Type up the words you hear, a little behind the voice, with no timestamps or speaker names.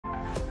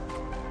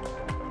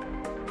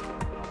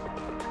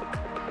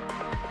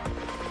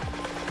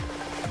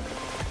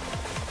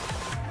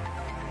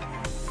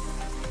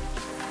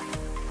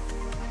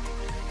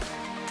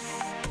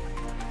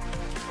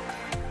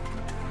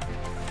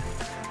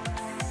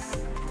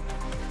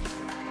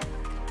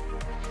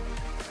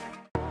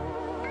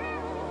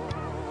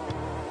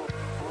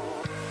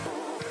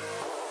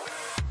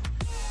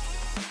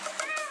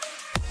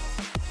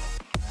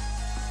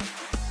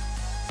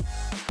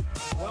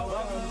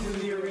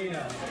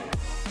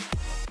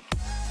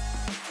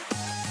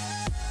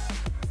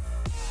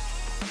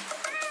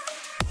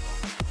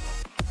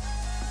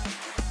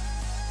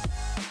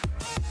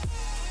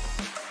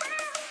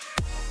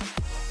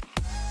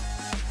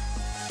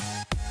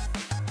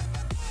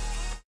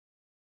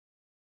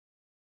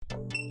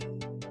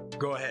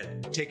Go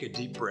ahead, take a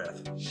deep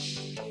breath.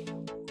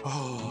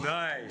 Oh,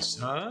 nice,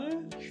 huh?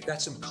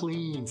 That's some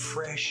clean,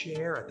 fresh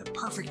air at the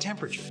perfect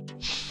temperature.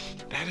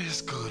 That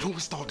is good. Who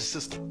installed the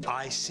system?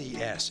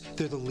 ICS.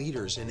 They're the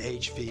leaders in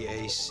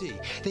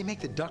HVAC. They make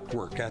the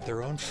ductwork at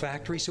their own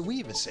factory, so we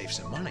even save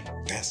some money.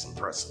 That's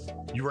impressive.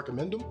 You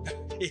recommend them?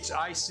 It's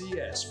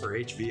ICS for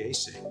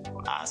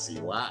HVAC. I see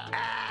why.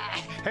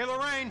 Hey,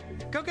 Lorraine,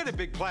 go get a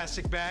big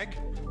plastic bag.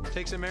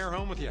 Take some air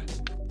home with you.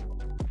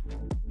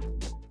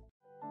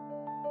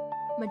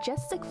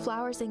 Majestic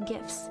Flowers and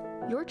Gifts,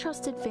 your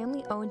trusted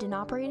family-owned and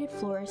operated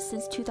florist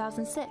since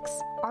 2006.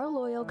 Our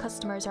loyal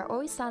customers are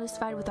always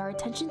satisfied with our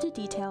attention to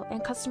detail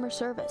and customer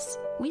service.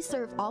 We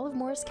serve all of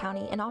Morris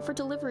County and offer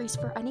deliveries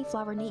for any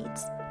flower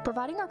needs,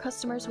 providing our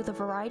customers with a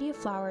variety of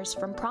flowers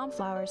from prom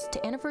flowers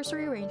to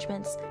anniversary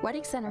arrangements,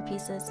 wedding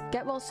centerpieces,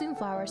 get-well-soon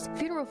flowers,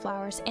 funeral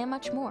flowers, and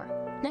much more.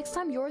 Next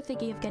time you're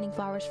thinking of getting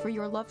flowers for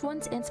your loved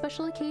ones and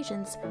special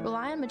occasions,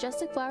 rely on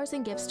Majestic Flowers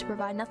and Gifts to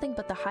provide nothing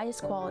but the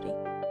highest quality.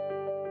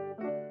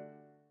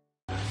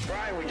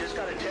 Brian, we just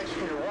got a text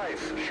from your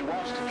wife. She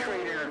wants to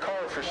trade in her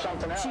car for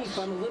something else. Chief,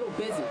 I'm a little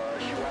busy.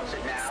 She wants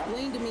it now.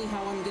 Explain to me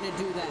how I'm going to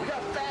do that. We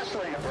got fast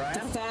lane, Brian.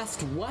 To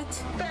fast what?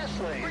 Fast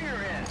lane. Bring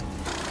her in.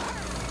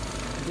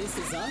 This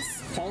is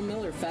us? Paul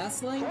Miller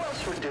Fastlane? Who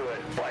else would do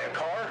it? Buy a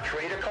car,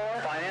 trade a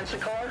car, finance a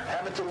car,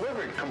 have it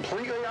delivered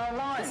completely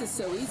online. This is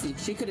so easy.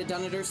 She could have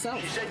done it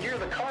herself. She said you're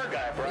the car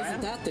guy, Brian.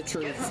 Isn't that the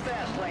truth? Get the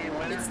fast lane,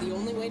 winner. It's the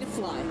only way to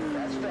fly.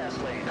 That's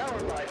fast lane.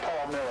 Powered by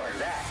Paul Miller.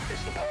 That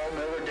is the Paul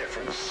Miller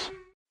difference.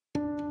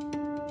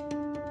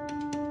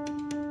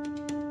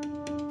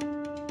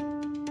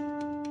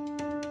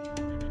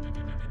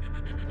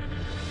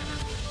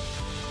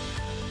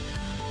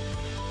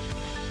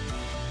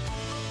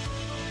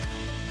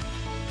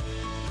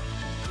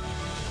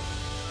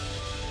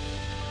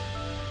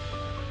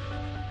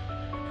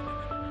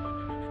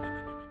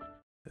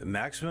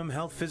 Maximum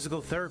Health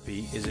Physical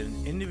Therapy is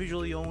an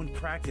individually owned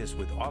practice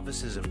with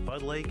offices in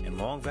Bud Lake and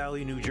Long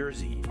Valley, New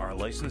Jersey. Our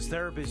licensed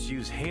therapists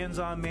use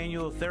hands-on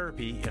manual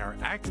therapy and are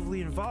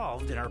actively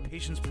involved in our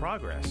patients'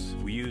 progress.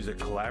 We use a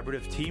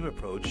collaborative team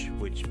approach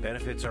which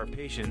benefits our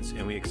patients,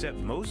 and we accept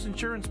most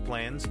insurance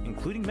plans,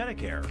 including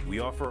Medicare. We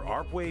offer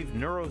ARPWave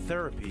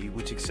neurotherapy,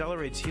 which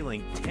accelerates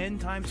healing 10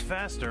 times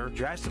faster,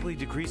 drastically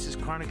decreases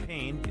chronic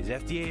pain, is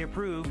FDA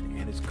approved,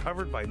 and is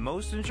covered by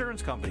most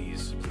insurance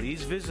companies.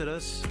 Please visit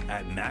us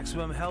at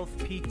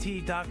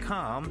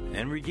MaximumHealthPT.com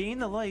and regain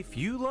the life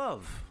you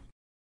love.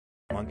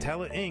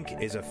 Montella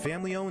Inc. is a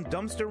family-owned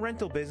dumpster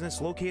rental business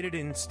located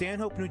in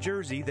Stanhope, New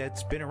Jersey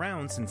that's been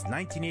around since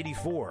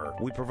 1984.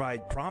 We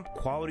provide prompt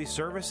quality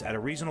service at a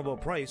reasonable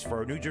price for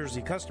our New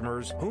Jersey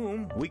customers,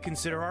 whom we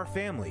consider our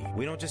family.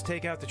 We don't just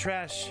take out the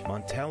trash.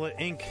 Montella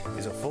Inc.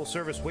 is a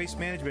full-service waste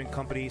management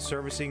company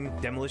servicing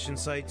demolition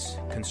sites,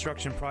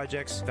 construction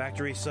projects,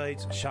 factory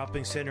sites,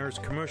 shopping centers,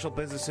 commercial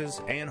businesses,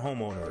 and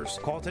homeowners.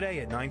 Call today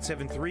at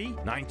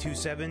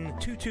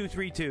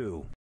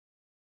 973-927-2232.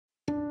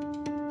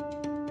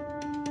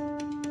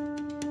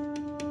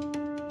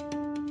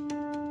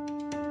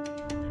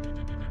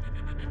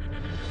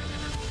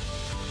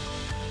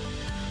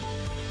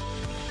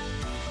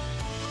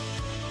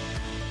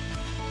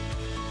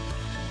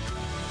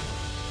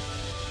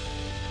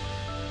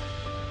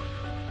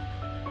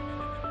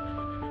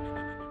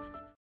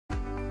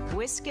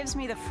 WIS gives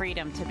me the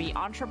freedom to be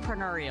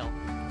entrepreneurial,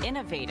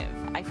 innovative.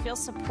 I feel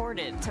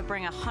supported to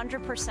bring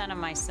 100% of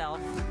myself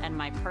and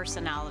my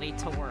personality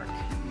to work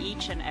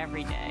each and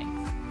every day.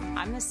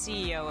 I'm the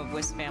CEO of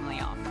WIS Family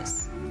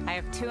Office. I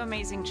have 2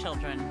 amazing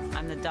children.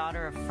 I'm the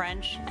daughter of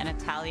French and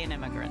Italian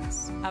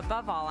immigrants.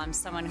 Above all, I'm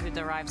someone who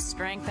derives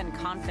strength and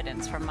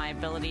confidence from my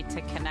ability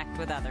to connect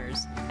with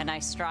others, and I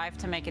strive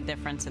to make a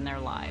difference in their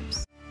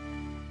lives.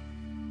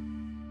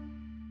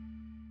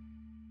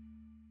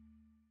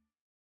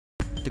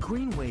 The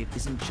green wave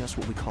isn't just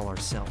what we call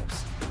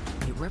ourselves.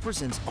 It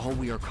represents all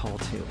we are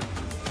called to.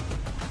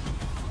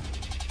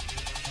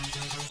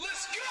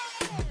 Let's go!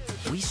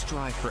 We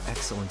strive for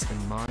excellence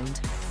in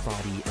mind,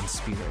 body, and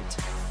spirit.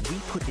 We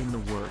put in the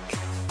work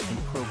and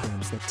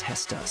programs that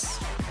test us,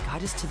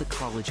 guide us to the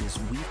colleges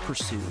we've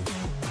pursued.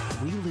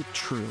 We live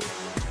true,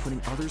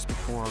 putting others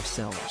before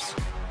ourselves,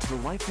 to the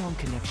lifelong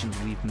connections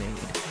we've made.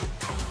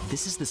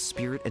 This is the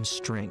spirit and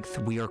strength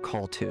we are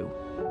called to.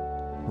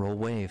 Roll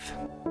wave.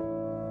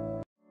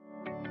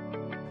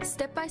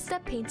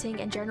 Step-by-Step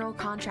Painting and General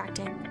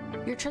Contracting,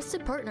 your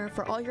trusted partner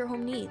for all your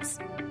home needs.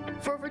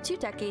 For over 2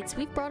 decades,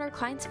 we've brought our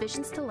clients'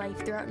 visions to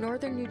life throughout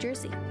northern New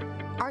Jersey.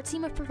 Our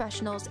team of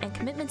professionals and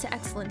commitment to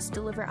excellence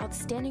deliver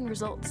outstanding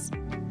results.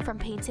 From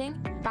painting,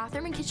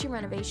 bathroom and kitchen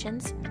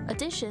renovations,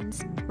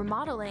 additions,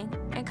 remodeling,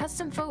 and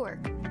custom faux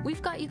work,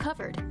 we've got you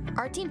covered.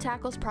 Our team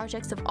tackles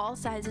projects of all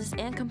sizes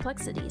and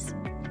complexities.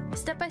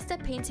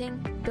 Step-by-Step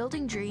Painting,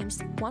 building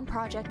dreams, one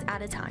project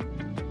at a time.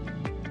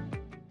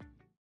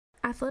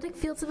 Athletic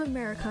Fields of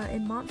America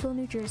in Montville,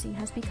 New Jersey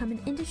has become an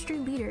industry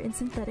leader in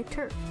synthetic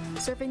turf.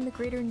 Serving the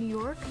greater New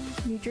York,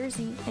 New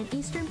Jersey, and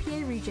Eastern PA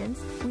regions,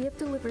 we have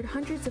delivered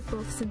hundreds of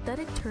both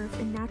synthetic turf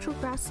and natural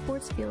grass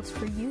sports fields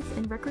for youth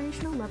and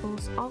recreational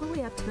levels all the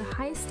way up to the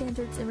highest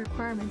standards and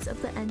requirements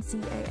of the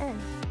NCAA.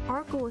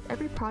 Our goal with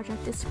every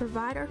project is to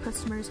provide our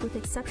customers with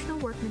exceptional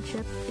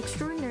workmanship,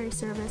 extraordinary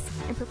service,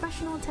 and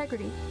professional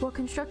integrity while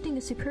constructing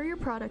a superior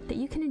product that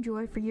you can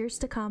enjoy for years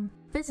to come.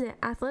 Visit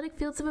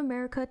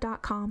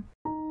athleticfieldsofamerica.com.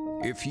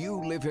 If you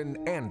live in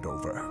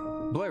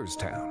Andover,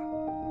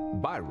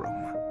 Blairstown,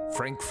 Byram,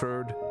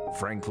 Frankfurt,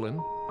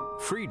 Franklin,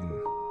 Frieden,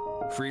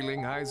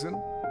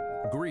 Frelinghuysen,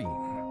 Greene,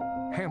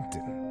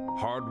 Hampton,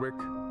 Hardwick,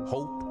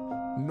 Hope,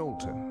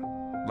 Knowlton,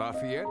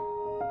 Lafayette,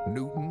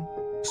 Newton,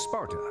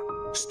 Sparta,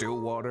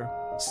 Stillwater,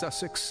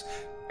 Sussex,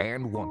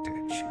 and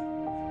Wantage,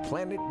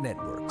 Planet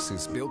Networks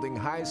is building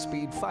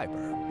high-speed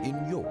fiber in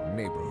your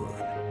neighborhood.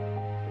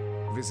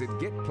 Visit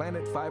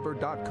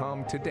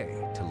getplanetfiber.com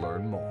today to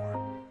learn more.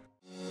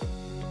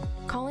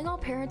 Calling all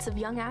parents of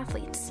young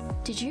athletes.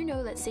 Did you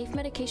know that safe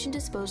medication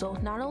disposal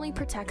not only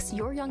protects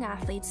your young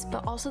athletes,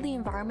 but also the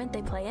environment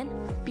they play in?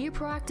 Be a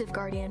proactive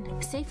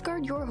guardian.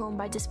 Safeguard your home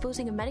by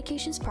disposing of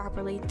medications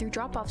properly through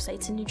drop-off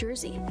sites in New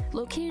Jersey,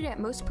 located at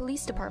most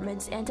police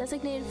departments and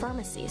designated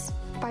pharmacies.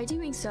 By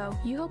doing so,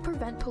 you help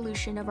prevent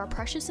pollution of our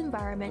precious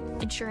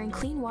environment, ensuring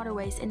clean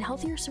waterways and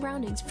healthier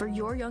surroundings for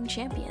your young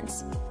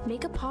champions.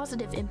 Make a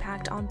positive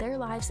impact on their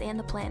lives and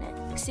the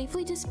planet.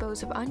 Safely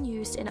dispose of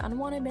unused and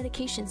unwanted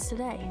medications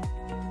today.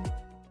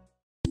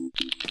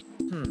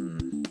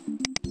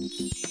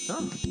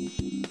 Oh.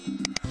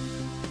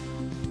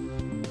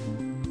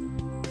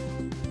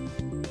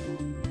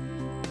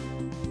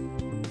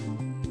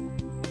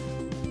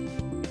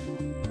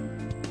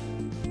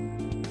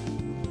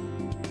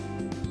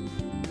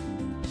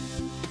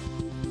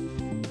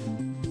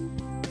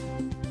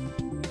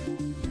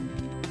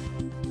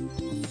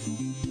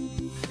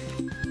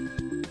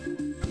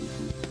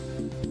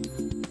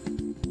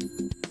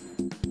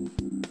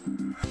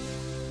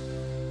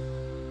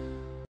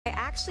 I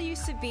actually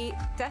used to be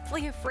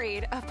deathly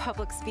afraid of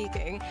public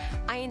speaking.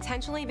 I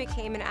intentionally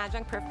became an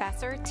adjunct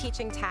professor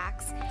teaching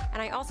tax,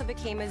 and I also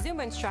became a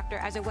Zumba instructor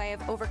as a way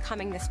of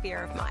overcoming this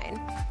fear of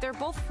mine. They're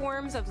both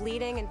forms of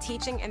leading and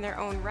teaching in their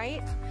own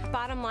right.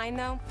 Bottom line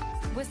though,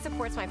 WISP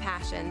supports my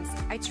passions.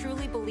 I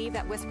truly believe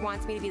that WISP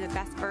wants me to be the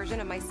best version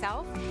of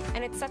myself,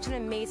 and it's such an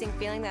amazing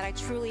feeling that I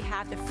truly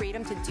have the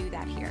freedom to do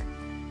that here.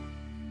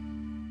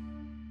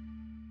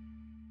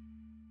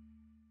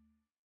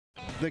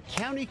 The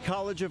County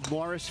College of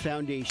Morris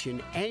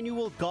Foundation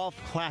Annual Golf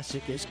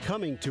Classic is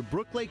coming to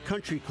Brook Lake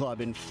Country Club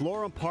in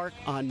Florham Park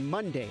on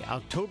Monday,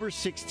 October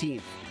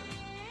 16th.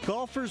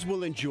 Golfers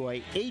will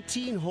enjoy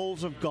 18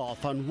 holes of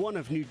golf on one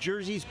of New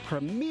Jersey's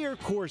premier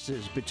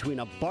courses between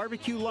a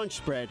barbecue lunch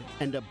spread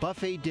and a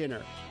buffet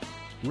dinner.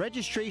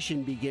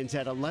 Registration begins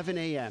at 11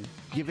 a.m.,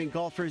 giving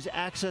golfers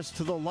access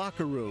to the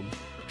locker room,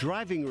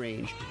 driving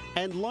range,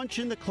 and lunch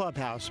in the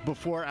clubhouse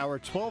before our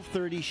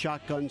 12:30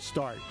 shotgun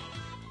start.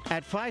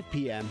 At 5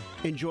 p.m.,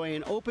 enjoy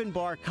an open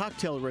bar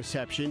cocktail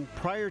reception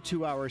prior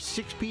to our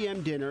 6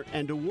 p.m. dinner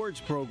and awards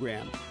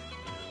program.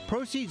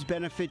 Proceeds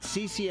benefit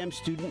CCM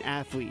student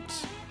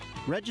athletes.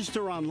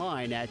 Register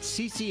online at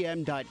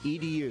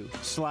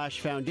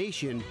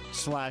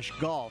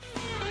ccm.edu/foundation/golf.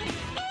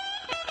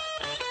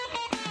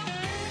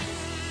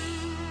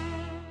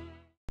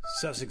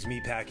 Sussex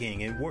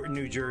Meatpacking in Wharton,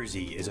 New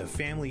Jersey is a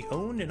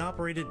family-owned and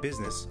operated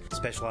business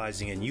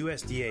specializing in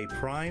USDA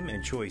prime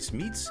and choice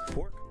meats,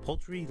 pork,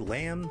 poultry,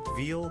 lamb,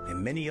 veal,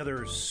 and many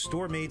other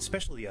store-made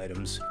specialty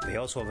items. They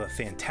also have a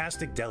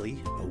fantastic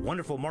deli, a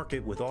wonderful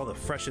market with all the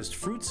freshest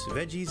fruits,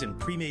 veggies, and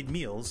pre-made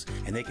meals,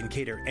 and they can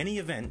cater any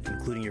event,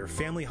 including your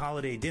family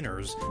holiday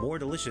dinners, more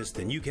delicious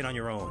than you can on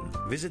your own.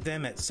 Visit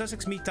them at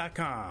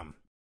sussexmeat.com.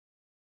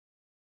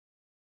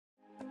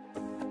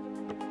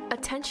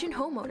 Attention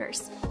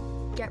homeowners.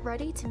 Get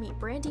ready to meet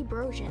Brandy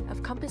Brosian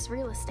of Compass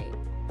Real Estate.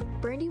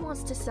 Brandy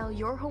wants to sell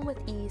your home with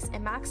ease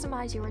and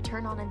maximize your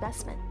return on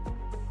investment.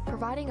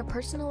 Providing a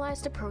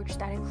personalized approach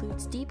that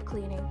includes deep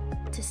cleaning,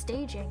 to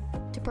staging,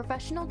 to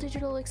professional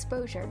digital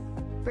exposure,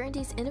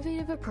 Brandy's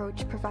innovative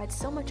approach provides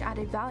so much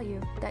added value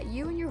that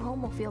you and your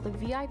home will feel the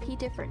VIP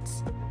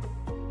difference.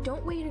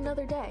 Don't wait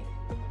another day.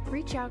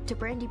 Reach out to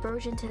Brandy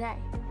Brosian today.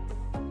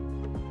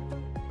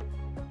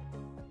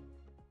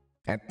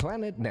 At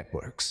Planet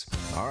Networks,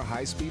 our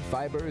high-speed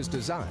fiber is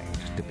designed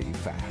to be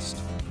fast.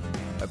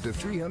 Up to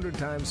 300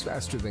 times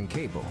faster than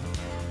cable,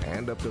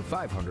 and up to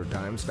 500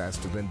 times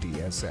faster than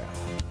DSL.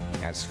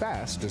 As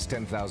fast as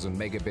 10,000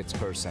 megabits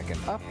per second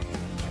up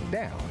and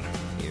down,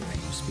 if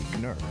you speak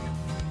nerd.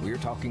 We're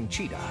talking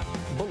cheetah,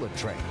 bullet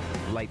train,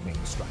 lightning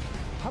strike,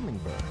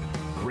 hummingbird,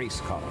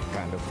 race car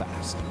kind of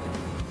fast.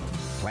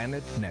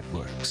 Planet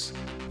Networks.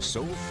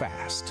 So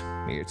fast,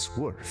 it's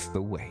worth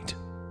the wait.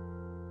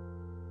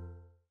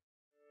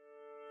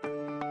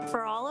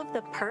 For all of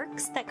the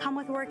perks that come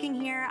with working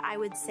here, I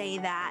would say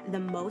that the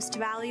most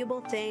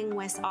valuable thing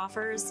WIS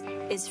offers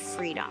is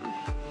freedom.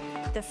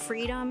 the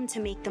freedom to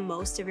make the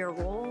most of your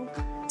role,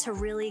 to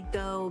really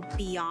go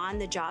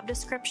beyond the job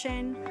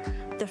description,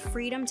 the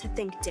freedom to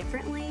think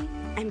differently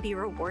and be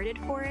rewarded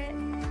for it,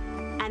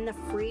 and the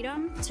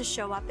freedom to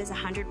show up as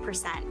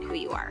 100% who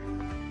you are.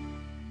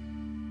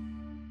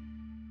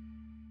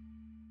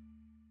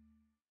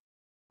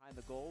 Behind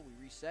the goal,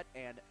 we reset,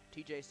 and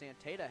TJ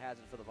Santata has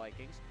it for the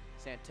Vikings.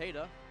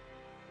 Santata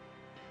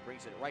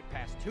brings it right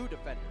past two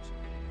defenders.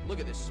 Look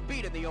at this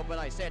speed in the open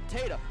ice.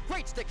 Santata,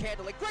 great stick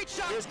handling, great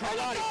shot. Here's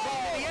Carlotti,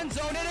 in the end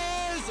zone. It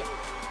is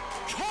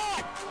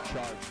caught.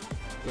 Charge.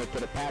 Good for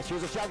the pass.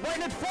 Here's a shot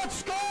right in front.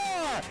 Score!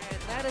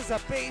 And that is a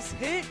base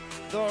hit.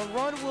 The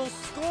run will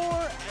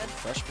score. And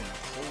freshman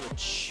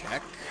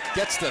Polachek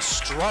gets the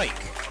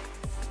strike.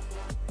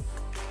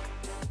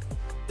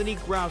 Anthony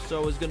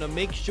Grosso is going to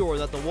make sure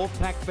that the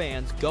Wolfpack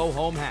fans go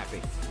home happy.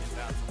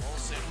 Down from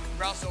Olsen.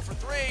 Grosso for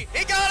three.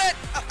 He got it!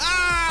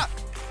 Ah!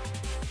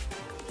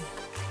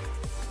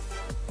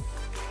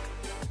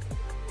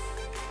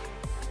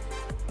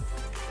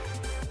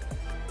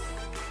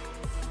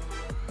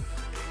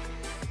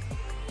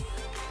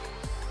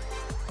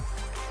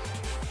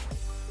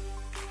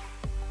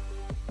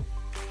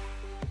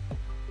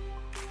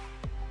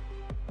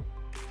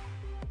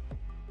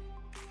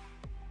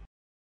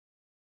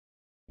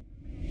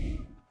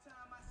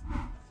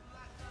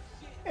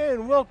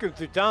 And welcome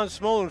to Don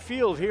Smolin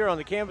Field here on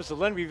the campus of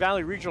Lenape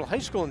Valley Regional High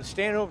School in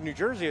Stanhope, New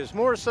Jersey, as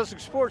Morris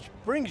Sussex Sports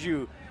brings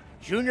you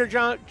junior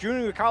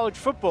college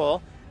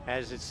football,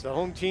 as it's the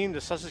home team,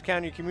 the Sussex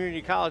County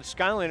Community College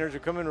Skylanders, are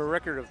coming to a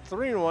record of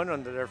 3-1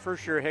 under their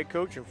first-year head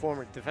coach and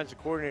former defensive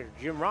coordinator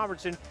Jim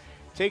Robertson.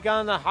 Take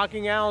on the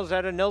Hocking Owls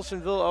out of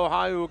Nelsonville,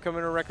 Ohio, who come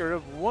in a record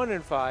of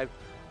 1-5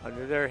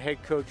 under their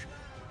head coach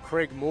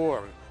Craig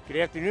Moore. Good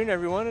afternoon,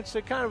 everyone. It's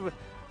a kind of a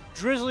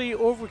drizzly,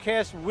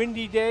 overcast,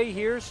 windy day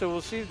here, so we'll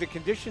see if the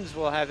conditions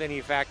will have any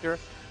factor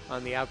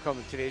on the outcome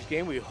of today's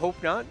game. We hope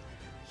not.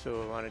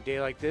 So on a day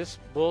like this,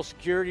 ball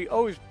security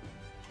always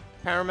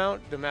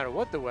paramount, no matter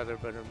what the weather,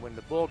 but when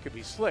the ball could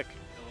be slick,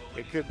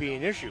 it could be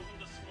an issue.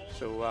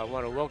 So I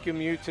want to welcome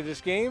you to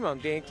this game. I'm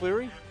Dan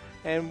Cleary,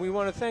 and we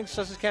want to thank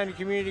Sussex County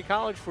Community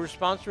College for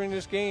sponsoring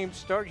this game.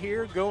 Start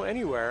here, go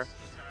anywhere.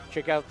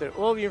 Check out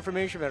all the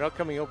information about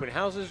upcoming open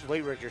houses,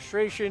 late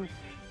registration,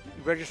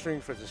 registering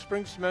for the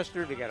spring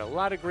semester. They got a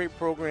lot of great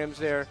programs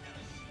there.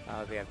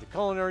 They have the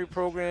culinary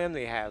program.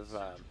 They have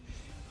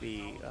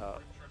the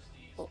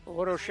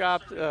auto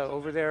shop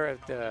over there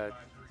at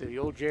the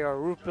old JR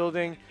Roof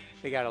building.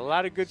 They got a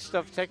lot of good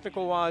stuff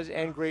technical-wise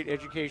and great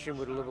education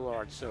with liberal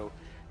arts. So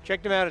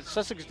check them out at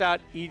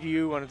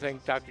sussex.edu. I want to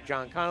thank Dr.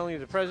 John Connolly,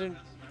 the president,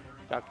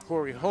 Dr.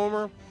 Corey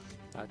Homer,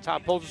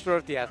 Todd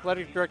Polstersdorf, the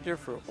athletic director,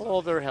 for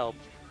all their help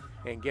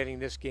in getting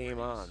this game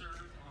on.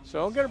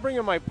 So I'm going to bring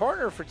in my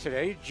partner for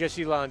today,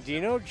 Jesse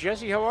Londino.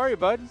 Jesse, how are you,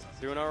 bud?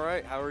 Doing all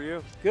right. How are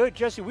you? Good.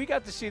 Jesse, we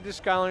got to see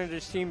this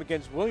Skylanders team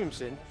against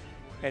Williamson,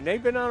 and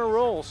they've been on a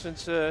roll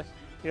since, they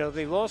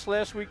lost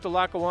last week to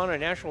Lackawanna,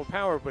 National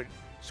Power, but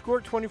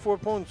scored 24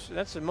 points.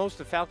 That's the most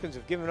the Falcons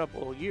have given up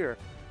all year.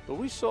 But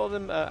we saw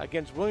them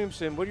against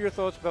Williamson. What are your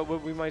thoughts about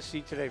what we might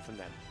see today from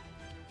them?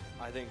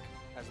 I think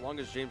as long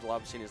as James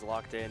Labusine is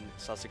locked in,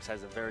 Sussex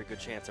has a very good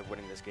chance of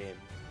winning this game.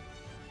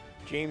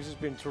 James has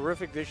been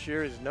terrific this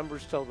year. His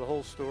numbers tell the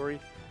whole story.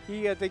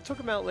 They took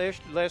him out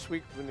last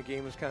week when the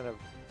game was kind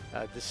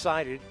of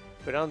decided.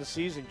 But on the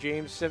season,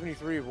 James,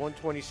 73 of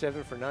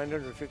 127 for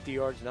 950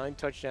 yards, 9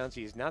 touchdowns.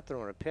 He has not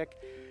thrown a pick.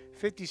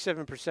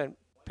 57%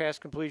 pass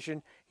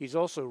completion. He's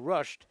also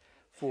rushed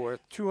for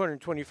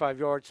 225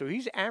 yards. So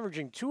he's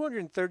averaging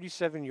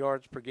 237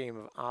 yards per game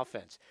of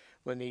offense.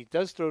 When he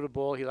does throw the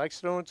ball, he likes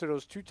throwing to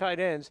those two tight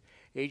ends,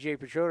 A.J.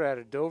 Pechota out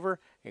of Dover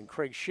and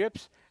Craig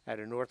Ships out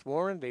of North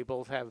Warren. They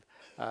both have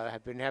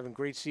been having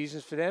great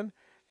seasons for them.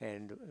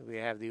 And we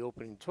have the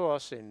opening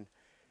toss, and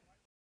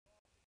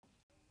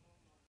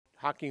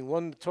Hocking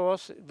won the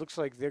toss. It looks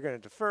like they're going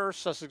to defer.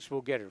 Sussex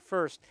will get it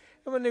first.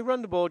 And when they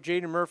run the ball,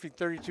 Jaden Murphy,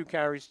 32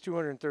 carries,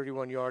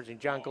 231 yards, and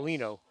John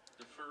Galino,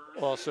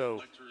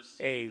 also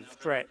a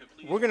threat.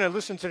 We're going to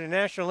listen to the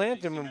national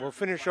anthem, and we'll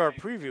finish our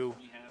preview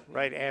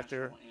right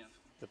after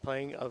the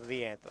playing of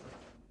the anthem.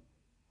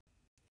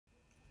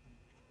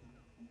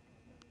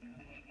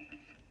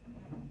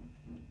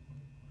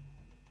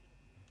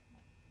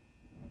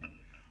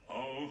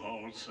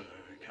 Oh, say,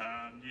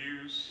 can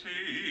you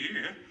see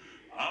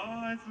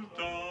I the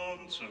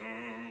dawn's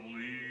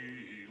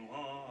early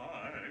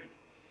light,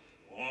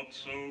 what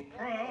so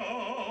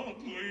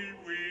proudly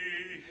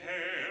we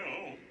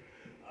hailed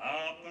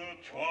at the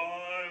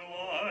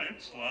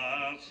twilight's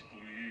last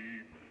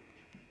gleam,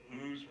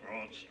 whose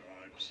broad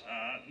stripes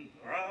and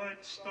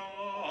bright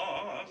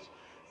stars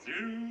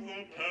through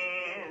the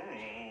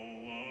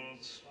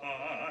perilous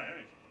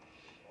fight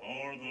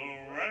o'er the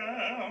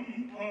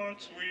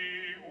ramparts we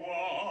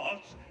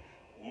watched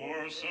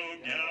were so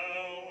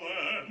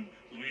gallantly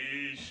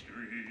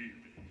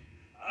streamed,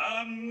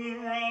 and the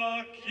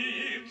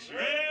rocket's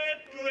red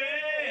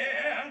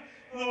glare,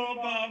 the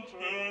bombs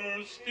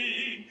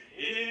bursting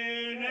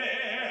in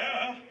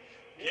air,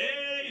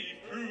 gave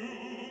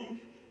proof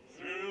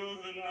through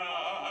the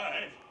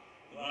night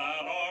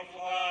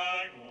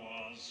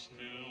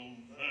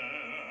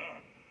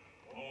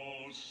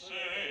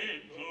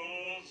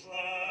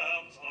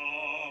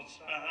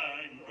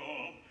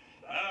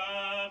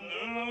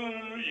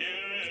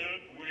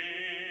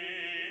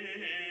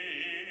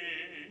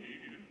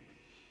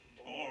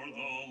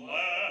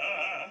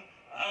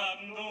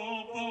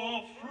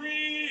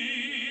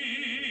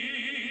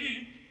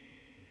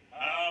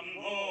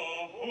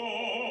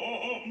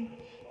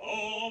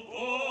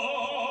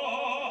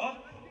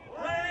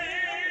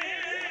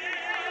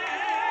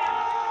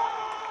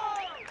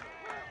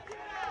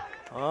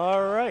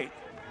All right.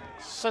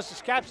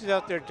 Sussex captains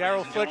out there,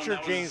 Darryl Fletcher,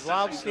 James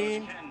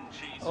Laubstein,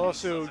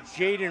 also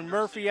Jaden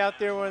Murphy out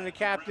there, one of the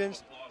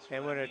captains,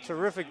 and what a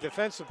terrific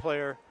defensive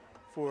player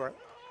for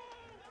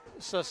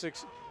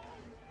Sussex,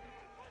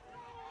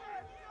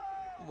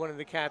 one of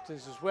the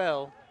captains as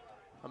well,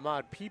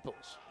 Ahmad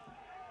Peoples.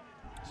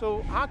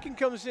 So Hocking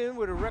comes in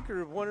with a record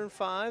of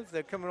 1-5.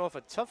 They're coming off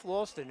a tough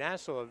loss to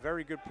Nassau, a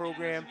very good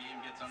program,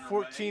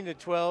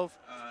 14-12.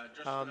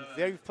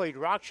 They've played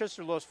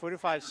Rochester, lost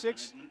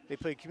 45-6. They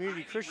played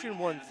Community Christian,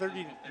 won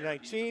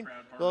 30-19.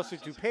 Lost to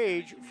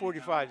DuPage,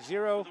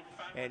 45-0,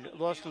 and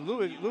lost to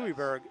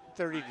Louisburg,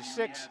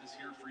 30-6.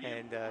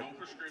 And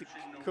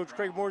Coach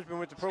Craig Moore's been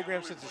with the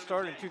program since it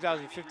started in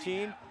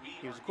 2015.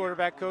 He was a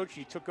quarterback coach.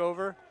 He took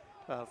over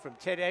from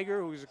Ted Egger,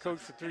 who was a coach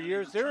for 3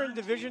 years. They're in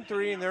Division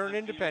III, and they're an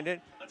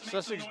independent.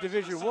 Sussex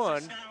Division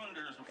I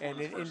and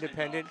an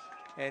independent.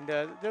 And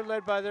they're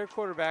led by their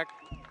quarterback.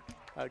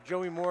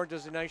 Joey Moore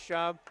does a nice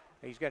job.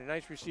 He's got a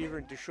nice receiver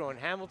in Deshaun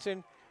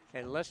Hamilton.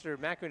 And Lester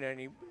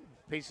McInerney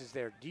paces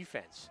their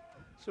defense.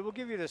 So we'll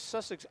give you the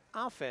Sussex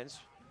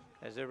offense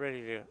as they're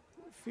ready to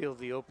field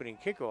the opening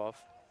kickoff.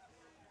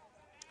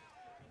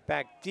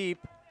 Back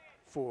deep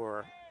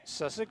for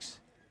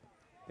Sussex.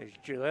 There's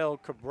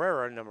Jaleel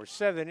Cabrera, number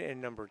 7,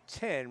 and number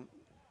 10,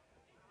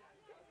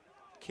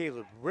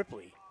 Caleb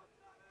Ripley.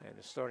 And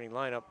the starting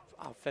lineup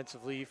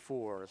offensively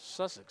for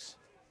Sussex.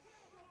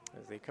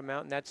 As they come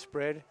out in that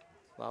spread,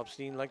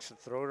 Laubstein likes to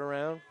throw it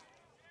around.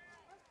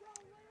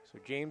 So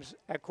James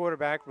at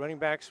quarterback. Running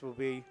backs will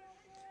be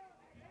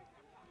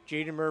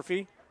Jaden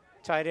Murphy.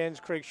 Tight ends,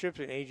 Craig Ships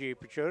and A.J.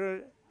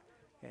 Pachota.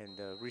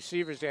 And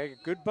receivers, they have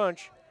a good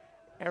bunch.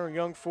 Aaron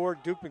Young, 4,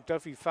 Duke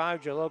McDuffie,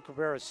 5, Jaleel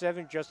Cabrera,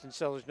 7, Justin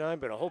Sellers, 9,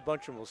 but a whole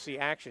bunch of them will see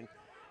action.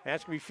 And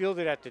that's going to be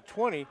fielded at the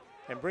 20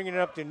 and bringing it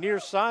up the near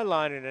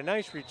sideline, and a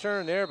nice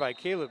return there by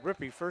Caleb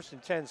Rippey, 1st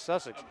and 10,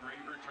 Sussex.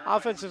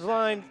 Offensive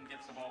line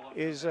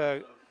is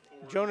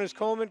Jonas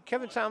Coleman,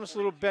 Kevin Thomas a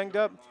little banged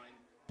up,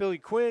 Billy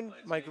Quinn,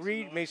 Mike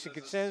Reed, Mason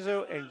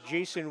Consenzo, and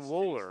Jason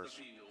Wohlers.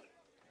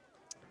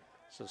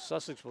 So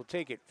Sussex will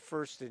take it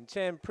 1st and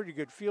 10, pretty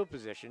good field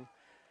position.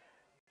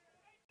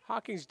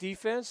 Hocking's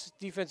defense,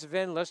 defensive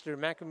end, Lester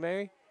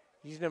McNamara.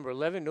 He's number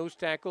 11, nose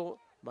tackle,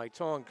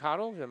 Maiton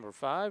Cottle, number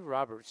 5.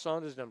 Robert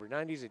Saunders, number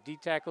 90, is a D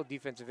tackle,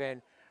 defensive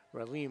end,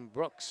 Raheem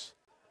Brooks.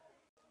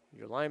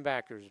 Your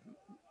linebackers,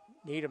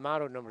 Nate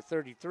Amato, number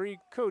 33,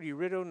 Cody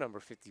Ritto, number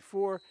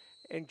 54,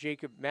 and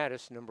Jacob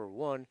Mattis, number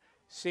 1.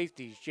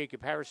 Safeties,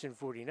 Jacob Harrison,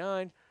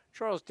 49,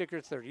 Charles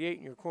Dicker, 38,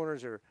 and your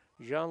corners are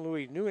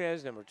Jean-Louis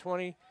Nunez, number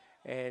 20,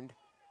 and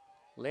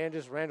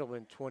Landis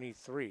Randleman,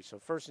 23. So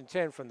 1st and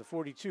 10 from the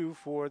 42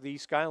 for the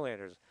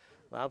Skylanders.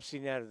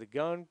 Laubstein out of the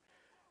gun.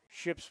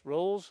 Ships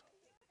rolls,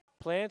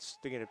 plants.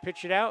 They're going to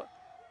pitch it out,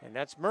 and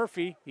that's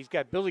Murphy. He's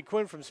got Billy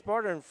Quinn from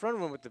Sparta in front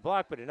of him with the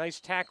block, but a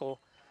nice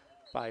tackle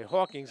by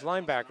Hawking's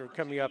linebacker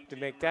coming up to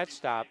make that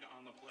stop,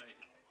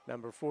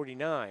 number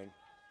 49.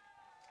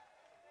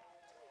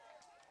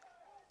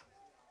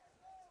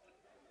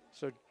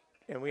 So,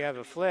 and we have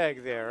a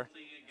flag there.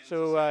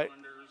 So,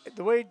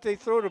 the way they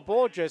throw the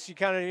ball, Jesse,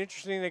 kind of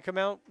interesting. They come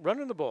out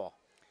running the ball.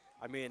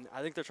 I mean,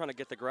 I think they're trying to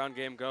get the ground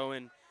game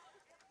going,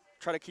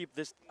 try to keep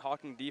this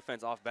Hocking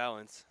defense off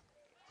balance.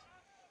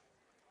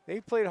 They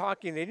played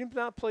Hocking. They did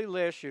not play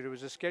last year. There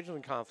was a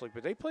scheduling conflict,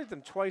 but they played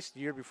them twice the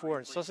year before,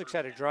 and Sussex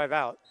had to drive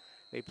out.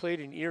 They played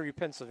in Erie,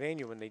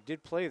 Pennsylvania when they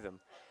did play them,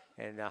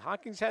 and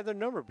Hocking's had their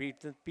number, beat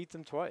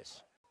them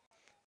twice.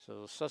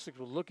 So Sussex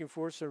was looking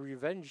for some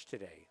revenge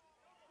today.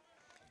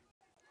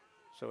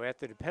 So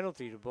after the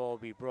penalty, the ball will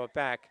be brought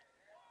back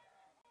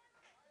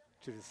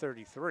to the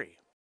 33.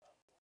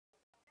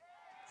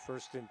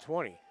 1st and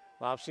 20.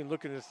 Laubstein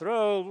looking to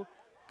throw,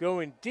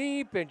 going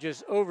deep, and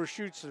just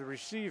overshoots the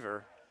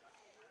receiver.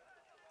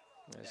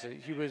 As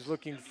he was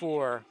looking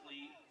for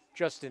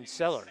Justin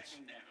Sellers.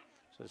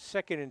 So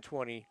 2nd and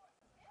 20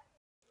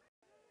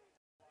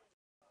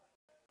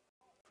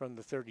 from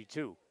the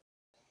 32.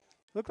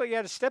 Looked like you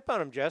had a step on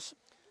him, Jess.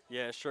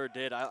 Yeah, it sure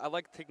did. I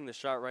like taking the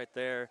shot right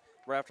there,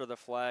 right after the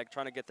flag,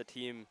 trying to get the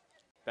team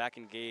back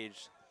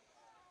engaged.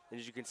 And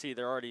as you can see,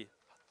 they're already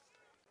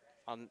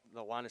on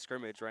the line of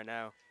scrimmage right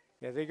now.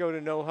 Yeah, they go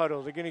to no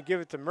huddle. They're going to give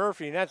it to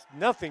Murphy, and that's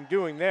nothing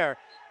doing there.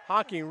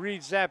 Hocking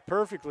reads that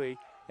perfectly,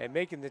 and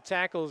making the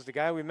tackles, the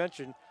guy we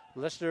mentioned,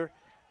 Lester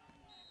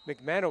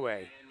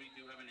McManaway.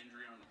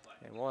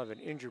 And we'll have an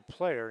injured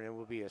player, and it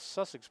will be a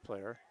Sussex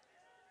player.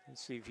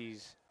 Let's see if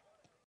he's,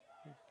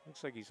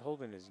 looks like he's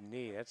holding his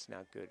knee. That's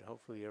not good.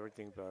 Hopefully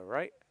everything's all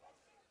right.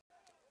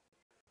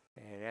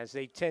 And as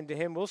they tend to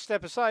him, we'll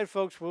step aside,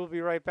 folks. We'll be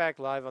right back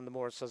live on the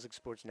Morris Sussex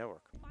Sports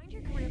Network. Find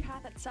your career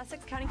path at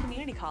Sussex County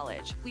Community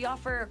College. We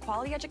offer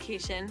quality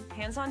education,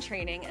 hands-on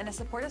training, and a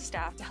supportive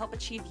staff to help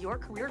achieve your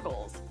career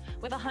goals.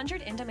 With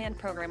 100 in-demand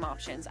program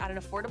options at an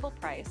affordable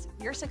price,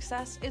 your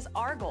success is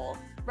our goal.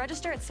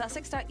 Register at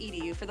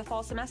sussex.edu for the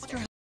fall semester.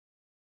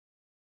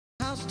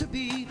 House to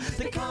be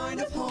the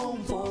kind of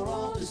home for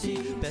all to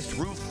see. Best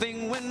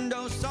roofing,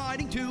 windows,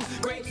 siding too.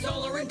 Great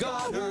solar and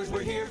gutters,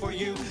 we're here for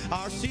you.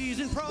 Our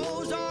seasoned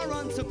pros are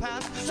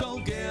unsurpassed, so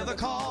give a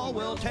call,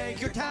 we'll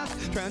take your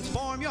task.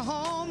 Transform your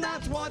home,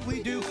 that's what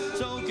we do.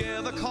 So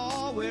give a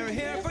call, we're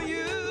here for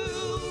you.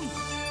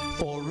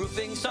 For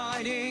roofing,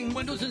 siding,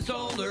 windows and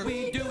solar,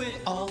 we do it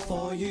all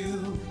for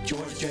you.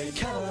 George J.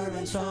 Keller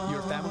and Son.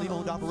 Your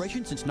family-owned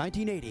operation since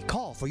 1980.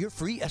 Call for your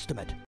free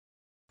estimate.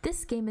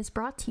 This game is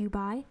brought to you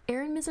by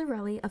Aaron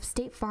Mizzarelli of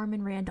State Farm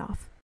in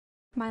Randolph.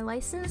 My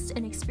licensed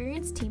and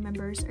experienced team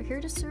members are here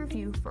to serve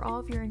you for all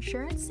of your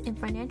insurance and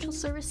financial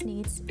service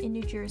needs in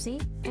New Jersey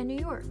and New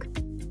York.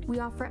 We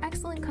offer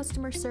excellent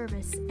customer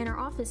service, and our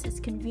office is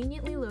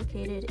conveniently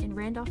located in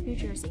Randolph, New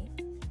Jersey.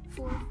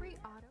 For a free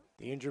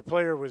The injured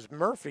player was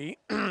Murphy.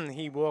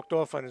 He walked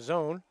off on his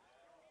own.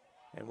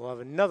 And we'll have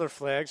another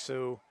flag,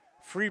 so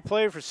free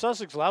play for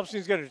Sussex.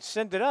 Laupstein's going to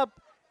send it up,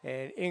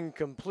 and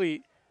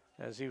incomplete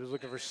as he was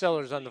looking for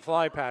Sellers on the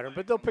fly pattern.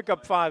 But they'll pick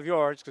up 5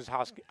 yards because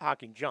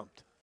Hocking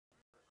jumped.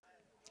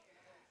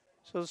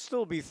 So it'll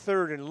still be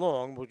 3rd and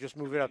long. We'll just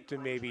move it up to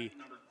maybe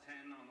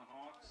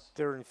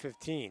 3rd and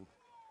 15.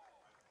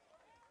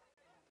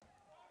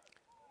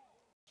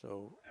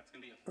 So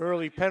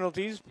early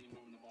penalties,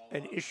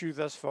 an issue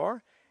thus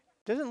far.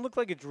 Doesn't look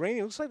like it's raining.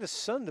 It looks like the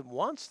sun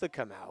wants to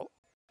come out.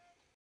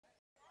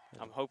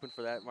 I'm hoping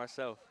for that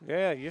myself.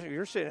 Yeah,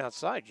 you're sitting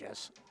outside,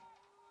 Jess.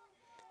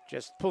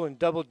 Just pulling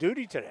double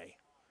duty today.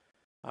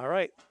 All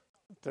right,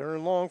 3rd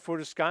and long for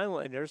the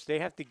Skyliners. They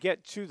have to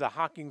get to the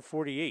Hocking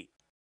 48.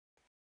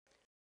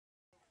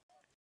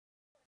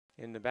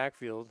 In the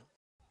backfield.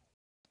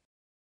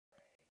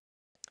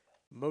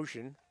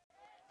 Motion.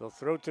 They'll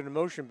throw to the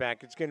motion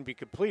back. It's going to be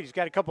complete. He's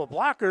got a couple of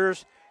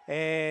blockers,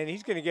 and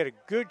he's going to get a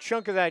good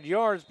chunk of that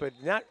yards, but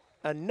not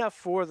enough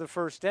for the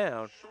first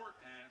down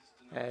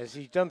as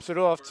he dumps it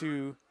off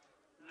to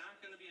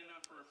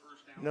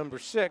number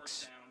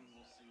 6.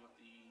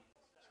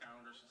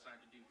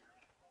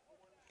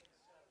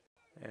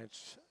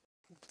 It's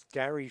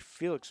Gary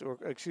Felix, or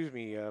excuse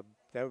me,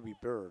 that would be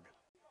Bird.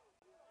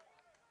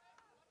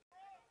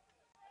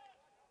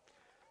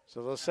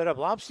 So they'll set up.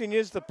 Laupstein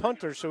is the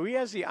punter, so he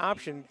has the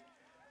option.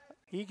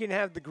 He can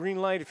have the green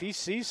light if he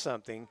sees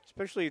something,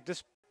 especially at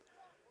this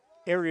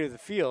area of the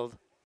field.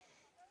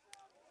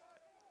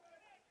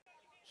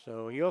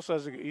 So he also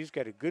has he's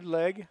got a good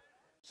leg.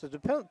 So the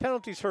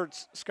penalties hurt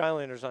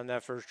Skylanders on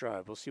that first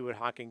drive. We'll see what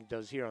Hocking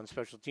does here on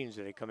special teams.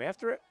 Do they come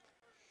after it?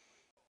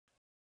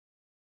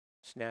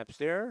 Snaps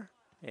there,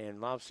 and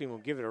Laupstein will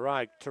give it a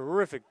ride.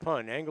 Terrific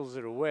punt, angles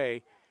it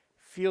away,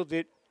 field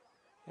it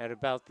at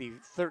about the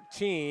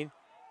 13,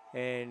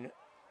 and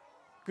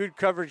good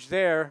coverage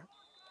there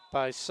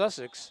by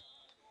Sussex.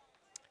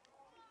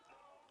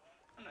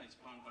 A nice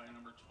punt by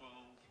number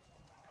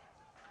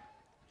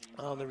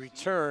 12. On the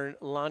return,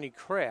 Lonnie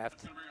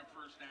Kraft.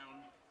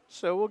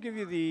 So we'll give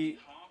you the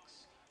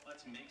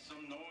Let's make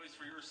some noise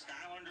for your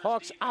Skylanders.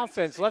 Hawks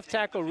offense. Left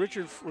tackle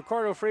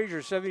Ricardo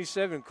Frazier,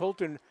 77.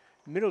 Colton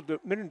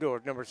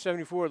Middendorf, number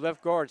 74.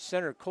 Left guard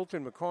center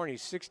Colton McCarney,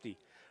 60.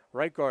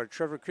 Right guard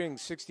Trevor King,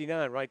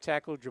 69. Right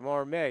tackle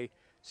Jamar May,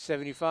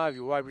 75.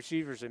 Your wide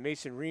receivers are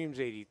Mason Reams,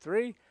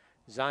 83.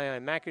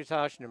 Zion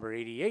McIntosh, number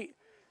 88.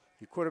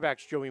 Your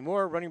quarterbacks Joey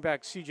Moore. Running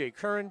back C.J.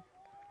 Curran.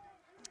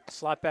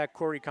 Slot back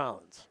Corey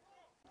Collins.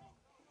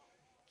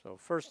 So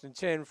 1st and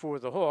 10 for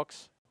the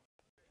Hawks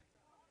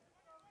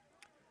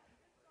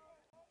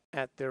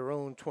at their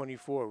own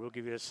 24. We'll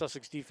give you the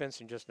Sussex defense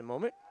in just a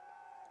moment.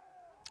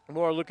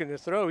 Moore looking to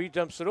throw. He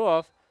dumps it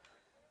off.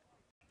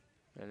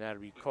 And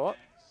that'll be caught.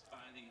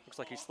 Looks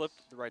like he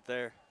slipped right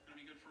there.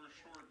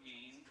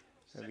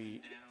 That'll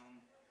be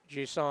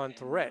Jason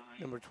Tourette,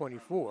 number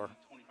 24.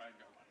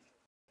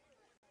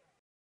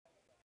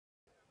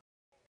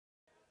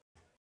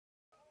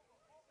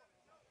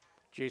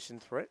 Jason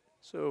Tourette.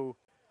 So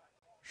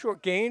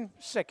short gain,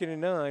 2nd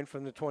and 9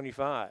 from the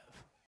 25.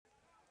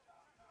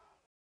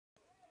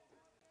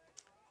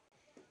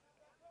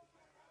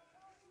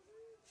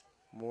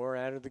 Moore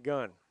out of the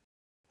gun.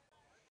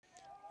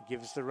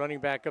 Gives the running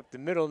back up the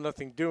middle,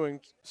 nothing doing.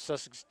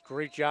 Sussex,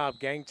 great job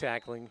gang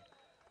tackling.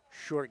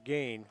 Short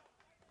gain.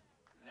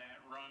 That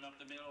run up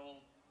the middle,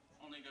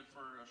 only good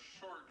for a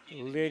short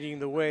gain. Leading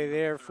the way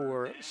there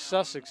for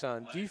Sussex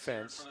on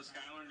defense.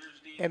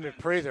 Emmett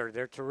Prather,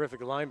 their terrific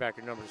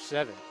linebacker, number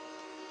 7.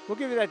 We'll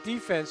give you that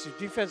defense. Your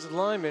defensive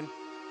linemen,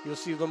 you'll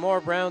see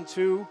Lamar Brown,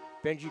 2,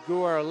 Benji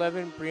Guar,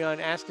 11,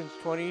 Breon Askins,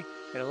 20,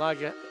 and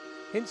Elijah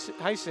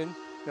Heisen,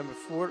 number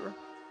 4.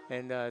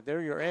 And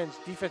they're your ends.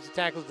 Defensive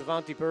tackles,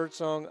 Devontae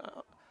Birdsong,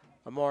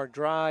 Amar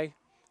Dry,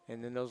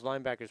 and then those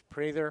linebackers,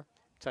 Prather,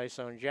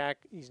 Tyson Jack,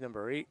 he's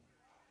number 8,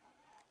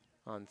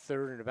 on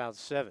 3rd and about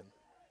 7.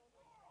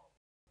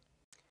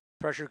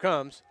 Pressure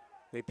comes.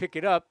 They pick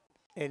it up,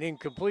 and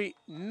incomplete,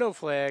 no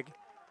flag.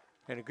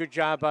 And a good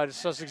job by the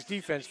Sussex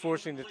defense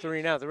forcing the 3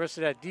 and out. The rest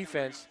of that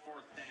defense,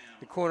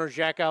 the corners,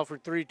 Jack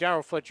Alford, 3,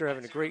 Darryl Fletcher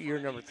having a great year,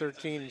 number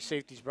 13, and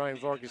safeties, Brian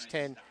Vargas,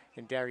 10,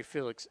 and Darry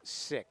Felix,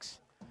 6.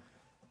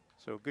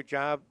 So good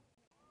job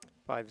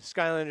by the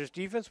Skylanders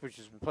defense, which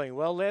has been playing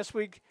well last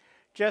week.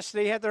 Jess,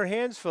 they had their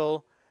hands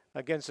full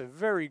against a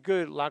very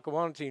good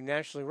Lackawanna team,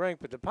 nationally ranked,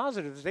 but the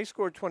positives, they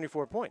scored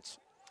 24 points.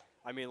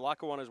 I mean,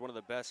 Lackawanna is one of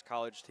the best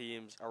college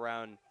teams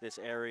around this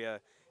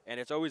area,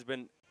 and it's always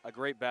been a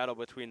great battle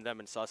between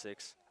them and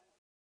Sussex.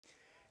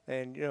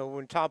 And, you know,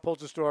 when Tom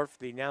Poltersdorf,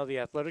 now the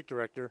athletic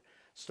director,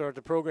 started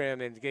the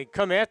program and they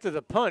come after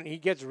the punt, he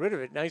gets rid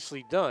of it.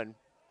 Nicely done.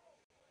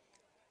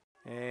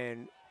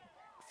 And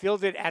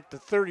fielded at the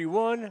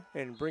 31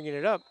 and bringing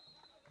it up.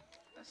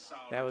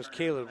 That was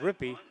Caleb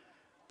Rippey.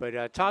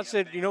 But Todd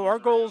said, you know, our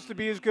goal is to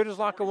be as good as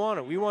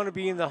Lackawanna. We want to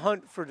be in the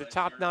hunt for the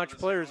top-notch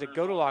players that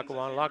go to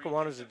Lackawanna.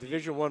 Lackawanna is a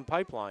Division I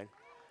pipeline.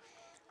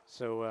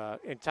 So,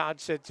 and Todd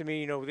said to me,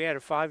 you know, they had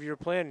a 5-year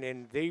plan,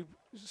 and they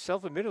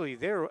self-admittedly,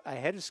 they're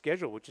ahead of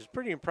schedule, which is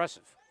pretty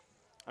impressive.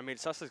 I mean,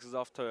 Sussex is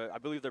off to, I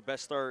believe, their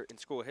best start in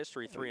school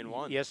history,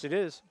 3-1. Yes, it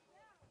is.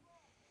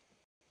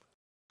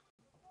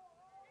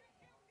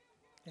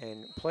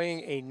 And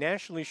playing a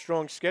nationally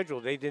strong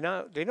schedule. They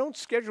don't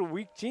schedule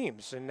weak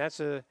teams, and that's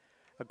a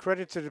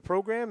credit to the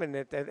program, and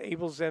that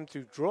enables them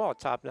to draw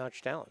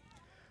top-notch talent.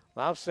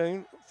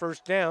 Lobson,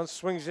 first down,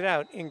 swings it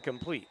out,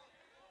 incomplete.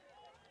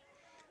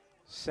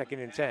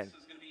 2nd and 10.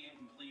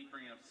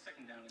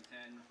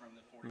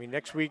 I mean,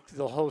 next week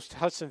they'll host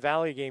Hudson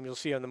Valley game you'll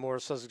see on the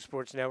Morris Sussex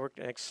Sports Network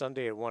next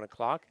Sunday at 1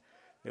 o'clock.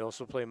 They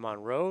also play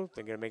Monroe.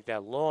 They're going to make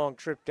that long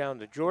trip down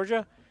to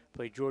Georgia,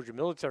 play Georgia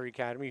Military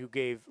Academy, who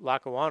gave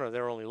Lackawanna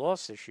their only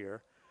loss this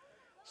year.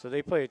 So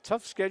they play a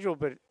tough schedule,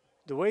 but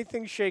the way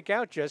things shake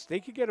out, Jess, they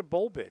could get a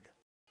bowl bid,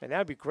 and that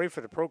would be great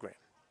for the program.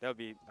 That would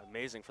be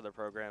amazing for the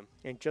program.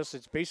 And just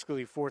it's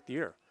basically 4th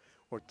year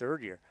or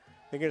 3rd year.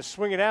 They're going to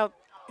swing it out,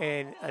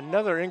 and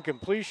another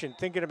incompletion,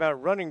 thinking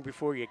about running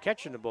before you're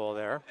catching the ball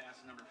there.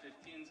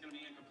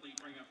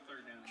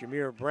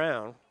 Jameer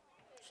Brown.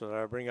 So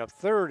that'll bring up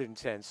 3rd and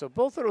 10. So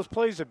both of those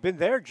plays have been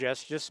there,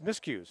 Jess, just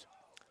miscues.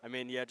 I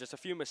mean, yeah, just a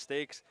few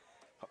mistakes.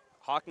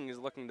 Hocking is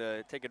looking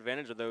to take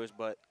advantage of those,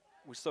 but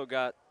we still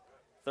got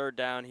 3rd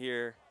down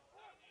here.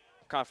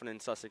 Confident in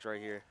Sussex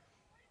right here.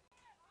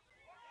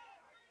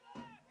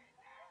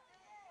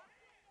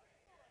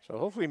 So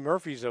hopefully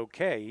Murphy's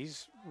okay.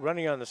 He's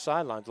running on the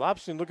sidelines.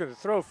 Lobson looking to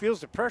throw, feels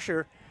the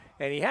pressure,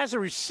 and he has a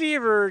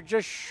receiver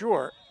just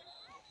short.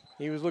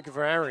 He was looking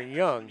for Aaron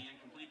Young.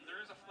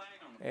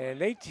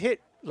 And they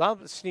hit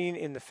Lobstein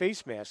in the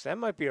face mask. That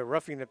might be a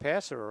roughing the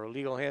passer or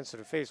illegal hands to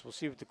the face. We'll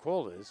see what the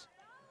call is.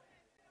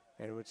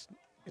 And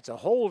it's a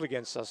hold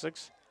against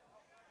Sussex.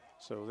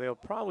 So they'll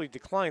probably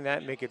decline that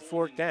and make it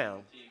 4th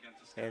down.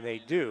 And they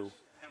do.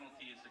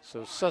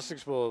 So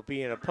Sussex will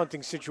be in a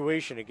punting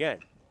situation again.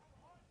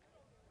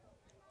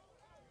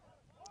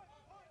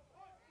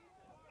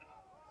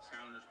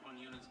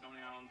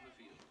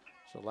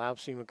 So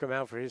Lobstein will come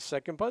out for his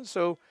 2nd punt.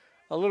 So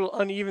a little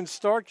uneven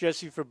start,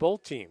 Jesse, for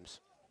both teams.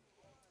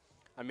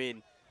 I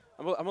mean,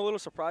 I'm a little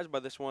surprised by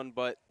this one,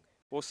 but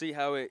we'll see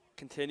how it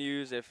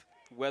continues, if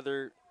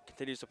weather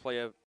continues to play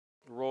a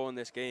role in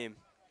this game.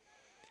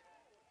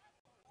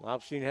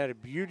 Lobstein had a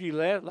beauty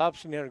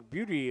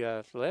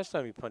the last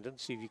time he punted.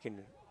 See if he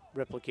can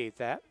replicate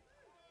that.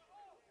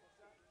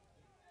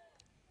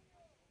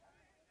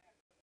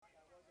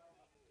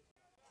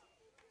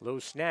 Low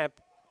snap.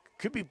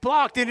 Could be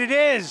blocked, and it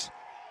is.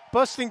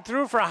 Busting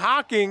through for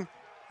Hocking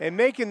and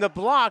making the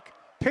block.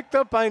 Picked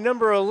up by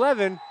number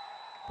 11.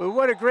 But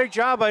what a great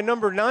job by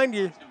number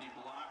 90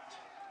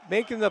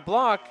 making the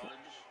block.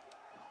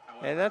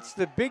 And that's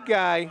the big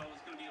guy,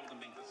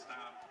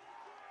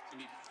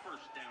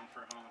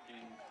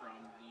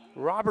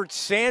 Robert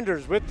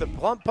Sanders, with the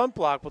punt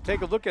block. We'll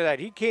take a look at that.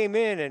 He came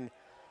in, and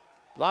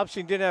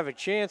Lobstein didn't have a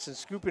chance, and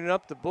scooping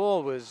up the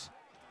ball was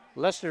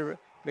Lester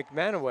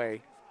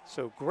McManaway.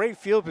 So great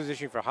field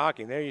position for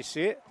Hocking. There you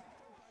see it.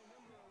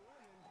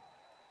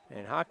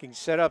 And Hocking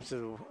set up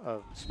to a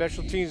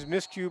special teams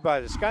miscue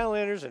by the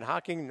Skylanders, and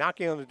Hocking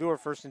knocking on the door,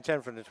 1st and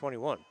 10 from the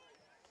 21.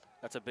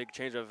 That's a big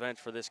change of events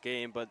for this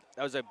game, but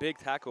that was a big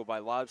tackle by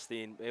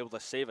Lobstein, able to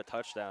save a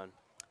touchdown.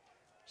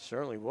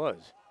 Certainly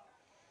was.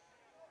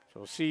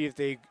 So we'll see if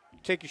they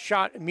take a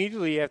shot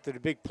immediately after the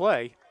big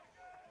play.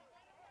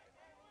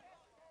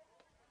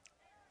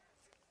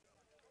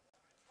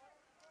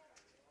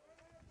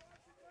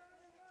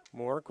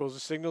 Moore calls the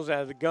signals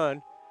out of the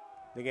gun.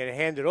 They're going to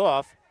hand it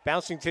off.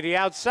 Bouncing to the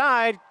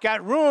outside,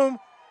 got room,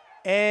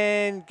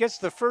 and gets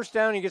the 1st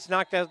down. He gets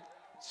knocked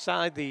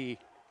outside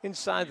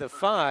inside the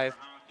 5.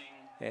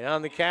 And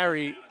on the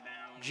carry,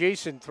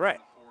 Jason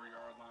Threat.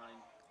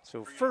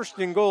 So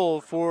 1st and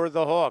goal for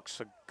the Hawks.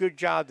 A good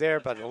job there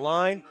by the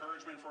line.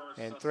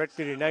 And Threat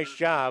did a nice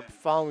job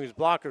following his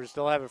blockers.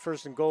 They'll have a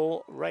 1st and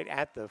goal right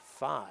at the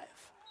 5.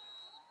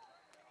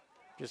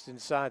 Just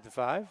inside the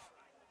 5.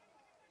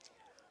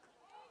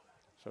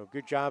 So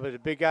good job of the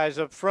big guys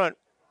up front.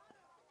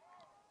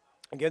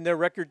 Again, their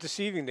record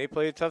deceiving. They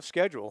play a tough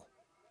schedule.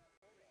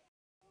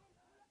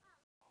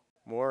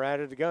 Moore out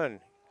of the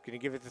gun. Going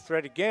to give it to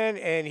Threat again,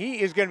 and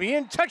he is going to be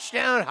in.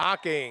 Touchdown,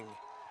 Hocking.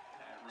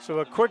 So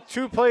a quick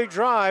 2-play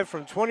drive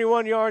from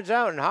 21 yards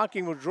out, and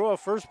Hocking will draw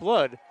first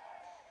blood.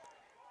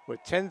 with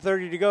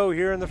 10:30 to go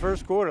here in the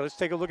first quarter. Let's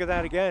take a look at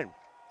that again.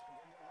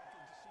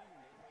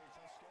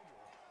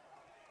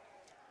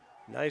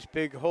 Nice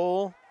big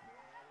hole.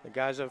 The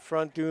guys up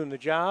front doing the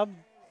job.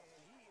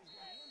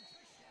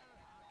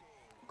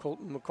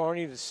 Colton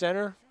McCarney, the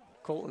center.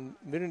 Colton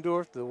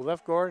Middendorf, the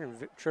left guard,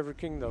 and Trevor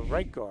King, the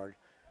right guard,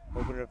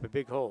 opening up a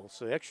big hole.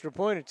 So the extra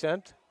point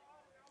attempt.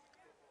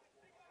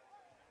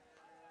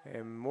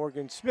 And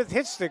Morgan Smith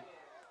hits the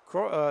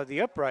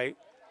upright.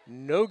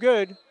 No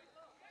good.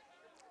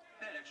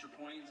 That extra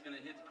point is going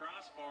to hit the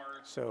crossbar.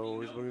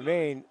 So it will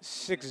remain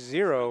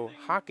 6-0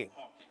 Hocking.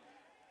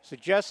 So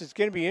Jess, it's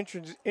going to be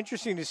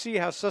interesting to see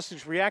how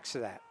Sussex reacts to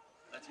that.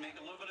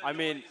 I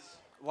mean,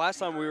 last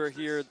time we were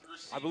here,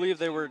 I believe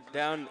they were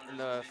down in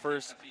the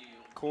first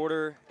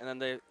quarter, and then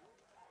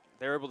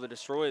they were able to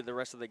destroy the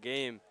rest of the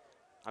game.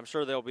 I'm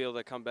sure they'll be able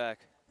to come back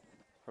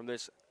from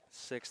this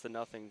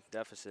 6-0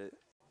 deficit.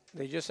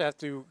 They just have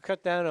to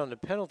cut down on the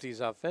penalties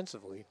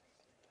offensively.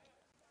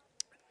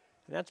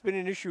 And that's been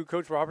an issue.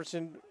 Coach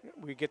Robertson,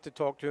 we get to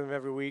talk to him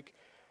every week.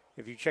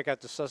 If you check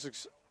out the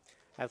Sussex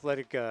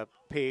Athletic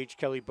page,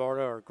 Kelly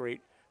Barta, our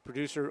great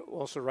producer,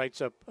 also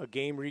writes up a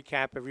game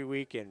recap every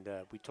week, and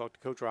we talk to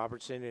Coach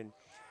Robertson. And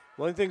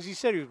one of the things he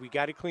said is we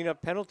got to clean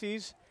up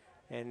penalties,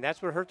 and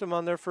that's what hurt them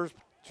on their first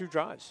 2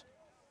 drives.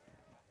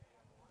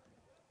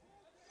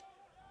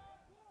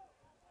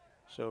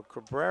 So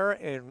Cabrera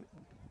and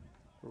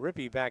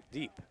Rippey back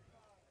deep.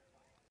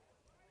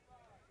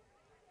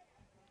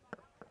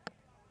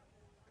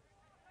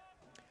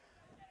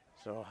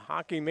 So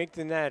Hocking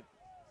making that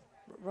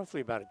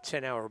roughly about a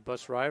 10-hour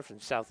bus ride from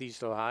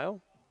Southeast Ohio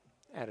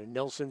out of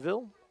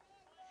Nelsonville.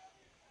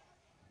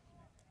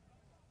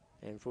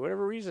 And for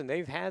whatever reason,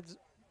 they've had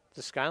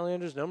the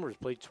Skylanders numbers,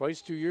 played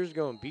twice 2 years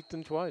ago and beat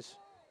them twice.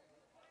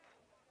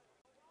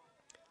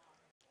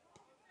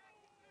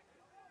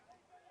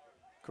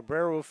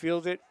 Cabrera will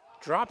field it,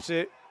 drops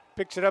it,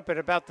 picks it up at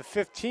about the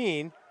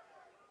 15,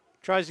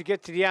 tries to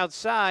get to the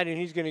outside, and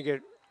he's going to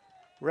get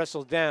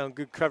wrestled down.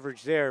 Good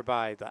coverage there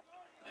by the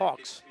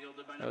Hawks.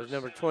 That was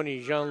number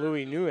 20,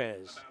 Jean-Louis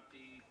Nuez.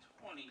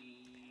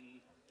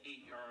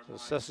 So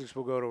Sussex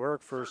will go to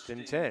work first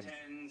and 10.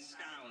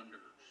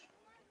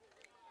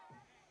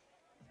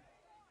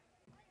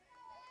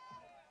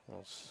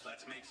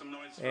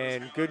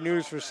 And good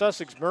news for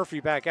Sussex,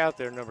 Murphy back out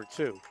there, number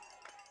 2.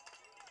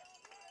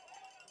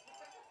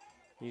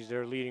 He's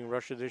their leading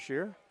rusher this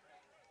year.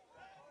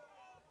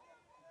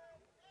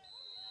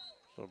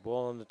 So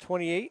ball on the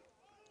 28.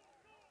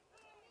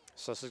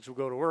 Sussex will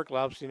go to work.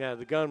 Laubstein out of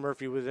the gun.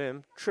 Murphy with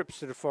him. Trips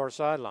to the far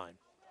sideline.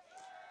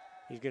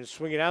 He's going to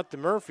swing it out to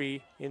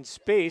Murphy in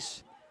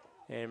space.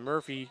 And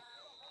Murphy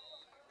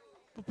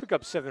will pick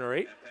up 7 or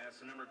 8.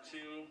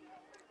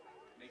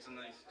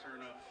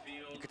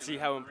 You can see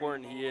how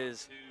important he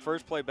is.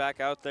 First play back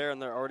out there,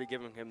 and they're already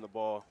giving him the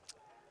ball.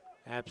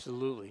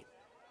 Absolutely.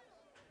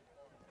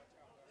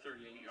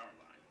 38-yard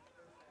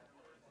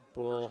line.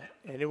 Ball,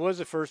 and it was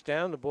a first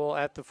down. The ball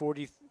at the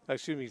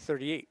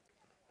 38.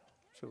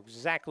 So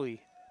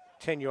exactly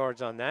 10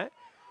 yards on that.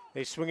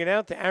 They swing it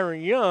out to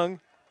Aaron Young.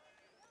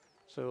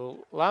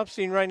 So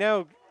Laubstein right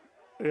now,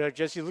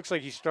 Jesse, looks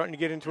like he's starting to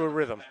get into a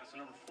rhythm.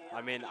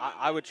 I mean,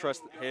 I would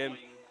trust him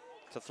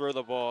to throw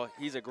the ball.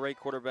 He's a great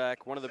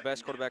quarterback, one of the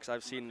best quarterbacks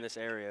I've seen in this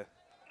area.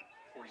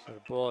 So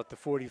the ball at the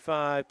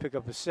 45, pick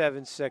up a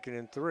 7, 2nd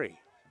and 3.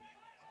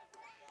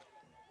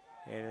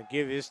 And a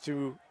give is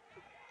to,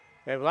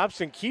 and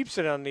Laubstein keeps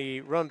it on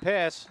the run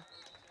pass,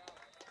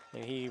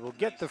 and he will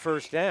get the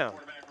first down.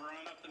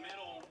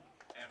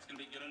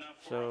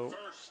 So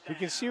we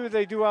can see what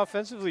they do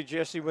offensively,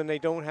 Jesse, when they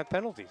don't have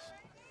penalties.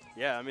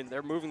 Yeah, I mean,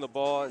 they're moving the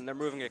ball, and they're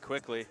moving it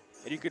quickly.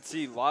 And you could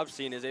see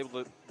Laubstein is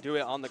able to do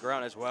it on the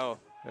ground as well.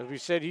 As we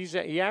said,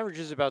 he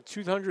averages about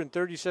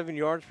 237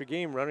 yards per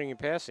game running and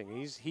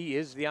passing. He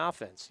is the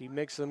offense. He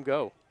makes them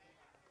go.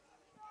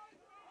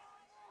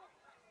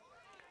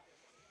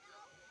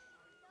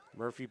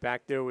 Murphy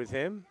back there with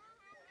him.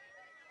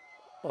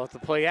 Off the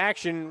play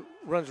action,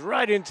 runs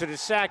right into the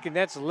sack, and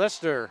that's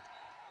Lester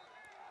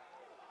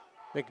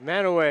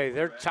McManaway,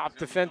 their top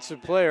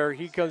defensive player.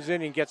 He comes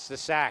in and gets the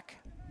sack.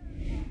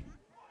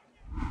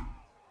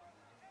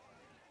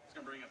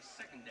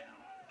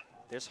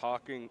 This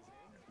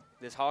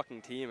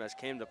Hocking team has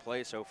came to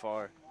play so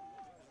far.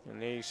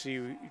 And there you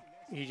see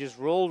he just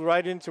rolled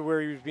right into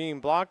where he was being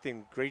blocked,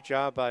 and great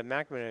job by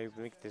McManaway to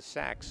make the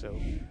sack. So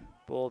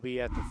ball will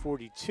be at the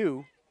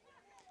 42,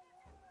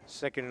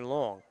 2nd and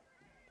long.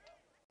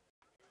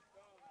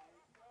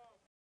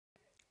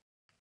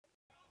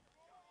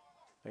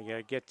 They got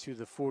to get to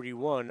the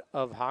 41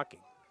 of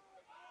Hocking.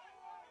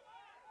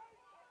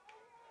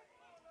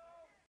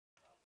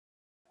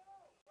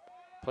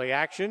 Play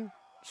action,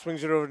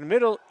 swings it over the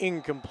middle,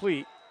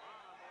 incomplete.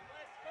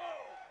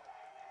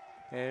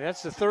 And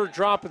that's the 3rd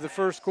drop of the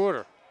first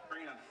quarter.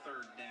 Bring on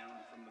 3rd down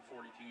from the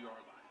 42-yard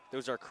line.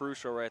 Those are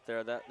crucial right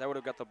there. That would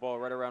have got the ball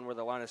right around where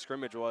the line of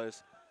scrimmage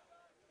was.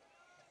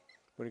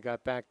 When he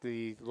got back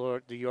the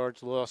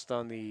yards lost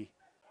on the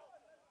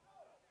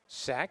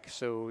sack,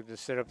 so to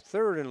set up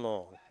 3rd and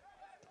long.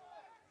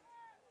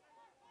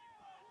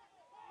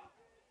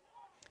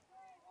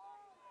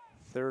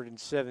 3rd and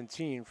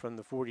 17 from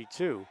the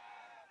 42.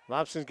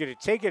 Lobstein's going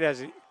to take it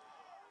as a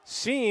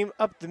seam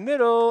up the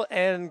middle,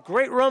 and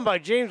great run by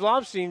James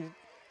Lobstein.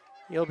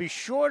 He'll be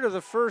short of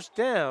the first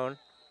down,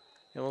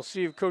 and we'll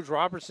see if Coach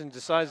Robertson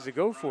decides to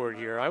go for it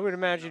here. I would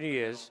imagine he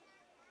is.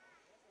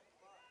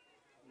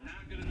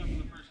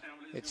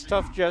 It's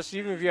tough, Jess,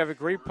 even if you have a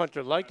great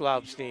punter like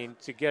Lobstein,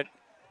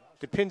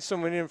 to pin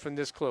someone in from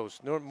this close.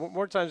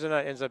 More times than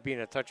not, it ends up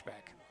being a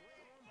touchback.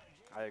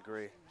 I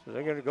agree. So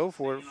they're going to go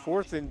for it.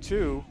 4th and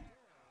 2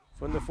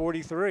 from the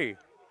 43.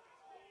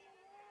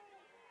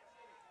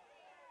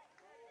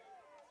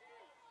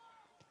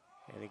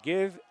 And a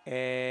give,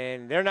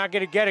 and they're not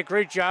going to get it.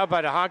 Great job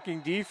by the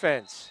Hocking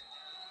defense,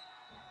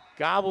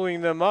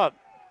 gobbling them up.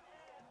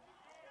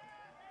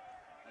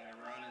 That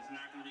run is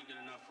not going to be good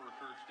enough for a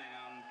first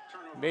down.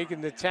 Turnover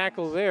Making the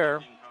tackle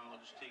there.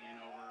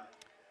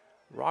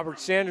 Robert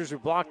Sanders, who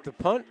blocked the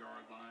punt.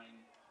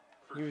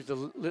 He was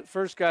the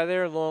first guy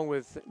there, along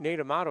with Nate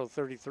Amato,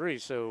 33.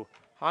 So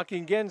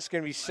Hocking again's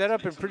going to be set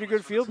up in pretty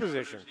good field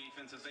position.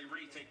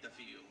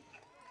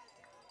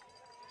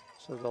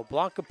 So they'll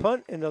block a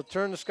punt, and they'll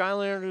turn the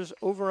Skylanders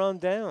over on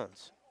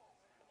downs.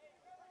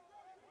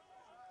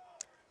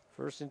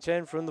 1st and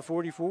 10 from the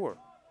 44.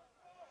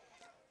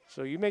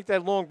 So you make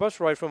that long bus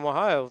ride from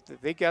Ohio.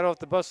 They got off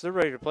the bus, they're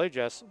ready to play,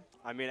 Jess.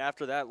 I mean,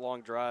 after that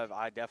long drive,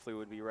 I definitely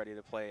would be ready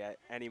to play at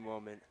any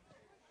moment.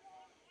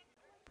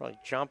 Probably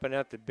chomping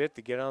at the bit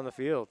to get on the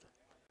field.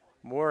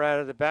 Moore out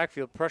of the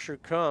backfield. Pressure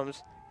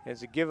comes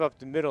as a give up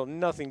the middle.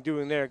 Nothing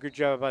doing there. Good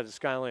job by the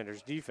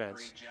Skylanders defense.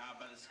 Great job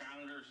by the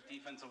Skylanders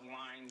defensive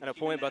line. And a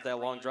point about that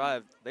long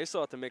drive, they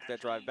still have to make that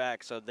drive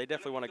back, so they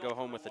definitely want to go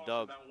home with a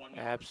dub.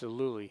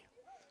 Absolutely.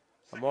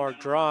 Amar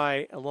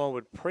Dry along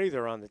with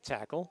Prather on the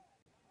tackle.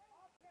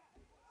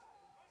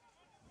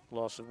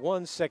 Loss of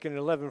 1, 2nd and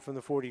 11 from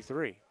the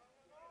 43.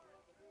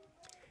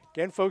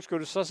 Again, folks, go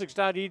to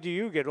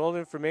sussex.edu, get all the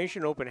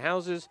information, open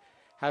houses,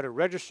 how to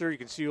register. You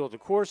can see all the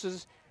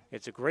courses.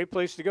 It's a great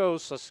place to go.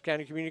 Sussex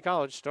County Community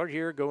College. Start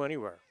here, go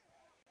anywhere.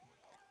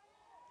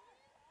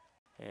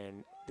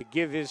 And the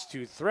give is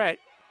to Threat.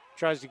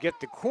 Tries to get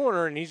the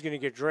corner, and he's going to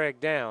get dragged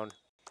down.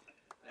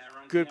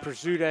 Good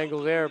pursuit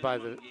angle there by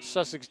the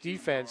Sussex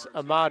defense,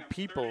 Ahmad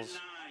Peoples.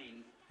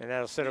 And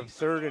that'll set up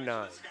 3rd and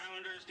 9.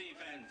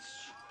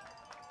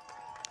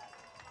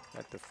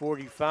 At the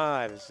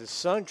 45, it's the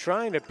sun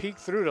trying to peek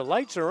through. The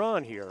lights are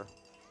on here.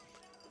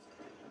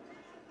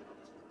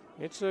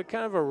 It's a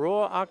kind of a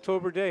raw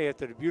October day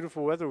after the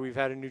beautiful weather we've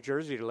had in New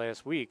Jersey the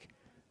last week.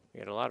 We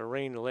had a lot of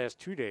rain the last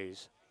 2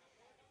 days.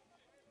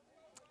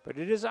 But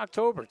it is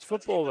October. It's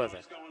football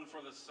weather.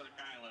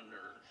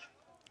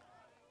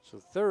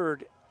 So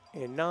 3rd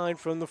and 9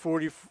 from the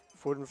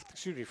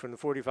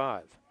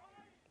 45.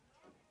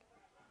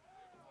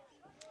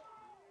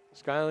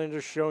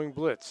 Skylanders showing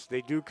blitz.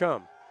 They do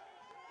come.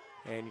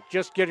 And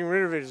just getting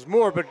rid of it is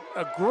Moore, but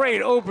a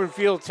great open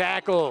field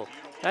tackle.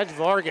 That's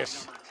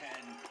Vargas.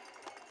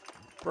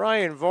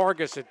 Brian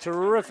Vargas, a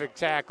terrific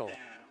tackle.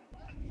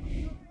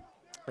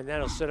 And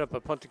that'll set up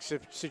a punting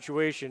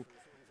situation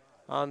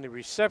on the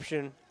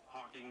reception.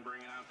 Hocking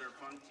bringing out their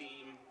punt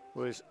team.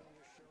 Was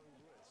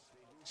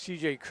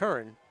C.J.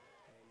 Curran.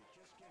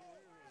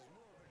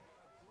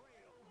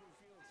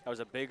 That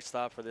was a big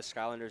stop for the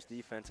Skylanders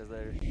defense as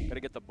they're going to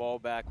get the ball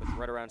back with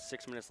right around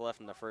 6 minutes left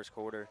in the first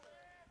quarter.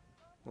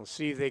 We'll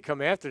see if they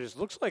come after this.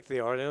 Looks like they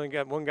are. They only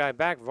got one guy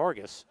back,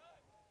 Vargas.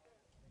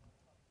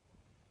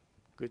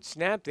 Good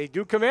snap. They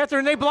do come after,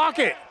 and they block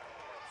it.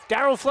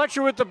 Darryl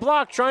Fletcher with the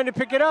block, trying to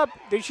pick it up.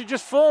 They should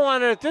just fall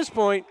on it at this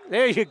point.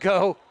 There you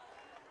go.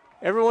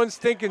 Everyone's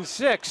thinking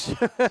 6.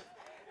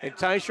 And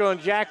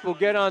Tyshawn Jack will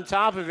get on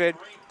top of it.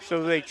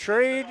 So they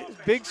trade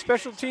big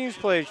special teams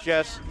plays,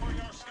 Jess.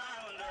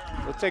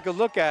 We'll take a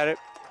look at it.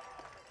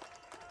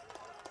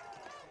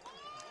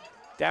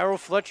 Darryl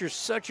Fletcher's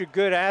such a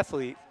good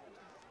athlete.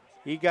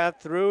 He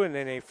got through, and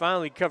then they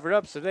finally covered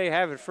up, so they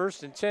have it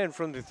 1st and 10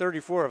 from the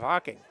 34 of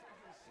Hocking.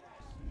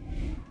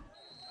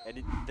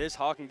 And this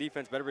Hocking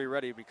defense better be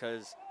ready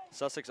because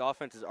Sussex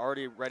offense is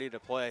already ready to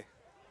play.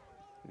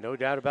 No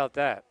doubt about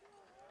that.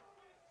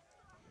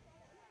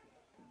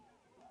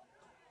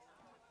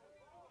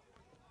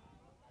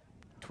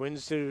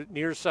 Twins to the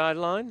near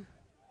sideline.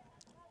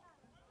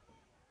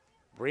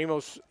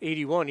 Ramos,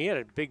 81. He had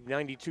a big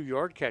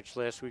 92-yard catch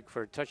last week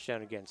for a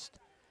touchdown against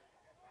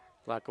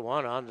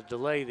Lackawanna. On the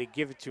delay, they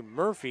give it to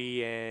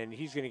Murphy, and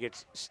he's going to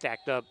get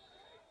stacked up.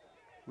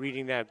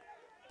 Reading that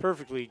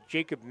perfectly,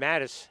 Jacob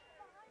Mattis,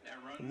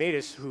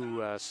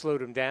 who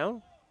slowed him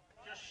down.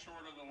 Just short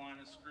of the line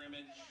of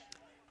scrimmage.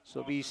 So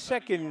it'll be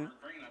 2nd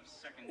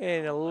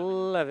and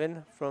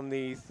 11 from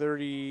the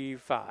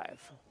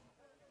 35.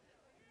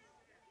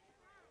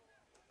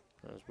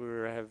 As we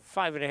have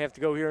 5.5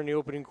 to go here in the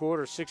opening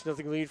quarter,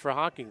 6-0 lead for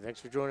Hocking. Thanks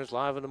for joining us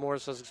live on the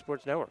Morris Sussex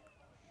Sports Network.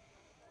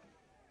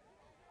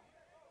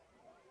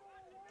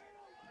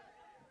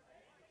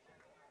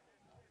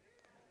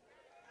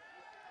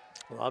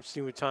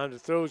 Lobstein with time to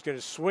throw is going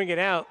to swing it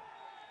out.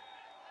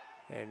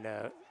 And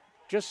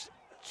just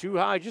too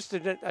high.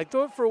 I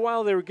thought for a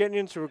while they were getting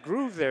into a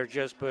groove there,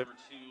 but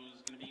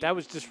That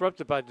was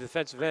disrupted by the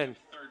defensive end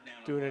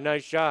doing a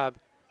nice job,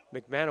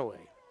 McManaway.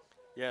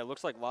 Yeah, it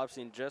looks like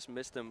Lobstein just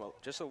missed him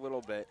just a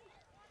little bit.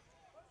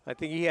 I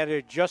think he had to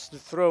adjust the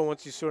throw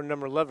once he saw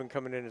number 11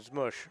 coming in as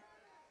mush.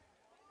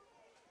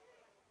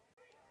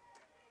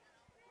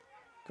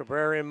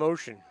 Cabrera in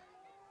motion.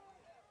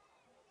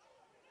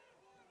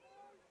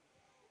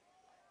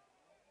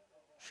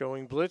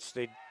 Showing blitz.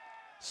 They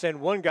send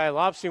one guy.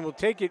 Lobstein will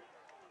take it.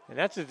 And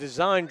that's a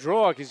design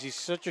draw because he's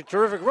such a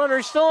terrific runner.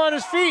 He's still on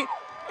his feet.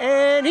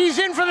 And he's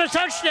in for the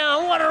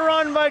touchdown. What a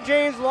run by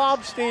James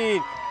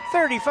Lobstein.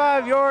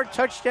 35-yard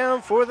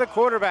touchdown for the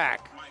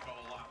quarterback.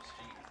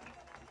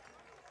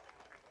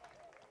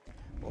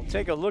 We'll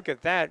take a look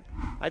at that.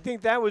 I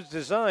think that was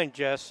designed,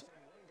 Jess.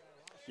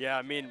 Yeah,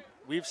 I mean,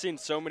 we've seen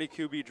so many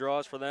QB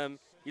draws for them.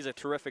 He's a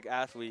terrific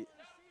athlete.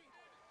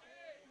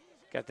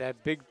 Got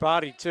that big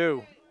body,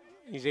 too.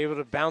 He's able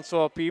to bounce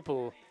off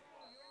people.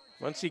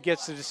 Once he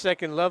gets to the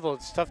second level,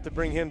 it's tough to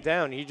bring him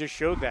down. He just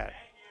showed that.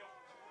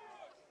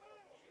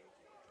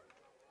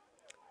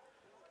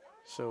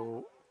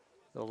 So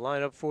they'll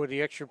line up for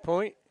the extra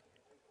point.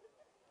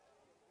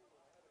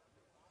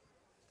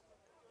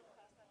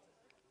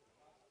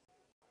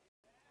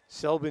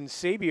 Selbin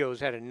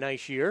Sabio's had a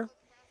nice year.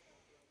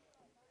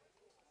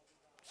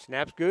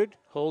 Snap's good,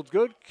 holds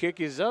good, kick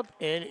is up,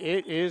 and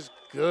it is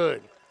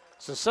good.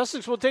 So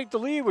Sussex will take the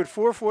lead with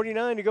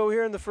 4:49 to go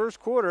here in the first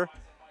quarter.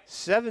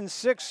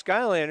 7-6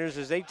 Skylanders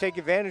as they take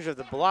advantage of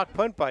the block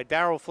punt by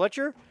Darrell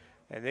Fletcher,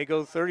 and they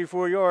go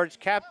 34 yards,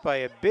 capped by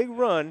a big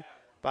run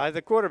by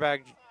the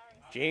quarterback,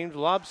 James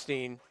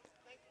Lobstein,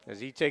 as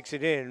he takes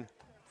it in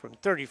from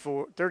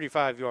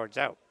 35 yards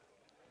out.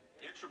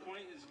 Extra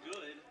point is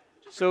good.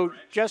 So,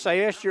 Jess, I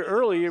asked you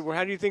earlier,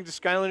 how do you think the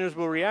Skylanders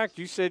will react?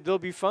 You said they'll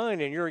be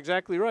fine, and you're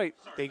exactly right.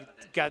 They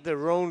got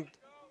their own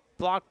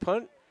block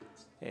punt,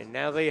 and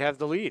now they have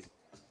the lead.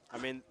 I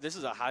mean, this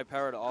is a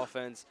high-powered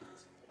offense,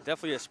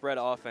 definitely a spread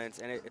offense,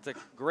 and it's a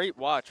great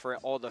watch for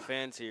all the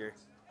fans here.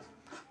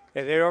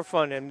 Yeah, they are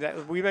fun, and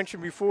that, we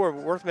mentioned before,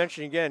 but worth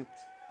mentioning again,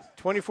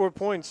 24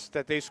 points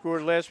that they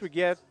scored last week.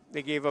 Yet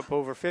they gave up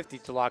over 50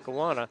 to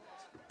Lackawanna,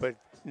 but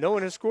no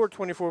one has scored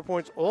 24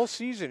 points all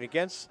season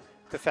against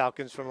the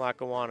Falcons from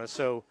Lackawanna.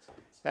 So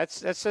that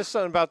says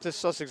something about this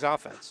Sussex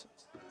offense.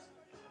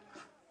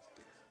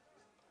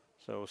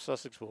 So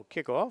Sussex will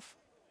kick off.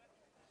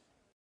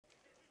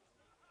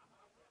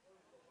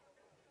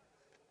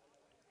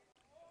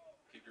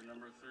 Kicker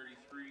number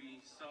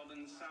 33,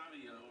 Selvin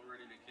Savio,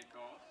 ready to kick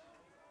off.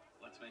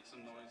 Let's make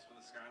some noise for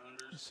the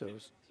Skylanders. So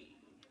 15.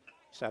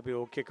 Savio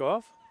will kick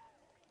off.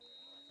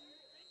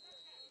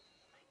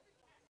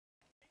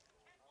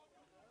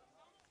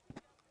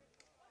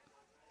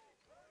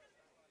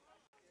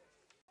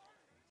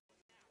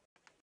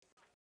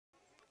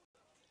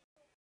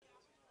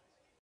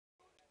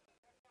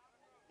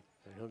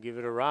 And he'll give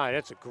it a ride.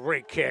 That's a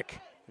great kick,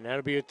 and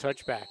that'll be a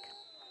touchback.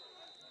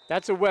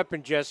 That's a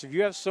weapon, Jess. If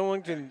you have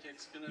someone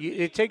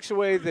it takes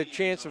away the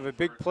chance of a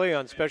big play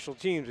on special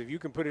teams if you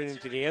can put it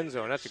into the end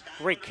zone. That's a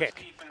great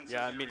kick.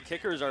 Yeah, I mean,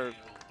 kickers are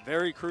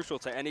very crucial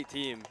to any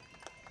team.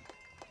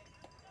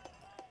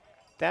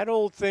 That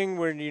old thing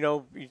when,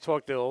 you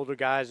talk to older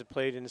guys that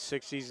played in the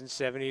 60s and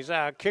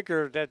 70s,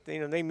 kicker, that,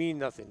 they mean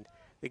nothing.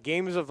 The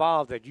game has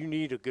evolved that you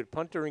need a good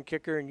punter and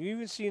kicker, and you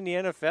even see in the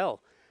NFL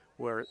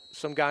where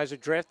some guys are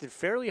drafted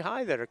fairly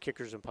high that are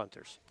kickers and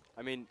punters.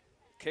 I mean,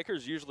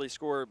 kickers usually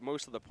score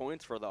most of the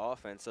points for the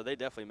offense, so they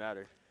definitely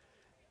matter.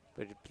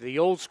 But the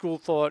old school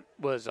thought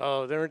was,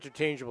 they're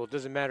interchangeable. It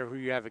doesn't matter who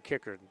you have a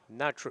kicker.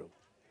 Not true.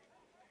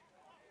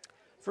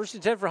 1st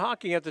and 10 for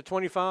Hocking at the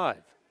 25.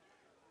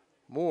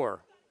 Moore.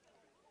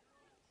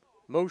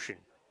 Motion.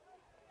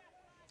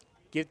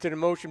 Give to the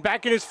motion.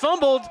 Back it is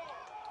fumbled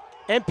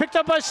and picked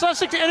up by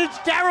Sussex. And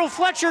it's Darrell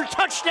Fletcher.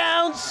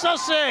 Touchdown,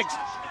 Sussex.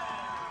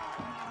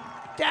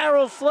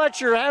 Darrell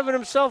Fletcher having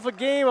himself a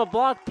game, a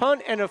block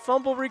punt and a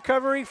fumble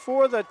recovery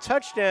for the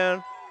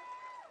touchdown.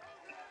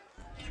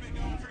 Keep it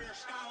going for your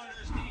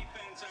Skylanders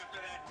defense after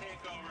that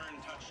takeover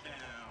and touchdown.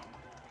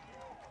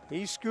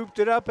 He scooped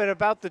it up at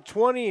about the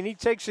 20, and he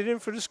takes it in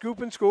for the scoop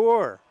and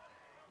score.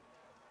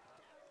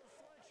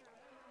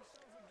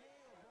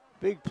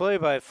 Big play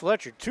by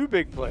Fletcher. 2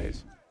 big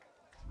plays.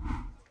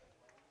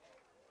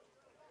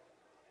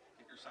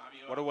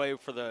 What a way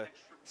for the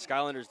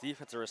Skylanders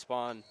defense to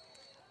respond.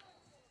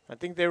 I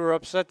think they were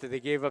upset that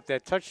they gave up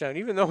that touchdown,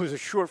 even though it was a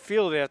short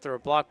field after a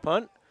block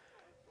punt.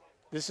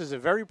 This is a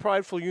very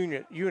prideful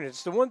unit.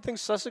 It's the one thing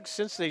Sussex,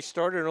 since they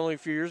started only a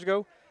few years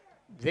ago,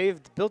 they've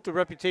built a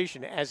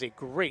reputation as a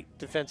great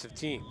defensive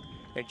team.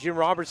 And Jim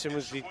Robertson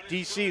was the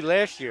DC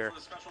last year.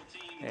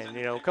 And,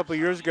 a couple of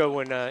years ago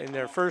when in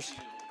their first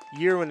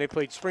year when they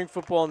played spring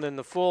football and then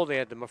the fall, they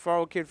had the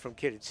Mafaro kid from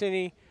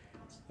Kittatinny,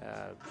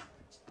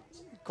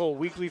 Cole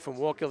Weekly from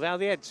Walkill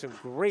Valley. They had some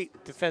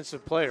great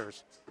defensive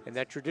players, and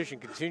that tradition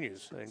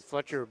continues. And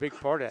Fletcher a big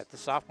part of that, the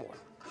sophomore.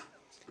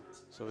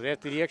 So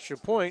after the extra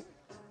point,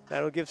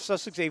 that'll give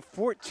Sussex a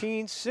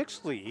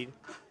 14-6 lead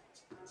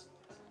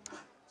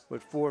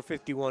with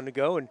 4:51 to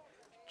go. And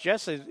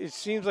Jess, it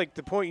seems like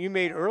the point you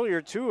made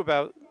earlier, too,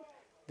 about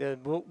The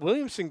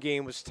Williamson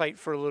game was tight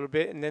for a little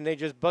bit, and then they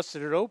just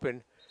busted it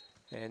open.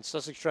 And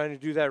Sussex trying to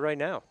do that right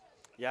now.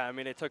 Yeah, I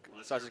mean, it took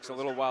Sussex a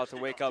little while to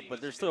wake up,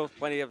 but there's still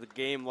plenty of the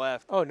game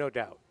left. Oh, no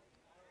doubt.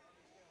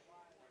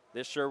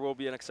 This sure will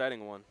be an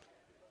exciting one.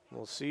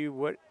 We'll see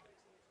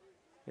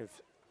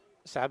if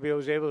Sabio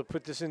is able to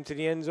put this into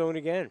the end zone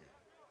again.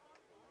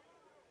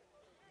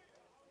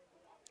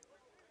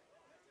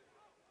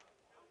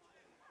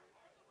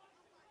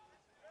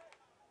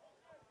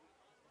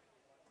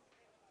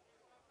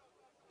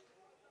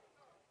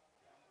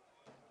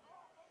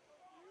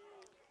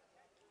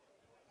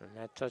 And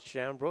that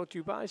touchdown brought to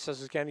you by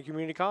Sussex County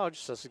Community College,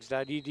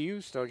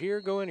 sussex.edu. Start here,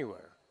 go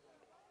anywhere.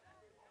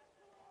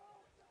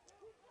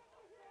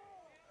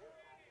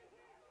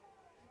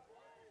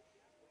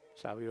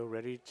 Savio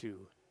ready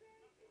to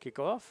kick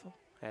off.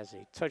 Has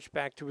a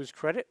touchback to his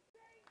credit.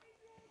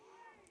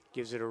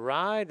 Gives it a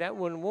ride. That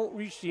one won't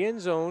reach the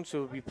end zone, so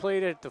it'll be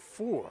played at the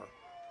 4.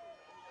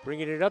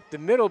 Bringing it up the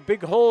middle,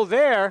 big hole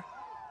there,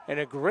 and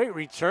a great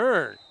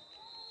return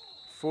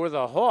for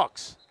the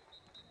Hawks.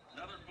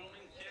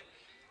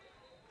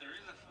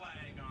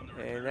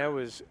 And that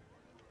was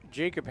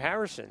Jacob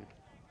Harrison.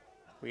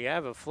 We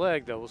have a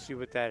flag, though. We'll see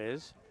what that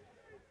is.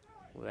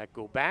 Will that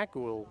go back,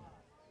 or will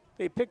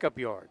they pick up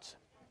yards?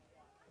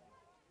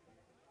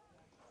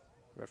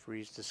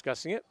 Referee's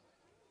discussing it.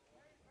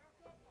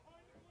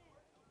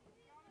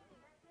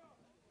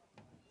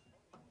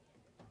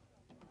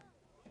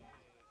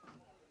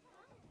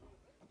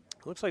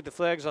 Looks like the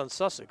flag's on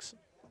Sussex.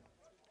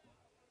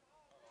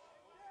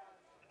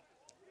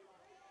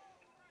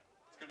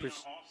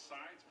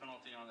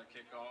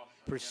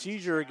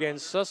 Procedure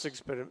against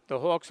Sussex, but the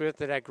Hawks,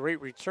 after that great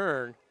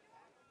return,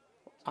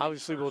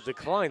 obviously will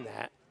decline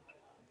that.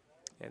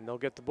 And they'll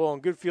get the ball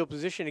in good field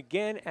position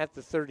again at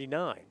the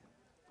 39.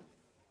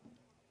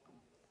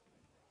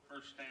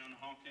 First down,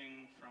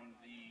 Hocking from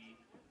the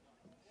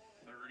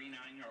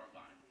 39-yard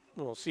line.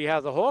 We'll see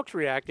how the Hawks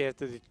react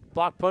after the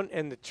block punt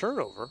and the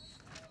turnover.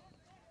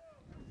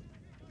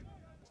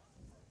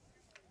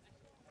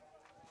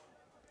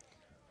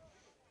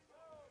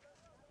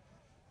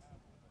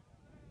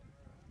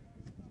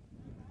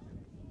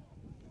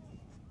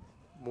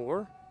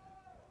 Moore,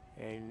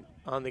 and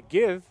on the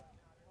give,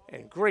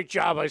 and great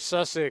job by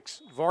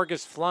Sussex.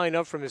 Vargas flying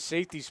up from the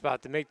safety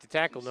spot to make the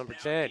tackle, number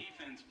 10.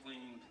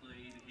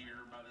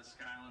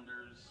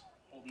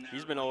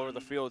 He's been all over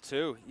the field,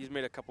 too. He's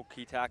made a couple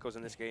key tackles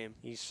in this game.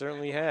 He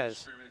certainly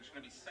has.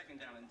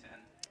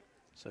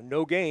 So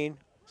no gain,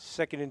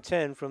 2nd and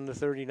 10 from the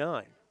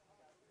 39.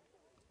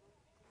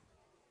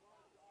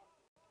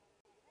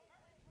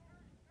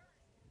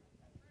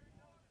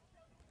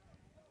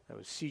 That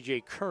was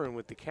C.J. Curran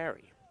with the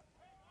carry.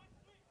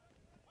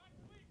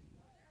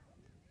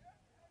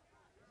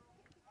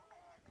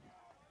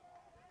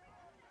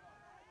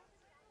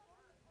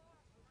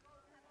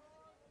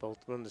 Both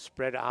run the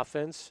spread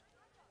offense,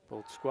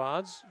 both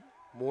squads.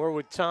 Moore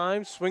with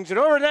time, swings it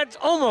over. That's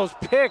almost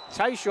picked.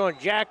 Tyshawn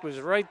Jack was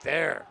right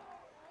there.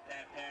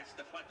 That pass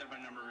deflected by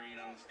number 8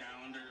 on the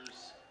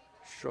Skylanders.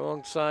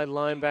 Strong side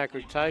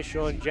linebacker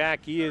Tyshawn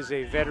Jack. He is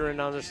a veteran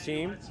on this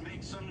team. Let's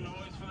make some noise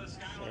for the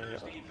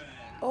Skylanders defense.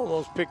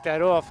 Almost picked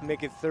that off and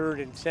make it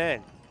 3rd and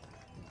 10.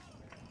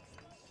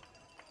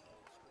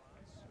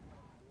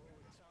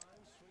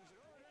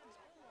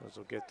 Those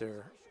will get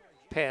their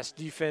pass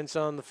defense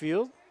on the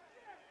field.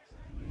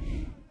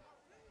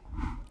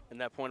 And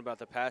that point about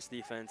the pass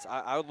defense,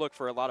 I would look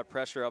for a lot of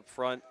pressure up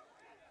front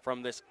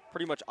from this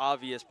pretty much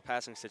obvious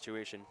passing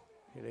situation.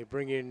 And they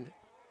bring in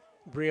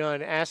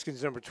Breon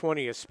Askins, number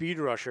 20, a speed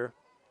rusher.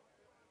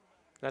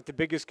 Not the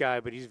biggest guy,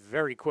 but he's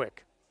very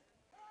quick.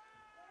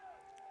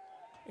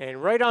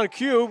 And right on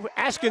cue,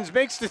 Askins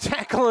makes the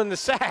tackle and the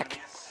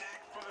sack.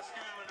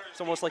 It's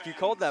almost like you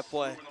called that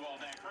play.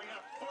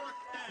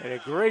 And a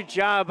great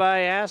job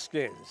by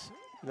Askins.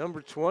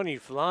 Number 20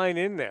 flying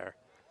in there.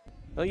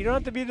 Well, you don't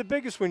have to be the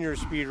biggest when you're a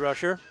speed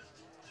rusher,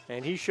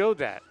 and he showed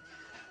that.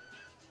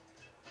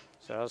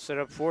 So I'll set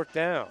up 4th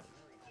down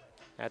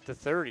at the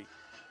 30.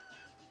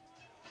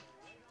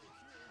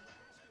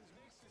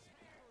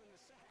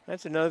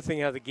 That's another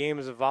thing how the game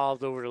has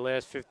evolved over the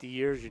last 50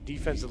 years. Your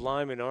defensive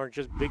linemen aren't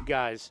just big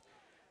guys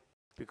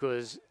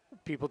because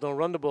people don't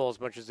run the ball as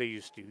much as they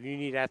used to. You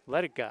need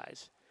athletic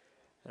guys.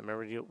 I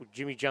remember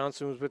Jimmy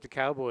Johnson was with the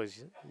Cowboys.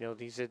 You know,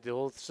 he said the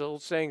old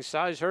saying,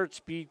 size hurts,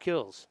 speed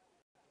kills.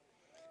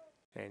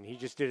 And he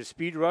just did a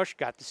speed rush,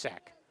 got the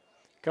sack.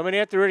 Coming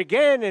after it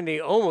again, and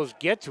they almost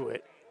get to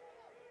it.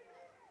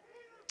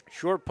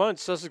 Short punt,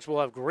 Sussex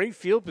will have great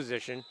field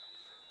position.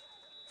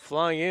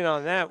 Flying in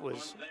on that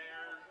was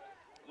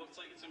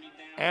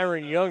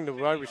Aaron Young, the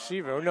wide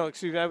receiver. Oh, no,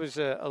 excuse me, that was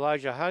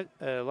Elijah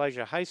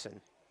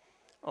Heisen.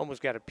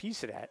 Almost got a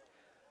piece of that.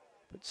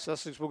 But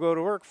Sussex will go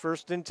to work,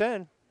 1st and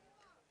 10.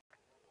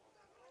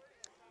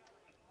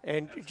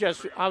 And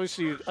just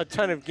obviously a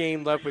ton of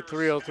game left with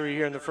 3:03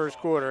 here in the first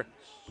quarter.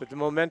 But the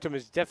momentum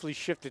has definitely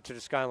shifted to the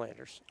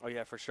Skylanders. Oh,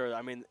 yeah, for sure.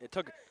 I mean, it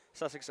took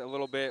Sussex a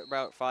little bit,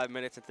 about 5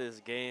 minutes into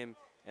this game,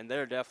 and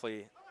they're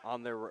definitely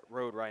on their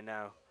road right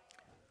now.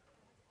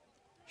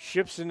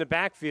 Ships in the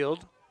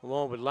backfield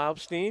along with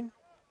Laubstein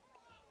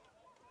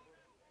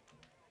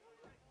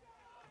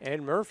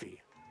and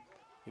Murphy.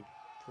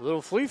 A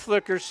little flea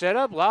flicker set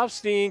up.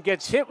 Laubstein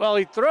gets hit while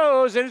he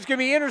throws, and it's going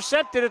to be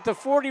intercepted at the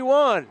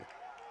 41.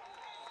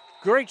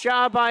 Great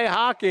job by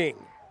Hocking.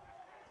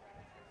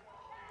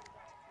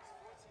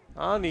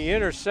 On the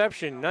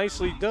interception,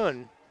 nicely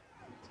done.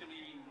 It's going to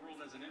be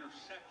ruled as an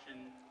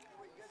interception.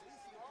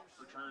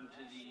 Return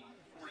to the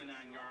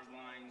 49-yard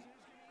line.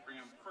 Bring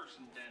up first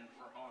and 10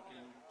 for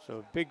Hocking. So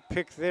a big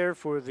pick there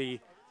for the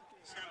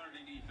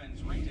Saturday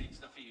defense rotates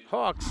the field.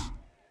 Hawks.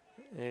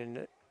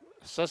 And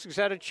Sussex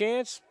had a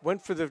chance,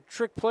 went for the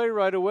trick play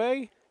right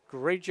away.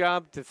 Great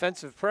job,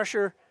 defensive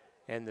pressure,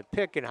 and the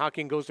pick, and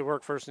Hocking goes to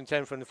work first and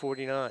 10 from the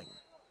 49.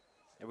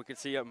 And we can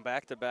see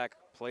back-to-back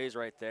plays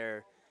right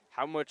there,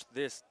 how much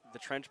the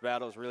trench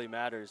battles really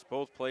matters.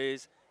 Both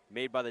plays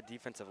made by the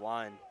defensive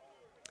line.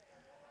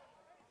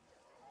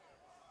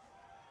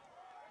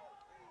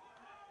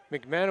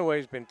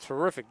 McManaway's been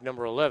terrific,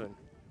 number 11,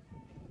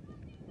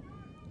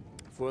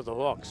 for the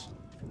Hawks.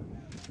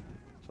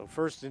 So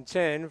first and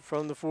 10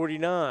 from the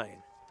 49.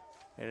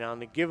 And on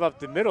the give up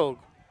the middle,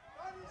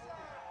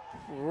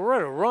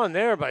 what a run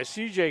there by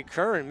C.J.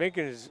 Curran,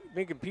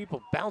 making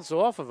people bounce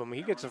off of him.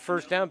 He gets a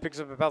first down, picks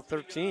up about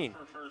 13.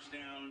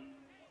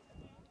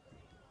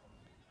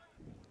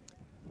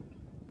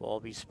 Ball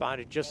be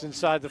spotted just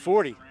inside the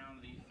 40.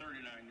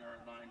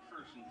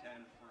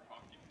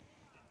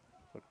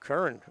 But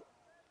Curran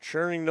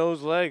churning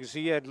those legs.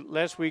 He had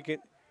last week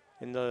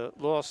in their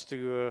loss,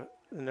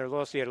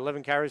 he had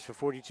 11 carries for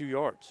 42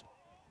 yards.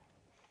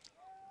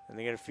 And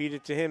they're going to feed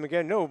it to him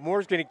again. No,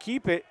 Moore's going to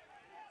keep it.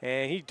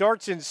 And he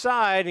darts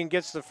inside and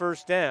gets the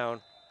first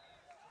down.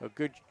 A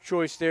good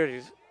choice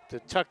there to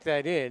tuck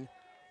that in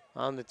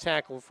on the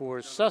tackle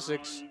for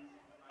Sussex.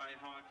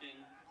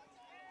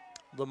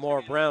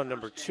 Lamar Brown,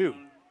 number 2.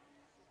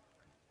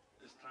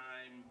 This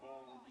time,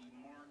 ball will be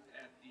marked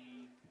at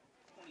the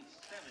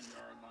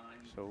 27-yard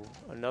line. So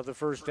another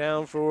first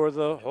down for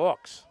the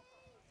Hawks.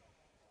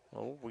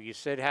 Well, you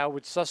said how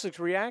would Sussex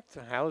react?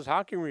 How is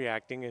Hocking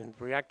reacting? And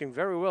reacting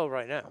very well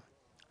right now.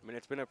 I mean,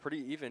 it's been a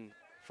pretty even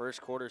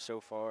first quarter so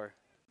far.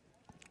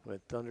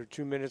 With under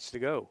 2 minutes to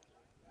go.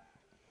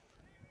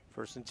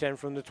 First and 10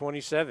 from the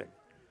 27.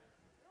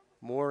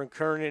 Moore and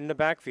Curran in the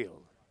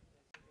backfield.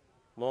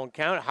 Long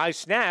count, high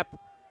snap.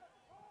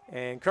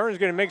 And Curran's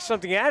going to make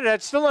something out of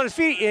that. Still on his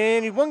feet,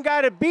 and he one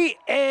guy to beat.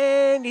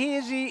 And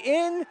is he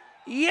in?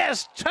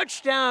 Yes,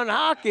 touchdown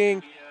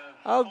Hocking.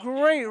 A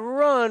great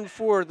run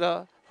for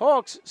the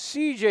Hawks.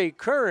 C.J.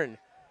 Curran,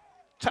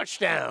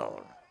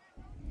 touchdown.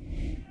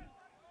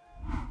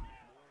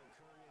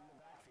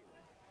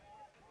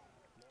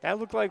 That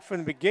looked like from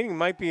the beginning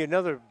might be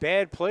another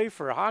bad play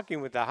for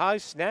Hocking with the high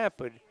snap,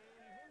 but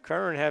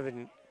Curran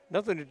having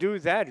nothing to do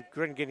with that.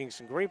 Curran getting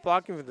some great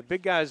blocking from the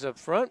big guys up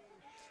front,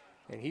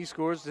 and he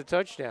scores the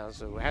touchdown.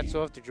 So hats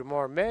off to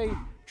Jamar May,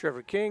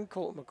 Trevor King,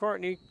 Colton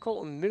McCartney,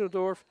 Colton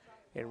Middledorf,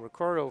 and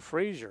Ricardo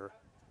Frazier.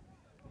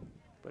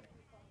 But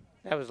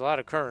that was a lot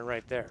of Curran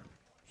right there.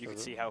 You can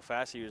see how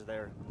fast he was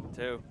there,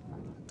 too.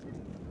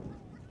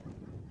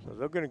 So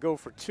they're going to go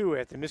for 2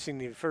 after missing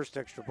the first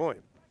extra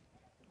point.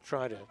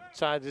 Try to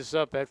tie this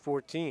up at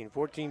 14.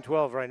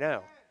 14-12 right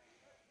now.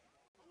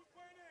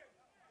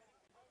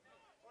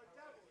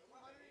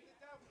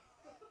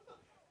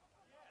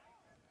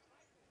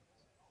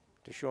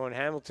 Deshaun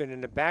Hamilton in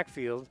the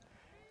backfield.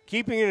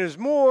 Keeping it as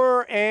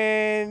Moore,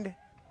 and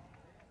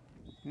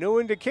no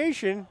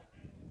indication.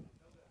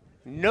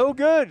 No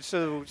good.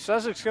 So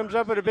Sussex comes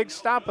up with a big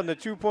stop on the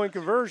 2-point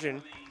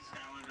conversion.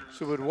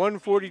 So with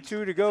 1:42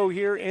 to go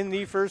here in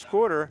the first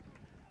quarter,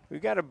 we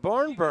got a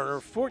barn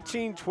burner,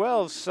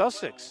 14-12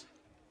 Sussex.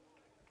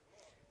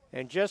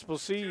 And Jess, we'll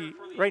see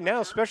right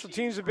now, special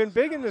teams have been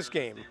big in this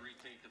game.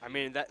 I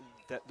mean,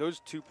 those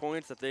 2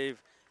 points that they've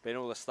been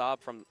able to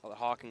stop from the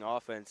Hocking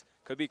offense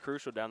could be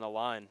crucial down the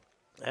line.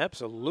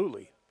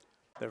 Absolutely.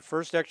 Their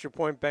first extra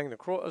point banged the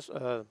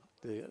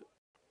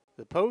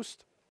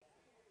post,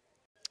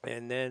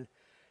 and then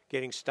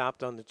getting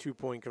stopped on the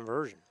 2-point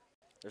conversion.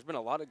 There's been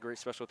a lot of great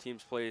special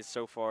teams plays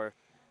so far.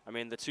 I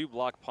mean, the 2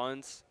 block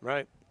punts.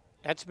 Right.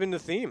 That's been the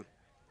theme.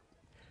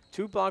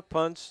 2 block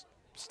punts,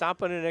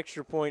 stopping an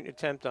extra point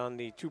attempt on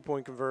the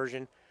 2-point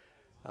conversion.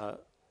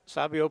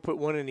 Sabio put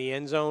one in the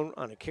end zone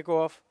on a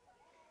kickoff.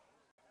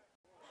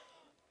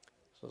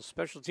 So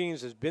special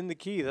teams has been the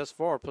key thus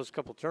far, plus a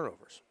couple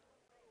turnovers.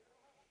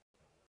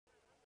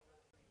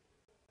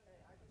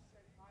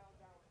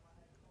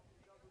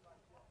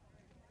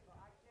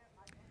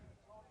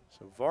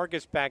 So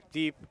Vargas back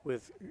deep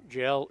with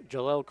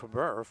Jalel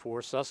Cabrera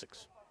for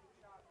Sussex.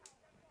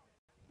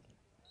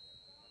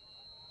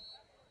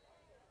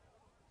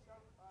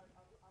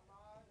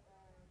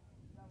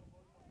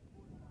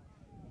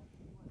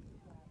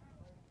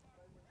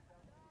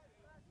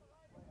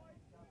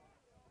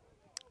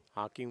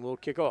 Hocking will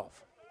kick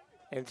off.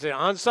 And it's an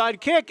onside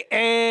kick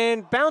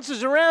and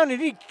bounces around and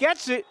he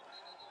gets it.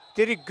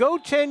 Did it go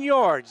 10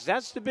 yards?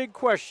 That's the big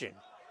question.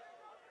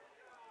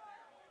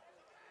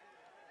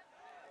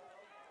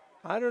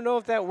 I don't know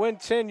if that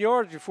went 10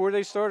 yards before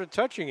they started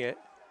touching it.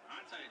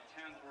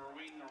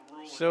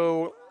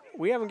 So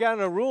we haven't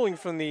gotten a ruling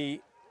from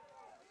the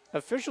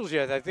officials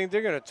yet. I think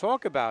they're going to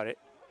talk about it.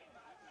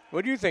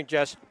 What do you think,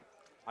 Jess?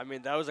 I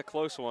mean, that was a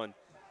close one.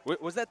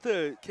 Was that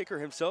the kicker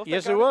himself?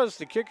 Yes, it was.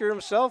 The kicker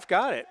himself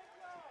got it.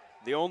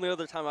 The only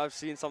other time I've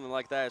seen something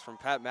like that is from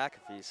Pat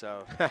McAfee.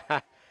 So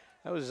that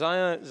was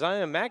Zion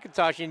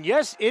McIntosh, and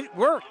yes, it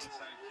worked.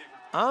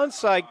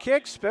 Onside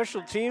kick.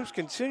 Special teams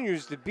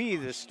continues to be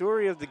the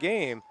story of the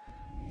game.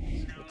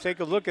 We'll take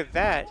a look at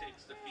that.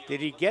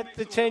 Did he get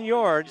the 10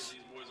 yards?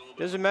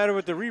 Doesn't matter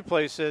what the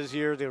replay says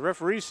here. The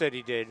referee said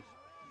he did.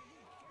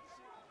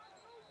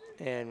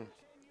 And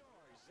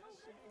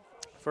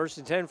 1st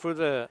and 10 for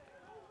the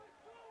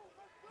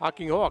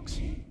Hocking Hawks.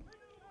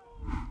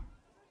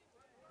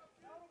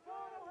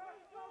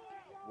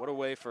 What a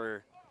way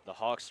for the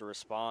Hawks to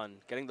respond.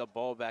 Getting the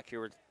ball back here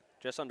with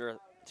just under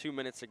 2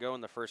 minutes to go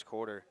in the first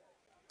quarter.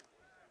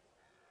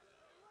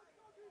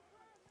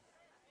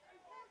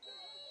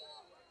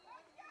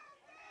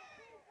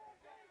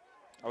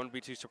 I wouldn't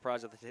be too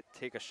surprised if they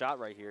take a shot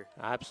right here.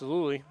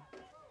 Absolutely.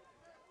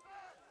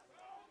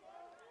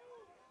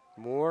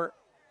 More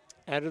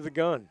out of the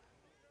gun.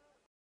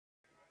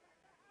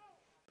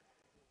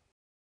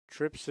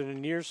 Trips to the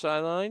near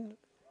sideline,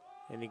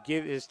 and the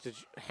give is to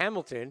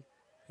Hamilton,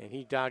 and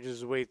he dodges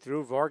his way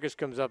through. Vargas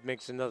comes up,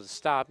 makes another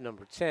stop,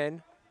 number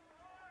 10.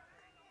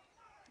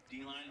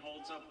 D-line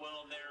holds up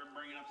well there,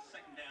 bringing up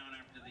 2nd down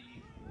after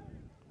the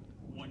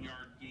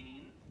 1-yard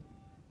gain.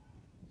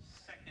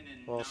 2nd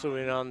and Also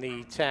in on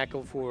the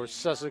tackle for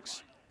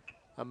Sussex,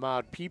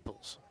 Ahmad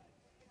Peoples.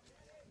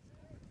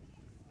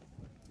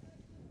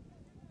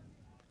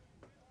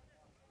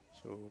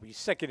 So it will be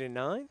 2nd and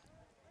 9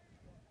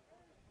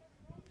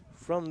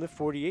 from the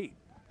 48.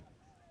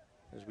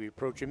 As we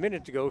approach a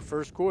minute to go,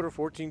 first quarter,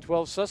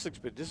 14-12 Sussex,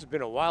 but this has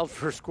been a wild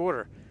first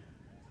quarter.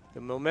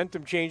 The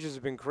momentum changes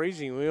have been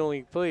crazy, and we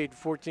only played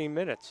 14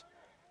 minutes.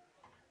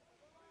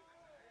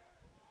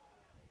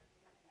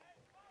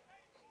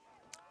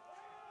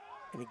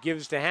 And he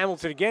gives to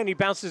Hamilton again. He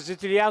bounces it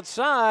to the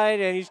outside,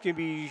 and he's going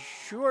to be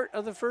short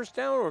of the first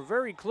down or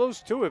very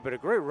close to it, but a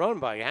great run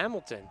by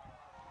Hamilton.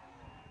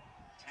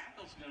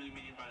 Tackle's going to be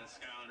made by the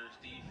Skylanders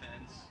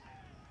defense.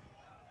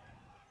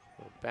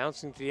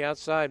 Bouncing to the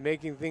outside,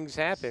 making things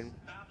happen.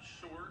 Stop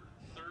short,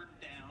 3rd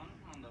down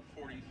on the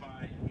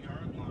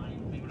 45-yard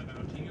line. Leaving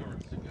about 2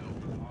 yards to go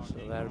for the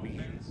Hawking. So that'll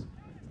be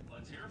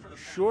Let's hear it for the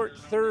short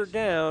 3rd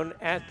down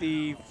at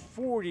the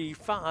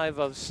 45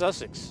 of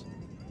Sussex.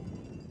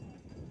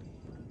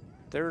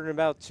 3rd and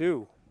about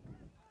 2.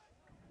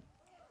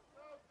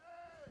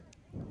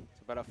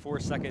 It's about a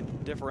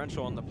 4-second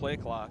differential on the play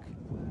clock.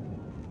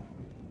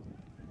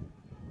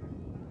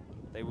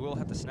 They will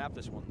have to snap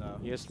this one,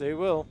 though. Yes, they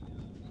will.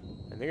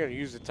 And they're going to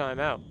use the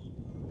timeout.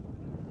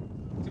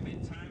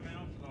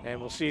 And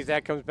we'll see if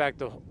that comes back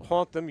to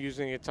haunt them,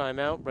 using a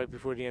timeout right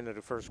before the end of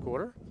the first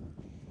quarter.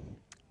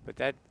 But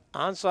that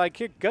onside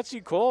kick,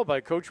 gutsy call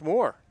by Coach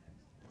Moore.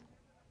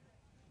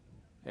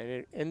 And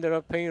it ended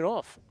up paying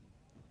off.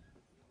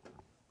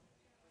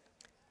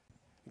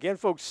 Again,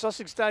 folks,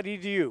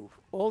 Sussex.edu.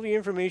 All the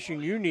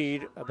information you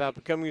need about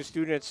becoming a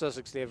student at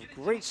Sussex. They have a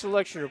great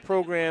selection of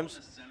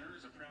programs.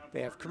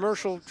 They have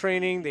commercial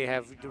training. They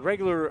have the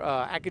regular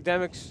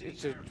academics.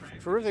 It's a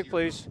terrific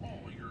place.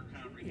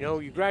 You know,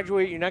 you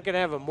graduate, you're not going to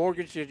have a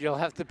mortgage that you'll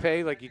have to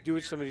pay like you do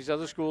at some of these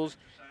other schools.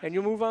 And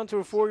you'll move on to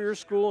a 4-year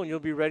school, and you'll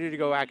be ready to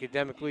go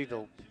academically.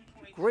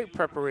 Great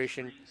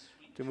preparation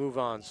to move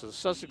on. So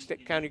Sussex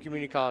County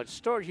Community College,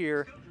 start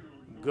here,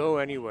 go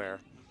anywhere.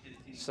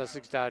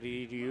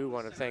 Sussex.edu.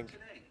 Want to thank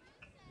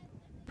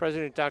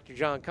President Dr.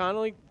 John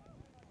Connolly,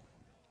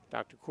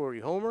 Dr. Corey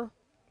Homer,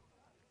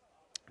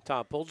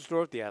 Tom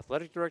Polsdorf, the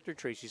athletic director,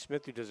 Tracy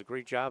Smith, who does a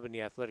great job in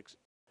the athletics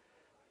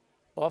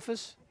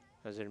office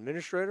as an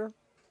administrator.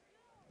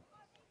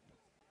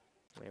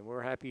 And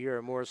we're happy here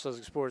at Morris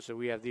Sussex Sports that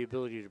we have the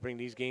ability to bring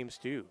these games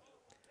to you.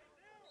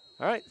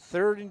 All right,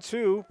 3rd and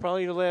 2,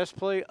 probably the last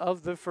play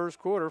of the first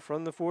quarter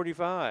from the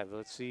 45.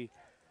 Let's see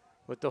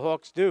what the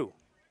Hawks do.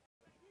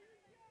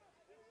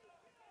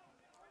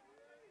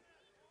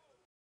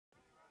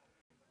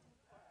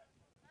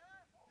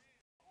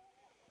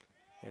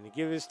 And to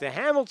give this to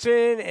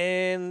Hamilton,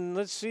 and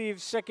let's see if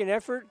second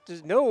effort.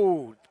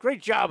 No,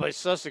 great job by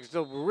Sussex.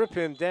 They'll rip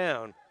him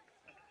down.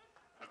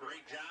 A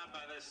great job by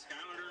the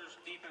Skylanders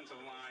defensive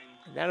line.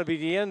 And that'll be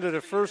the end of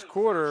the first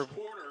quarter,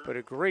 but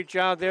a great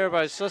job there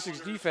by Sussex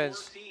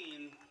defense.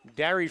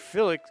 Dari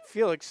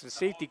Felix, the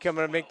safety,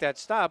 coming to make that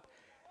stop.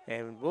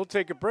 And we'll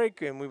take a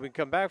break, and when we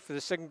come back for the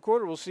second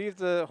quarter, we'll see if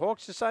the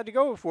Hawks decide to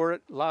go for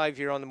it live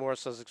here on the Morris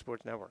Sussex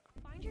Sports Network.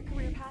 Find your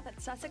career path at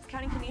Sussex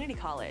County Community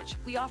College.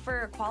 We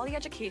offer quality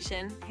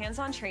education,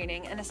 hands-on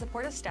training, and a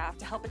supportive staff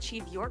to help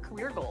achieve your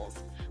career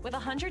goals. With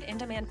 100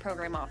 in-demand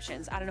program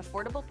options at an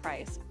affordable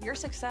price, your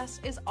success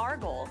is our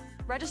goal.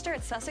 Register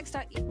at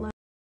sussex.edu.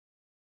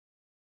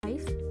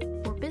 Life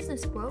or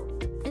business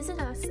quote, visit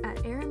us at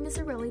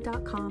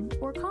aaronmizzarelli.com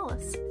or call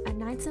us at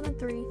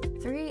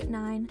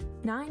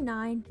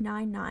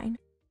 973-389-9999.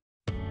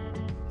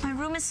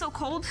 room is so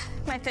cold,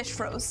 my fish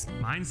froze.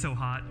 Mine's so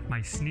hot,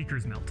 my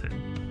sneakers melted.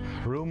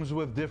 Rooms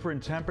with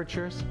different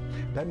temperatures?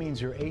 That means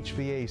your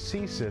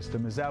HVAC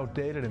system is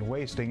outdated and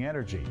wasting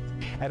energy.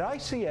 At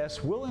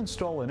ICS, we'll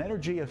install an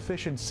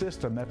energy-efficient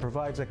system that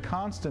provides a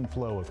constant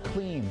flow of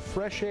clean,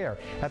 fresh air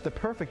at the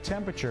perfect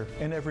temperature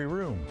in every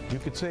room. You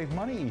could save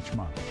money each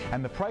month,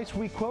 and the price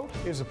we quote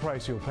is the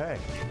price you'll pay.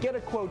 Get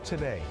a quote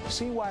today.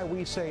 See why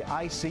we say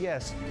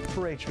ICS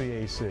for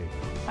HVAC.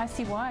 I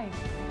see why.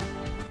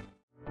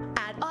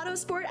 At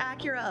Autosport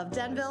Acura of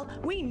Denville,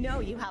 we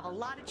know you have a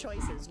lot of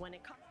choices when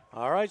it comes.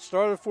 All right,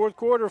 start of the fourth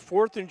quarter,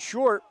 4th and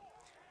short.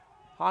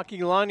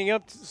 Hocking lining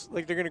up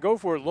like they're going to go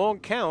for a long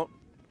count.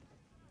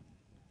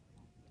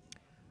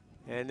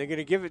 And they're going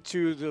to give it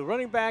to the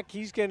running back.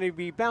 He's going to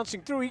be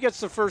bouncing through. He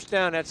gets the first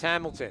down. That's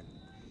Hamilton.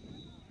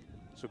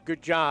 So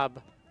good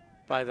job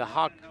by the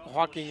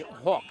Hocking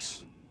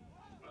Hawks.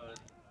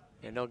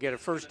 And they'll get a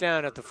first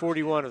down at the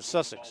 41 of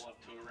Sussex.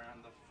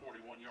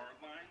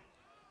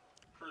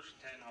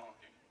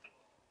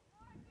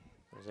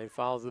 As they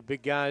follow the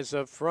big guys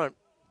up front.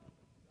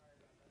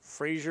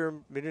 Frazier,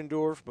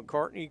 Middendorf,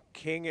 McCartney,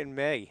 King, and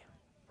May.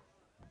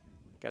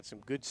 Got some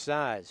good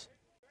size.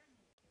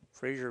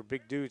 Frazier, a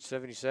big dude,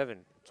 77,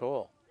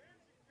 tall.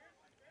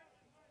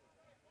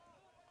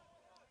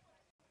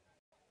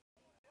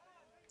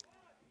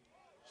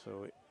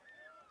 So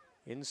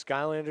in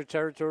Skylander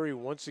territory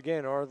once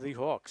again are the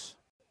Hawks.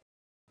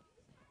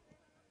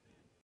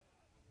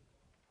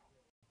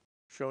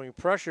 Showing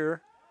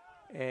pressure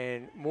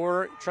and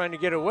Moore trying to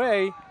get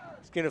away.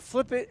 He's going to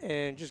flip it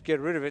and just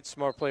get rid of it.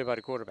 Smart play by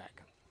the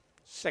quarterback.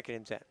 2nd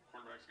and 10.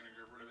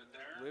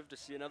 Live to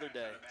see another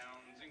day.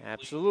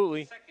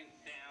 Absolutely.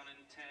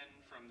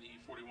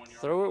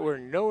 Throw it where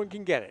no one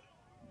can get it.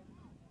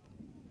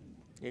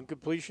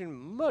 Incompletion,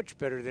 much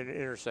better than an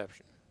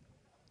interception.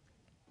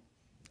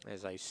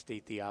 As I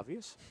state the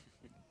obvious.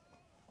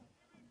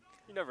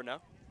 You never know.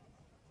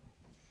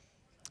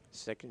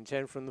 2nd and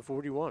 10 from the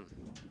 41.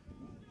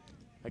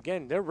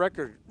 Again, their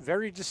record,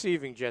 very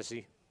deceiving,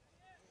 Jesse.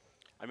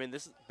 I mean,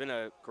 this has been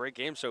a great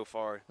game so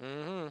far.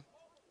 Mm-hmm.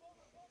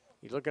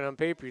 You look at it on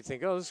paper, you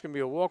think, oh, this is going to be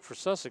a walk for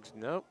Sussex.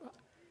 Nope.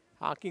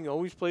 Hocking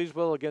always plays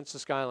well against the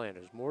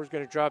Skylanders. Moore's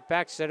going to drop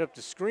back, set up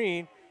the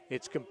screen.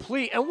 It's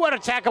complete. And what a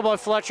tackle by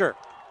Fletcher.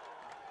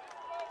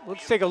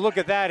 Let's take a look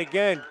at that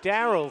again.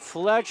 Darryl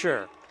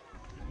Fletcher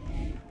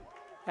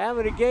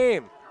having a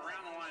game.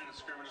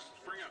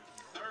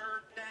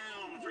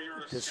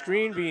 The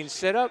screen being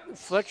set up.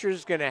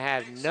 Fletcher's going to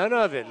have none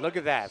of it. Look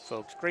at that,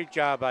 folks. Great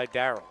job by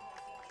Darryl.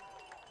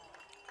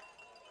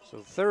 So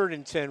 3rd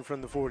and 10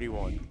 from the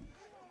 41.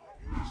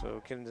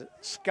 So can the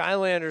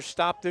Skylanders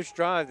stop this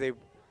drive? They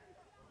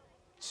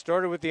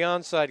started with the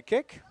onside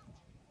kick.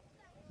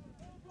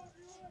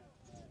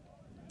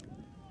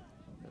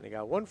 And they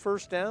got 1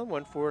 first down,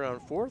 1 for it on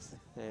 4th,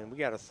 and we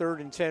got a 3rd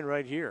and 10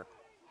 right here.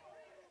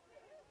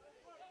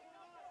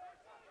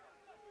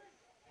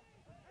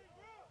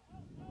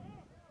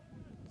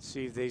 Let's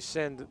see if they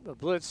send a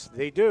blitz.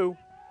 They do,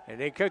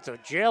 and they cut a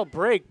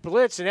jailbreak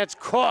blitz, and that's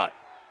caught.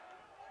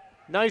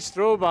 Nice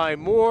throw by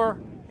Moore,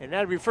 and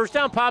that'll be first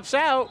down. Pops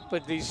out,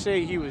 but they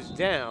say he was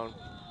down.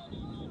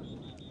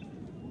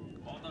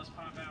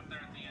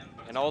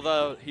 And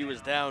although he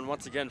was down,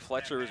 once again,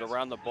 Fletcher was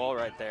around the ball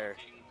right there.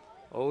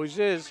 Always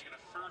is.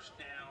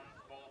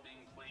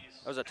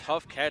 That was a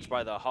tough catch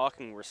by the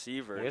Hocking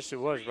receiver. Yes, it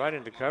was, right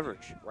into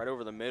coverage. Right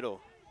over the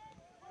middle.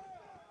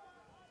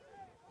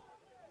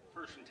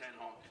 1st and 10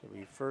 Hawks. It'll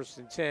be 1st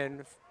and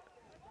 10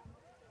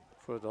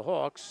 for the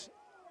Hawks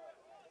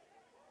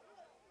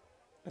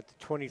at the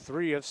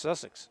 23 of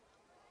Sussex.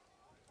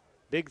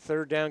 Big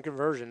 3rd down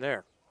conversion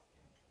there.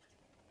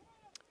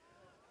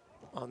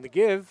 On the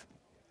give,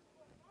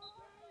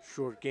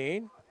 short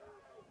gain.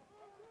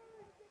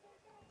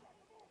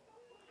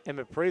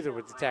 Emmett Prather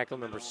with the tackle,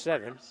 number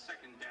 7. 2nd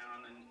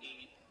down and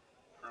 8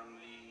 from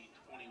the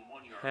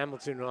 21-yard.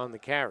 Hamilton on the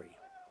carry.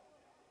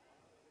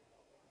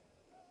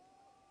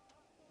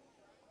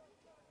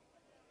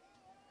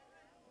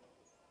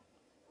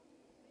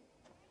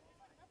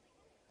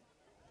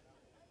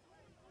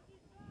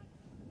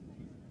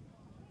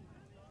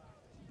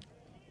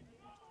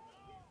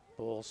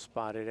 Ball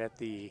spotted at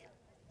the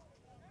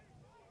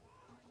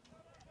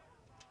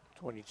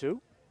 22.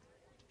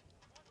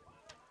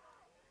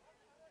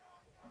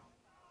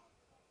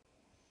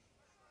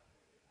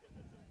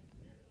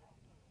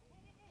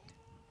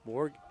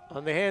 Moore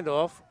on the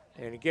handoff,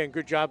 and again,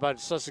 good job by the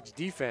Sussex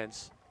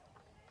defense.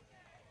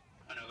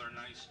 Another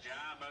nice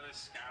job by the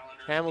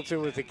Skylanders.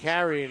 Hamilton with the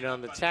carry, and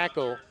on the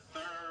tackle,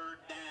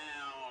 3rd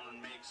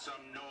down, make some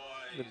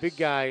noise. the big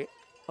guy,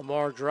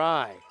 Amar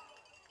Dry.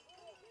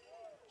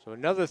 So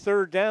another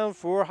 3rd down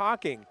for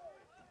Hocking.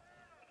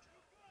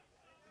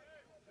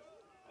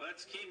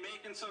 Let's keep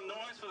making some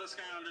noise for the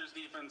Skylanders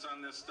defense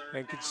on this 3rd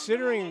And down.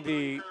 considering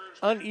the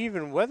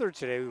uneven weather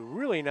today,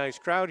 really nice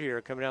crowd here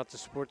coming out to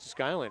support the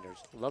Skylanders.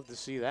 Love to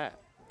see that.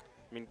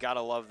 I mean,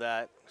 gotta love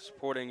that,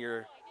 supporting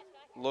your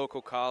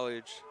local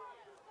college.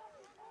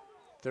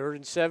 3rd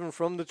and 7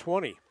 from the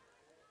 20.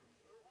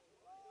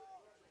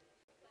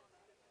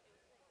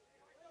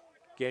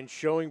 Again,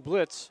 showing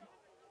blitz.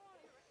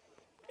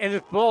 And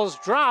the ball's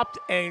dropped,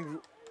 and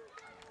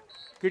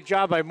good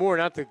job by Moore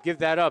not to give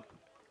that up.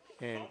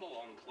 And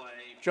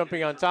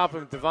jumping on top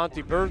of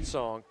Devontae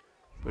Birdsong.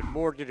 But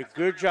Moore did a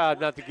good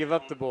job not to give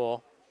up the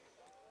ball.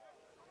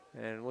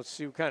 And let's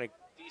see what kind of,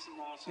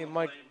 they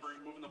might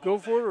go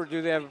for it, or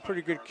do they have a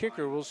pretty good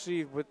kicker? We'll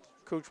see what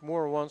Coach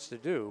Moore wants to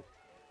do.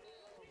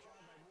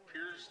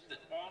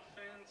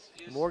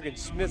 Morgan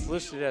Smith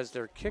listed as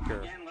their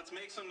kicker.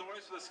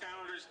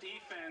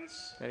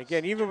 And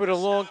again, even with a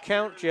long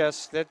count,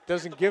 Jess, that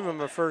doesn't give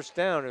them a first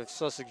down if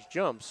Sussex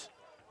jumps.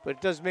 But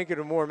it does make it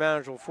a more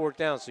manageable fourth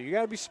down. So you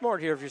got to be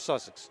smart here if you're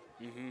Sussex.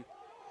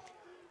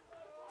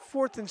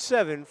 4th and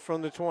 7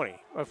 from the 20.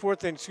 Or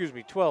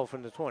 12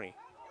 from the 20.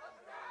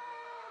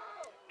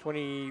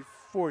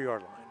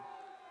 24-yard line.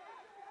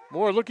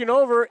 Moore looking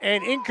over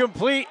and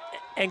incomplete.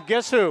 And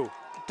guess who?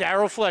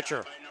 Darryl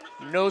Fletcher.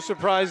 No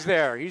surprise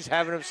there. He's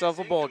having himself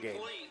a ball game.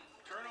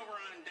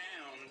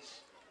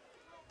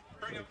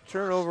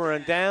 Turnover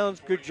on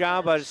downs. Good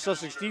job by the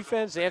Sussex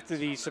defense after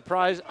the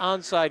surprise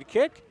onside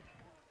kick.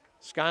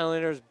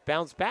 Skylanders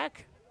bounce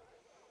back.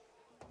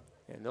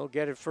 And they'll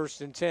get it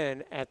 1st and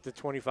 10 at the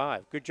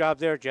 25. Good job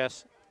there,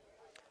 Jess.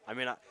 I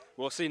mean,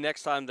 we'll see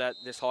next time that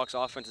this Hawks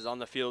offense is on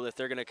the field if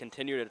they're going to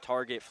continue to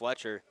target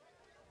Fletcher.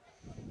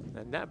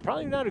 And that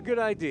probably not a good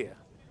idea.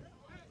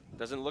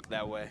 Doesn't look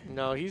that way.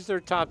 No, he's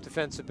their top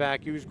defensive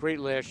back. He was great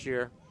last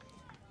year.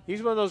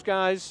 He's one of those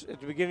guys,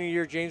 at the beginning of the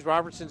year, James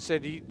Robertson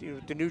said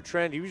the new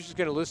trend, he was just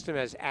going to list him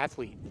as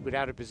athlete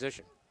without a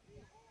position.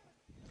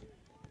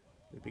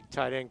 The big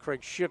tight end,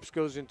 Craig Ships,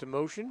 goes into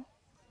motion.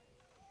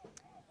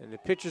 And the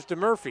pitch is to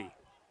Murphy.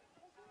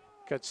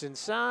 Cuts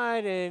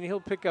inside, and he'll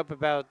pick up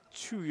about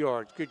 2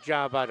 yards. Good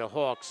job by the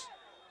Hawks.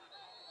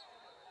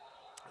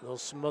 They'll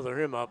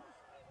smother him up.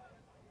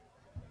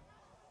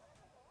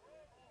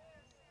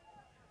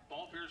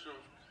 Ball appears to have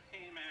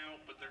came out,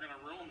 but they're going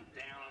to rule him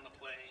down on the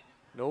play.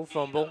 No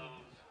fumble.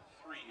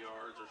 3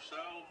 yards or so.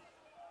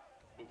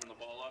 Moving the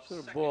ball up.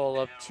 So the ball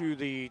up to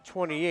the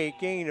 28,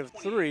 gain of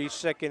 3,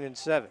 2nd and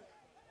 7.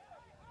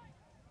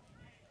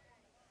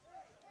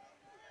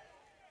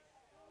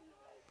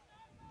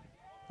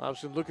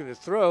 Lobson looking to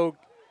throw,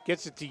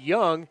 gets it to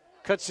Young,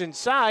 cuts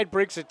inside,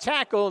 breaks a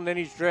tackle, and then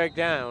he's dragged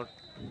down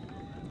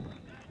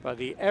by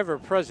the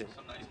ever-present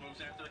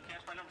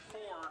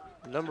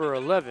number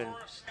 11,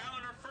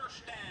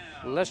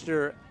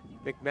 Lester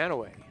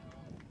McManaway.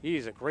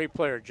 He's a great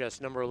player, just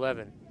number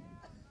 11.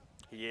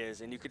 He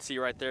is, and you can see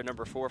right there,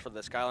 number 4 for the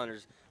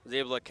Skylanders was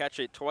able to catch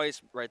it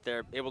twice right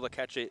there, able to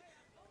catch it.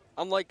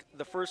 Unlike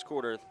the first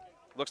quarter,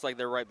 looks like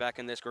they're right back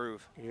in this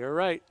groove. You're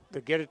right.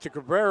 They get it to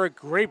Cabrera.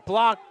 Great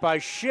block by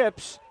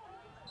Ships.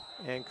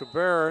 And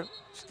Cabrera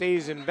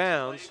stays in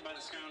bounds.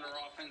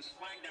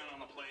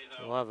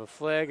 We'll have a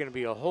flag, going to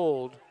be a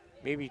hold.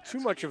 Maybe too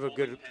much of a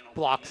good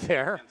block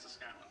there.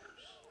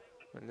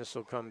 And this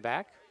will come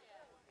back.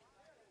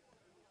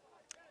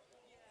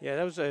 Yeah,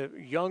 that was a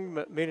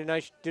Young did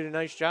a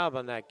nice job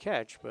on that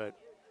catch, but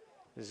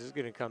this is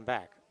going to come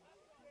back.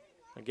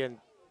 Again,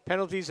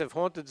 penalties have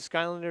haunted the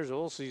Skylanders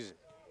all season.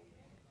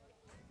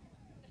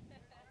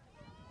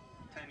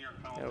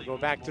 They'll go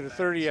back to the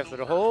 30 after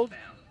the hold.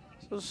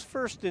 So it's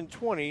 1st and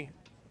 20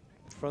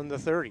 from the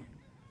 30.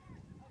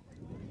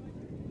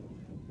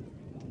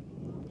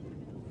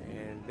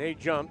 And they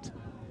jumped.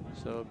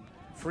 So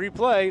free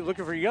play,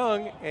 looking for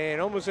Young, and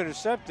almost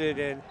intercepted,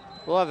 and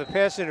we'll have a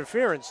pass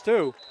interference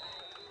too.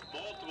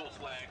 Multiple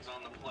flags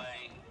on the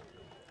play.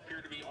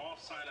 Appeared to be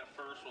offside at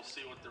first. We'll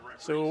see what the referee.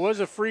 So it was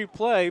a free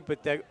play,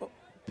 but the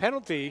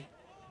penalty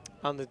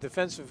on the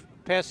defensive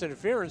pass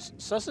interference,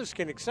 Sussex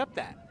can accept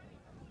that.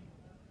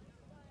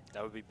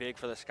 That would be big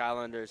for the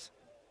Skylanders.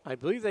 I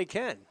believe they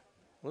can.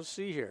 Let's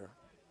see here.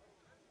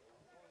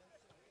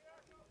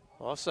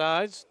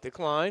 Offsides,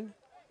 decline.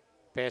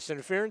 Pass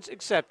interference,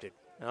 accepted.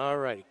 All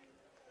righty.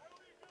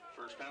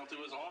 First penalty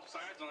was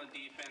offsides on the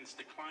defense,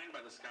 declined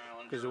by the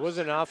Skylanders. Because it was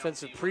an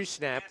offensive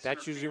pre-snap.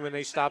 That's usually when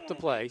they stop the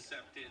play.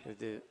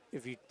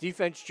 If the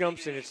defense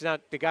jumps and it's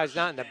not, the guy's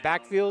not in the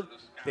backfield,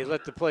 they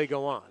let the play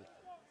go on.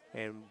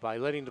 And by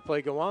letting the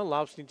play go on,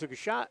 Lobstein took a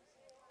shot,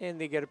 and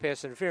they get a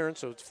pass interference.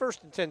 So it's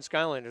 1st and 10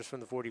 Skylanders from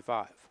the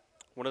 45.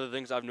 One of the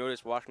things I've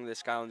noticed watching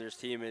this Skylanders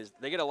team is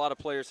they get a lot of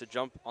players to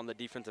jump on the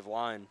defensive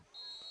line.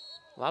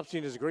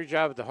 Lobstein does a great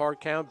job at the hard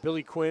count.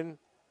 Billy Quinn,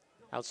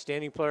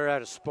 outstanding player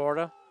out of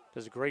Sparta,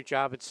 does a great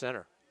job at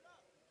center.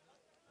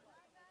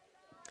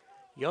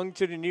 Young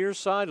to the near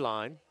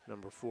sideline,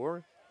 number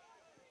 4.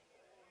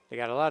 They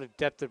got a lot of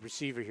depth of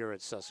receiver here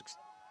at Sussex.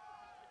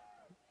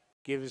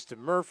 Gives to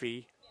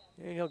Murphy,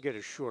 and he'll get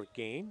a short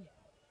gain.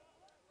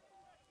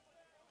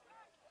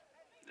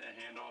 The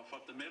handoff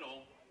up the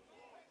middle.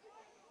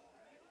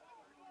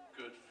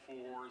 Good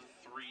for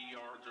 3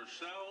 yards or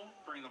so.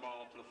 Bring the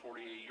ball up to the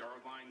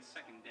 48-yard line.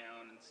 2nd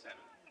down and 7.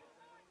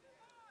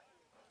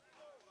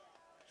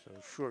 So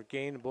short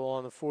gain, the ball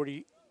on the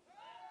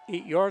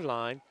 48-yard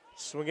line.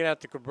 Swing it out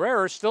to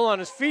Cabrera, still on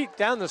his feet,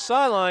 down the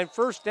sideline.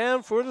 1st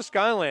down for the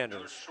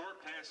Skylanders. Short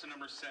pass to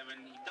number 7.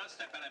 He does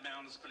step out of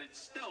bounds, but it's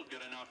still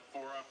good enough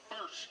for a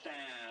first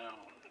down.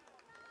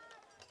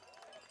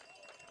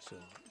 So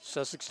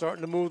Sussex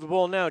starting to move the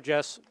ball now,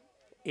 Jess,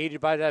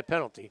 aided by that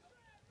penalty.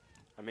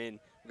 I mean,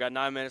 we've got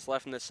 9 minutes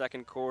left in the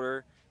second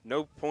quarter.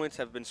 No points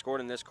have been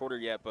scored in this quarter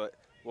yet, but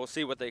we'll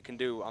see what they can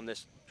do on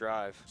this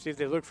drive. See if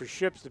they look for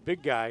Ships, the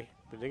big guy,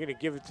 but they're going to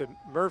give it to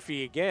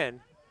Murphy again,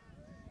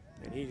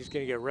 and he's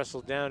going to get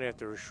wrestled down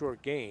after a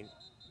short gain.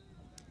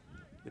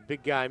 The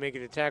big guy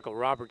making a tackle,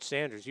 Robert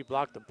Sanders. He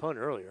blocked the punt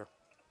earlier.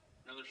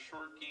 Another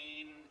short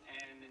gain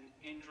and an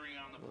injury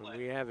on the play.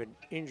 We have an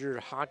injured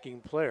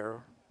Hocking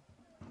player.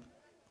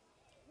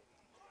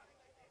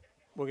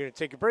 We're going to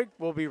take a break.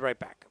 We'll be right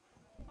back.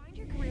 Find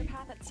your career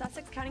path at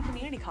Sussex County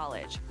Community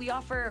College. We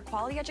offer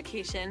quality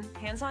education,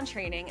 hands-on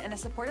training, and a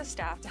supportive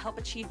staff to help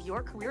achieve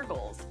your career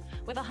goals.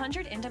 With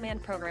 100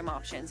 in-demand program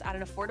options at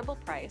an affordable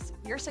price,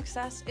 your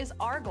success is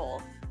our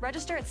goal.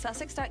 Register at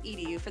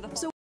sussex.edu for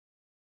the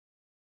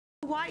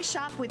Why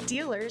shop with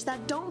dealers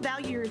that don't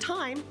value your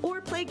time or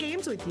play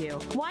games with you?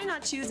 Why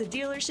not choose a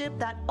dealership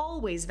that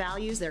always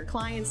values their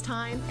clients'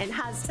 time and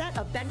has set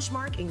a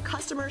benchmark in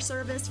customer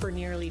service for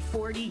nearly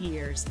 40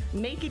 years?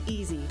 Make it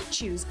easy.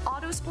 Choose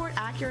Autosport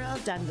Acura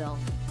of Denville.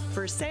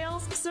 For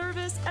sales,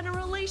 service, and a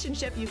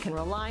relationship you can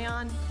rely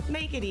on,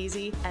 make it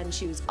easy and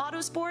choose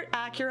Autosport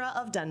Acura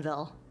of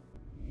Denville.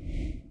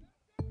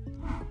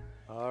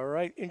 All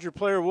right, injured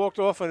player walked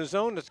off on his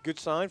own. That's a good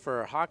sign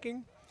for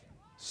Hocking.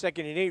 2nd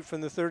and 8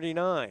 from the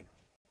 39.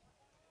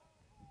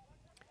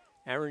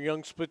 Aaron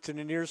Young split to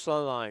the near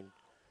sideline.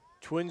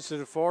 Twins to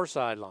the far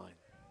sideline.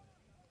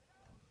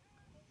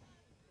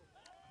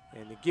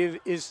 And the give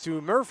is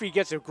to Murphy.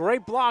 Gets a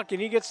great block, and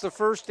he gets the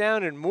first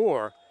down and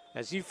more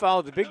as he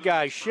followed the big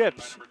guy,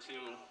 Ships.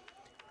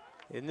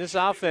 In this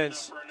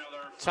offense,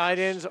 tight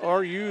ends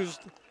are used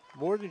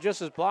more than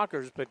just as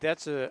blockers, but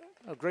that's a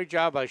great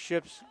job by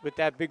Ships with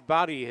that big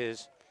body of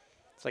his.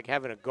 It's like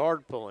having a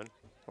guard pulling.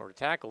 Or a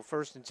tackle,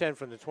 1st and 10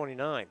 from the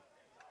 29.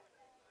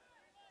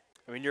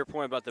 I mean, your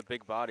point about the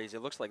big bodies,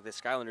 it looks like the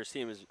Skylanders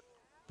team is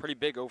pretty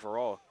big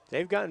overall.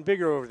 They've gotten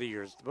bigger over the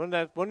years. One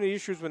of the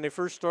issues when they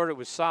first started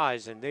was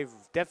size, and they've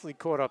definitely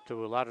caught up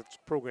to a lot of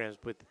programs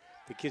with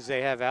the kids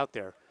they have out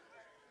there.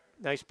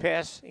 Nice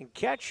pass and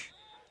catch.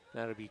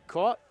 That'll be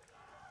caught.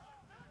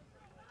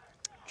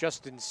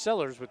 Justin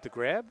Sellers with the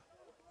grab.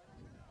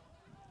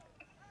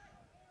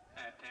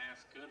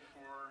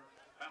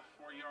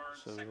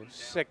 So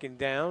 2nd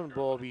down,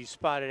 ball be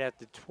spotted at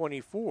the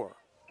 24. 24-yard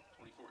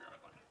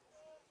line.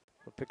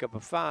 We'll pick up a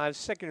 5,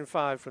 2nd and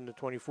 5 from the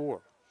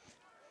 24.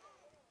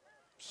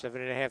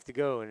 7.5 to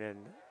go, and then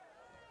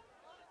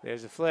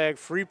there's a flag,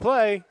 free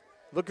play.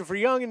 Looking for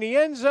Young in the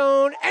end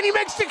zone, and he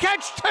makes the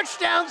catch,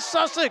 touchdown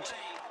Sussex.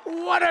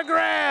 What a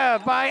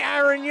grab by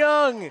Aaron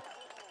Young.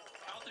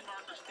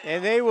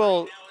 And they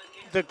will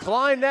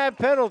decline that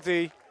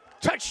penalty.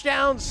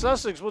 Touchdown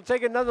Sussex. We'll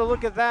take another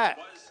look at that.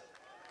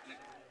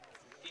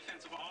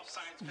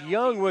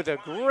 Young with a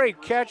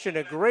great catch and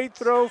a great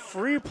throw,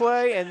 free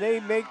play, and they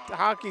make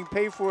Hocking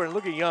pay for it. And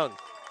look at Young.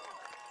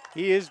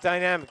 He is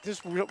dynamic.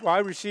 This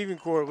wide receiving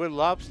core with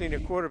Lobstein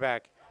at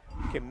quarterback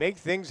can make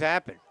things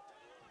happen.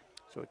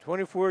 So a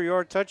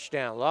 24-yard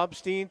touchdown,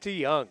 Lobstein to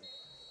Young.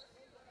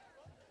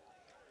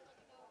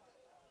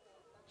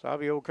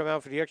 Sabio will come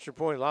out for the extra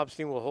point.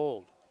 Lobstein will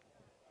hold.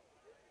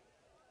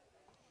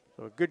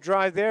 So a good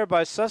drive there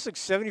by Sussex,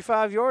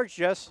 75 yards,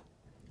 Jess.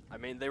 I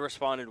mean, they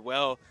responded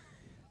well.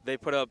 They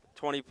put up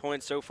 20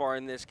 points so far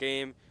in this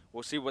game.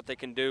 We'll see what they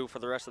can do for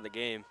the rest of the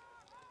game.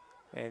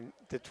 And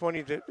the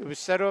 20, it was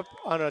set up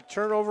on a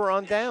turnover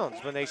on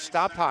downs when they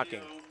stopped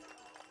Hocking.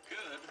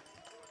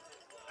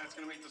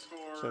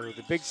 So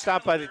the big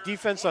stop by the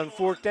defense on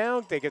 4th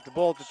down. They get the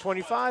ball to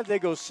 25. They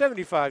go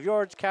 75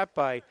 yards, capped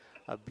by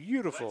a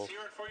beautiful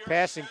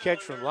pass and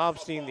catch from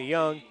Lobstein to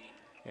Young.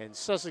 And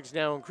Sussex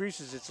now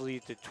increases its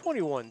lead to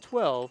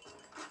 21-12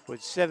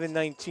 with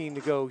 7:19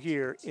 to go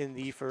here in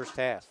the first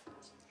half.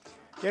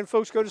 Again,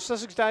 folks, go to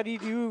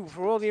sussex.edu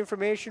for all the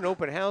information,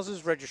 open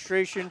houses,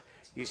 registration.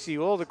 You see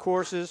all the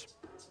courses.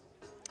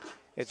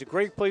 It's a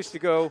great place to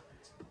go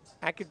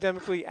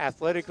academically,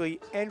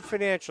 athletically, and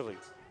financially.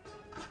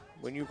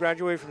 When you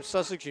graduate from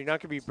Sussex, you're not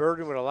going to be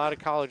burdened with a lot of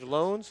college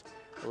loans.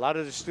 A lot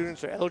of the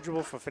students are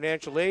eligible for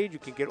financial aid. You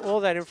can get all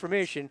that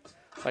information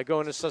by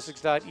going to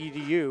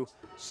sussex.edu.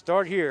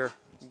 Start here,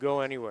 go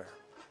anywhere.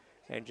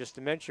 And just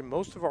to mention,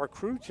 most of our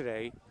crew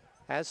today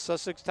has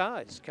Sussex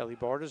ties. Kelly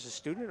Bard is a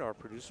student, our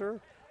producer,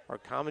 our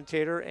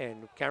commentator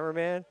and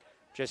cameraman.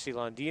 Jesse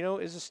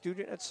Londino is a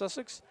student at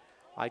Sussex.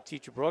 I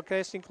teach a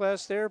broadcasting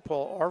class there.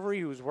 Paul Arvery,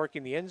 who is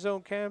working the end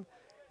zone cam,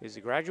 is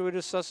a graduate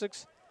of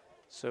Sussex.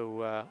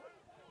 So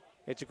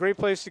it's a great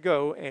place to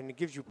go, and it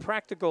gives you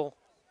practical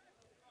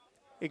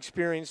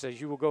experience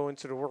as you will go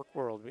into the work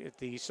world. If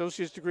the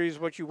associate's degree is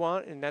what you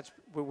want and that's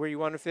where you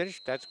want to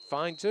finish, that's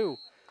fine too.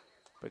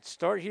 But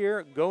start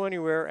here, go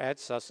anywhere at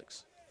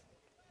Sussex.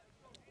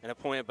 And a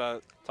point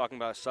about talking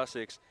about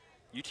Sussex,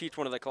 you teach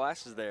one of the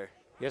classes there.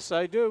 Yes,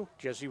 I do.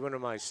 Jesse, one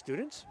of my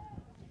students.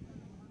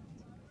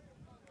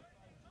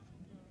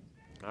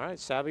 All right,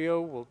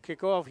 Savio will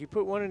kick off. He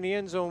put one in the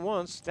end zone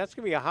once. That's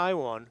going to be a high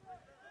one.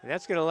 And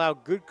that's going to allow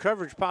good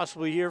coverage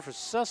possibly here for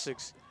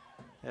Sussex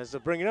as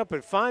they'll bring it up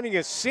and finding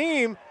a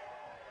seam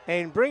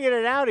and bringing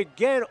it out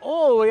again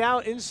all the way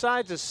out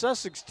inside the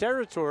Sussex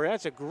territory.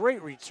 That's a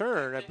great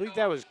return. I believe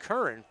that was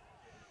Curran.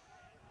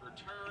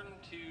 Return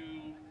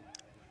to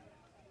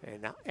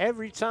And now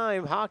every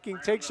time Hocking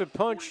takes a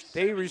punch,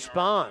 they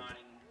respond.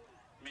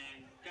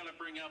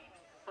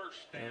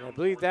 And I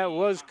believe that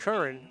was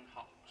Curran.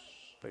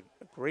 But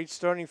a great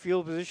starting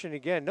field position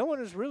again. No one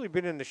has really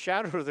been in the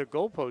shadow of their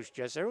goalpost,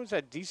 Jess. Everyone's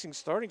had decent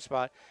starting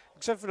spot,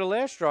 except for the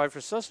last drive for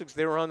Sussex.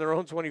 They were on their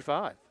own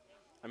 25.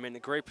 I mean, a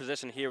great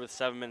position here with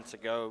 7 minutes to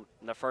go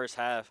in the first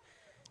half.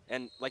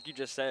 And like you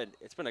just said,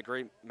 it's been a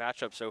great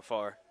matchup so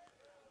far.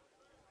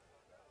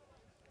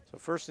 So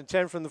 1st and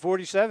 10 from the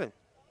 47.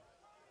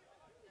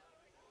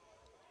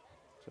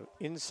 So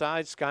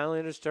inside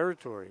Skylanders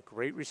territory.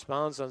 Great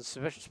response on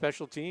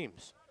special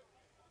teams.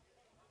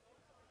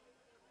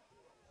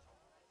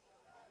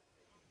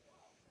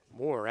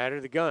 Moore out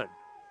of the gun.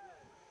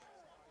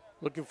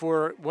 Looking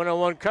for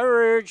one-on-one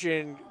coverage,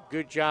 and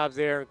good job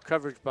there.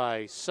 Coverage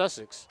by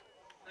Sussex.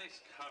 nice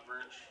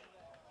coverage.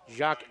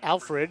 Jacques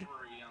Alfred.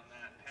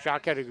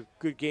 Jacques had a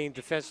good game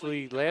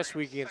defensively last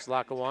week against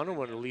Lackawanna,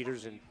 one of the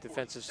leaders in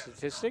defensive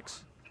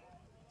statistics.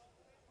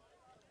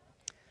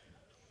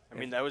 I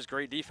mean, that was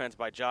great defense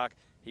by Jock.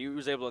 He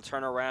was able to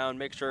turn around,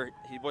 make sure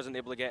he wasn't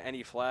able to get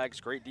any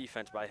flags. Great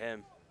defense by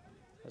him.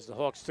 As the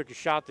Hawks took a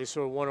shot, they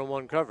saw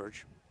one-on-one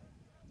coverage.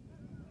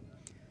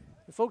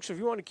 And folks, if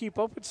you want to keep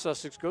up with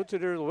Sussex, go to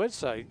their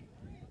website,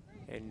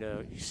 and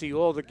you see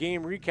all the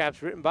game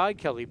recaps written by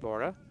Kelly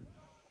Barta.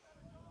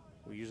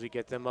 We usually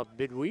get them up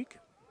midweek.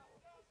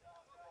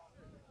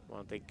 I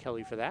want to thank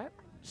Kelly for that.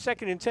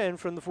 2nd and 10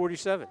 from the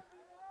 47.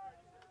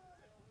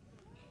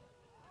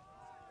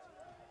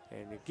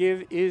 And the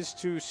give is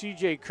to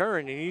C.J.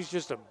 Curran, and he's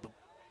just a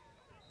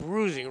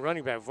bruising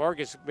running back.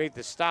 Vargas made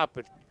the stop,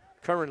 but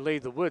Curran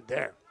laid the wood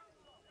there.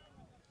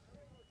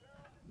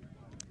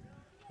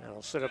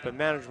 That'll set up a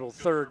manageable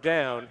 3rd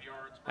down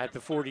at the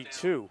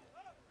 42.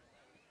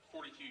 42-yard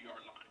line.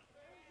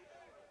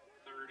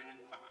 3rd and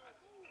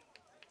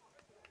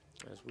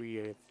 5. As we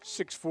have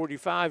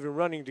 6:45 and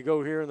running to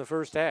go here in the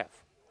first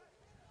half.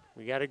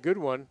 We got a good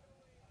one.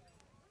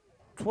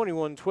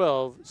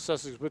 21-12,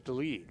 Sussex with the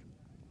lead.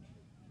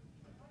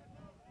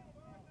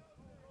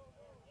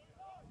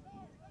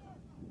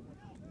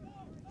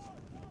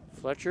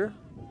 Fletcher,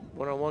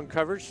 one-on-one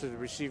coverage to the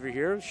receiver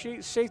here.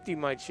 Safety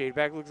might shade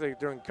back. Looks like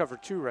they're in cover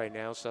 2 right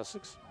now,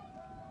 Sussex.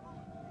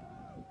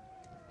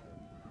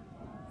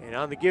 And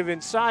on the give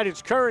inside,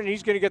 it's Curran.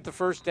 He's going to get the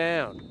 1st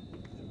down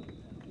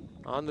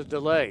on the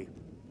delay.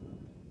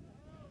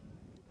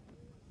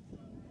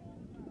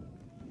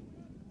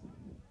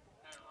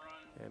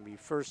 And be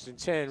 1st and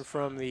 10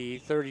 from the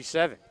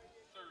 37. 37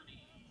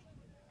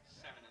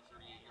 and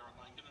 38-yard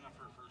line. Good enough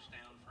for a 1st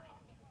down for Hocking.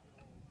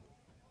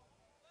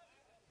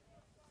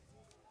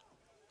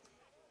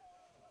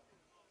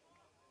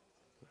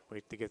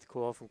 Wait to get the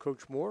call from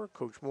Coach Moore.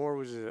 Coach Moore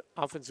was an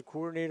offensive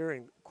coordinator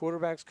and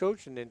quarterbacks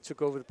coach and then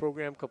took over the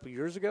program a couple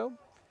years ago.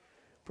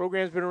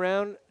 Program's been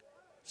around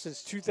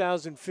since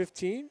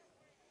 2015.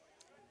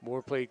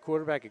 Moore played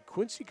quarterback at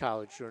Quincy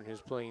College during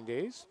his playing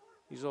days.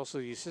 He's also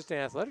the assistant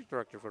athletic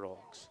director for the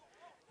Hawks.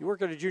 You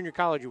work at a junior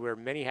college, you wear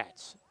many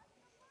hats.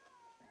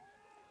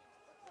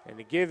 And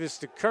the give is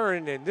to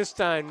Curran, and this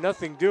time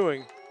nothing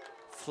doing.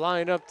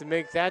 Flying up to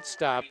make that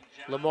stop,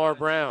 Lamar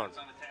Brown.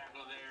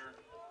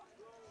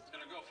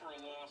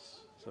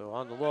 So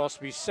on the loss,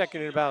 be 2nd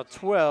and about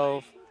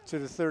 12 to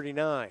the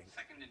 39.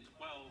 2nd and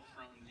 12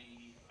 from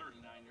the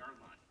 39-yard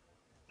line.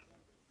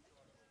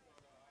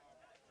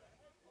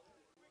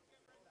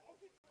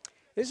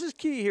 This is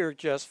key here,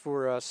 Jess,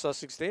 for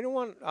Sussex. They don't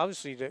want,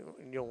 obviously, they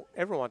don't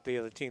ever want the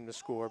other team to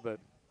score, but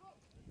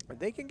if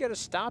they can get a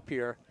stop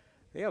here,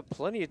 they have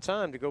plenty of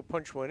time to go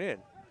punch one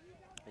in.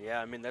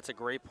 Yeah, I mean, that's a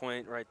great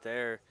point right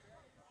there.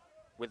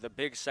 With the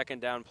big 2nd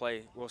down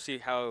play, we'll see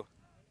how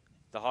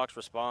the Hawks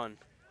respond.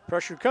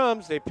 Pressure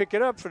comes, they pick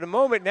it up for the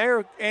moment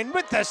now, and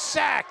with the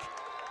sack,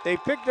 they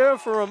picked it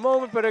up for a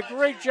moment, but a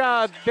great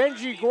job.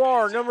 Benji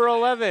Guar, number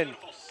 11,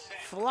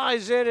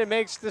 flies in and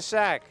makes the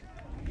sack.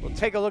 We'll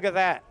take a look at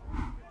that.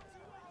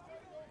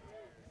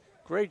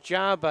 Great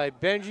job by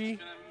Benji.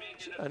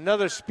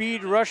 Another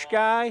speed rush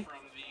guy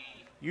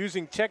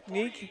using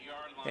technique,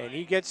 and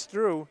he gets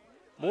through.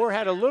 Moore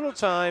had a little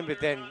time, but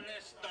then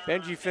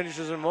Benji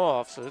finishes him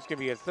off, so it's going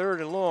to be a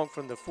 3rd and long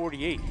from the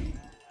 48.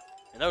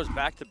 And that was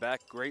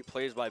back-to-back great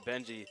plays by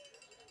Benji. You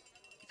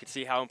can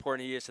see how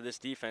important he is to this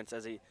defense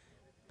as he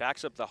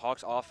backs up the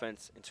Hawks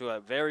offense into a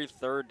very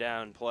 3rd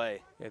down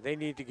play. Yeah, they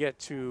need to get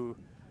to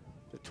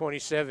the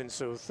 27,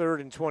 so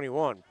 3rd and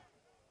 21.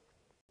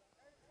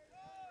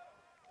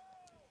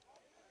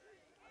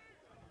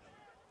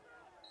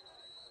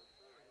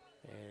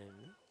 And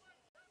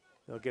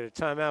they'll get a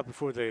timeout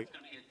before the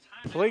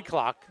play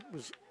clock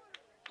was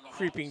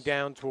creeping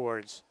down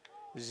towards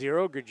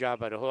 0. Good job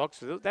by the Hawks.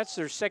 So that's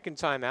their 2nd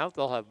timeout.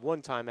 They'll have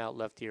 1 timeout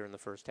left here in the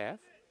first half.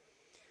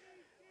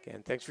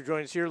 Again, thanks for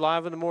joining us here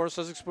live on the Morris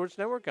Sussex Sports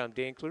Network. I'm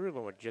Dan Cleary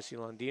along with Jesse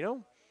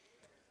Londino.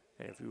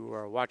 And if you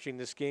are watching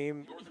this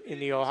game in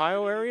the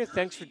Ohio area,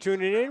 thanks for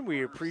tuning in.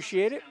 We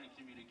appreciate it.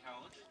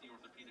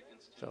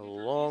 It's a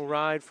long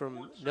ride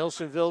from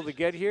Nelsonville to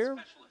get here.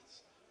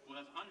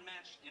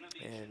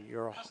 And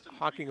your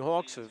Hocking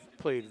Hawks have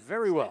played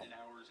very well.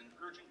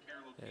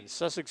 And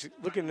Sussex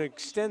looking to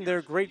extend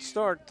their great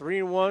start,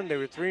 3-1. They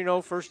were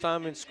 3-0 first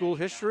time in school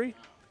history.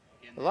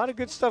 A lot of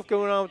good stuff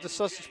going on with the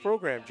Sussex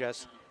program,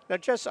 Jess. Now,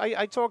 Jess,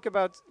 I talk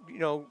about, you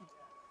know,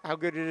 how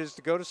good it is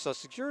to go to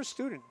Sussex. You're a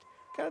student.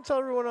 Kind of tell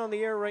everyone on the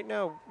air right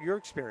now your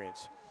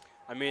experience.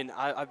 I mean,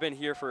 I've been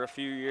here for a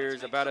few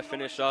years, about to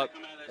finish up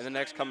in the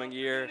next coming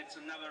year.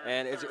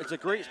 And it's a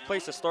great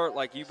place to start,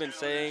 like you've been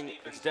saying.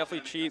 It's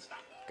definitely cheap.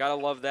 Gotta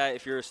love that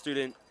if you're a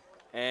student.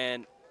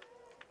 And,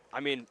 I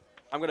mean,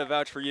 I'm going to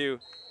vouch for you.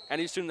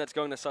 Any student that's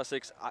going to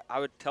Sussex, I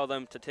would tell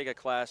them to take a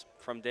class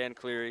from Dan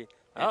Cleary.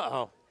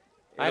 Uh-oh.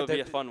 It'll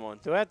be a fun one.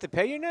 Do I have to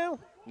pay you now?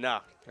 No.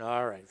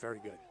 All right, very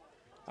good.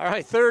 All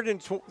right, third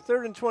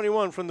and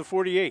 21 from the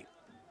 48.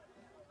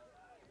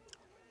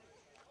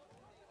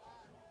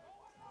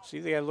 See,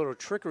 they got a little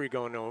trickery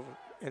going over.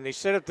 And they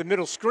set up the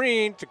middle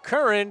screen to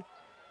Curran,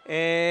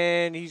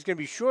 and he's going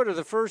to be short of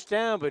the first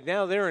down, but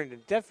now they're in a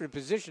definite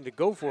position to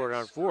go for it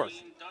on fourth.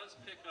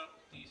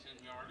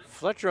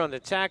 Fletcher on the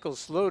tackle,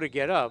 slow to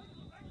get up.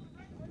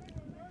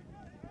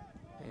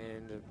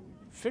 And the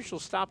official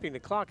stopping the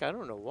clock, I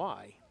don't know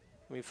why.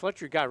 I mean,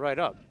 Fletcher got right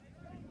up.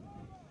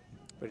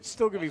 But it's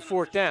still going to be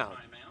fourth down.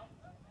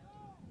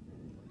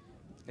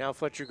 Now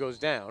Fletcher goes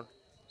down.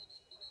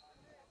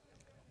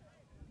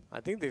 I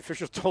think the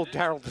official told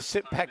Darrell to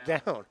sit back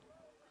down.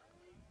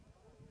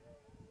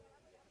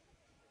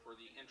 For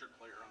the injured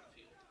player on the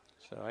field.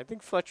 So I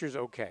think Fletcher's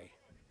okay.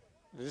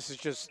 This is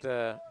just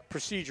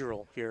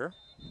procedural here.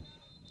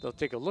 They'll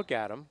take a look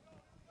at him.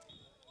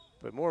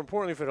 But more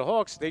importantly for the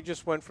Hawks, they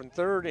just went from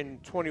 3rd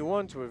and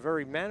 21 to a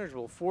very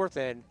manageable 4th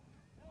and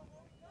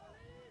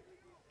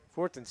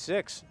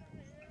 6.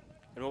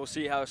 And we'll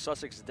see how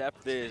Sussex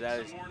depth is,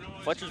 as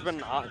Fletcher's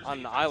been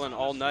on the island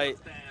all night.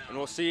 And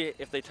we'll see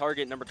if they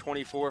target number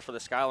 24 for the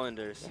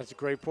Skylanders. That's a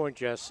great point,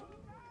 Jess,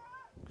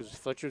 because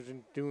Fletcher's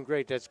been doing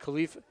great. That's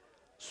Khalif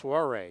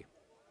Soiree.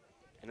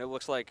 And it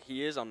looks like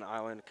he is on the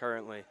island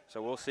currently,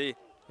 so we'll see.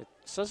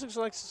 Sussex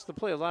likes to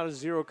play a lot of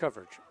zero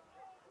coverage.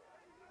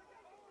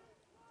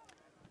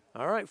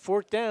 All right,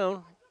 fourth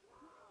down.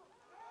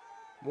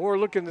 Moore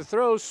looking to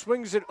throw,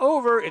 swings it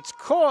over. It's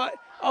caught.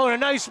 Oh, and a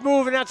nice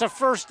move, and that's a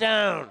first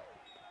down.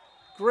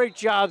 Great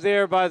job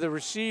there by the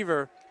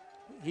receiver.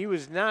 He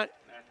was not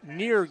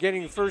near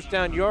getting first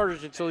down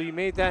yardage until he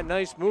made that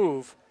nice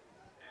move.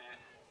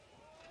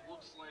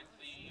 Looks like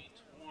the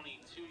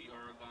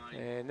 22-yard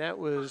line. And that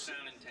was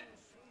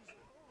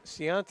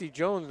Cianti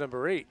Jones,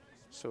 number 8.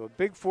 So a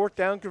big fourth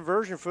down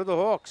conversion for the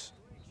Hawks.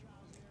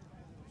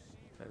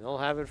 And they'll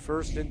have it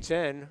 1st and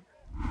 10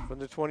 from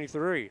the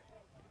 23.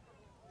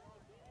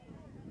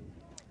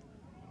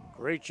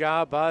 Great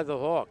job by the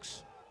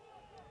Hawks.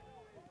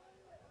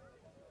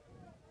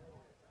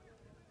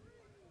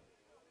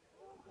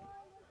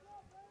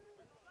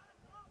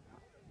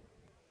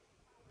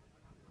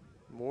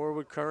 Moore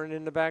with Curran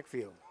in the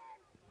backfield.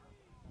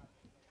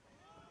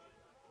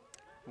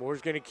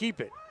 Moore's going to keep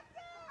it.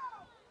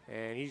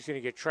 And he's going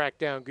to get tracked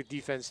down. Good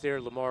defense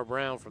there, Lamar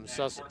Brown from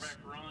Sussex.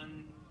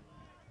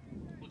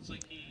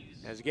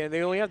 As again,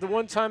 they only have the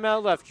one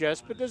timeout left,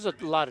 Jess, but there's a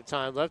lot of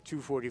time left,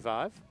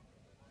 2:45.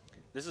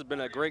 This has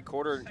been a great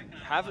quarter.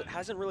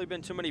 Hasn't really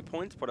been too many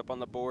points put up on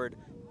the board,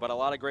 but a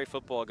lot of great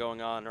football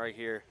going on right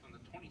here.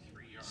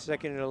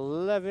 2nd and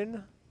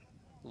 11,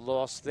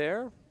 lost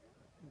there.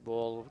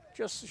 Ball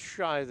just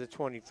shy of the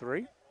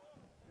 23.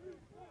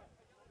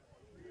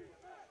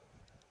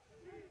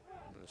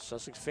 The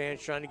Sussex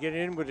fans trying to get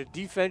in with a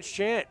defense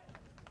chant.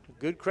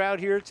 Good crowd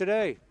here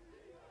today.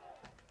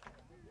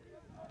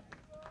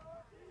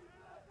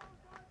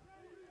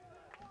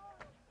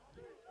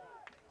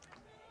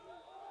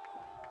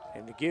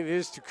 And the give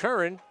is to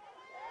Curran.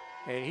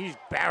 And he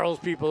barrels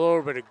people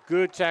over, but a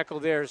good tackle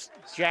there.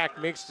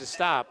 Jack makes the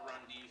stop.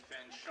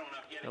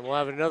 And we'll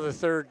have another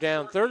 3rd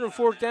down. 3rd and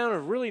 4th down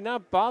have really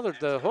not bothered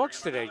the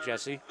Hawks today,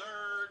 Jesse.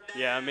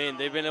 Yeah, I mean,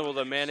 they've been able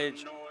to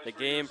manage the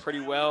game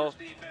pretty well.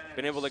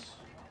 Been able to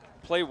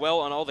play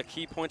well on all the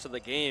key points of the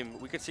game.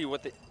 We could see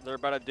what they're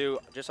about to do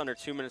just under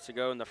 2 minutes to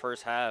go in the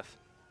first half.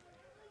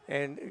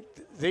 And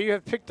they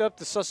have picked up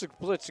the Sussex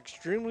blitz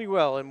extremely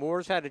well, and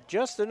Moore's had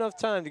just enough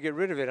time to get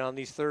rid of it on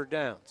these 3rd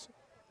downs.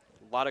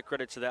 A lot of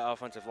credit to that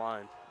offensive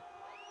line.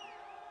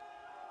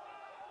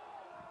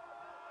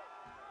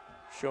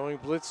 Showing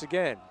blitz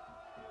again.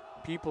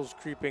 People's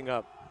creeping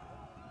up.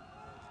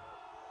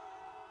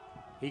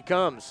 He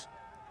comes.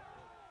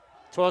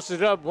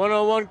 Tosses it up,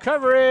 one-on-one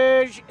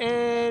coverage,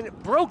 and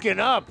broken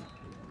up.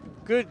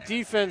 Good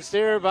defense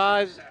there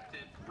by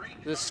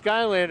the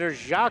Skylanders,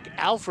 Jacques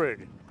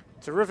Alfred.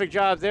 Terrific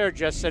job there,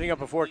 just setting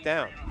up a 4th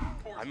down.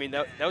 I mean,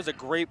 that was a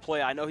great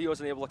play. I know he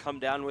wasn't able to come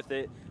down with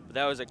it, but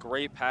that was a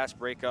great pass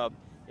breakup.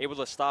 Able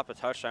to stop a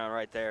touchdown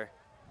right there.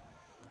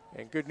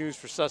 And good news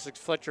for Sussex,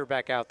 Fletcher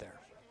back out there.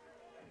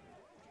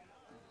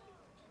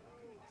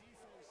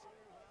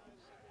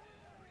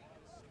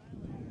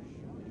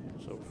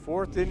 So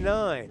 4th and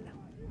 9.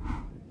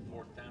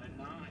 4th down and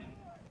 9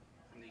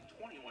 from the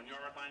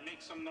 21-yard line.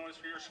 Make some noise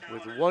for your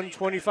With Skylanders.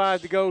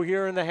 1:25 to go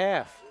here in the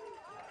half.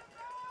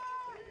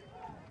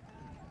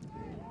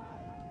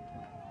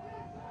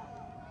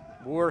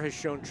 Moore has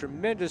shown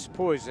tremendous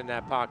poise in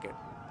that pocket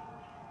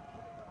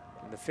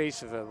in the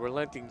face of a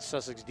relenting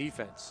Sussex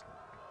defense.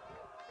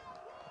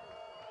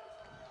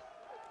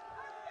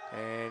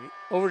 And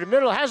over the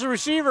middle, has a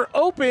receiver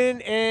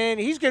open, and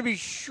he's going to be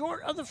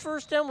short of the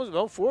first down.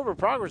 Well, forward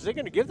progress, they're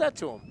going to give that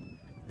to him.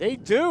 They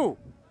do.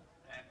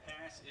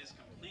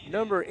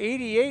 Number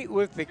 88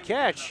 with the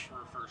catch.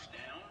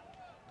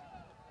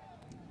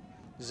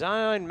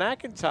 Zion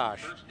McIntosh.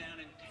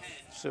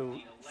 So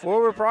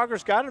forward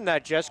progress got him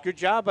that, Jess. Good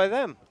job by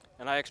them.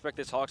 And I expect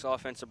this Hawks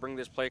offense to bring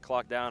this play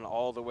clock down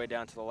all the way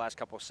down to the last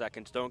couple of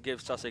seconds. Don't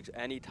give Sussex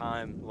any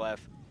time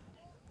left.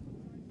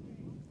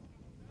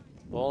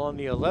 Ball on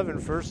the 11,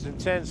 1st and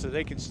 10, so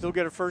they can still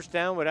get a first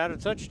down without a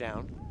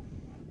touchdown.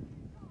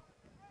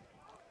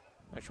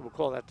 Actually, we'll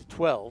call that the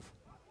 12.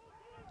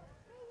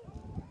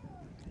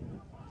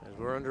 As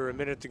we're under a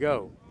minute to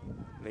go.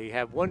 They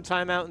have one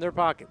timeout in their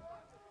pocket.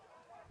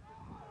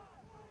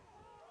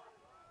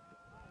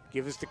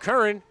 Give us the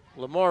Curran.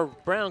 Lamar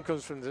Brown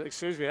comes from the,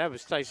 excuse me, that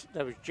was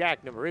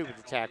Jack, number 8 with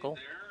the tackle.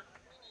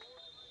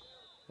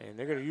 And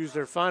they're going to use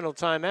their final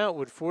timeout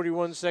with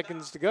 41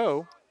 seconds to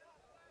go.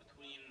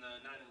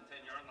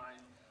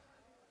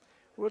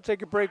 We'll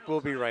take a break.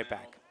 We'll be right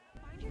back.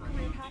 Find your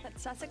career path at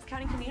Sussex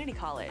County Community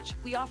College.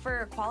 We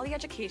offer quality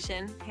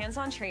education,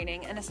 hands-on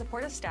training, and a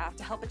supportive staff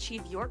to help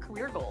achieve your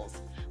career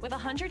goals. With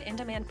 100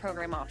 in-demand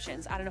program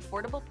options at an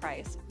affordable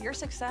price, your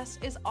success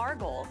is our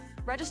goal.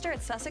 Register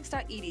at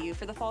sussex.edu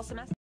for the fall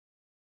semester.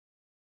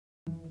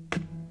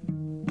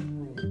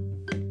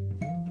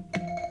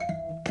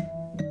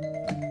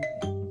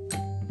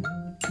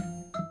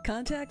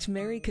 Contact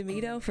Mary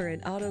Comito for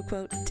an auto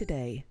quote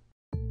today.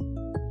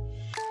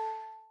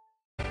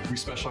 We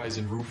specialize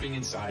in roofing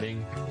and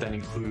siding. That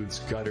includes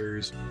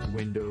gutters,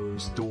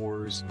 windows,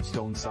 doors,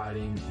 stone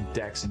siding,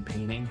 decks, and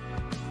painting.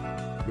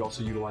 We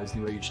also utilize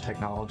new age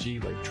technology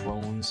like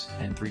drones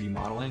and 3D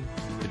modeling.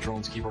 The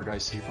drones keep our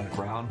guys safe on the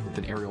ground with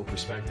an aerial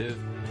perspective,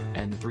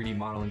 and the 3D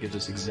modeling gives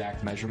us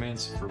exact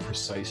measurements for a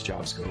precise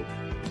job scope.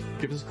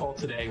 Give us a call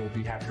today. We'll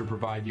be happy to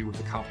provide you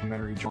with a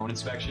complimentary drone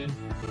inspection.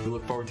 We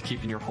look forward to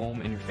keeping your home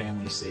and your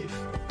family safe.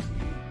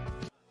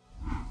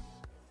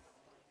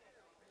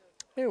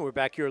 And we're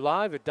back here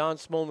live at Don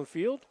Smolin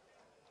Field,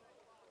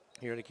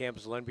 here on the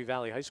campus of Lenby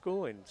Valley High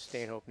School in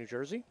Stanhope, New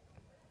Jersey.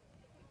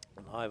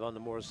 Live on the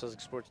Morris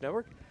Sussex Sports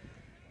Network.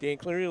 Dan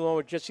Cleary along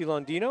with Jesse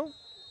Londino.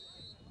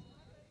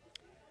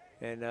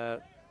 And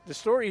the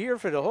story here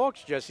for the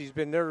Hawks, Jesse, has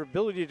been their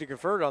ability to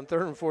convert on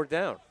 3rd and 4th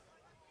down.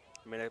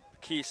 I mean, a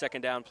key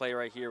 2nd down play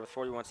right here with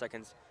 41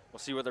 seconds. We'll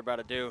see what they're about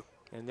to do.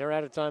 And they're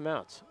out of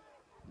timeouts.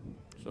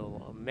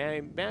 So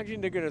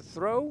imagine they're going to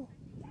throw.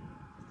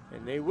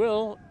 And they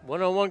will.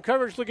 One-on-one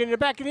coverage, looking in the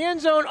back of the end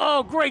zone.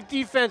 Oh, great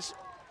defense.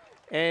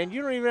 And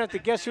you don't even have to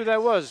guess who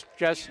that was,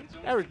 Jess.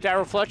 That was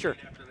Darryl Fletcher.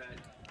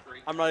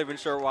 I'm not even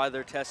sure why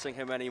they're testing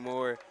him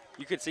anymore.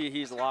 You could see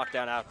he's locked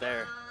down out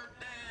there.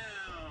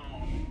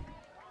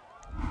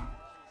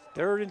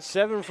 3rd and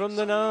 7 from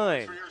the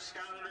 9.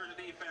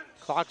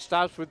 Clock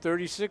stops with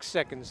 36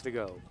 seconds to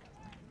go.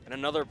 And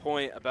another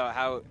point about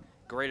how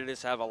great it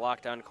is to have a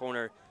lockdown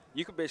corner.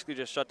 You could basically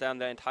just shut down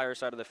the entire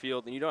side of the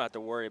field, and you don't have to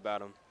worry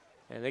about him.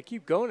 And they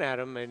keep going at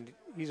him, and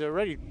he's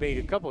already made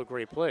a couple of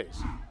great plays.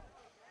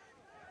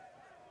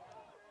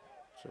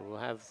 So we'll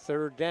have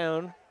 3rd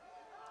down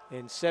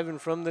and 7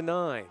 from the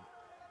 9.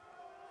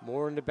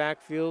 Moore in the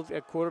backfield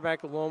at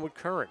quarterback along with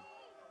Curran.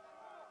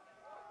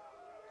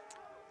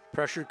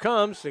 Pressure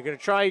comes. They're going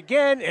to try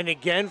again, and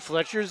again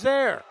Fletcher's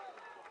there.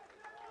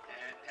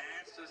 And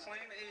pass to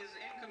slant is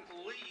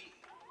incomplete.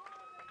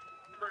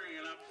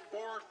 Bringing up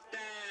 4th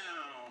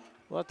down.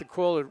 We'll have to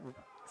call it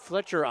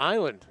Fletcher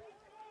Island.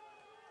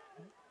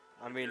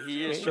 I mean,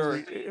 he is sure.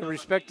 In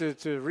respect to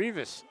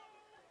Revis.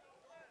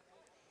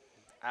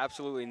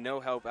 Absolutely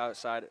no help out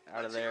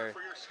of there.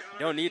 You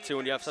don't need to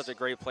when you have such a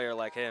great player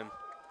like him.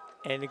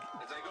 And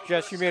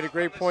Jess, you made a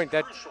great point.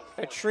 That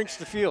shrinks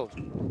the field.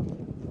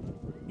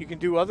 You can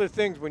do other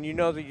things when you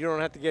know that you don't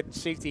have to get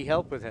safety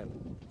help with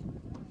him.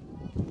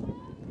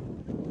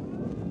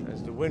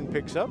 As the wind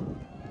picks up.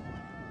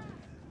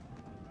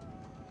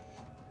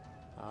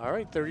 All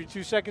right,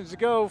 32 seconds to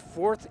go.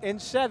 4th and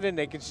 7.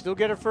 They can still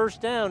get a first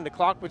down. The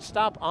clock would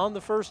stop on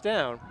the first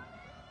down.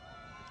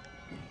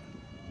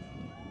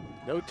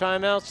 No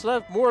timeouts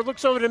left. Moore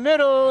looks over the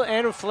middle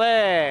and a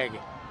flag.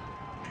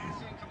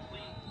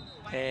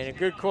 And a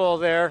good call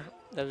there.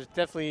 That was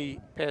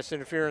definitely pass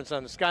interference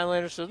on the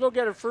Skylanders, so they'll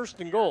get a 1st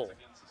and goal.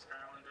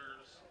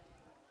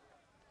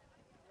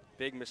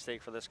 Big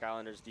mistake for the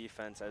Skylanders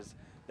defense as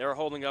they were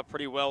holding up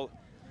pretty well.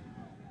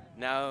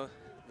 Now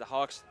the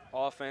Hawks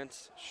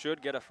offense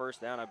should get a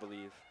 1st down, I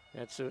believe.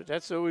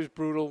 That's always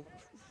brutal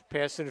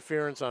pass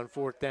interference on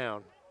 4th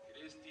down.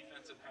 It is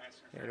defensive pass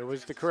interference. And it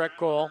was the correct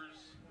call.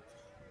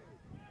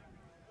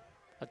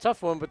 A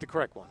tough one, but the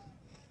correct one.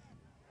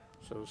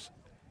 So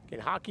can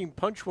Hocking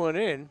punch one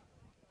in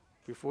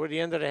before the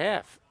end of the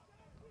half?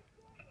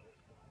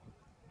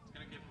 It's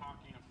going to give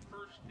Hocking a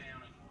first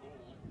down and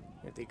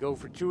goal. If they go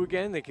for 2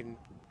 again, they can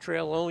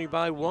trail only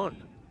by 1.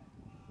 2-yard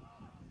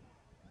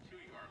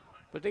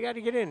line. But they got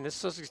to get in. This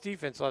Sussex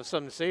defense will have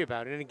something to say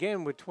about it. And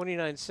again, with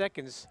 29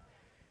 seconds,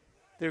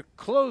 they're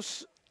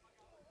close.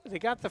 They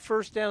got the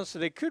first down, so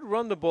they could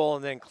run the ball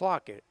and then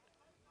clock it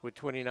with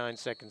 29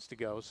 seconds to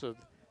go. So,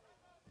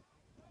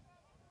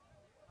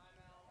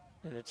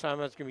 and the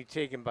timeout's going to be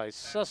taken by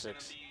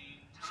Sussex.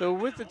 So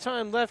with the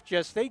time left,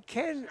 yes, they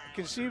can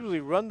conceivably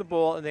run the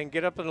ball and then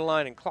get up on the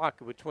line and clock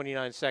it with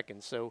 29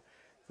 seconds. So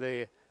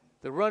the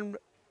run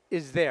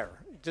is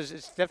there. It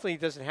definitely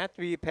doesn't have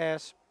to be a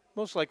pass.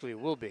 Most likely it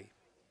will be.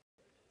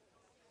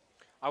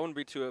 I wouldn't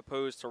be too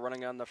opposed to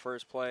running on the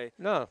first play.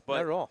 No, but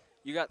not at all.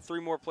 You got 3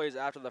 more plays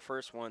after the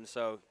first one,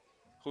 so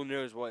who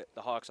knows what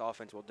the Hawks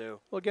offense will do.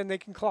 Well, again, they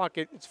can clock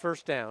it. It's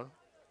first down.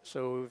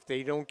 So if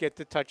they don't get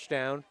the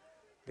touchdown,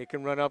 they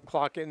can run up,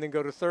 clock it, and then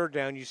go to 3rd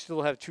down. You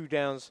still have 2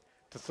 downs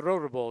to throw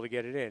the ball to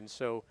get it in.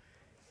 So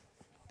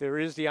there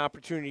is the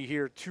opportunity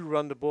here to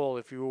run the ball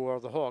if you are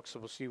the Hawks. So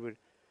we'll see what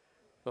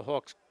the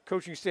Hawks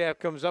coaching staff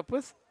comes up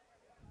with.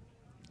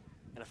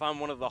 And if I'm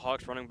one of the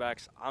Hawks running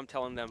backs, I'm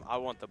telling them I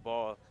want the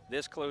ball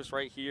this close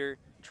right here.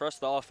 Trust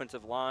the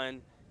offensive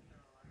line.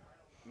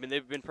 I mean,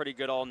 they've been pretty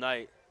good all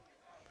night.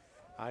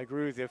 I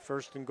agree with you.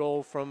 1st and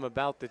goal from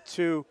about the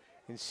 2.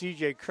 And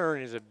C.J.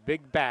 Kern is a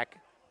big back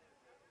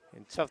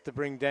and tough to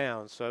bring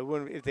down. So I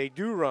wouldn't, if they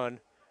do run,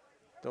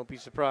 don't be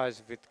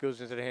surprised if it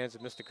goes into the hands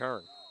of Mr.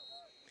 Kern.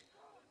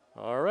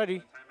 All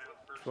righty.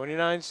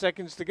 29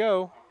 seconds to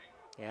go.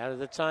 Out of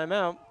the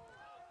timeout.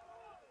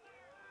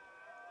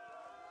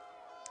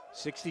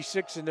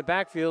 66 in the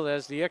backfield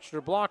as the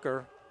extra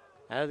blocker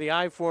out of the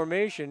I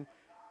formation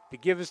to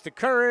give us to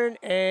Curran,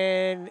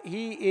 and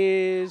he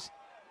is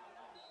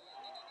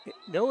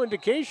no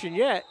indication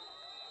yet.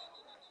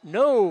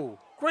 No.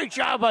 Great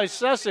job by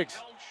Sussex.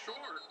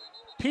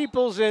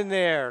 People's in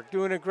there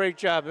doing a great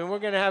job, and we're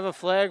going to have a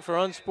flag for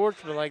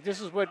unsportsmanlike.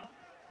 This is what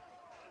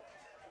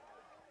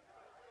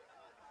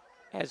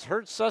has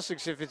hurt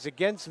Sussex if it's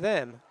against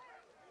them.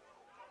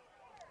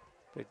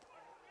 But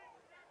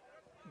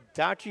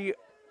Dachi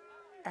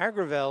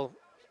Agravell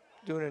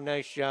doing a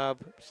nice job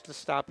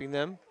stopping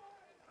them,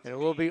 and it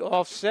will be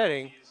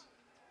offsetting.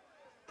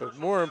 But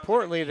more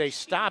importantly, they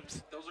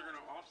stopped.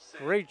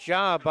 Great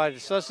job by the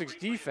Sussex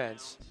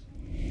defense.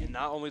 And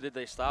not only did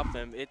they stop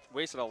them, it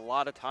wasted a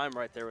lot of time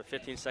right there with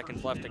 15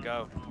 seconds left to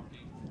go.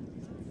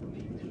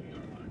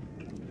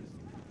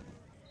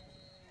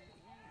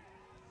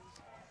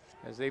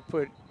 As they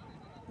put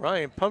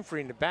Ryan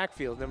Pumphrey in the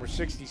backfield, number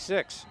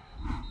 66.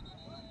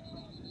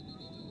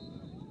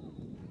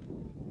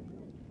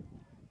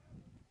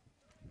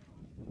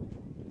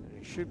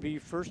 Should be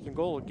 1st and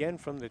goal again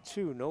from the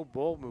 2. No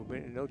ball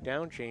movement and no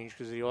down change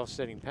because of the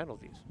offsetting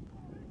penalties.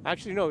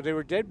 Actually, no, they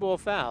were dead ball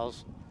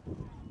fouls.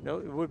 No,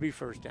 it would be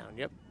 1st down.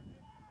 Yep.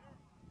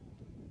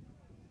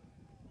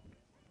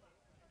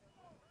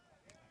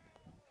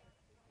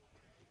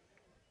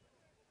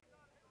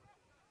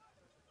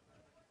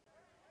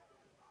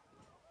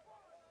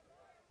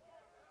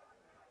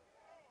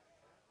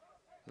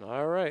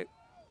 All right.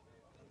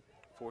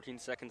 14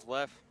 seconds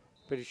left.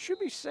 But it should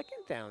be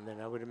 2nd down then,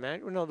 I would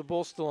imagine. Well, no, the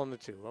ball's still on the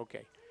 2.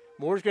 Okay.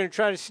 Moore's going to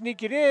try to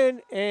sneak it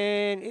in,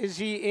 and is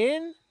he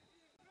in?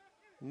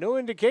 No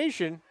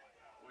indication.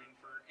 Waiting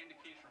for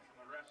indication from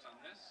the refs on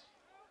this.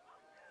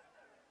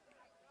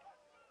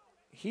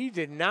 He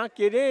did not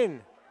get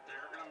in.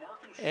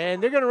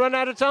 And they're going to run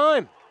out of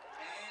time.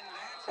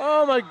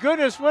 Oh, my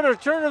goodness, what a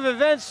turn of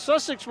events.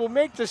 Sussex will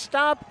make the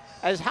stop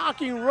as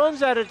Hocking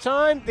runs out of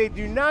time. They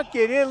do not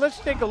get in. Let's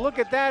take a look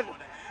at that.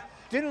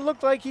 Didn't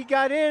look like he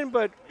got in,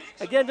 but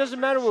again, doesn't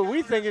matter what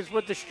we think, it's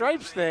what the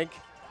Stripes think,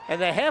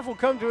 and the half will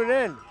come to an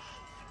end.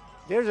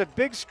 There's a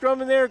big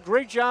scrum in there.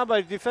 Great job by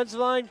the defensive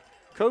line.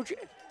 Coach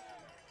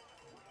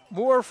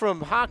Moore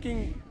from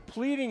Hocking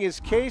pleading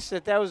his case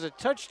that was a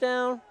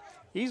touchdown.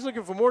 He's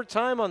looking for more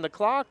time on the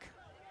clock.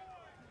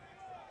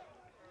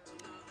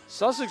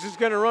 Sussex is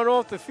going to run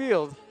off the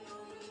field,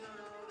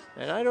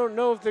 and I don't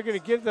know if they're going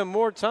to give them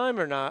more time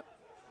or not.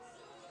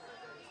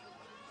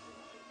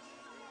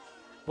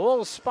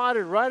 Ball is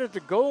spotted right at the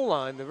goal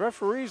line. The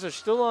referees are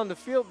still on the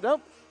field.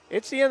 Nope,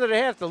 it's the end of the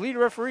half. The lead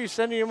referee is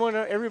sending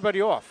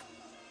everybody off.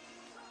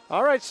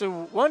 All right, so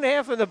 1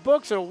 half in the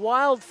books. A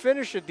wild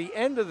finish at the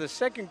end of the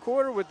 2nd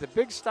quarter with the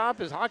big stop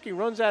as Hocking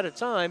runs out of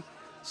time.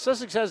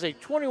 Sussex has a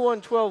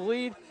 21-12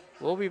 lead.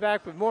 We'll be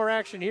back with more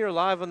action here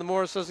live on the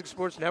Morris Sussex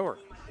Sports Network.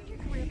 Your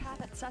career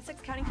path at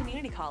Sussex County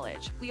Community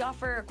College. We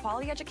offer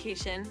quality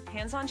education,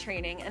 hands-on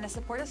training, and a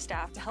supportive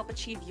staff to help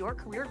achieve your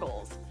career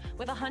goals.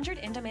 With 100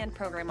 in-demand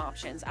program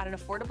options at an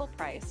affordable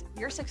price,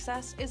 your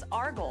success is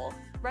our goal.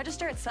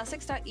 Register at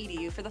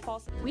sussex.edu for the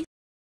fall.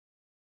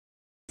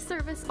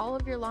 service all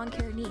of your lawn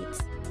care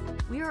needs.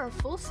 We are a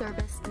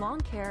full-service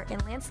lawn care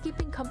and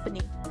landscaping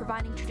company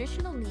providing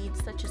traditional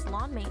needs such as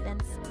lawn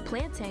maintenance,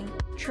 planting,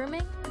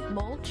 trimming,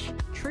 mulch,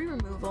 tree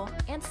removal,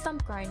 and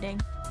stump grinding,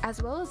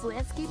 as well as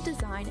landscape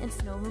design and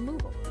snow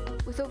removal.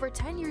 With over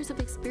 10 years of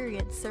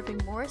experience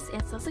serving Morris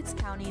and Sussex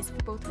counties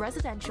for both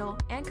residential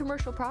and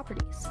commercial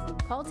properties,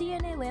 call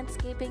DNA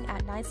Landscaping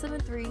at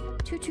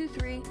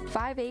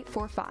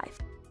 973-223-5845.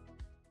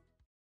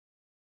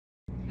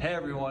 Hey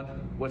everyone,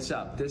 what's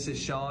up? This is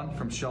Sean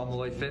from Sean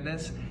Malloy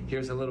Fitness.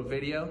 Here's a little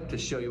video to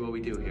show you what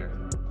we do here.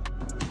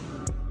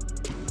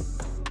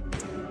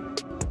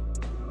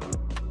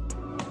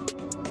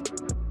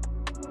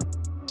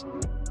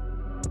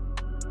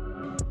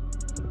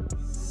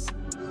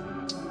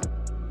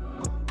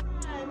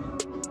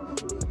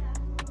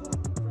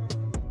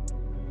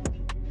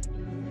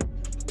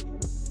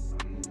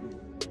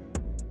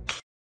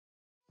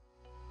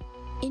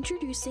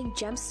 Introducing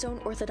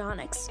Gemstone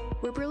Orthodontics,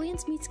 where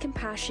brilliance meets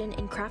compassion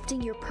in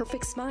crafting your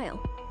perfect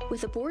smile.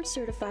 With a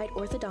board-certified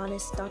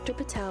orthodontist, Dr.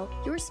 Patel,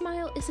 your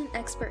smile is in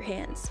expert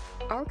hands.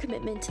 Our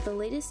commitment to the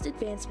latest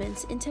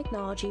advancements in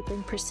technology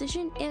bring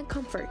precision and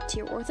comfort to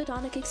your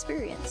orthodontic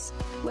experience.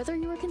 Whether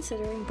you are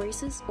considering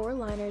braces or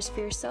aligners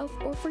for yourself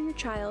or for your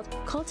child,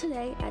 call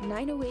today at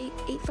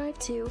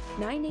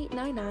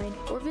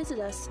 908-852-9899 or visit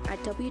us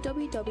at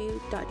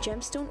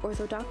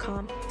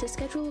www.gemstoneortho.com to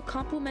schedule a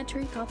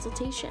complimentary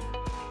consultation.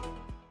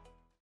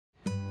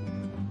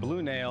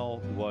 Blue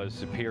Nail was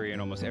superior in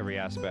almost every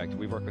aspect.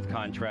 We worked with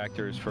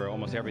contractors for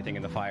almost everything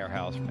in the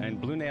firehouse, and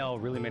Blue Nail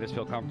really made us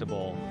feel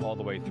comfortable all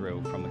the way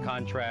through, from the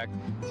contract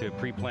to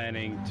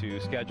pre-planning to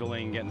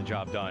scheduling, getting the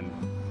job done.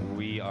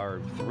 We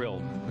are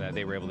thrilled that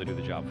they were able to do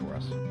the job for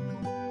us.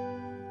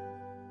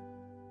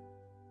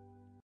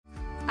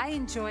 I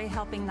enjoy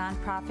helping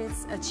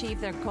nonprofits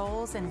achieve their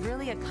goals and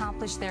really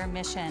accomplish their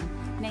mission,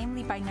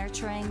 namely by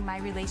nurturing my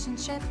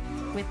relationship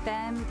with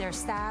them, their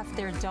staff,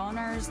 their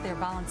donors, their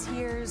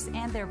volunteers,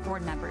 and their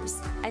board members.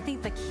 I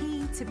think the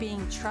key to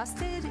being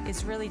trusted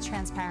is really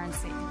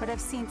transparency. What I've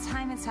seen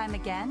time and time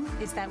again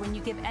is that when you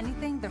give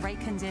anything the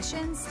right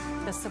conditions,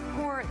 the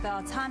support, the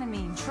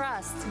autonomy,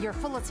 trust, your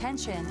full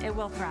attention, it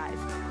will thrive.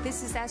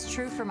 This is as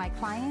true for my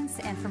clients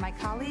and for my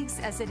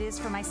colleagues as it is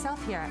for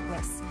myself here at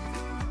WIS.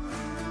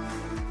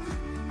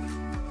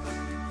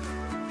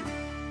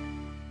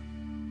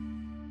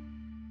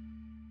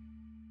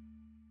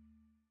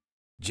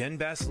 Jen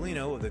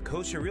Basilino of the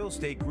Kosher Real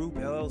Estate Group,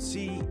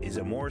 LLC, is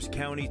a Morris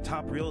County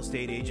top real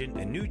estate agent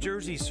and New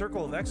Jersey's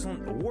Circle of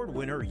Excellence Award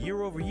winner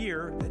year over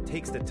year that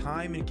takes the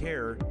time and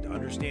care to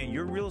understand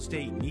your real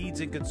estate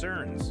needs and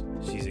concerns.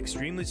 She's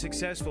extremely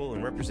successful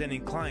in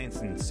representing clients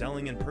in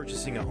selling and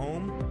purchasing a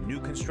home, new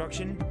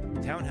construction,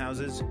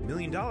 townhouses,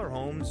 million-dollar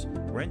homes,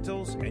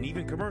 rentals, and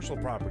even commercial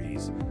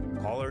properties.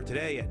 Call her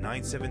today at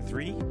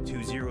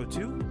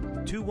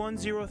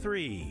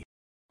 973-202-2103.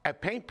 At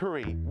Paint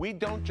Paris, we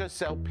don't just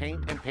sell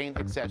paint and paint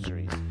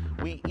accessories.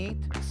 We eat,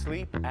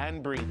 sleep,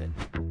 and breathe it.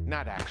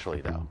 Not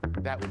actually, though.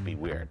 That would be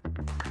weird.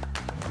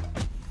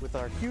 With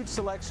our huge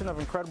selection of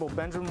incredible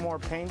Benjamin Moore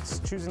paints,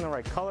 choosing the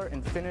right color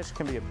and finish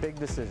can be a big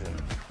decision.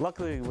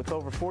 Luckily, with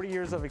over 40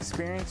 years of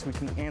experience, we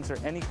can answer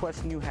any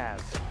question you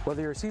have.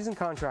 Whether you're a seasoned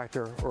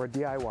contractor or a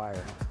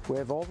DIYer, we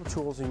have all the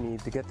tools you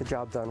need to get the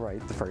job done right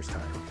the first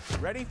time.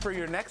 Ready for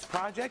your next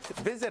project?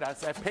 Visit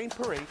us at Paint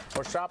Paris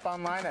or shop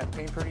online at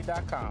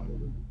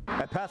paintparis.com.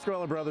 At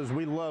Pascarella Brothers,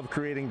 we love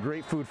creating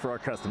great food for our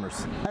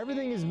customers.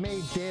 Everything is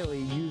made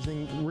daily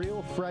using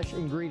real fresh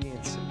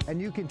ingredients,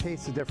 and you can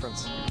taste the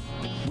difference.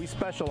 We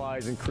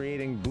specialize in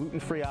creating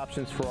gluten-free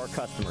options for our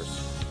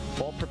customers,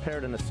 all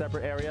prepared in a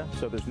separate area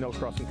so there's no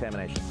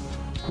cross-contamination.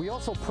 We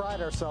also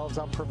pride ourselves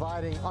on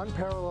providing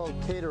unparalleled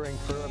catering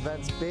for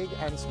events big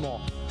and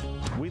small.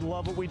 We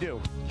love what we do.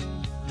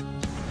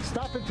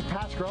 Stop into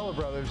Pascarella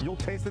Brothers. You'll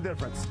taste the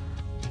difference.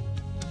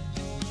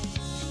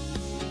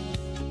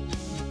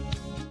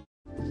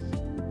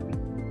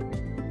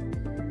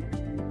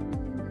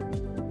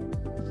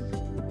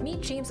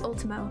 Meet James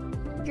Ultimo,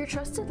 your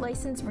trusted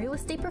licensed real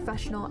estate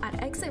professional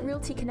at Exit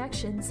Realty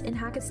Connections in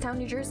Hackettstown,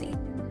 New Jersey.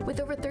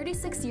 With over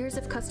 36 years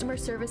of customer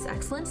service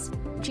excellence,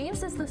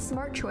 James is the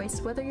smart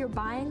choice whether you're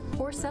buying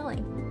or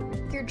selling.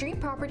 Your dream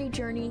property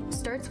journey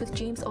starts with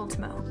James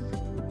Ultimo.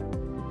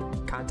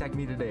 Contact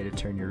me today to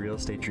turn your real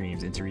estate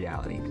dreams into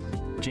reality.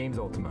 James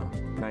Ultimo,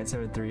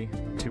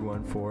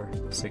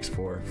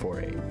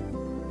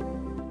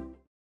 973-214-6448.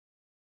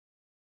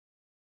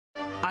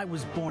 I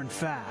was born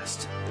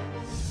fast.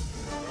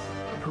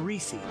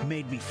 Parisi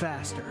made me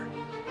faster.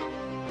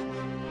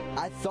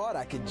 I thought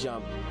I could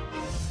jump.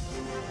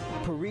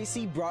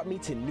 Parisi brought me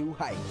to new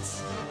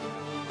heights.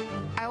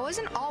 I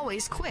wasn't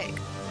always quick.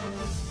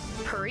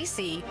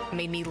 Parisi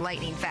made me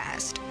lightning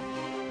fast.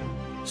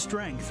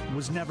 Strength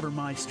was never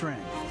my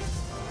strength.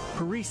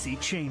 Parisi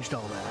changed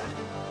all that.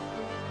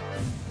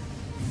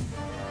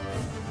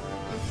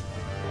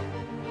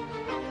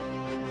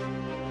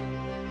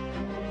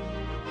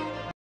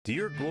 Do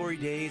your glory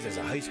days as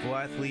a high school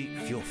athlete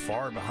feel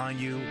far behind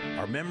you?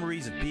 Are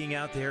memories of being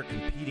out there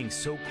competing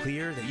so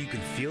clear that you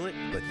can feel it?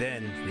 But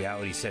then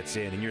reality sets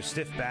in and your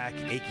stiff back,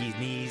 achy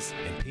knees,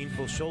 and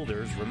painful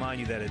shoulders remind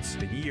you that it's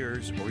been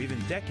years or even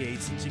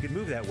decades since you could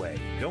move that way.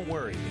 Don't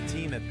worry, the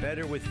team at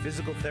Better with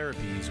Physical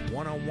Therapy's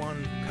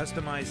one-on-one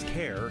customized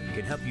care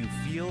can help you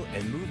feel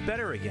and move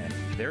better again.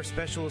 Their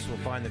specialists will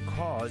find the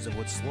cause of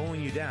what's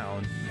slowing you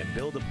down and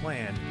build a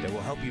plan that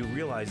will help you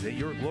realize that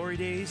your glory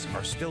days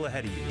are still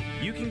ahead of you.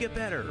 You can get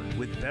better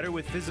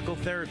with Physical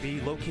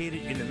Therapy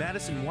located in the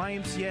Madison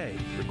YMCA.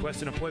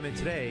 Request an appointment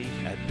today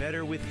at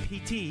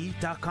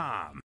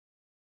betterwithpt.com.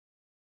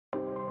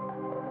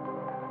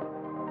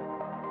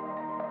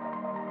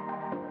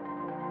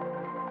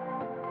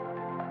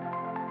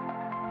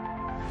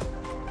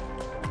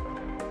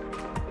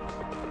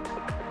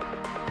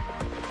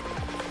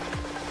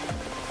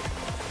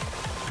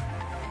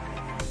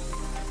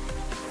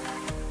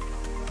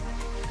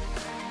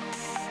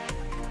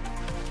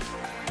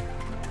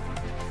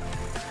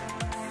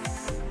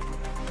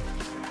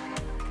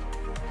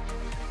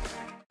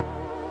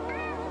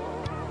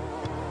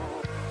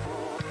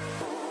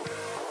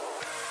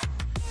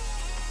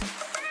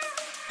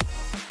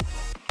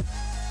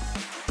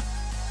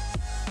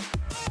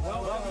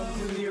 Welcome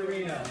to the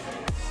arena.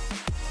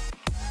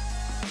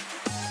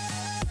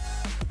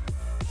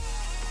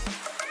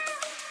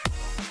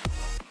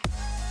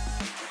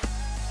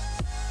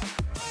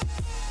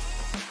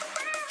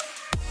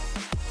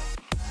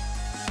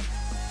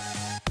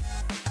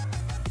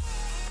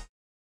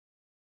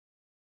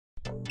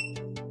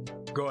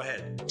 Go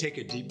ahead, take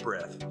a deep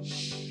breath.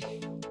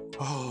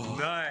 Oh,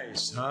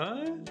 nice,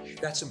 huh?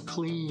 That's some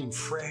clean,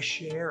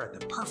 fresh air at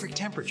the perfect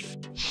temperature.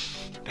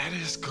 That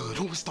is good.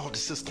 Who installed the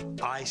system?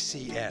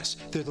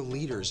 ICS. They're the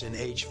leaders in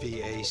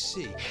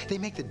HVAC. They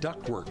make the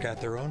ductwork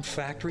at their own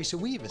factory, so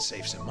we even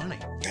save some money.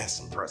 That's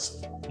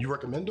impressive. You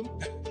recommend them?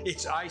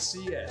 It's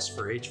ICS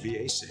for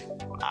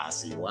HVAC. I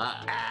see why.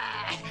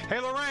 Hey,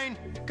 Lorraine,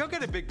 go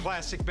get a big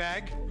plastic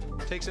bag.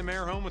 Take some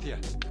air home with you.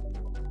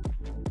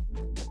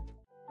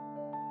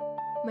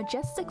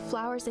 Majestic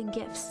Flowers and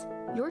Gifts,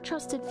 your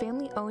trusted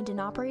family-owned and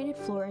operated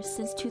florist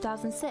since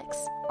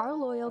 2006. Our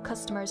loyal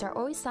customers are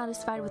always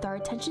satisfied with our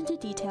attention to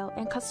detail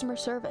and customer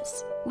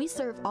service. We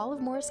serve all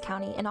of Morris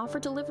County and offer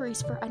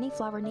deliveries for any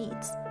flower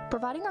needs,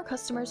 providing our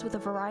customers with a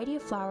variety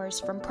of flowers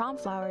from prom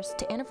flowers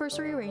to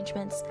anniversary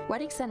arrangements,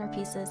 wedding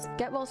centerpieces,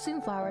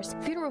 get-well-soon flowers,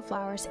 funeral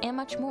flowers, and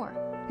much more.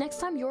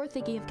 Next time you're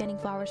thinking of getting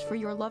flowers for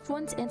your loved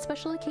ones and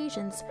special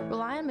occasions,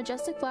 rely on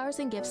Majestic Flowers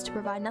and Gifts to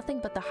provide nothing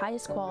but the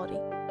highest quality.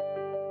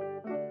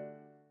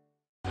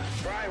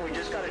 Brian, we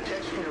just got a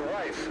text from your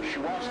wife. She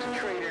wants to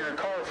trade in her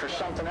car for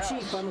something else.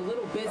 Chief, I'm a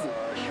little busy.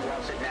 She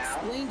wants it now.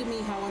 Explain to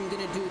me how I'm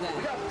going to do that.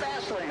 We got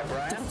fast lane,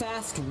 Brian.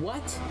 Fast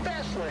what?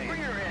 Fast lane.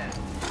 Bring her in.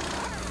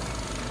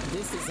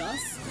 This is us?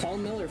 Paul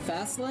Miller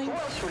Fast Lane? Who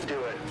else would do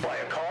it? Buy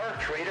a car,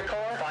 trade a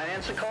car,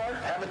 finance a car,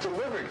 have it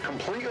delivered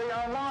completely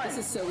online. This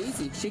is so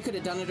easy. She could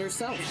have done it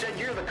herself. She said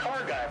you're the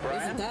car guy,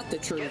 Brian. Isn't that the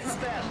truth? Get the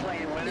fast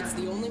lane, winner. It's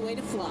the only way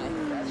to fly.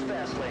 That's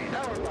fast lane.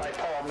 Powered by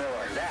Paul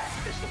Miller. That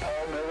is the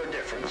Paul Miller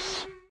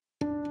difference.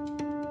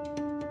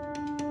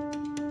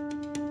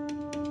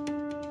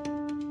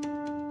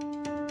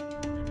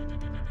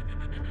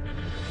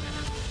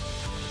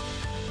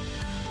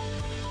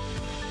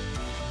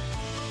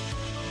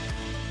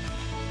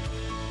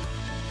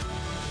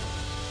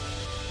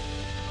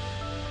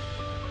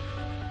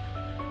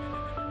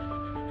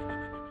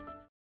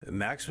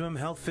 Maximum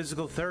Health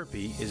Physical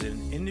Therapy is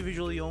an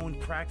individually owned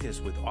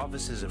practice with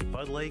offices in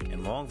Bud Lake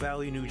and Long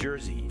Valley, New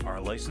Jersey. Our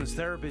licensed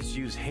therapists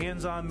use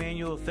hands-on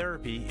manual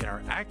therapy and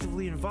are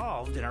actively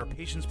involved in our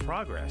patients'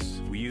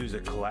 progress. We use a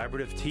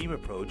collaborative team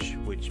approach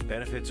which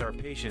benefits our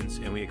patients,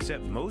 and we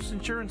accept most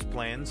insurance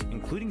plans,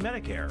 including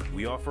Medicare.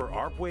 We offer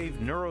ARPWave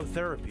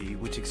neurotherapy,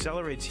 which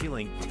accelerates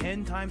healing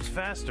 10 times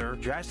faster,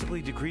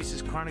 drastically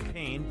decreases chronic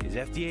pain, is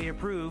FDA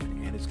approved,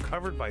 and is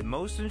covered by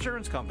most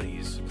insurance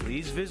companies.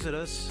 Please visit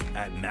us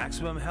at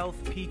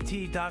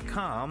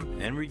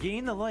MaximumHealthPT.com and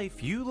regain the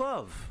life you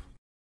love.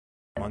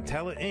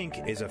 Montella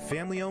Inc. is a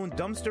family-owned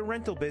dumpster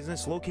rental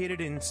business located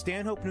in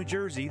Stanhope, New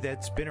Jersey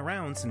that's been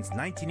around since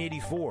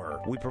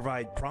 1984. We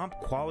provide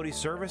prompt quality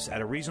service at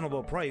a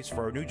reasonable price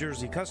for our New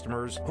Jersey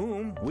customers,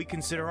 whom we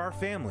consider our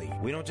family.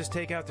 We don't just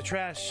take out the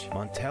trash.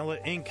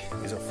 Montella Inc.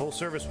 is a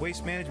full-service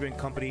waste management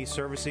company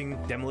servicing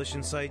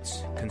demolition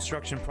sites,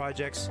 construction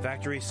projects,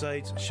 factory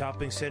sites,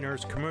 shopping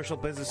centers, commercial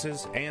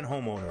businesses, and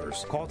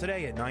homeowners. Call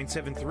today at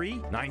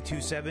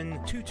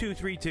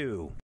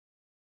 973-927-2232.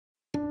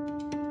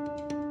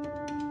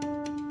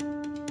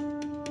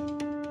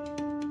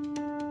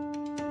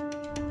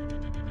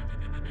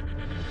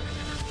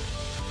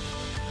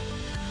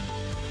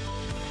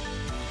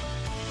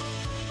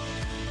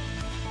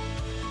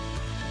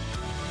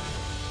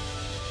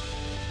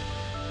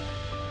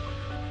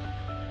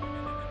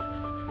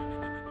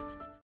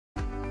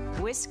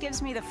 WIS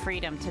gives me the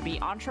freedom to be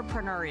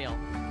entrepreneurial,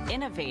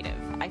 innovative.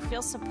 I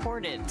feel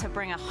supported to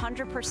bring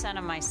 100%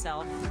 of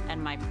myself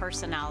and my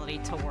personality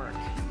to work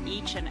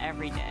each and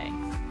every day.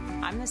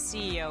 I'm the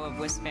CEO of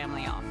Whisk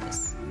Family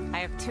Office. I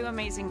have 2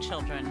 amazing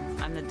children.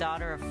 I'm the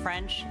daughter of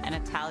French and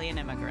Italian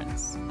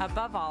immigrants.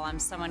 Above all, I'm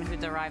someone who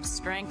derives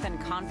strength and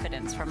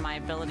confidence from my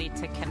ability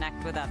to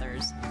connect with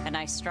others, and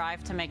I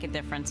strive to make a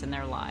difference in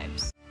their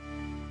lives.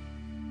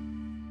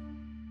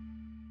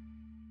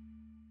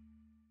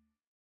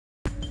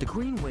 The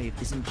green wave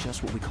isn't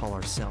just what we call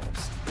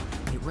ourselves.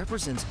 It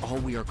represents all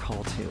we are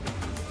called to.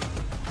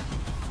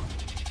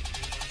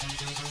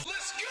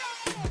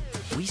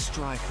 We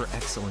strive for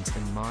excellence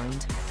in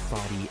mind,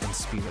 body, and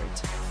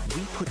spirit.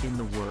 We put in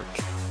the work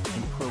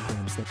in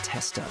programs that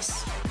test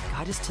us,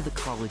 guide us to the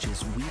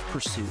colleges we've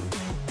pursued.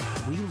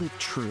 We live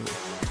true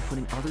to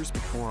putting others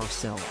before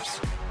ourselves,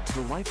 to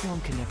the lifelong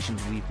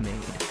connections we've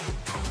made.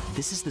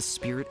 This is the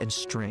spirit and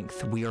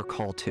strength we are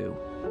called to.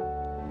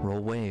 Roll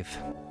Wave.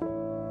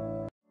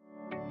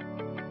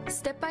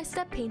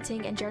 Step-by-Step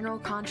Painting and General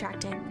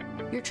Contracting,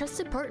 your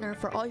trusted partner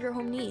for all your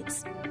home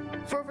needs.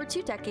 For over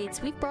 2 decades,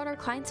 we've brought our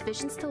clients'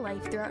 visions to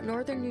life throughout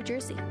northern New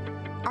Jersey.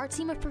 Our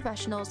team of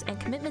professionals and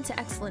commitment to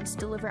excellence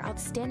deliver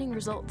outstanding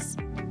results.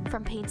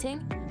 From painting,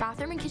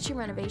 bathroom and kitchen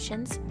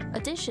renovations,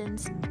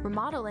 additions,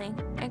 remodeling,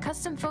 and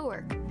custom faux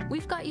work,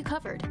 we've got you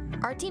covered.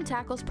 Our team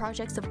tackles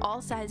projects of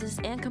all sizes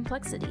and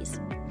complexities.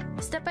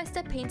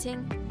 Step-by-Step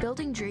Painting,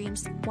 building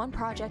dreams, one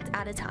project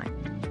at a time.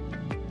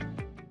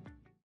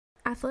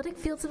 Athletic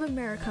Fields of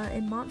America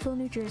in Montville,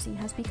 New Jersey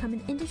has become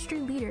an industry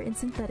leader in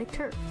synthetic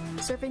turf.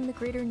 Serving the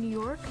greater New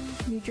York,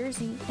 New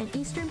Jersey, and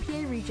Eastern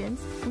PA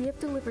regions, we have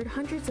delivered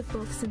hundreds of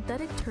both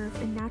synthetic turf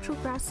and natural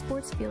grass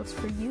sports fields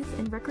for youth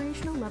and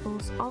recreational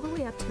levels all the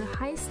way up to the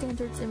highest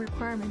standards and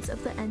requirements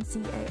of the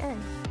NCAA.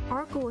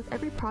 Our goal with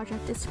every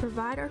project is to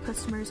provide our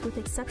customers with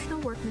exceptional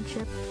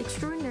workmanship,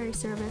 extraordinary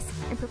service,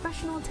 and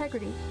professional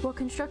integrity while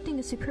constructing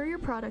a superior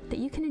product that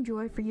you can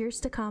enjoy for years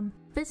to come.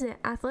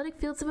 Visit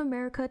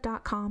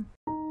athleticfieldsofamerica.com.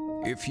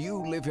 If you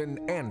live in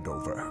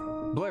Andover,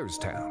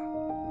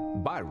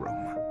 Blairstown,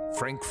 Byram,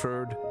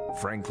 Frankfurt,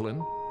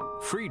 Franklin,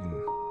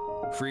 Frieden,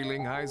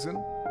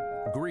 Frelinghuysen,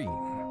 Greene,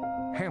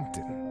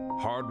 Hampton,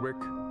 Hardwick,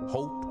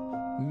 Hope,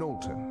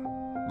 Knowlton,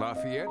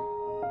 Lafayette,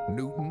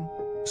 Newton,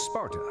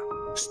 Sparta,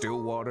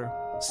 Stillwater,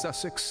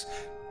 Sussex,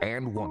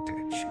 and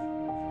Wantage,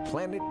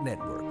 Planet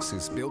Networks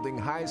is building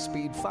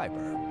high-speed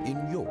fiber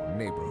in your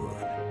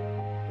neighborhood.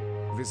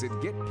 Visit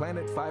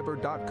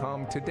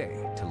getplanetfiber.com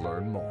today to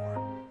learn more.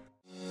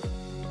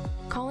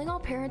 Calling all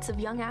parents of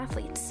young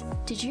athletes.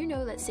 Did you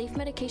know that safe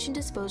medication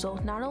disposal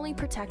not only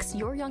protects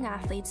your young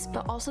athletes,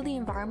 but also the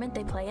environment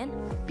they play in?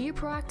 Be a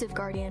proactive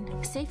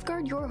guardian.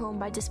 Safeguard your home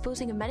by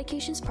disposing of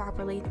medications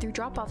properly through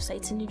drop-off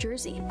sites in New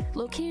Jersey,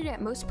 located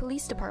at most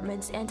police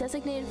departments and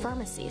designated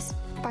pharmacies.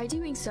 By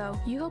doing so,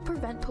 you help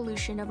prevent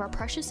pollution of our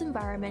precious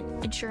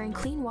environment, ensuring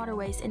clean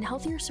waterways and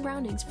healthier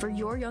surroundings for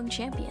your young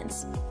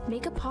champions.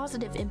 Make a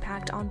positive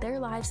impact on their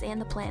lives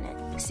and the planet.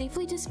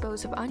 Safely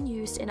dispose of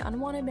unused and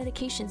unwanted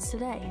medications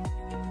today.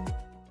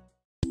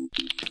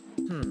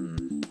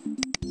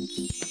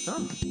 Huh.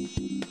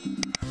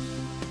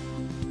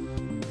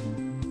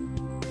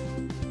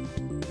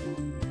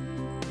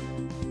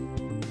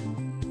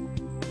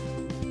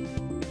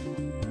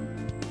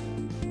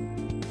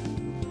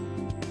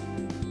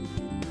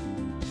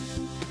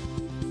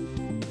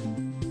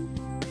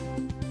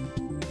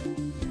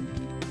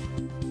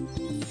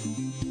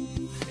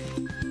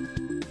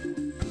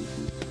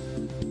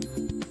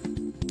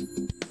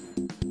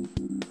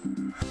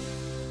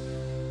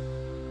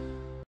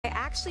 I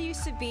actually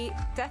used to be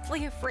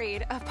deathly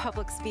afraid of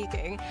public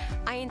speaking.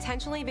 I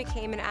intentionally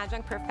became an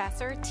adjunct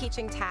professor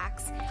teaching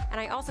tax, and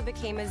I also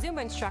became a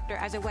Zumba instructor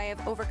as a way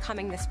of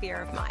overcoming this fear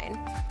of mine.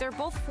 They're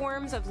both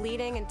forms of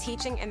leading and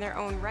teaching in their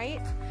own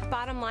right.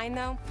 Bottom line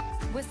though,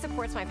 WISP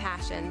supports my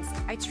passions.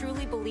 I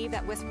truly believe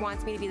that WISP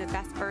wants me to be the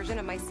best version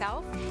of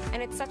myself,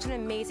 and it's such an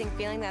amazing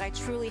feeling that I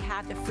truly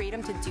have the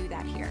freedom to do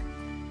that here.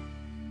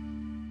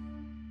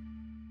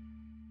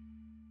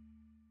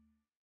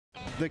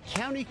 The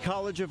County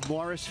College of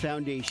Morris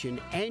Foundation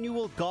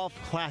Annual Golf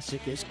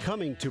Classic is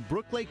coming to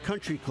Brooklake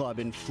Country Club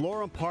in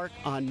Florham Park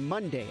on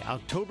Monday,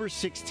 October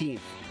 16th.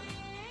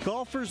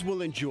 Golfers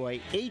will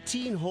enjoy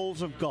 18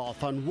 holes of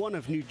golf on one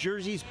of New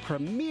Jersey's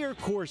premier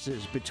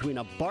courses between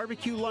a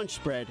barbecue lunch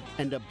spread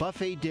and a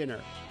buffet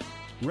dinner.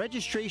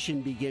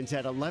 Registration begins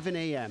at 11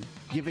 a.m.,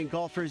 giving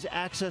golfers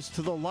access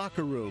to the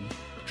locker room,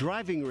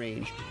 driving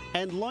range,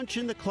 and lunch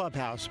in the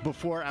clubhouse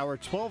before our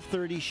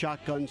 12:30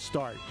 shotgun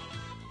start.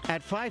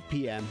 At 5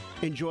 p.m.,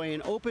 enjoy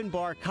an open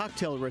bar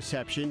cocktail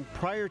reception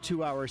prior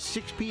to our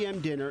 6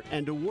 p.m. dinner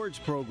and awards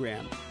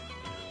program.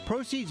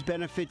 Proceeds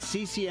benefit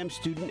CCM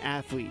student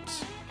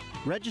athletes.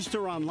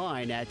 Register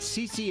online at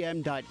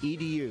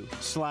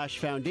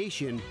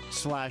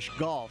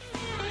ccm.edu/foundation/golf.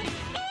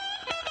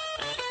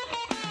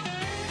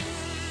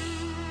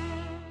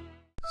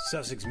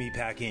 Sussex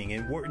Meatpacking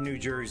in Wharton, New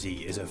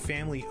Jersey is a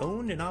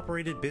family-owned and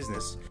operated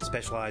business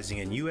specializing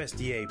in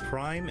USDA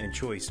prime and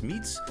choice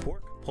meats,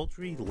 pork,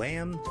 poultry,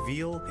 lamb,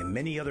 veal, and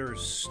many other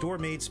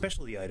store-made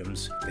specialty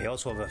items. They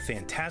also have a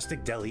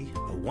fantastic deli,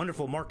 a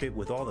wonderful market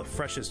with all the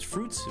freshest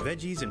fruits,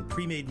 veggies, and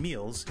pre-made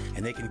meals,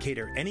 and they can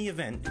cater any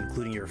event,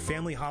 including your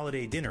family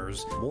holiday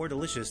dinners, more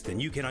delicious than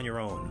you can on your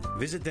own.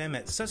 Visit them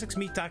at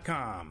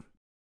sussexmeat.com.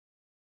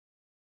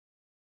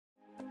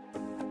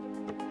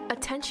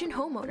 Attention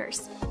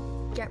homeowners.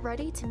 Get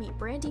ready to meet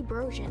Brandy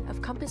Brosian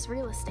of Compass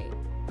Real Estate.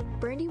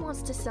 Brandy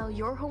wants to sell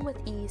your home with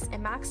ease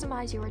and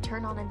maximize your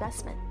return on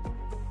investment.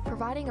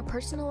 Providing a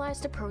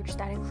personalized approach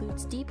that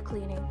includes deep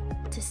cleaning,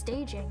 to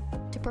staging,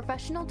 to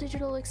professional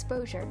digital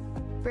exposure,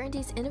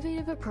 Brandy's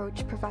innovative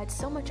approach provides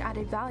so much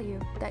added value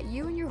that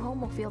you and your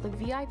home will feel the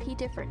VIP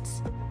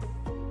difference.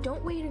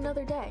 Don't wait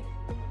another day.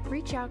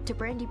 Reach out to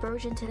Brandy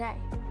Brosian today.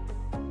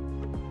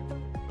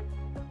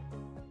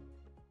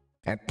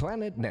 At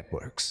Planet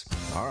Networks,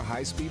 our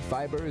high-speed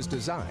fiber is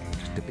designed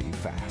to be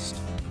fast.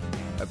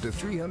 Up to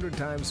 300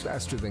 times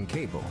faster than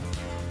cable,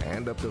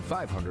 and up to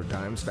 500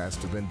 times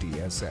faster than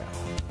DSL.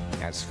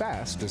 As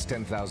fast as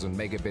 10,000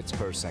 megabits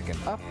per second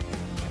up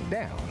and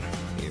down,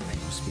 if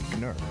you speak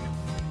nerd.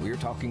 We're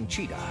talking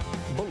cheetah,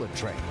 bullet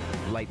train,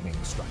 lightning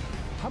strike,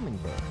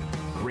 hummingbird,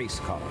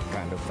 race car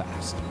kind of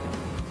fast.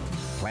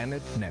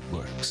 Planet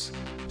Networks.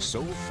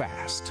 So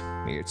fast,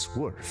 it's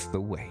worth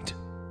the wait.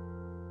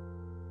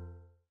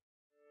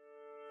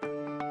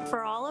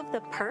 For all of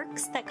the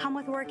perks that come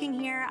with working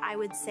here, I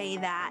would say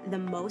that the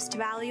most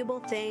valuable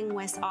thing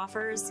WIS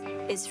offers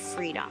is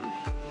freedom.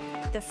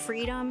 The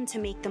freedom to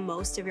make the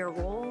most of your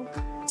role,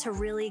 to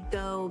really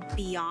go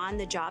beyond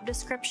the job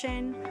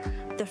description,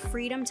 the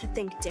freedom to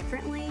think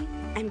differently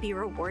and be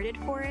rewarded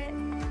for it,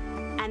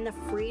 and the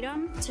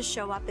freedom to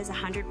show up as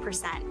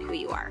 100% who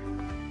you are.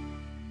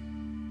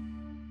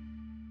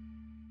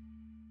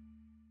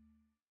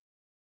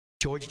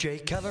 George J.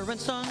 Keller and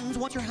Sons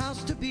want your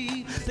house to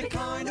be the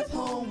kind of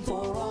home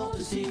for all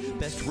to see.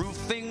 Best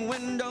roofing,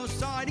 windows,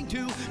 siding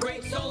too.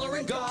 Great solar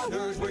and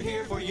gutters, we're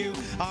here for you.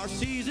 Our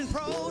seasoned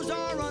pros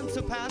are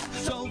unsurpassed,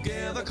 so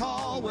give a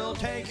call, we'll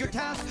take your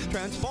task.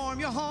 Transform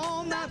your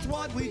home, that's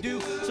what we do.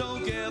 So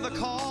give a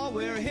call,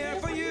 we're here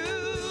for you.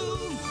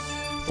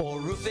 For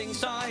roofing,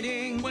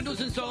 siding,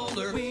 windows and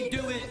solar, we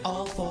do it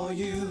all for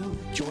you.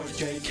 George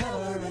J.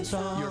 Keller and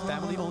Sons. Your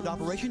family-owned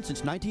operation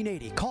since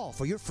 1980. Call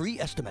for your free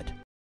estimate.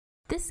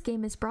 This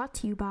game is brought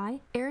to you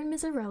by Aaron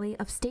Mizzarelli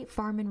of State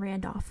Farm in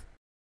Randolph.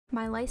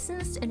 My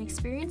licensed and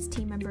experienced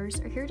team members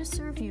are here to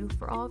serve you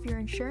for all of your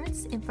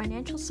insurance and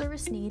financial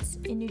service needs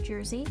in New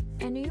Jersey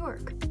and New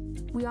York.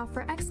 We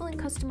offer excellent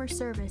customer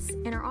service,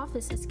 and our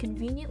office is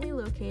conveniently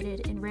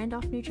located in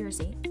Randolph, New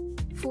Jersey.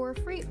 For a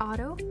free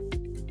auto,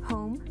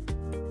 home,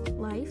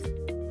 life,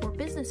 or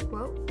business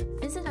quote,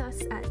 visit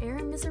us at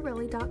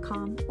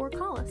aaronmizzarelli.com or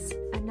call us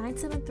at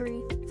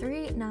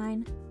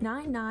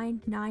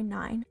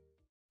 973-389-9999.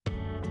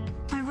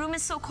 My room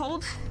is so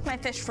cold, my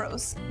fish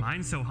froze.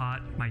 Mine's so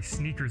hot, my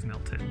sneakers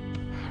melted.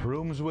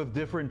 Rooms with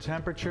different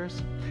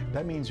temperatures?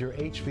 That means your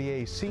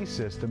HVAC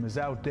system is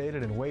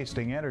outdated and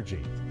wasting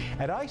energy.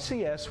 At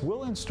ICS,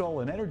 we'll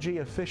install an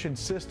energy-efficient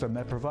system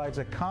that provides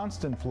a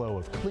constant flow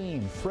of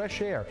clean,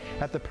 fresh air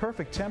at the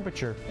perfect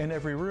temperature in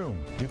every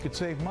room. You could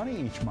save money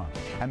each month,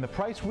 and the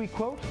price we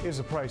quote is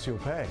the price you'll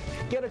pay.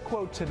 Get a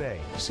quote today.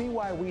 See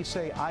why we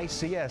say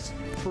ICS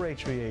for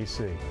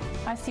HVAC.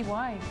 I see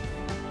why.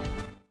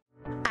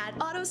 At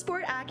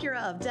Autosport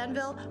Acura of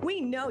Denville, we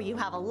know you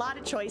have a lot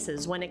of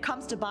choices when it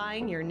comes to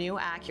buying your new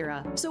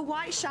Acura. So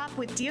why shop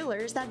with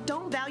dealers that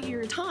don't value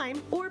your time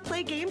or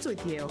play games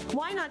with you?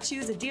 Why not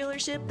choose a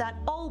dealership that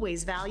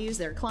always values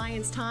their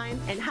clients'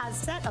 time and has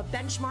set a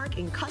benchmark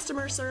in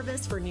customer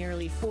service for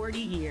nearly 40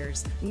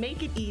 years?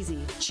 Make it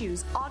easy.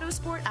 Choose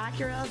Autosport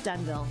Acura of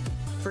Denville.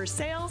 For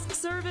sales,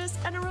 service,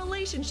 and a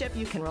relationship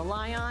you can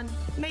rely on,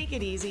 make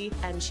it easy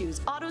and choose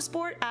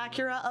Autosport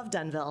Acura of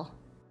Denville.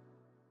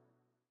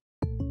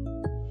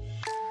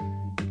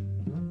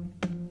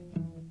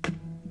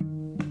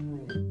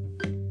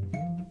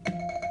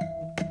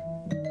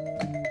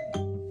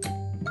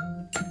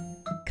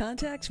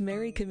 Contact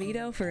Mary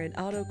Comito for an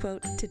auto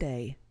quote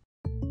today.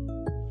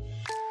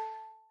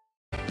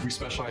 We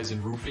specialize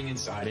in roofing and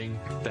siding.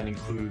 That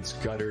includes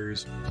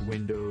gutters,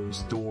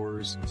 windows,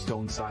 doors,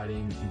 stone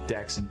siding,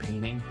 decks, and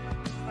painting.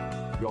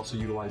 We also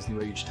utilize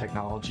new age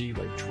technology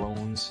like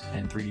drones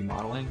and 3D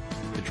modeling.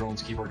 The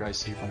drones keep our guys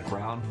safe on the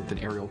ground with an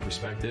aerial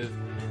perspective,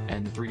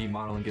 and the 3D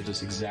modeling gives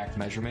us exact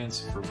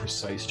measurements for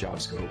precise job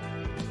scope.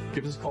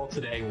 Give us a call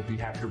today. We'll be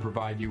happy to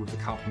provide you with a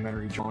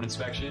complimentary drone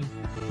inspection.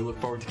 We look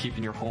forward to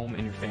keeping your home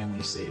and your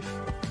family safe.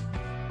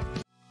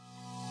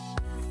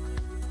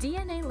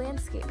 DNA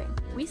Landscaping.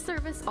 We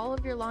service all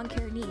of your lawn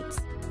care needs.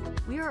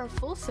 We are a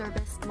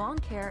full-service lawn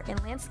care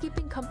and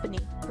landscaping company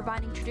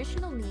providing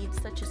traditional needs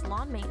such as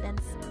lawn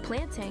maintenance,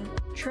 planting,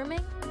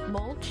 trimming,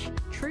 mulch,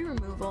 tree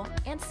removal,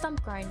 and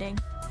stump grinding,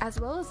 as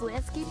well as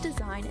landscape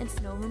design and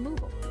snow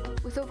removal.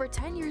 With over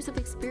 10 years of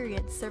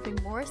experience serving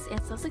Morris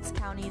and Sussex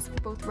counties for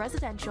both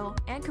residential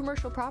and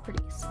commercial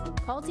properties,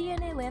 call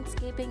DNA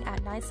Landscaping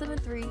at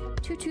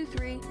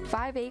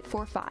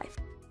 973-223-5845.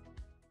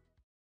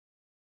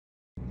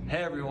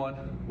 Hey everyone,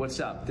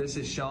 what's up? This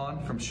is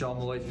Sean from Sean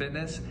Malloy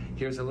Fitness.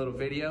 Here's a little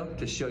video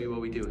to show you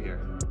what we do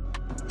here.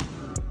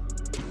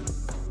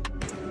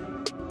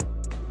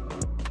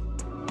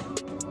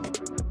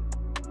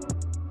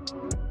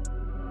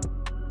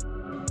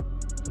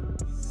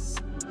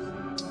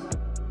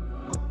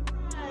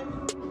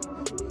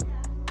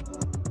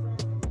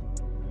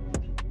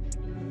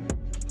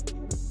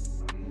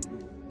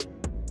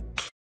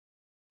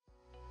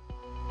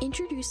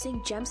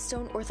 Introducing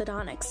Gemstone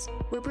Orthodontics,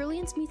 where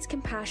brilliance meets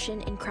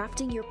compassion in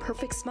crafting your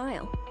perfect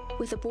smile.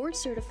 With a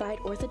board-certified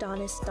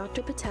orthodontist,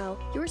 Dr. Patel,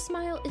 your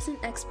smile is in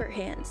expert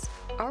hands.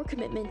 Our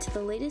commitment to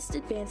the latest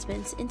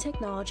advancements in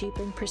technology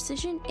bring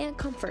precision and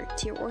comfort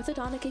to your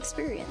orthodontic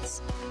experience.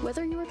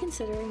 Whether you are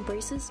considering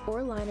braces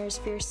or aligners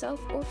for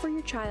yourself or for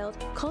your child,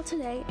 call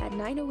today at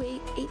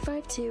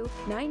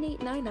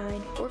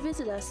 908-852-9899 or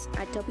visit us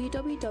at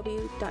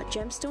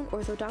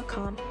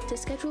www.gemstoneortho.com to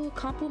schedule a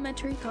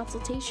complimentary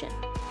consultation.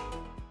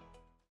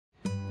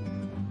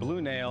 Blue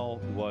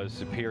Nail was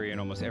superior in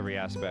almost every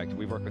aspect.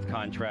 We worked with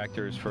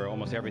contractors for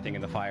almost everything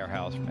in the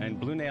firehouse, and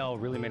Blue Nail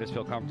really made us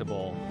feel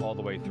comfortable all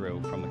the way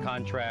through, from the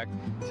contract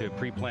to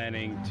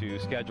pre-planning to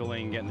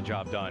scheduling, getting the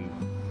job done.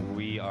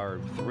 We are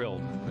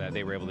thrilled that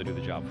they were able to do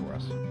the job for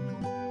us.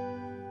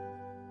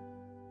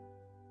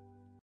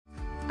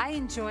 I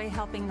enjoy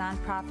helping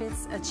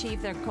nonprofits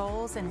achieve their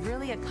goals and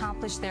really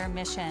accomplish their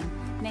mission,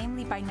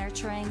 namely by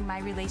nurturing my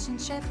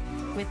relationship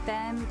with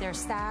them, their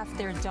staff,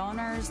 their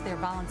donors, their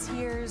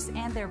volunteers,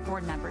 and their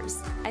board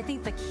members. I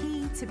think the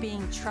key to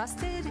being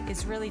trusted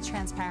is really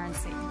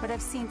transparency. What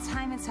I've seen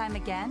time and time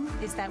again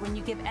is that when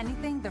you give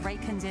anything the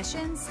right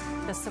conditions,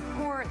 the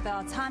support, the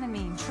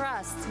autonomy,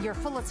 trust, your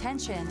full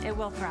attention, it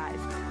will thrive.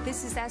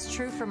 This is as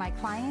true for my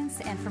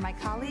clients and for my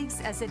colleagues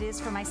as it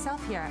is for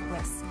myself here at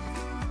WIS.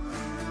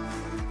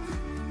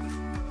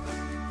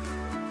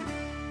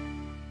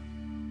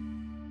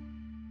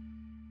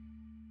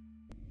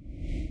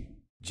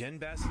 Jen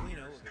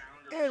Basilino.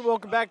 And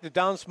welcome back to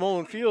Don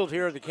Smolin Field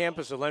here at the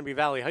campus of Lenby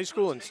Valley High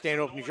School in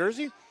Stanhope, New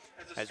Jersey,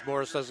 as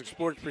Morris Sussex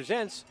Sports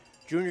presents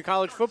junior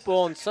college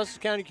football in Sussex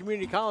County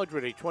Community College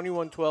with a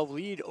 21-12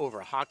 lead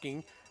over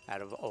Hocking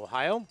out of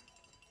Ohio.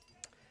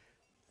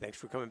 Thanks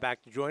for coming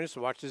back to join us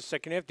to watch this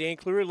second half. Dan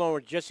Cleary along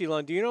with Jesse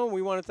Londino.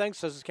 We want to thank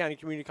Sussex County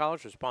Community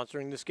College for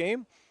sponsoring this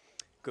game.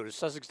 Go to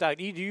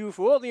sussex.edu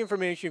for all the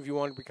information if you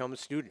want to become a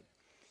student.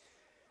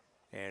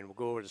 And we'll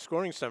go over the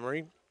scoring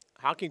summary.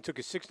 Hocking took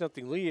a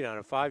 6-0 lead on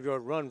a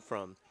 5-yard run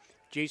from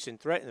Jason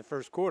Threat in the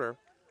first quarter.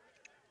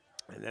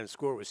 And then the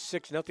score was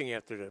 6-0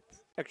 after the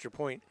extra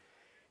point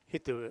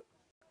hit the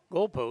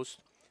goalpost.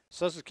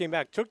 Sussex came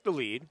back, took the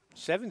lead,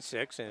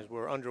 7-6, and as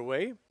we're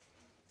underway.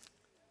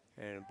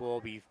 And the ball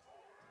will be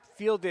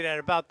fielded at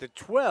about the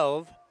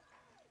 12.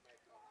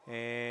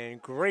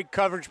 And great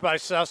coverage by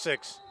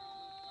Sussex.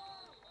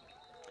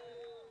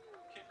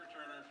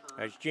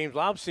 As James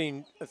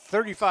Lobstein, a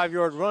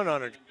 35-yard run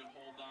on a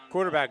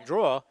quarterback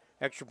draw.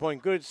 Extra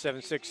point good,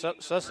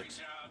 7-6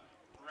 Sussex.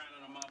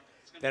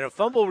 Then a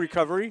fumble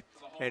recovery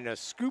and a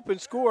scoop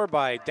and score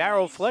by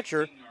Darryl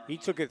Fletcher. He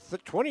took it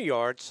 20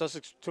 yards.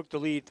 Sussex took the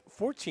lead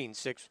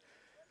 14-6.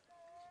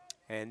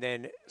 And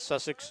then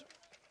Sussex,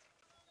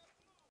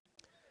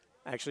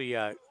 actually,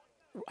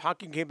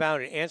 Hocking came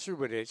out and answered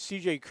with a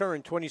C.J.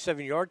 Curran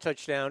 27-yard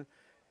touchdown.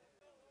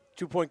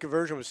 2-point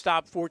conversion was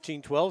stopped,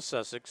 14-12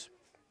 Sussex.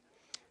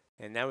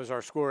 And that was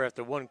our score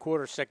after one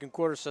quarter. Second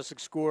quarter,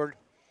 Sussex scored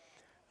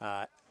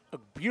a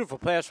beautiful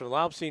pass from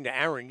Lobstein to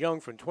Aaron Young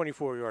from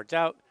 24 yards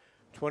out,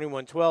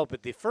 21-12.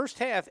 But the first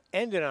half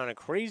ended on a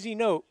crazy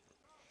note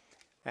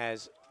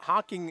as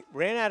Hocking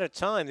ran out of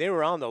time. They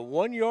were on the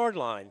 1-yard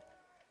line,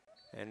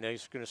 and they're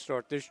going to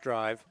start this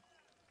drive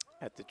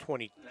at the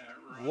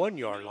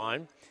 21-yard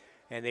line.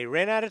 And they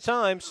ran out of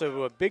time,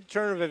 so a big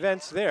turn of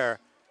events there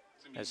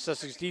as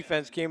Sussex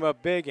defense came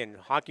up big and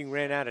Hocking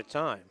ran out of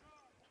time.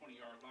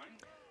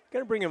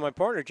 Going to bring in my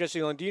partner, Jesse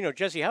Londino.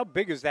 Jesse, how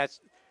big is that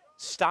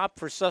stop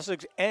for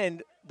Sussex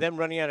and them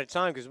running out of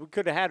time? Because we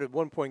could have had a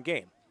 1-point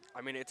game.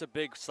 I mean, it's a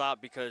big stop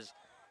because,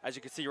 as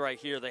you can see right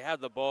here, they have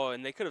the ball,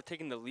 and they could have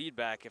taken the lead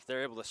back if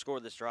they're able to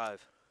score this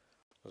drive.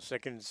 Well,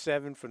 2nd and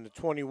 7 from the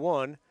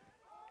 21,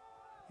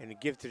 and a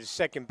give to the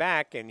second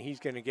back, and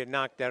he's going to get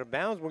knocked out of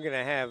bounds. We're going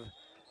to have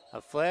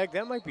a flag.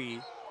 That might be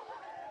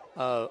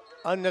an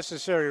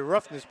unnecessary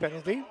roughness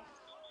penalty.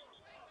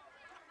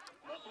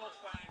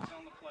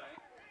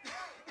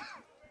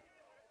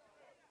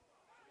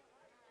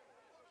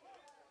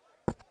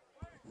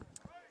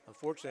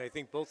 Unfortunately, I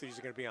think both of these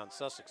are going to be on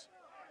Sussex.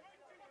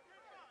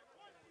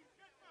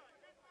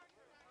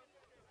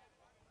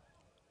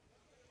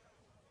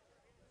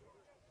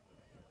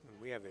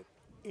 And we have an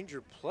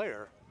injured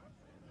player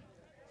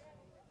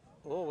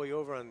all the way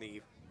over on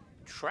the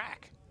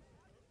track.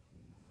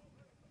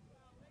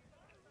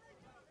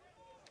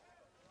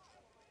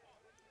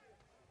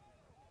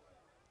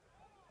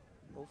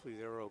 Hopefully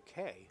they're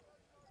okay.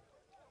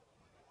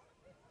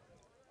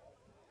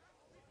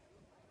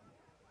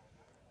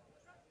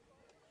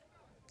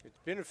 It's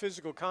been a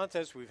physical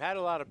contest. We've had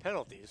a lot of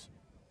penalties.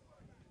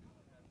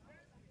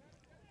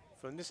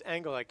 From this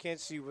angle, I can't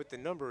see what the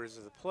number is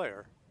of the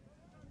player.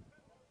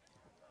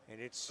 And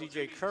it's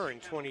C.J.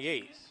 Curran,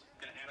 28.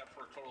 Gonna add up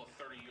for a total of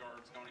 30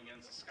 yards going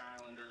against the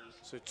Skylanders.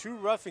 So two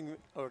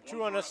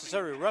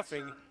unnecessary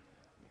roughing.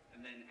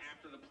 And then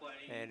after the play,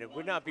 and it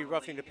would not be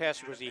roughing the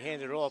passer because he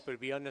handed it off, but it would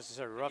be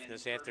unnecessary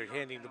roughness after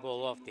handing the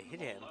ball off to hit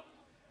him.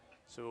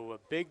 So a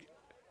big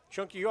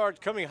chunky yards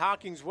coming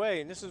Hocking's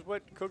way, and this is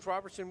what Coach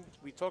Robertson,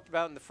 we talked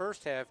about in the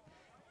first half.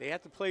 They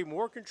have to play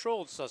more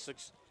controlled,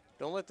 Sussex.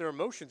 Don't let their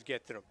emotions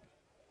get to them.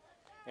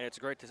 And it's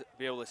great to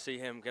be able to see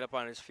him get up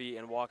on his feet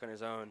and walk on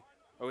his own.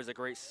 Always a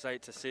great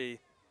sight to see.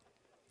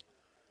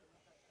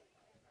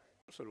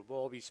 So the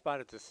ball will be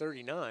spotted to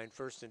 39,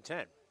 1st and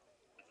 10. It's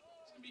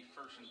gonna be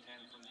 1st and 10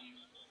 from the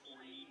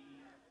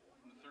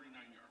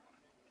 39-yard line.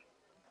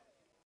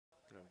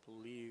 And I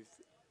believe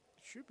it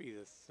should be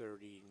the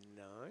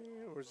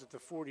 39, or is it the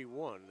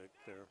 41 that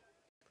they're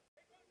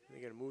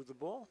going to move the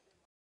ball?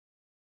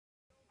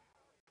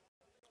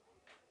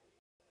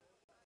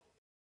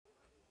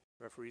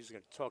 Referee's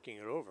going to talking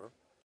it over.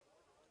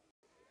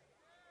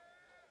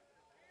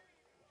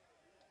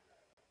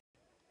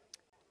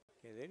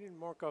 Yeah, they didn't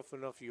mark off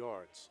enough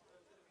yards.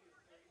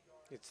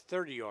 It's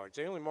 30 yards.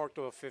 They only marked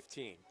off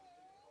 15.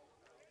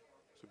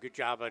 So good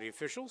job by the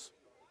officials.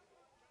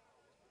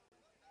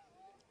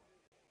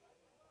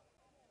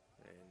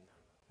 And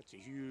that's a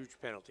huge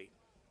penalty.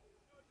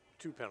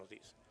 2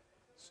 penalties.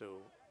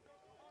 So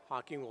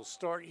Hocking will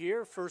start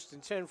here, 1st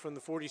and 10 from the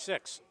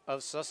 46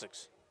 of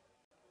Sussex.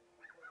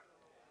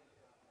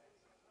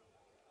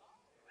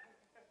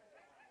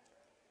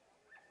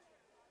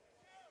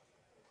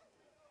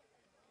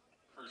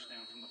 First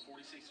down from the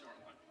 46-yard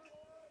line.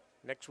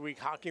 Next week,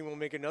 Hocking will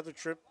make another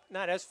trip,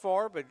 not as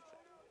far, but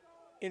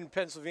in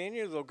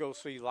Pennsylvania. They'll go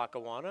see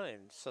Lackawanna,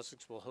 and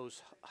Sussex will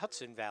host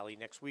Hudson Valley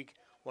next week,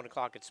 1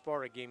 o'clock at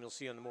Sparta, game you'll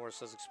see on the Morris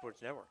Sussex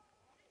Sports Network.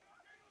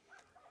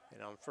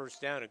 And on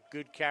 1st down, a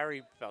good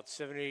carry, about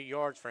 7 or 8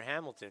 yards for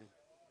Hamilton.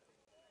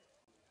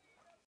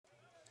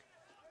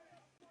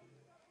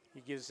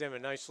 He gives them a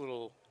nice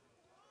little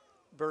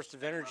burst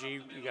of energy.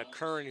 You got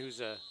Curran,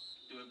 who's a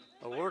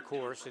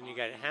workhorse, and you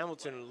got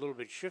Hamilton, a little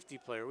bit shifty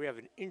player. We have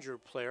an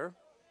injured player.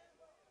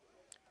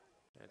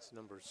 That's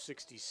number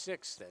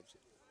 66 that's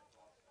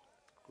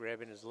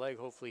grabbing his leg.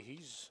 Hopefully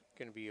he's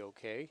going to be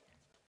okay.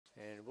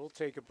 And we'll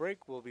take a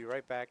break. We'll be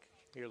right back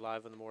here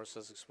live on the Morris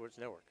Sussex Sports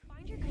Network.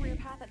 Find your career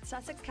path at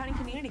Sussex County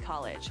Community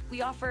College.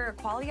 We offer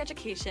quality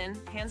education,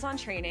 hands-on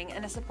training,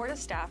 and a supportive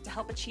staff to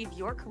help achieve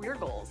your career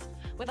goals.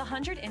 With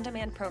 100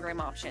 in-demand program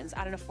options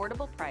at an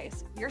affordable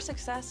price, your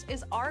success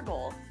is our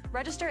goal.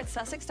 Register at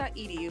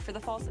sussex.edu for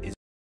the fall semester.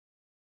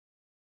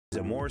 Is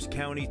a Morris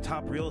County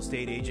top real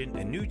estate agent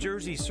and New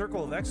Jersey's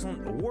Circle of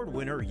Excellence award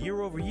winner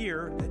year over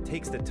year that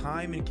takes the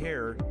time and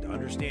care to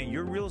understand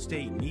your real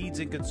estate needs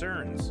and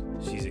concerns.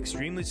 She's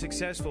extremely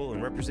successful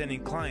in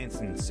representing clients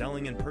in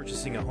selling and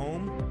purchasing a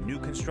home, new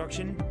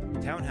construction,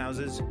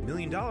 townhouses,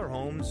 million-dollar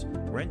homes,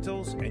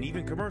 rentals, and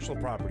even commercial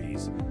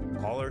properties.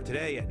 Call her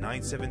today at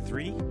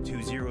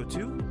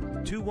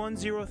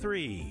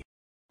 973-202-2103.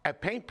 At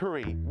Paint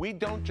Paris, we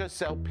don't just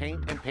sell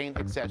paint and paint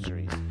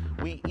accessories.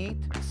 We eat,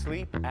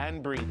 sleep,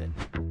 and breathe it.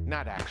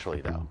 Not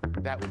actually, though.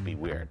 That would be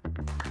weird.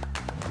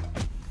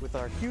 With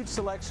our huge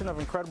selection of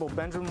incredible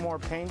Benjamin Moore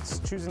paints,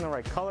 choosing the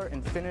right color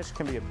and finish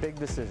can be a big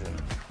decision.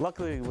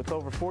 Luckily, with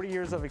over 40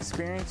 years of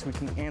experience, we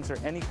can answer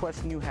any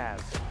question you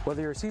have.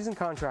 Whether you're a seasoned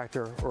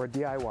contractor or a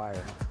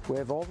DIYer, we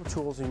have all the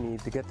tools you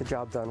need to get the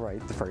job done right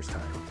the first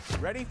time.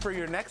 Ready for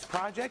your next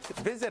project?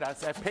 Visit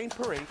us at Paint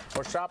Paris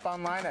or shop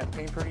online at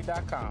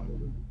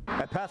paintparis.com.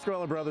 At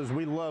Pascarella Brothers,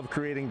 we love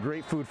creating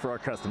great food for our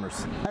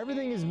customers.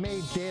 Everything is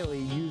made daily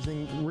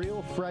using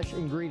real, fresh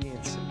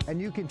ingredients,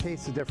 and you can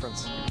taste the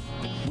difference.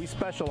 We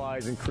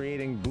specialize in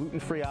creating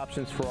gluten-free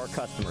options for our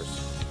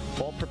customers,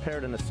 all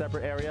prepared in a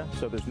separate area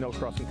so there's no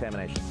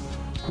cross-contamination.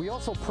 We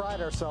also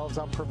pride ourselves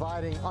on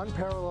providing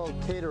unparalleled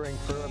catering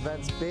for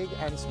events big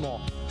and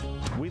small.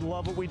 We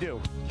love what we do.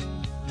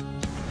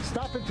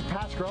 Stop into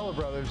Pascarella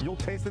Brothers. You'll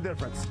taste the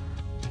difference.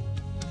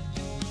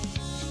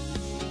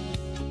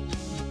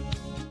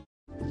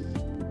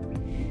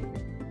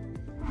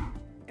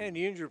 And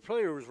the injured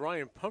player was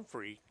Ryan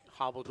Pumphrey,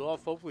 hobbled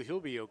off. Hopefully he'll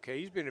be okay.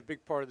 He's been a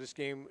big part of this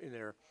game in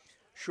their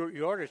short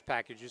yardage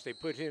packages. They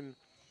put him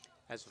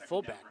as a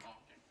fullback.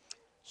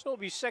 So it'll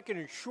be 2nd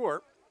and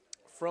short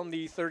from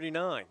the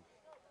 39.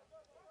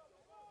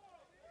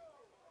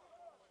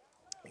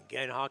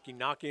 Again, Hocking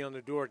knocking on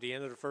the door at the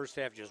end of the first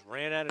half, just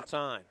ran out of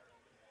time.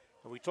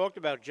 And we talked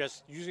about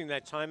just using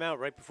that timeout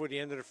right before the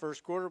end of the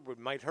first quarter, but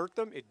might hurt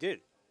them. It did.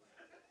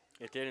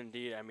 It did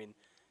indeed. I mean,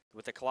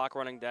 with the clock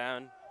running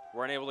down,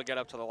 weren't able to get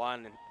up to the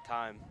line in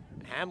time.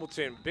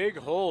 Hamilton, big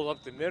hole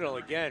up the middle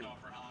again.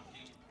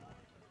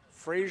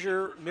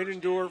 Frazier,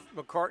 Middendorf,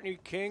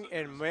 McCartney, King,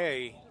 and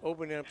May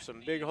opening up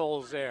some big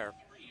holes there.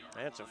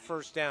 That's a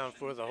 1st down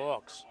for the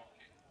Hawks.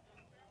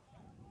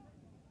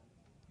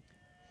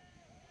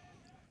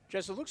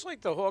 Jess, it looks like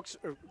the Hawks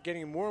are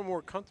getting more and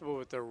more comfortable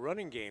with their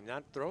running game,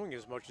 not throwing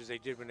as much as they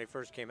did when they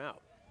first came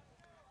out.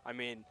 I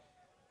mean,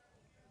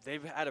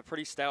 they've had a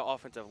pretty stout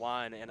offensive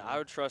line, and I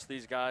would trust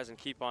these guys and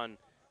keep on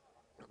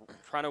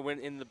trying to win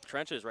in the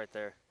trenches right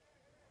there.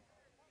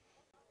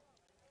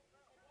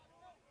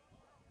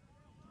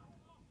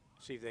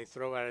 See if they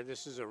throw out of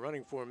this as a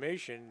running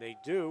formation. They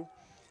do.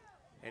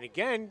 And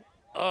again,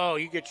 oh,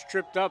 he gets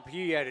tripped up.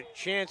 He had a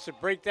chance to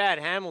break that.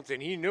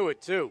 Hamilton, he knew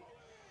it too.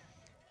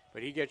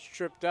 But he gets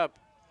tripped up.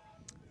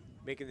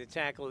 Making the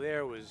tackle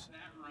there was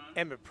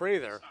Emmett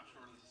Prather.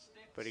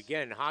 But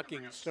again,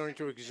 Hocking starting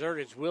to exert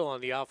its will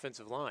on the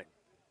offensive line.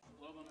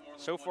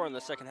 So far in the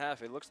second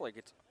half, it looks like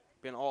it's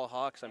been all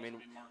Hawks. I mean,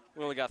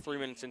 we only got 3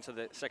 minutes into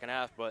the second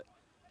half, but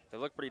they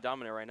look pretty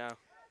dominant right now.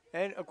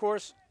 And, of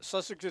course,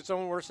 Sussex its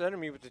own worst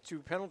enemy with the 2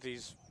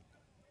 penalties,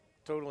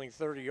 totaling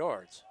 30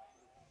 yards.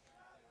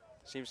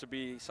 Seems to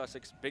be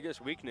Sussex's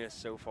biggest weakness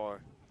so far.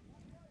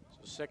 So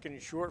second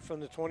and short from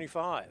the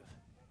 25.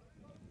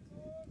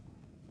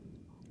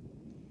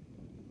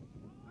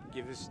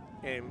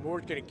 And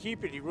Moore's going to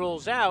keep it. He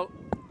rolls out,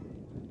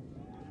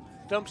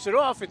 dumps it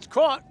off. It's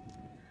caught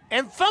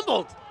and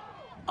fumbled.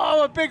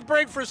 Oh, a big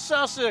break for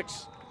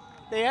Sussex.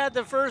 They had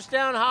the first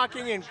down.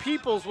 Hocking and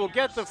Peoples will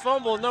get the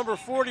fumble, number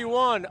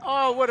 41.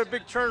 Oh, what a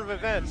big turn of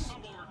events.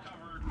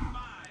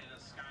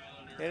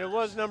 And it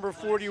was number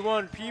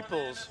 41,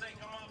 Peoples.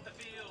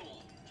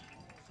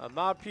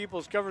 Ahmad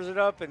Peoples covers it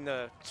up, and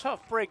the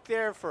tough break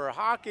there for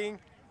Hocking.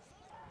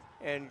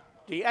 And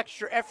the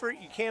extra effort,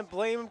 you can't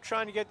blame him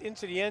trying to get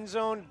into the end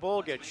zone.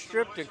 Ball gets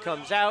stripped and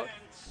comes out,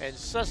 and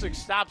Sussex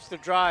stops the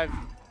drive.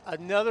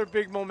 Another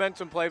big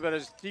momentum play, but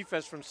as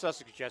defense from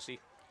Sussex, Jesse.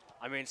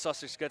 I mean,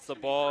 Sussex gets the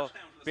ball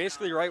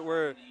basically right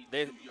where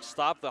they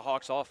stopped the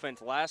Hawks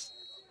offense last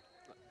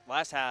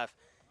half,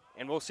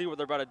 and we'll see what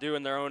they're about to do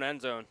in their own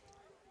end zone.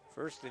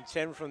 First and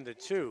 10 from the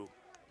 2.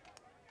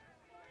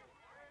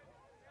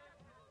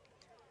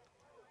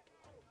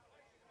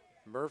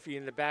 Murphy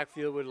in the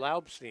backfield with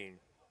Lobstein,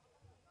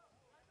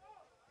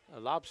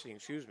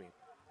 excuse me.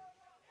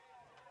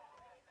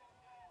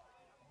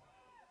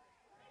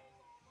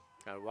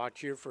 Got to watch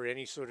here for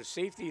any sort of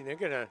safety, and they're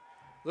going to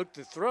look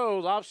to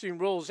throw. Lobstein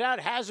rolls out,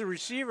 has a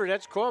receiver.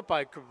 That's caught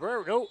by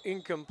Cabrera. No,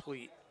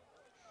 incomplete.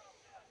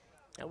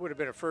 That would have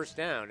been a first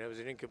down. That was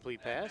an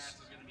incomplete pass.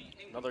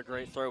 Another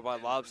great throw by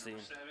Lobstein.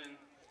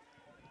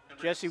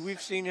 Jesse,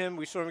 we've seen him.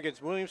 We saw him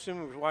against Williamson.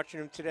 We were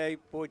watching him today.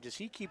 Boy, does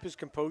he keep his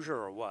composure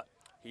or what?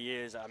 He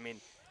is. I mean,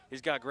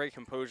 he's got great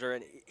composure,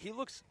 and he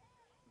looks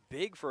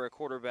big for a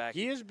quarterback.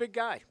 He is a big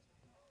guy.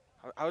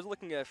 I was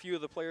looking at a few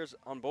of the players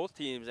on both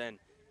teams, and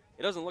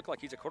it doesn't look like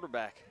he's a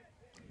quarterback.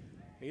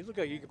 He looks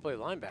like he could play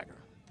linebacker.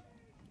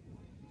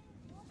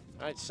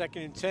 All right,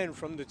 second and 10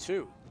 from the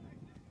 2.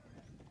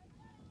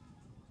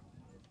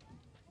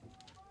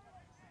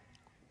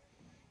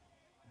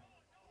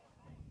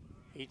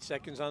 Eight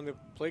seconds on the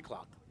play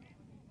clock.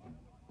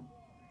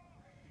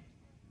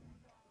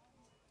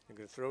 They're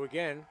going to throw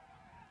again.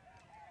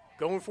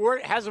 Going for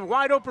it, has a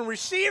wide open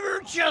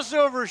receiver, just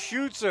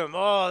overshoots him.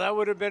 Oh, that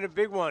would have been a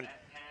big one.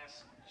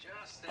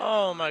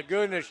 Oh my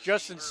goodness,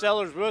 Justin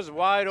Sellers was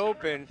wide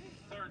open.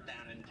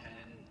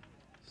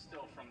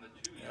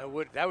 That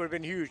would have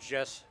been huge,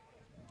 Jess.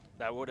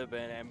 That would have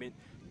been. I mean,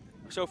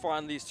 so far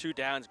on these 2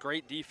 downs,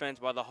 great defense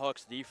by the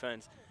Hawks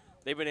defense.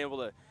 They've been able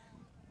to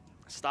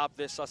stop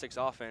this Sussex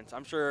offense.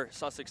 I'm sure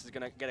Sussex is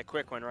going to get a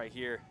quick one right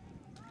here.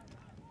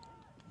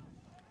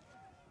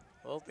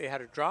 Well, they had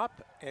a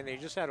drop, and they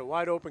just had a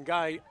wide open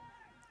guy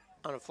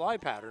on a fly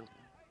pattern.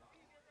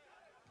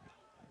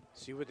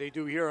 See what they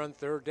do here on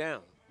third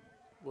down.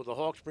 Will the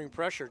Hawks bring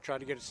pressure, try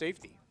to get a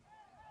safety?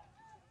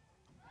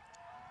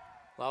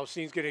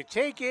 Laustein's going to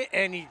take it,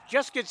 and he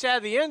just gets out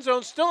of the end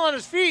zone, still on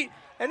his feet,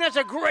 and that's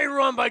a great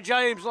run by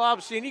James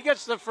Laustein. He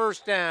gets the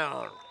first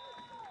down.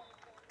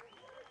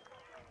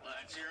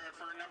 Let's hear it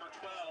for number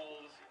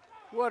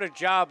 12. What a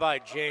job by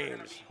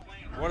James.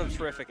 What a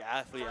terrific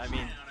athlete. I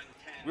mean,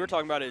 we were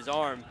talking about his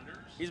arm.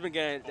 He's been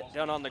getting it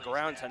done on the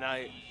ground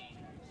tonight.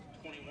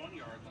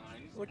 21-yard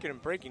line. Look at him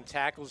breaking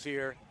tackles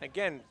here.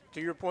 Again,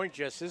 to your point,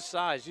 Jess, his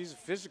size, he's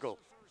physical.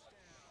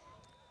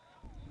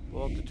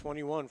 Ball up to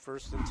 21,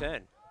 first and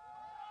 10.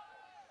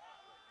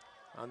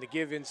 On the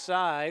give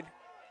inside,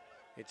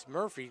 it's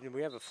Murphy. Do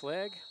we have a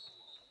flag?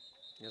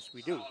 Yes,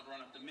 we do. Solid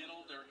run up the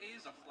middle. There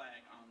is a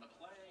flag on the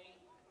play.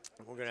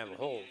 We're going to have a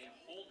hold.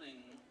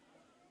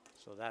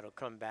 So that'll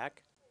come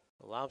back.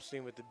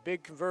 Laubstein with the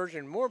big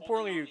conversion. More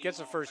importantly, he gets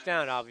a first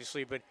down,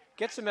 obviously, but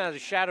gets him out of the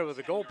shadow of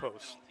the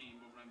goalpost.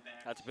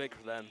 That's big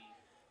for them.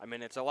 I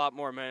mean, it's a lot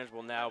more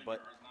manageable now,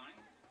 but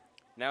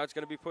now it's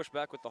going to be pushed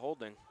back with the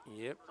holding.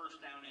 Yep.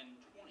 First down and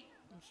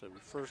 20. So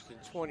first and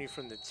 20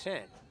 from the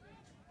 10.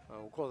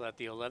 We'll call that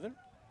the 11.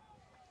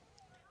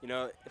 You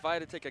know, if I had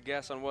to take a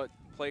guess on what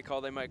play call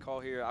they might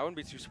call here, I wouldn't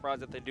be too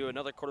surprised if they do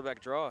another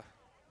quarterback draw.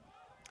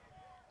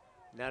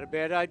 Not a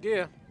bad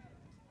idea,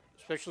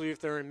 especially if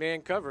they're in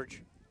man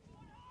coverage,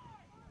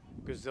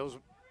 because those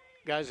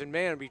guys in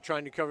man will be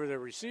trying to cover their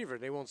receiver.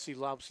 They won't see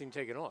Laubstein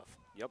taking off.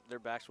 Yep, their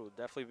backs will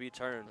definitely be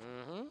turned.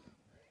 Mm-hmm.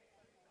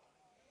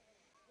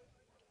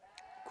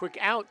 Quick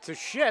out to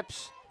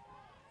Ships,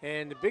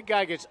 and the big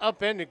guy gets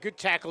upended. Good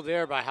tackle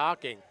there by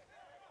Hocking.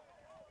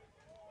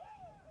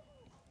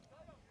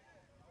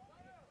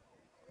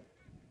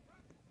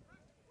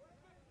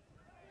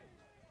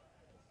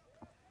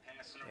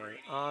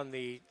 on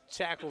the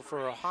tackle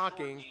for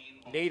Hocking,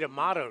 Nate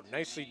Amato,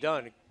 nicely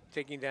done,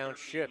 taking down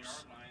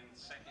Ships.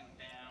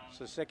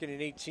 So 2nd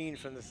and 18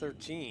 from the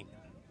 13.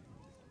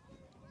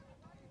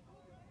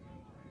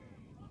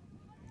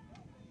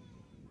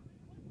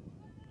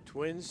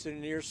 Twins to the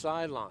near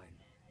sideline.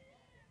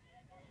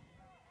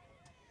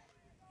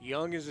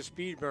 Young is a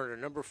speed burner,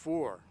 number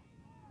 4.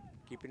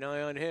 Keep an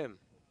eye on him.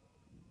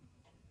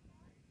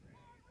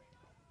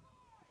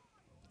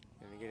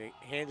 And they're going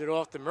to hand it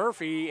off to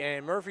Murphy,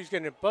 and Murphy's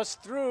going to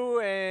bust through,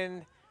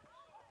 and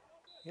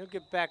he'll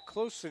get back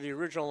close to the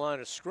original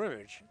line of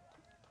scrimmage.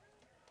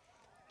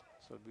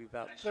 So it'll be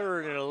about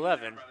 3rd and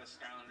 11.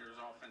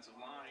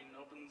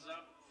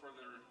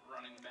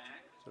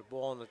 So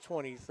ball on the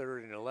 20,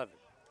 3rd and 11.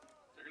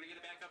 They're going to get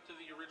it back up to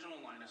the original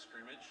line of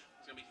scrimmage.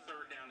 It's going to be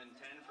 3rd down and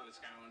 10 for the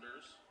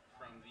Skylanders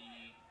from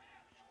the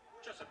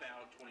just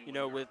about 21. You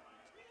know, with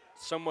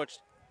so much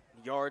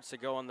yards to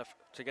go on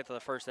to get to the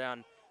 1st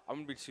down, I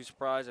wouldn't be too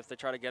surprised if they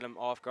try to get them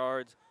off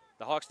guards.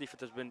 The Hawks defense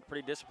has been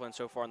pretty disciplined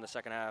so far in the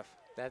 2nd half.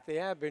 That they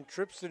have been.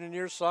 Trips to the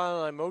near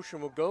sideline motion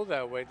will go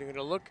that way. They're going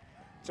to look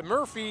to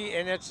Murphy,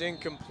 and it's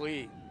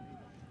incomplete.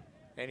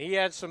 And he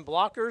had some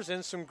blockers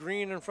and some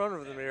green in front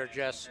of them there,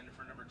 Jess.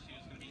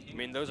 I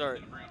mean, those are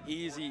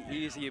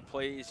easy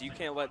plays. You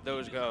can't let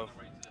those go.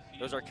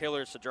 Those are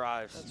killers to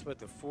drives. That's what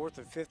the 4th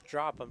or 5th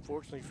drop,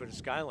 unfortunately, for the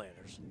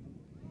Skylanders.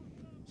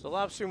 So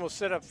Lobson will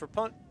set up for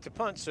punt,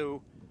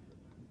 so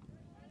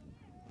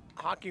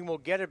Hocking will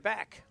get it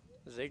back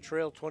as they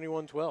trail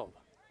 21-12.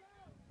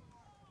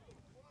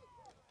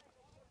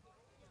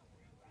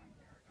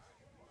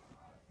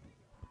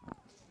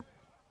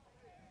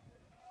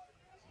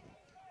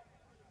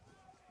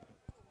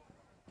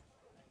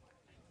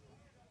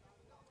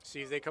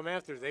 See if they come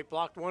after. They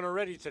blocked one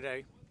already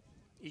today.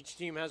 Each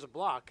team has a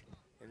block,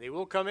 and they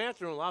will come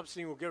after him.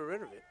 Lobstein will get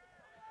rid of it.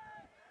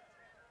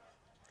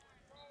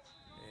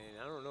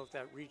 And I don't know if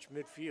that reached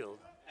midfield.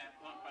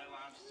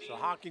 So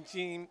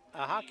Hocking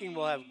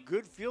will have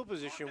good field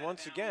position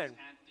once again.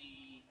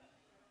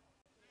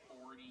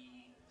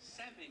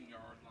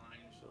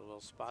 So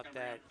they'll spot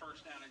that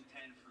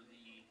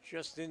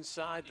just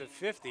inside the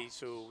 50.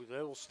 So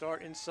they will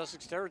start in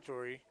Sussex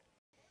territory.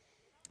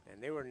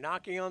 And they were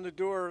knocking on the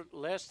door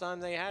last time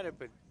they had it,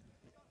 but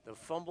the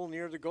fumble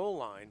near the goal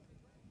line.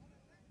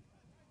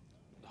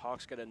 The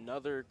Hawks get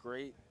another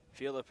great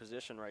field of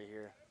position right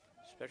here.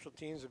 Special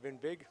teams have been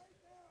big.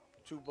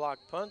 2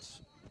 blocked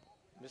punts,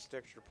 missed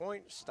extra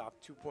point,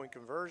 stopped 2-point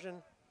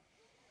conversion.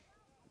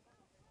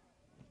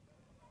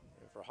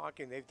 And for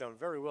Hocking, they've done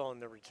very well in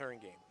the return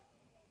game.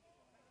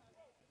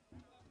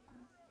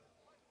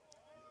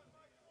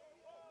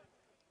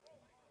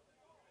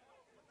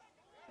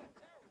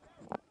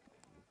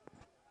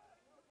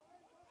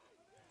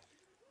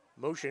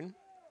 Motion.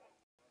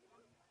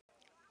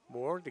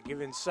 Moore to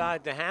give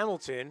inside to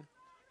Hamilton.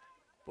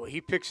 Boy,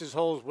 he picks his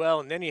holes well,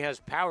 and then he has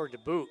power to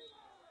boot.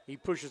 He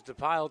pushes the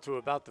pile to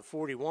about the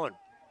 41.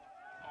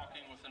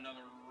 Hocking with another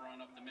run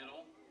up the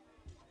middle.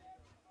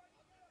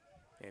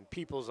 And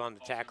Peoples on the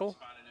tackle.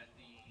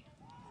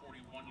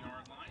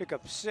 Pick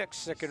up 6,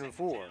 2nd and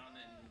 4.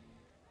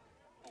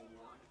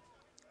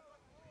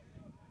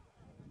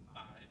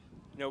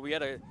 You know, we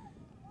had a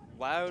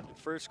loud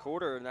first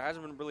quarter, and there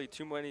hasn't been really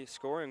too many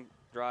scoring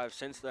drives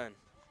since then.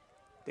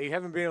 They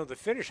haven't been able to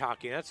finish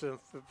Hocking. That's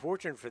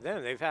unfortunate for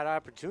them. They've had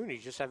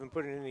opportunities, just haven't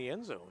put it in the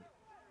end zone.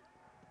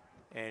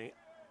 And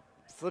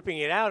flipping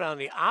it out on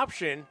the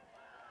option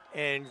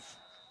and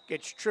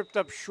gets tripped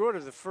up short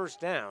of the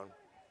 1st down.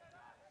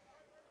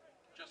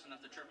 Just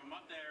enough to trip him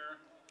up there.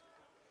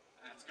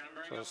 That's going to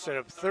bring So they'll set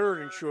up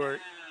 3rd and short.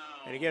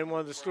 And again, one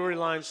of the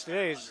storylines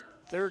today is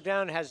 3rd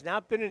down has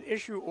not been an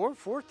issue, or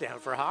 4th down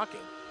for Hocking.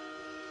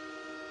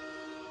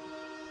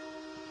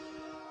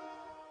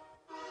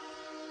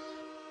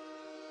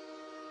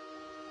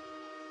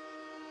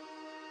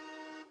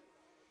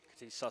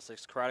 See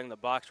Sussex crowding the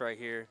box right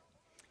here.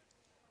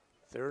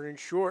 3rd and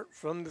short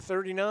from the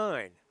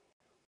 39.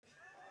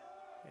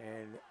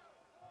 And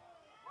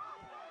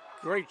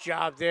great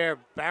job there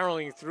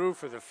barreling through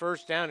for the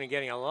 1st down and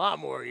getting a lot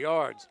more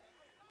yards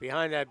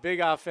behind that big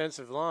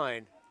offensive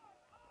line.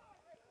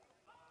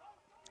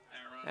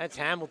 That's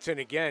Hamilton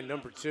again,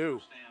 number 2.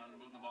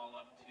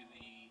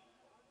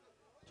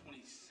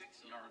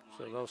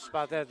 So they'll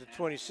spot that at the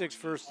 26,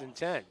 1st and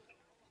 10.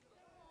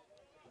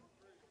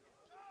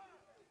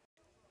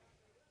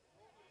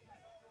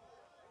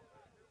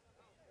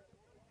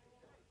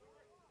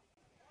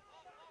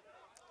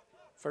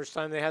 First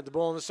time they had the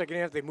ball in the 2nd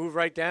half, they moved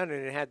right down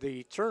and it had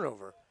the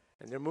turnover.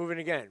 And they're moving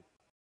again.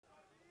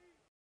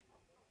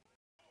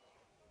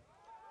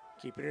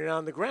 Keeping it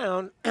on the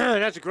ground.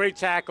 That's a great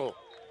tackle.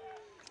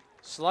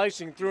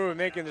 Slicing through and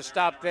making the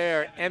stop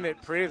there,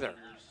 Emmett Prather.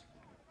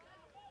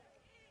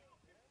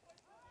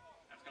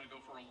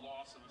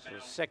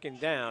 So 2nd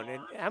down.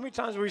 And how many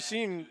times have we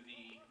seen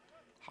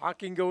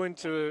Hocking go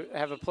into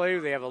have a play,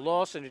 they have a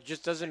loss, and it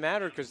just doesn't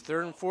matter because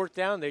 3rd and 4th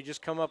down, they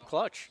just come up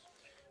clutch.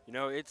 You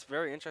know, it's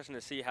very interesting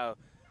to see how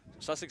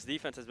Sussex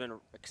defense has been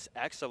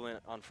excellent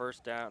on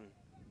 1st down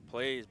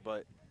plays,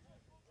 but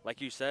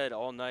like you said,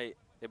 all night,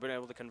 they've been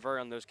able to convert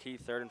on those key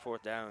 3rd and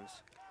 4th downs.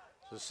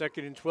 So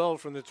 2nd and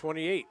 12 from the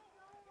 28.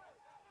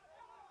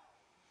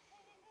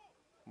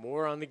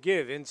 Moore on the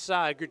give,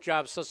 inside. Good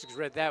job, Sussex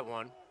read that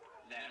one.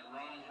 That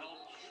run held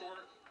short.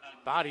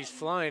 Bodies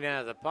flying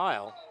out of the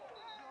pile.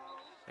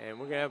 And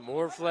we're going to have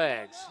more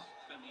flags.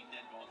 Gonna be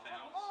dead ball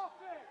fouls.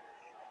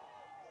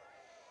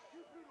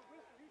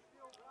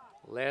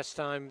 Last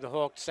time the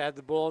Hawks had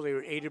the ball, they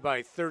were aided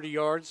by 30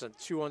 yards and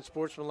 2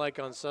 unsportsmanlike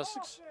on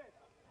Sussex.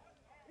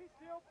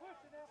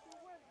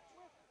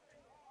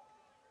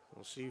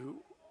 We'll see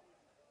who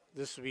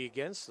this will be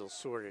against. They'll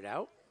sort it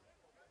out.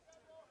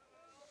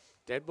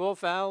 Dead ball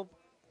foul.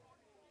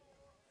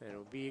 And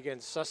it'll be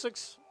against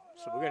Sussex.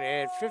 So we're going to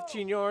add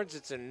 15 yards.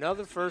 It's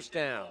another first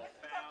down.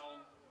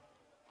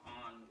 Foul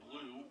on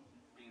blue,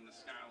 being the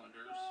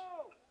Skylanders.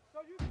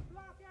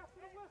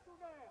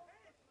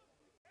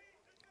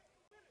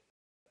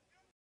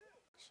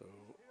 So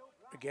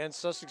again,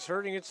 Sussex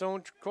hurting its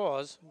own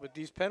cause with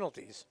these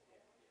penalties.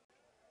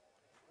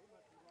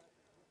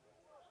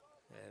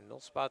 And they'll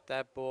spot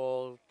that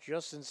ball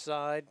just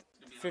inside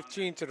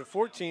 15 to the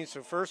 14, so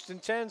 1st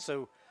and 10.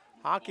 So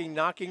Hocking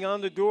knocking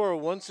on the door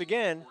once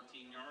again.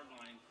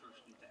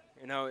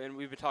 You know, and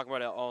we've been talking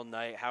about it all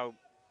night, how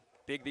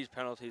big these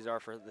penalties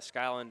are for the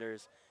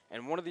Skylanders.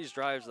 And one of these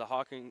drives, the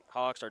Hocking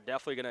Hawks are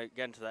definitely going to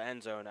get into the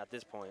end zone at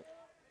this point.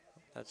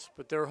 That's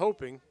what they're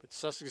hoping, but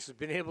Sussex has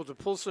been able to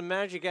pull some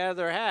magic out of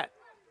their hat.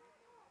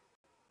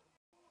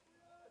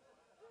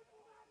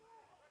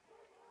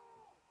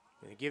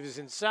 And the give is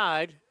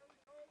inside.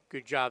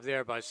 Good job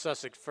there by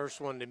Sussex.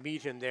 First one to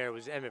meet him there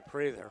was Emmett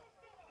Prather.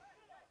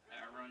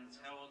 That run's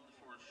held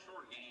for a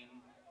short gain.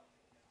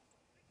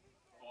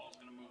 Ball's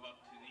going to move up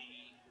to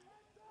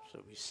the...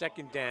 So we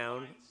 2nd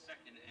down.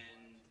 2nd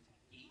and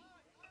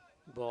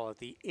 8. Ball at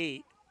the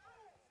 8.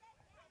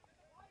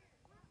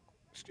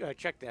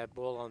 Check that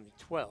ball on the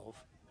 12.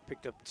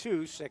 Picked up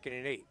 2, 2nd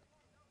and 8.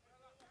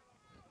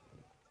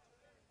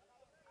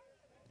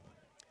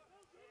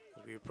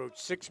 As we approach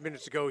 6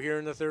 minutes to go here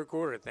in the 3rd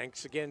quarter.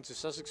 Thanks again to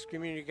Sussex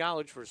Community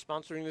College for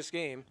sponsoring this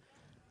game.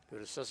 Go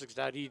to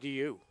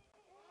sussex.edu.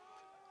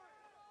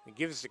 It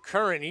gives the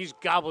Curran. He's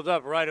gobbled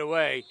up right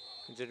away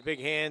into the big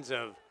hands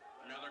of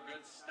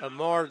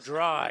Amar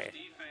Dry.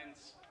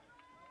 Defense.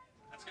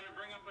 That's going to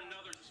bring up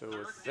another So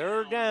a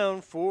 3rd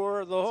down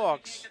for the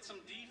Hawks.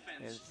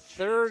 And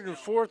 3rd and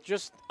 4th,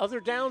 just other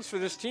downs for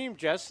this team,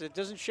 Jess. It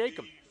doesn't shake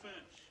them.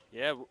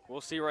 Yeah,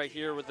 we'll see right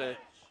here with the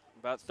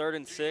about 3rd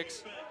and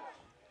 6.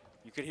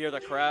 You could hear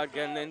the crowd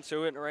getting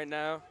into it right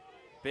now.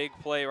 Big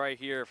play right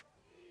here.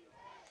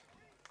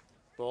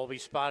 Ball be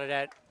spotted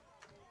at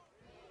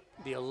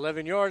the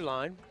 11-yard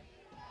line.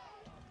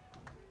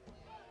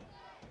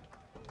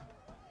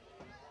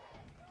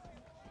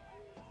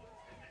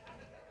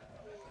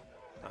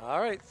 All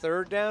right,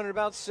 3rd down and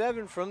about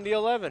 7 from the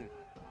 11.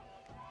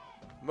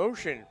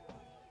 Motion.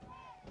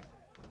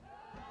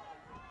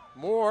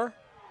 Moore.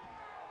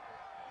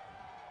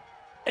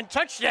 And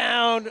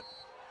touchdown.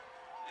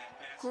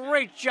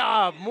 Great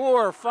job.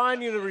 Moore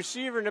finding the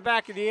receiver in the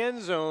back of the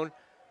end zone.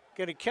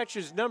 Going to catch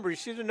his number. You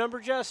see the number,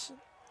 Jess?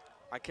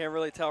 I can't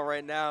really tell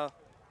right now.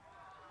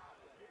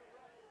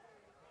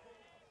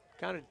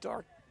 Kind of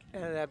dark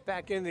and that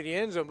back end of the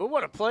end zone. But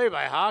what a play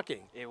by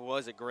Hocking. It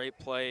was a great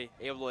play.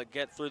 Able to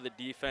get through the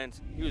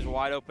defense. He was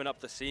wide open up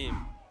the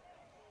seam.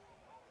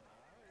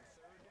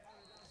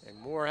 And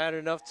Moore had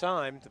enough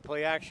time to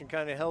play action,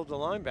 kind of held the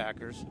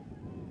linebackers.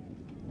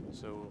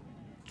 So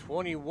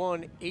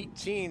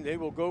 21-18, they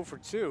will go for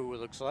 2, it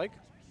looks like.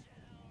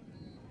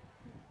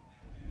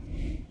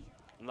 And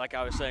like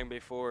I was saying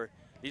before,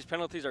 these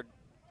penalties are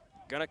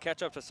going to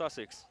catch up to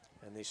Sussex.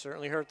 And they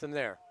certainly hurt them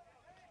there.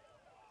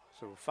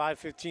 So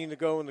 5:15 to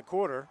go in the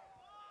quarter.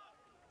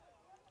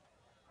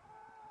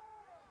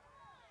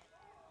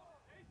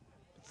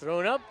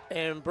 Thrown up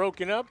and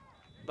broken up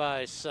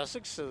by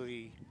Sussex, so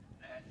the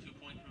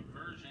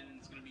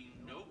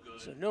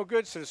So no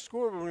good, so the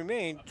score will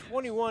remain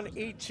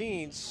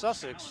 21-18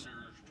 Sussex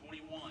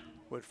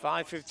with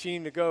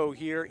 5:15 to go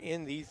here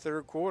in the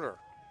 3rd quarter.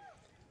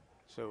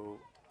 So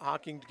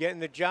Hocking getting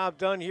the job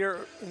done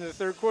here in the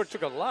 3rd quarter.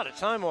 Took a lot of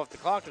time off the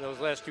clock in those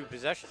last 2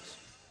 possessions.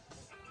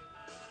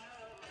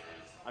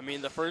 I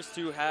mean, the first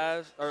 2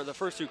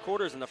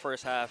 quarters in the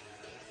first half,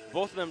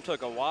 both of them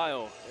took a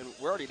while, and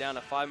we're already down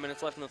to 5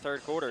 minutes left in the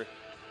 3rd quarter.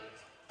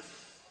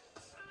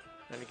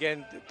 And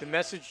again, the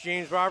message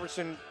James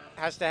Robertson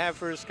has to have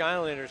for his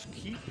Skylanders,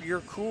 keep your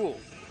cool.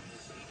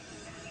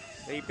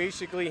 They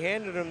basically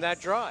handed him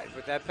that drive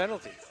with that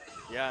penalty.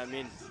 Yeah, I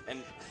mean,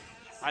 and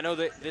I know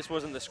that this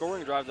wasn't the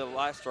scoring drive, the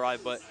last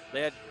drive, but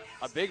they had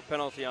a big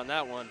penalty on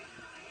that one.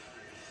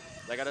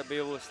 They got to be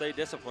able to stay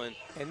disciplined.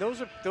 And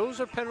those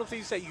are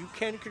penalties that you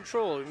can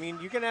control. I mean,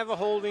 you're going to have a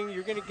holding,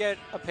 you're going to get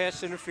a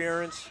pass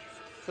interference.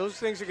 Those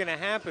things are going to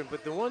happen,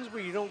 but the ones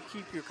where you don't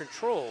keep your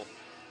control,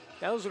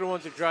 those are the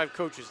ones that drive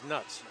coaches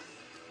nuts.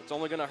 It's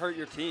only going to hurt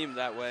your team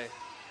that way.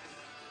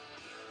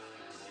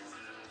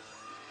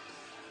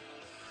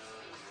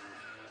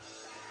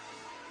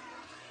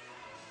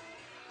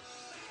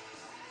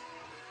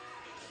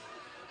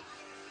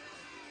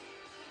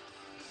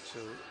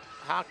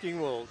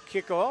 Hocking will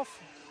kick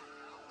off.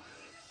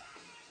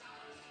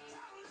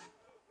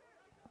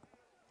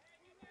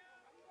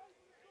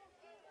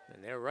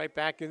 And they're right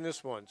back in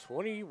this one,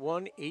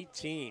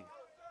 21-18.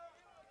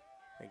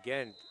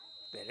 Again,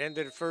 that end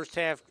of the first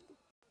half,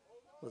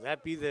 will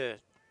that be the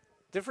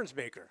difference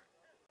maker?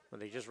 Well,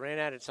 they just ran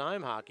out of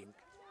time, Hocking.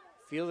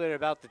 Fielded at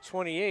about the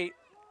 28.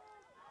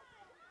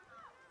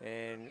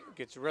 And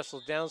gets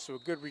wrestled down, so a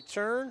good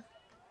return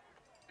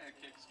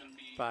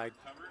by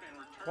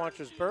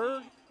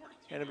Quantrasburg.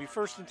 And it'll be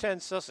 1st and 10,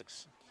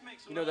 Sussex.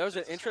 You know, that was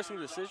an interesting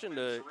decision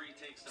to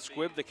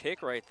squib the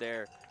kick right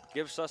there.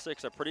 Give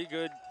Sussex a pretty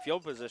good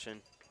field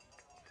position.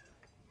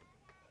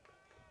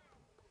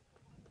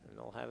 And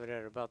they'll have it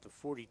at about the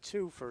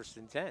 42, 1st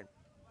and 10.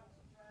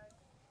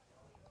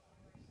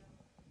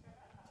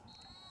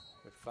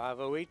 With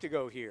 5:08 to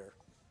go here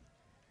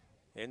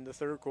in the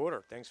third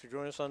quarter. Thanks for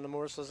joining us on the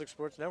Morris Sussex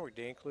Sports Network.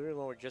 Dan Clear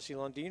along with Jesse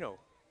Londino.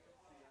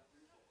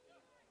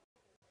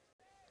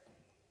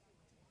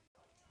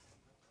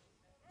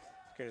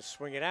 Going to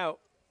swing it out.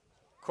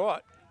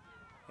 Caught.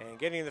 And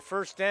getting the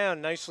first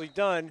down. Nicely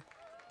done.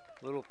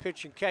 Little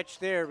pitch and catch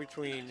there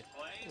between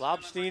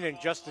Lobstein and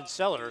Justin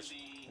Sellers.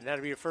 And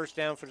that'll be a first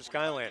down for the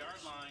Skylanders.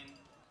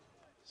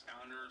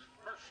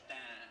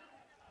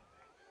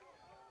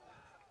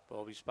 Ball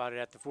will be spotted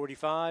at the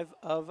 45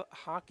 of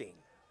Hocking.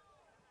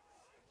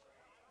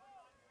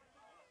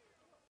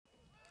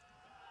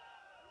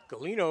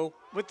 Galino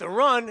with the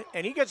run,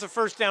 and he gets a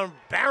first down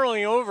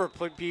barreling over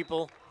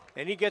people,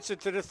 and he gets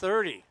it to the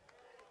 30.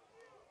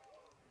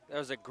 That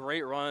was a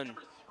great run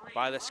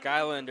by the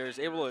Skylanders,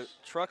 able to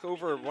truck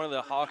over one of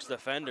the Hawks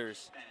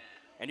defenders.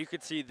 And you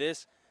could see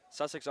this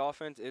Sussex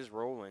offense is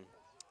rolling.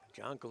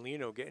 John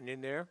Galino getting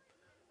in there.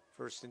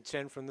 1st and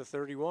 10 from the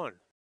 31.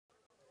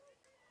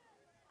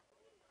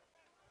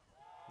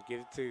 Give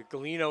it to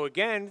Galino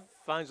again.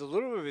 Finds a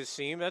little bit of his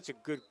seam. That's a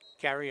good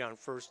carry on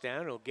first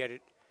down. He'll get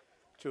it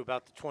to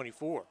about the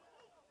 24.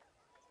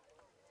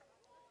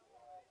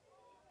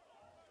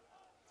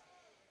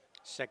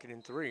 2nd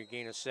and 3,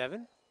 gain of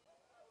 7.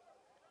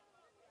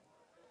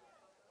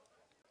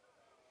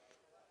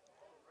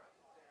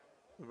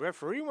 The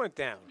referee went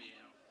down.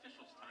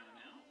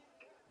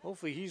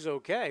 Hopefully he's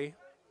okay.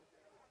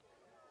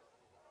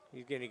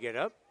 He's going to get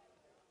up.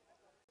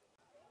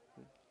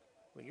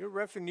 When you're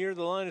reffing near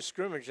the line of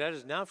scrimmage, that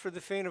is not for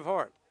the faint of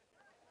heart.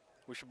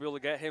 We should be able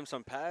to get him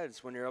some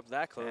pads when you're up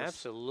that close.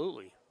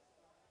 Absolutely.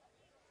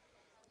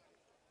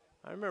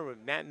 I remember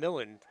Matt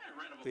Millen,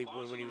 when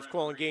he was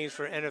calling games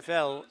for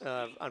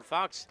NFL on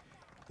Fox,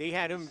 they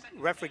had him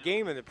ref a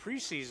game in the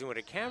preseason with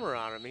a camera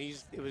on him,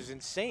 and it was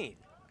insane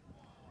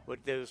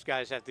what those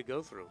guys have to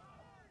go through.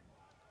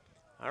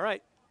 All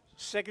right,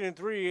 2nd and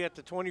 3 at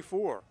the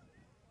 24.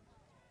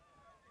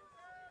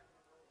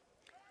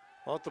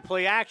 Off the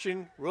play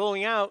action,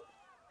 rolling out,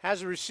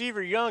 has a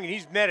receiver Young, and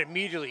he's met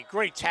immediately.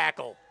 Great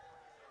tackle.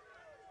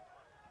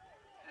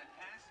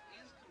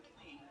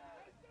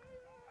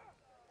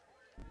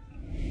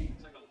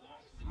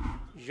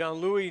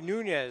 Jean-Louis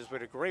Nunez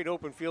with a great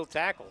open field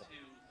tackle.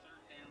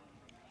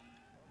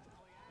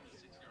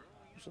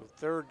 So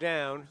 3rd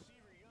down,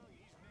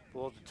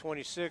 ball to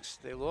 26,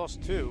 they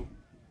lost 2.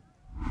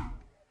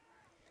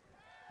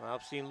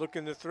 Lobstein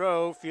looking to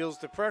throw, feels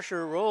the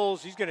pressure,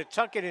 rolls, he's gonna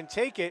tuck it and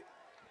take it,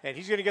 and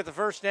he's gonna get the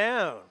first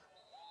down.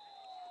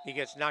 He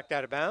gets knocked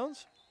out of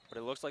bounds. But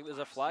it looks like there's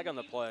a flag on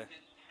the play.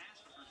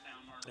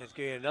 It's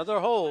getting another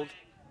hold.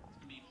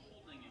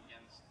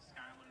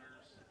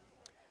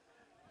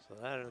 So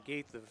that'll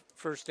negate the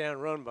first down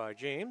run by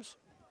James.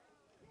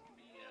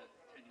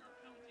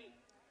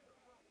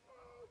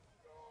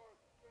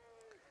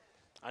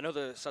 I know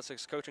the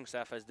Sussex coaching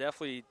staff has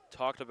definitely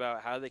talked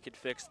about how they could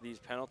fix these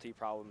penalty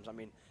problems. I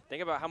mean,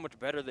 think about how much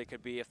better they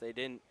could be if they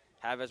didn't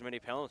have as many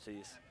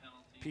penalties.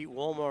 Pete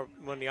Wolmar,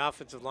 one of the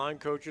offensive line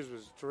coaches,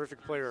 was a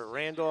terrific player at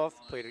Randolph,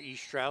 played at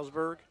East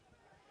Stroudsburg.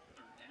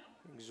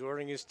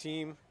 Exhorting his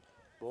team.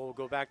 Ball will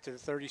go back to the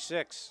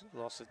 36.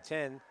 Loss of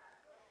 10,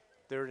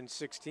 3rd and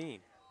 16.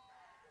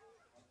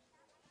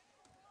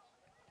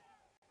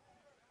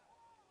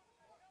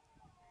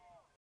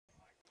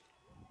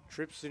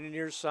 Trips to the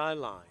near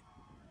sideline.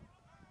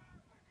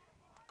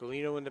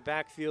 Galino in the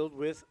backfield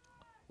with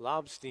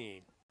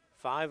Lobstein.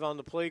 5 on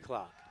the play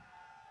clock.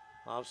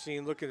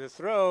 Lobstein looking to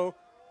throw.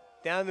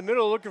 Down the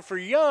middle looking for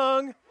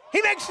Young.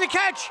 He makes the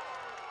catch,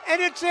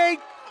 and it's a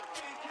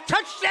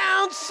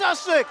touchdown,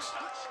 Sussex.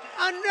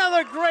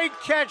 Another great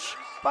catch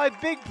by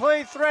big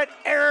play threat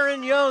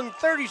Aaron Young,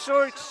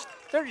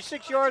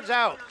 36 yards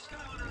out.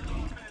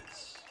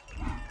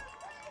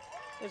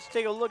 Let's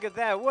take a look at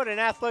that. What an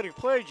athletic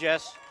play,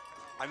 Jess.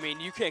 I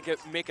mean, you can't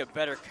make a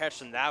better catch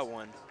than that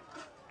one.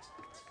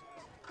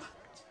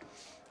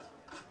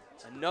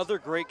 Another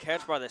great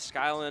catch by the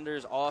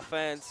Skylanders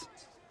offense.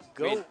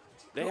 Go. I mean,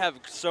 they have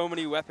so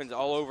many weapons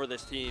all over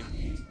this team.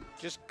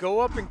 Just go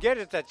up and get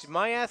it. That's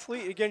my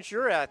athlete against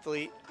your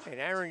athlete, and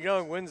Aaron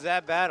Young wins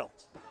that battle.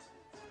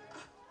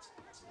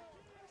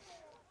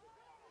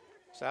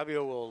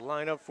 Sabio will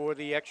line up for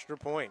the extra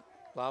point.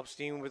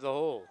 Lobstein with the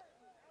hold.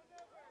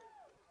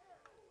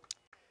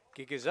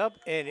 Kick is up,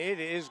 and it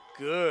is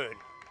good.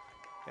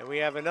 And we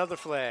have another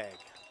flag.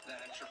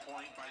 That extra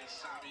point by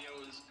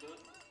Savio is good.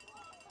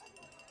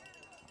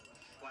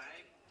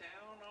 Flag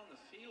down on the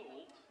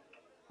field.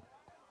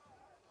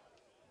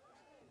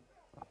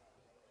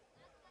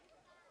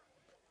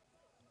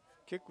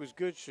 Kick was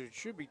good, so it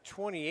should be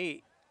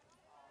 28-18.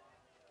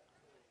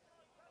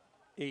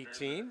 Dead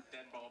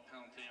ball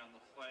penalty on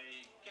the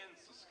play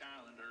against the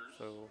Skylanders.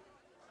 So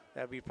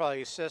that'll be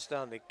probably assessed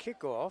on the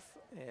kickoff,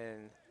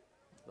 and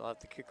they'll have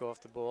to kick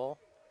off the ball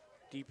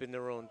deep in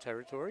their own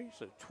territory.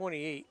 So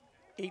 28-18,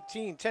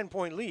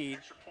 10-point lead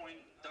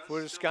for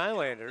the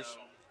Skylanders.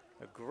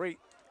 A great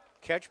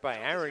catch by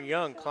Aaron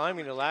Young,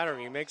 climbing the ladder,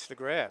 and he makes the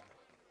grab.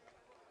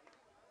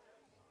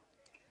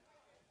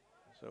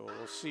 So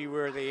we'll see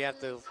where they have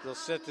to, they'll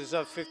set this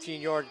up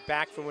 15 yards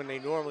back from when they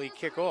normally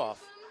kick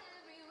off.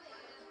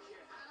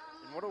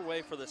 And what a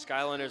way for the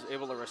Skylanders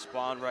able to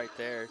respond right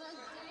there.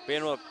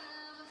 Being able to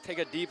take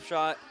a deep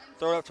shot,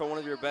 throw it up to one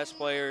of your best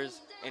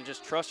players, and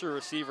just trust your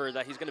receiver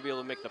that he's going to be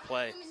able to make the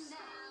play.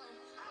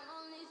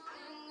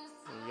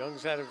 And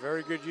Young's had a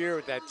very good year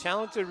with that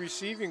talented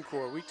receiving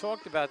core. We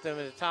talked about them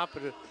at the top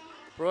of the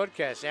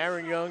broadcast.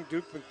 Aaron Young,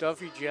 Duke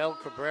McDuffie, Jael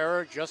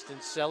Cabrera, Justin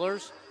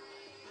Sellers.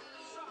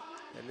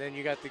 And then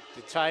you got the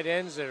tight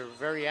ends that are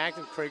very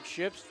active, Craig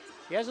Ships.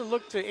 He hasn't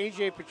looked to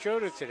A.J.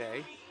 Pachota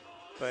today,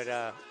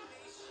 but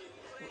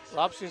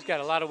Lobson's got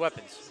a lot of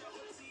weapons.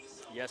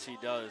 Yes, he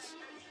does.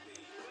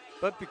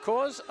 But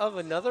because of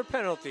another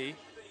penalty,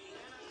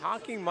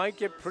 Hocking might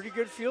get pretty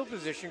good field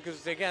position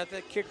because they got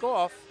that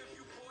kickoff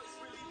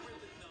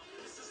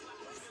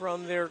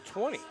from their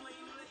 20.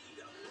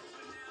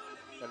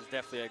 That is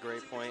definitely a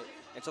great point.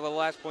 And so the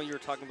last point you were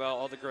talking about,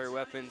 all the great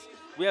weapons.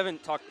 We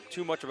haven't talked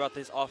too much about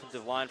this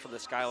offensive line for the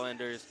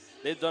Skylanders.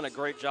 They've done a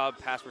great job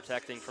pass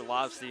protecting for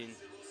Lobstein.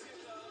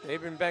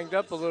 They've been banged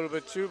up a little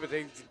bit too, but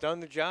they've done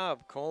the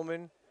job.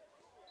 Coleman,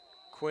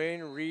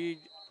 Quinn, Reed,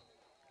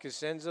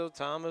 Casenzo,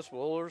 Thomas,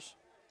 Wohlers.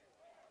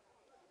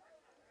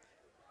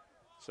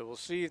 So we'll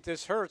see if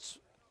this hurts.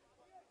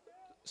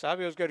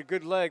 Savio's got a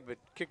good leg, but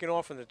kicking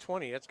off from the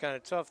 20, that's kind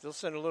of tough. They'll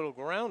send a little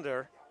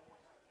grounder,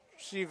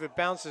 see if it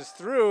bounces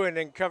through, and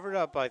then covered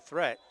up by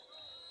Threat.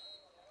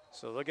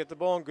 So they'll get the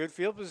ball in good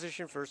field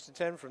position, 1st and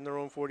 10 from their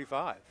own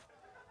 45.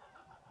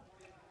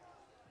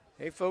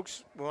 Hey,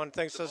 folks, we want to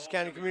thank Sussex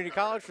County Community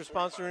College for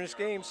sponsoring this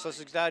game.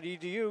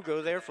 Sussex.edu.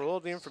 Go there for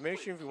all the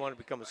information if you want to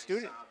become a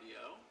student.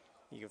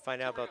 You can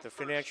find out about the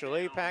financial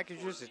aid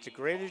packages. It's a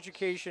great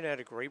education at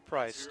a great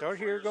price. Start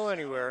here, go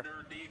anywhere.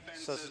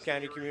 Sussex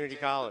County Community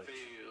College.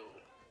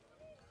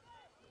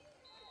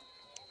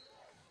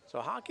 So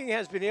Hocking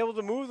has been able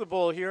to move the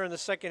ball here in the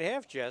second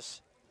half,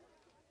 Jess.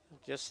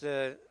 Just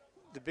the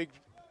big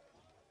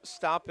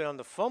stop on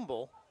the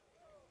fumble.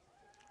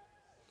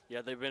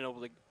 Yeah, they've been able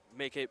to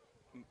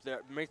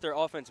make their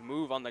offense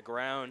move on the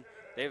ground.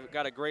 They've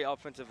got a great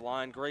offensive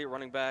line, great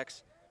running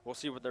backs. We'll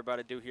see what they're about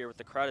to do here with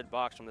the crowded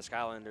box from the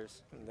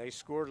Skylanders. And they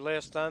scored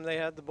last time they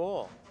had the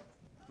ball.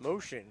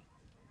 Motion.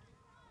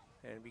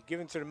 And be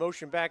given to the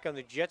motion back on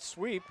the jet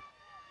sweep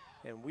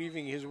and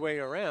weaving his way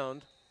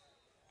around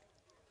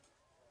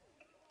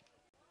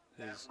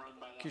is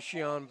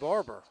Kishion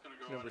Barber,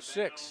 number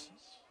 6.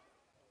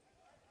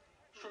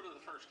 Short of the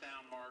first down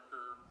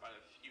marker by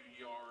a few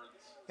yards.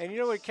 And you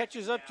know what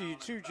catches up to you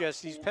too, Jess,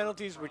 these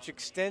penalties which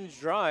extends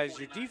drives.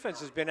 Your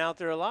defense has been out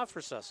there a lot for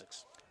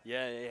Sussex.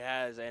 Yeah, it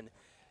has, and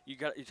you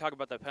talk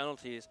about the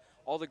penalties,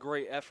 all the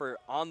great effort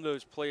on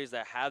those plays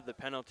that have the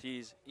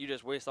penalties, you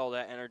just waste all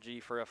that energy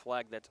for a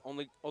flag that's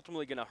only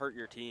ultimately going to hurt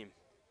your team.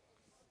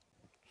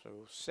 So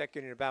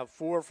second and about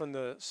 4 from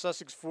the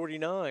Sussex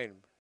 49.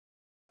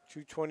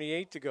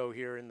 2:28 to go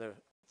here in the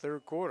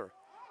third quarter.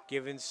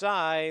 Give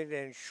inside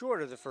and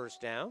short of the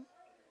first down.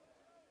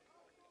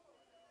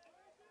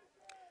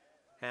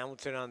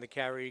 Hamilton on the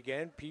carry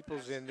again.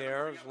 Peoples in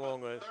there as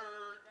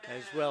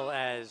well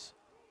as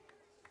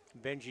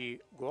Benji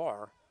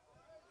Guar.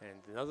 And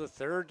another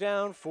third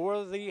down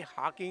for the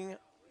Hocking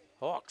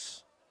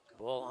Hawks.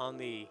 Ball on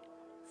the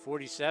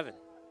 47.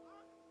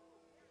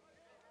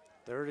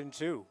 3rd and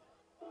 2.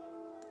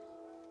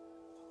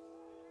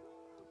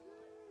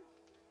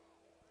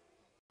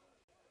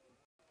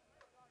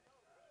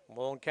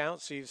 Long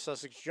count, see if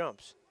Sussex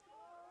jumps.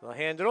 They'll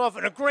hand it off,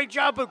 and a great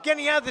job of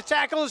getting out of the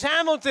tackle is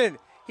Hamilton.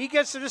 He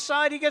gets to the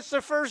side, he gets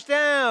the first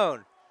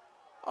down.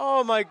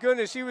 Oh my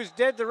goodness, he was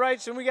dead to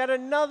rights, and we got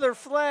another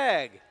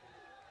flag.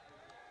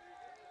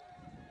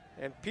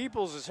 And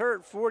Peoples is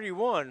hurt,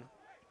 41.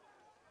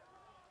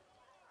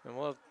 And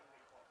we'll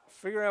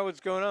figure out what's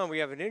going on. We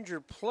have an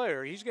injured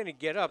player. He's going to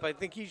get up. I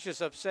think he's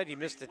just upset he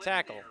missed the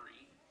tackle.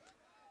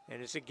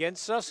 And it's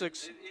against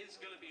Sussex. It is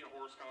going to be a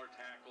horse collar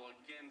tackle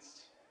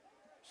against.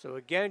 So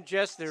again,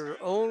 Jess,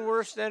 their own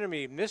worst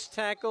enemy. Missed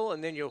tackle,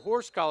 and then you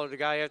horse collar the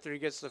guy after he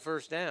gets the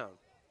first down.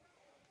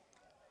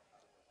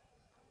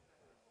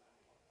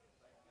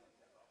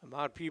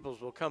 Ahmad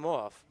Peoples will come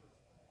off.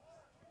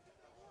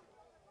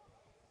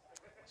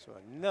 So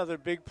another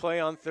big play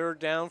on 3rd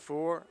down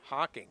for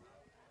Hocking.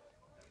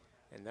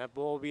 And that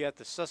ball will be at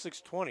the Sussex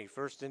 20,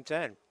 1st and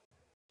 10.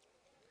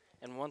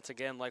 And once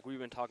again, like we've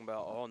been talking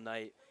about all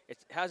night, it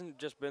hasn't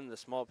just been the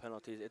small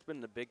penalties. It's been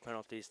the big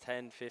penalties,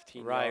 10,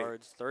 15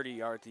 yards, 30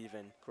 yards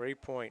even.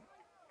 Great point.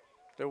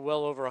 They're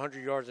well over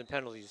 100 yards in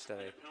penalties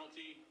today.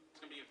 Penalty, it's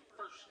going to be a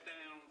first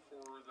down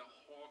for the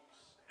Hawks.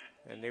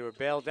 And they were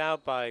bailed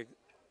out by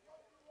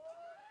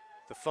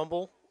the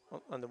fumble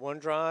on the one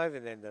drive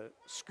and then the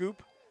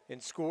scoop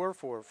and score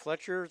for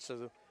Fletcher. So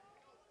the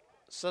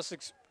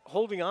Sussex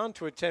holding on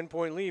to a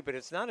 10-point lead, but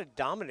it's not a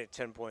dominant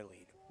 10-point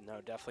lead. No,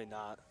 definitely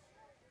not.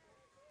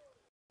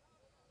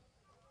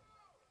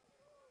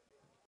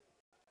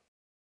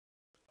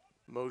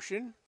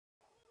 Motion.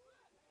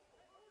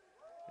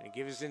 And he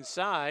gives us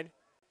inside.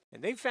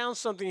 And they found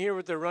something here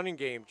with their running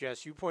game,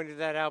 Jess. You pointed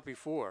that out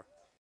before.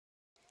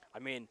 I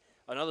mean,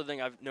 another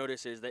thing I've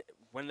noticed is that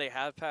when they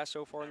have passed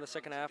so far in the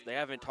second half, they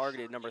haven't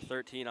targeted number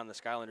 13 on the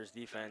Skylanders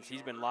defense.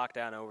 He's been locked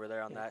down over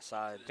there on that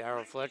side.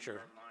 Darryl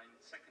Fletcher.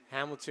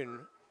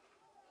 Hamilton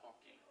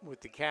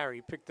with the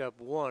carry picked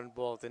up one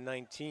ball at the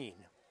 19.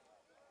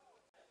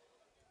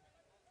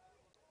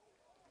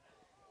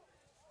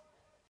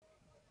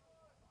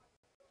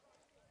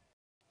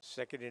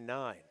 Second and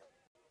 9.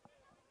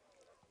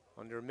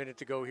 Under a minute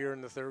to go here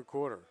in the third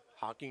quarter.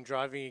 Hocking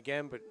driving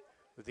again, but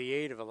with the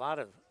aid of a lot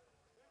of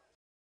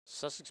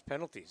Sussex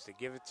penalties. They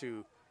give it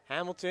to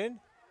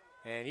Hamilton,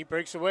 and he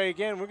breaks away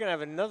again. We're going to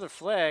have another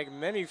flag,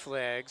 many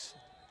flags.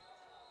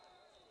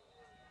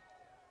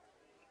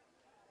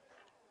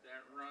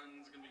 That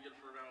run's going to be good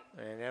for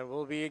about... And that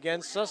will be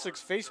against Sussex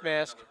face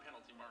mask.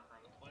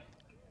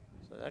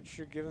 So that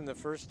should give him the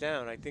first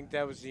down. I think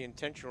that was the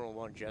intentional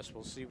one, Jess.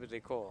 We'll see what they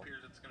call.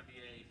 Appears it's going to be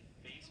a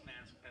face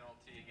mask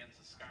penalty against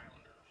the Skylanders.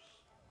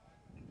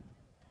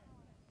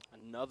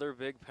 Another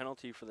big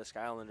penalty for the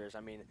Skylanders.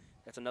 I mean,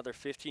 that's another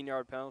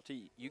 15-yard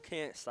penalty. You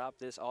can't stop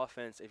this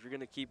offense if you're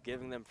going to keep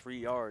giving them free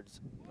yards.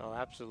 Oh,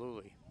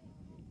 absolutely.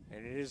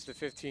 And it is the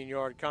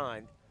 15-yard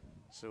kind.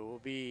 So it will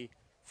be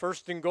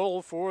first and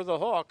goal for the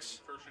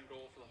Hawks. First and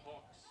goal for the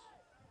Hawks.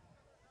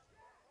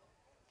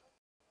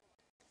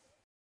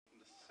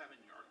 The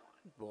 7-yard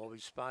line. Ball will be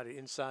spotted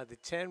inside the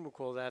 10. We'll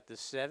call that the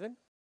 7.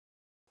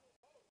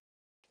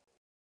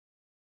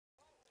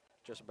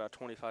 Just about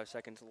 25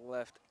 seconds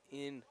left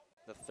in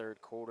the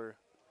third quarter.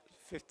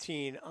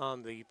 15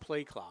 on the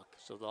play clock,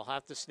 so they'll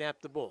have to snap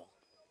the ball.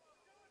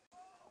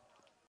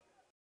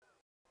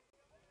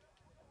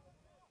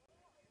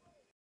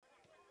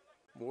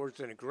 Moore's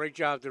done a great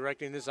job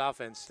directing this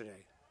offense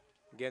today.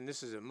 Again,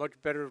 this is a much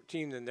better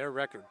team than their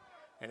record.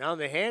 And on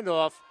the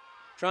handoff,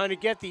 trying to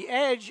get the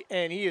edge,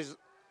 and he is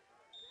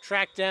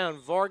tracked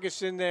down.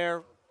 Vargas in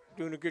there,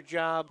 doing a good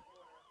job.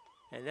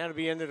 And that'll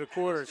be end of the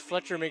quarter as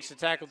Fletcher makes the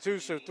tackle too.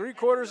 So 3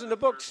 quarters in the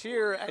books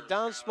here at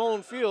Don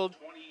Smolin Field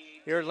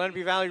here at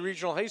Lenape Valley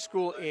Regional High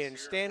School in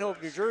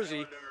Stanhope, New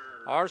Jersey.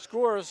 Our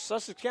score is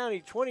Sussex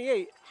County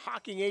 28,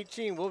 Hocking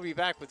 18. We'll be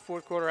back with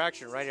fourth quarter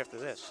action right after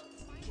this.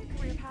 Find your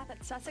career path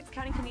at Sussex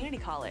County Community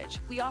College.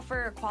 We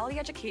offer quality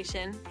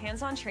education,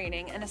 hands-on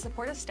training, and a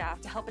supportive staff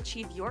to help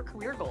achieve your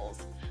career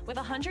goals. With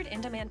 100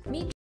 in-demand...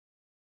 Meet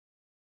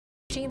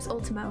James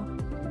Ultimo,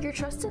 your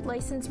trusted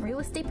licensed real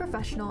estate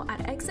professional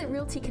at Exit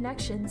Realty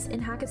Connections in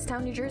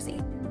Hackettstown, New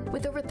Jersey.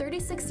 With over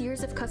 36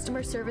 years of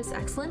customer service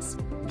excellence,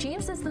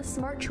 James is the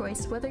smart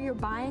choice whether you're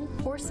buying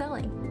or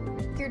selling.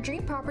 Your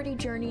dream property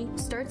journey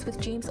starts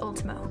with James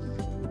Ultimo.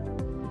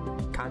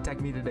 Contact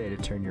me today to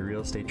turn your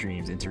real estate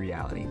dreams into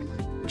reality.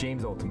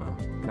 James Ultimo,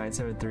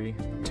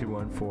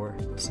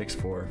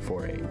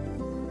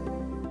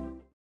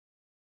 973-214-6448.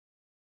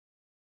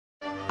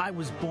 I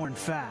was born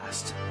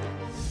fast.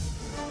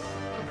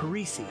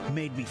 Parisi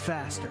made me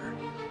faster.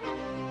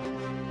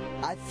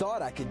 I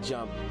thought I could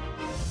jump.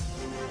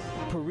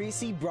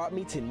 Parisi brought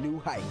me to new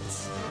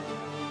heights.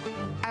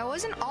 I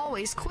wasn't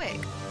always quick.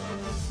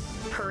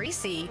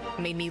 Parisi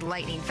made me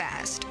lightning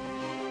fast.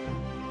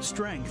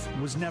 Strength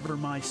was never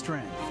my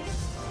strength.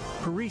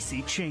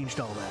 Parisi changed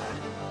all that.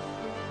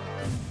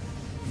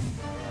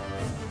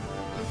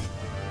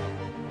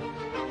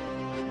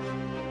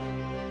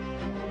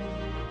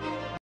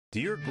 Do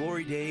your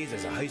glory days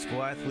as a high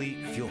school athlete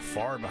feel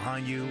far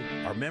behind you?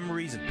 Are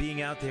memories of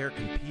being out there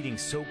competing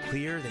so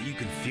clear that you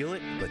can feel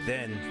it? But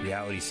then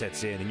reality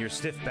sets in and your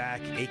stiff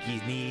back,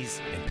 achy knees,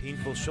 and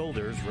painful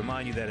shoulders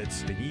remind you that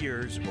it's been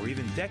years or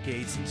even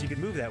decades since you could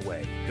move that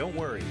way. Don't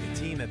worry, the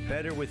team at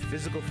Better with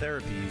Physical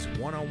Therapy's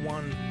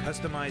one-on-one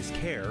customized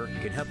care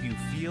can help you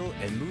feel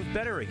and move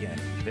better again.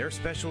 Their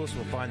specialists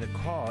will find the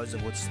cause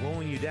of what's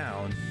slowing you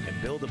down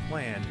and build a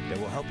plan that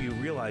will help you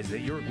realize that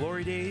your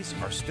glory days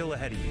are still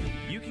ahead of you.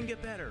 You can get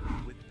better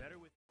with Better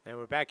with. And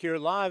we're back here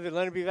live at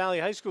Lenape Valley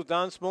High School.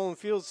 Don Smolin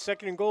Field,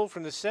 second and goal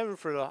from the 7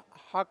 for the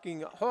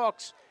Hocking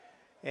Hawks.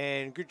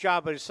 And good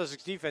job by the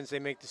Sussex defense. They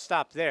make the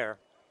stop there.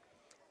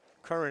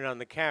 Curran on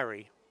the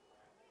carry.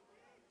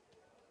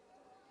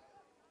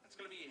 It's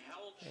going to be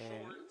held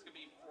short. It's going to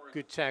be for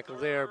good tackle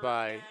there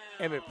by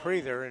Emmett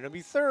Prather. And it'll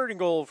be third and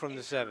goal from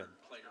the 7.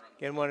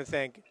 Again, want to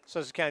thank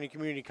Sussex County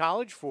Community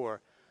College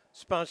for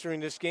sponsoring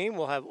this game.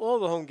 We'll have all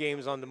the home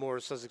games on the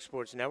Morris Sussex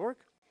Sports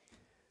Network,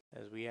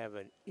 as we have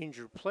an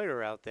injured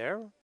player out there.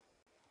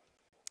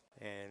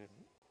 And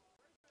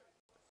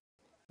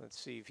let's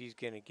see if he's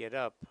going to get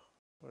up,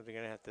 or they're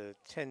going to have to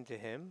tend to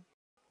him.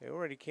 They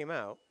already came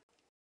out.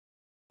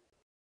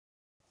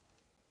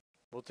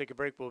 We'll take a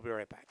break. We'll be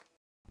right back.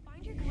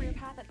 Find your career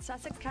path at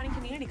Sussex County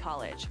Community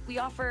College. We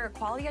offer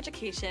quality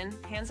education,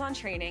 hands-on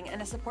training,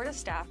 and a supportive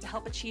staff to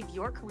help achieve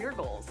your career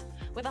goals.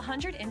 With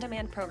 100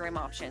 in-demand program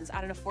options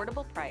at an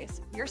affordable price,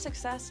 your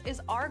success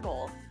is our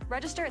goal.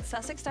 Register at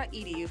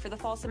sussex.edu for the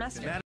fall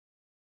semester.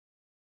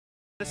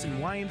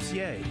 Madison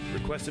YMCA.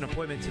 Request an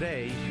appointment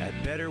today at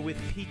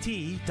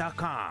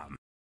betterwithpt.com.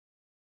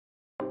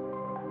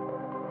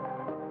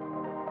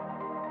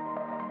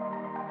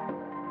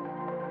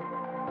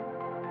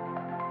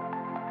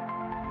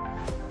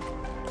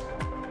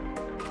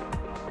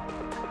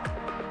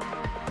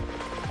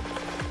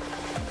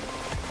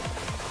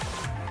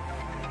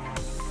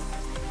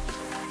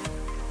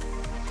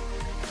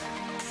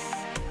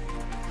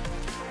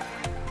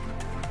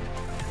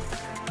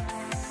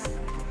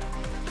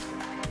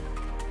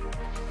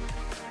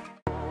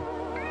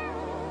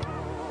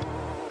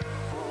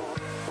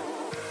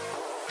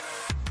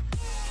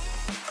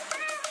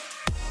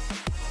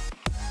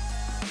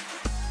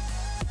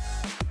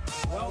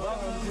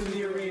 Welcome to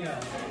the arena.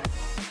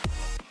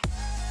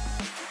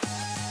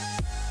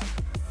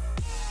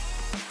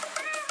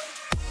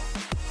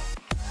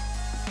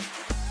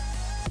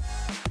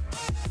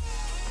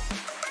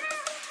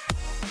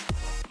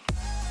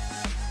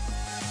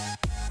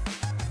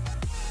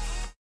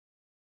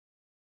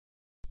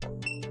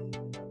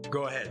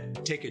 Go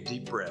ahead, take a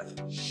deep breath.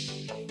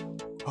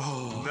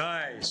 Oh,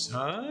 nice,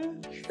 huh?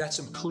 That's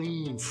some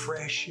clean,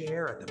 fresh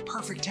air at the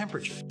perfect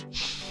temperature.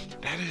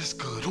 That is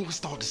good. Who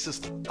installed the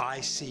system?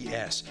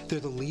 ICS. They're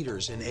the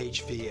leaders in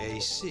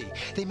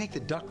HVAC. They make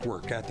the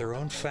ductwork at their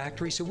own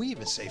factory, so we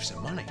even save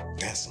some money.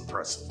 That's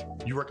impressive.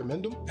 You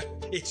recommend them?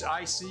 It's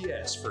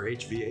ICS for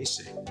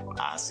HVAC.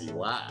 I see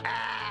why.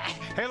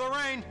 Hey,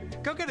 Lorraine,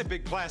 go get a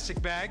big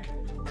plastic bag.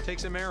 Take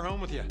some air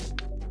home with you.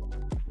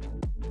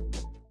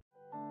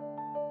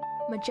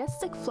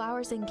 Majestic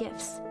Flowers and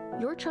Gifts,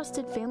 your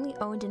trusted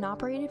family-owned and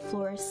operated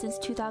florist since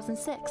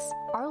 2006.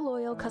 Our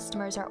loyal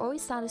customers are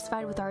always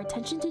satisfied with our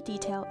attention to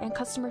detail and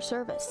customer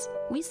service.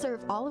 We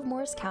serve all of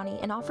Morris County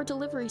and offer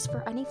deliveries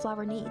for any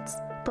flower needs,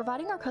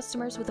 providing our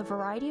customers with a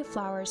variety of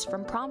flowers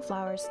from prom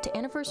flowers to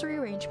anniversary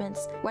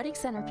arrangements, wedding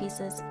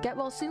centerpieces,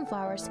 get-well-soon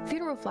flowers,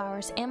 funeral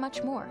flowers, and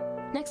much more.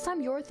 Next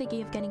time you're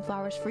thinking of getting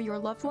flowers for your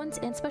loved ones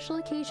and special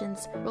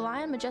occasions,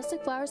 rely on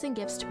Majestic Flowers and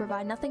Gifts to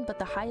provide nothing but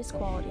the highest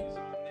quality.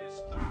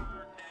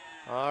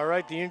 All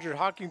right, the injured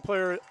Hocking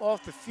player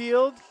off the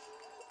field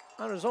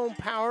on his own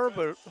power,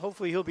 but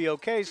hopefully he'll be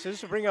okay. So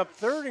this will bring up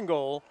 3rd and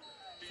goal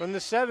from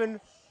the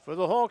 7 for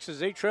the Hawks as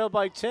they trail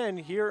by 10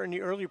 here in the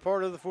early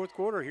part of the 4th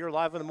quarter. Here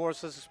live on the Morris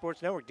Sussex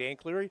Sports Network, Dan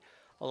Cleary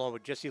along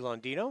with Jesse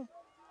Londino.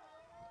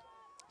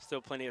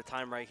 Still plenty of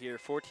time right here.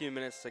 14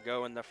 minutes to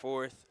go in the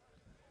 4th.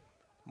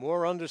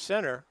 Moore under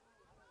center.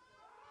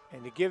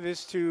 And to give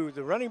this to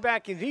the running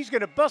back, and he's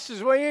going to bust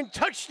his way in.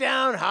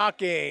 Touchdown,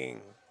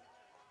 Hocking.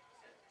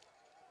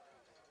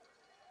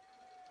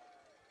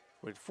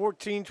 With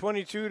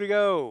 14:22 to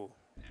go.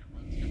 That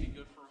run's going to be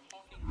good for a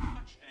Hocking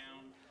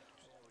touchdown.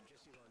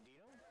 Jesse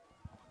Londino.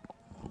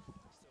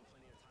 Still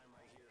plenty of time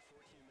right here.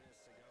 14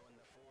 minutes to go in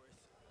the 4th.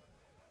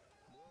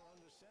 Moore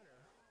under center.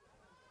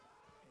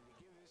 And to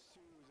give this to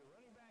the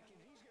running back,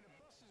 and he's going to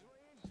bust his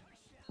way in.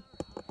 Touchdown,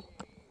 Hocking.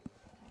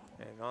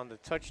 And on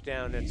the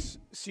touchdown, it's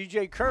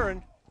C.J.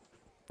 Curran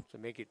to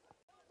make it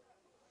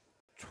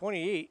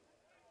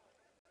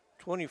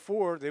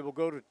 28-24. They will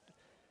go to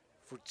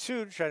for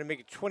 2 to try to make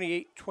it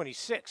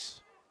 28-26.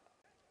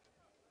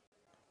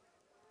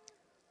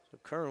 So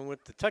Curran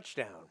with the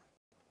touchdown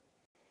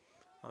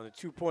on the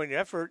 2-point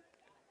effort,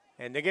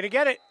 and they're going to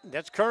get it.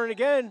 That's Curran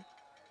again.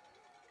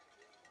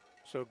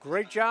 So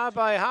great job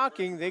by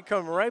Hocking. They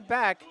come right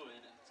back,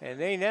 and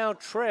they now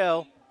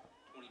trail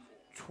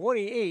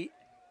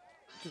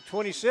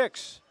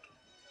 28-26.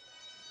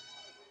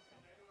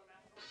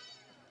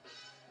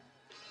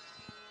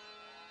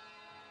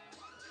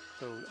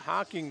 So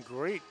Hocking,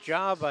 great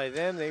job by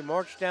them. They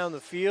march down the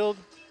field.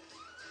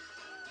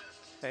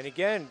 And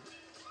again,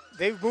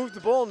 they've moved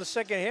the ball in the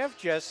second half,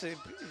 Jess.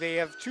 They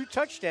have 2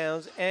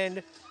 touchdowns,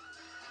 and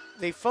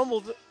they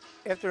fumbled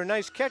after a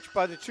nice catch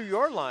by the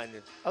 2-yard line.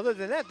 Other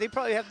than that, they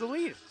probably have the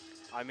lead.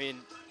 I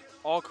mean,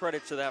 all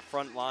credit to that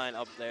front line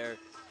up there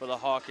for the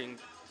Hocking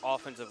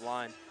offensive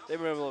line. They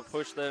were able to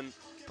push them,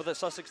 put the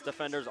Sussex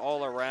defenders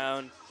all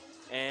around,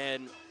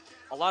 and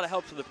a lot of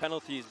help for the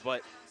penalties,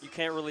 but you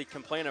can't really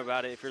complain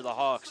about it if you're the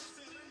Hawks.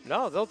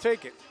 No, they'll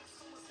take it.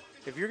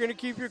 If you're going to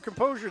keep your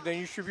composure, then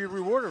you should be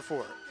rewarded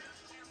for it.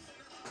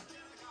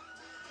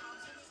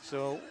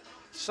 So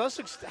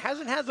Sussex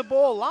hasn't had the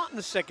ball a lot in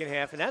the second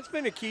half, and that's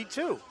been a key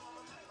too.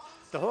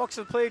 The Hawks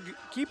have played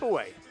keep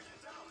away.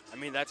 I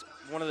mean, that's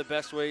one of the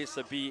best ways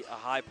to be a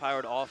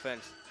high-powered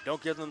offense.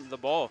 Don't give them the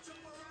ball.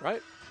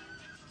 Right.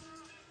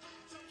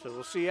 So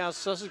we'll see how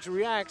Sussex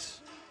reacts.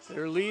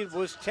 Their lead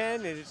was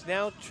 10, and it's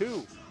now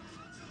 2.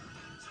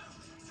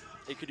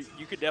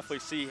 You could definitely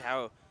see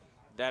how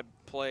that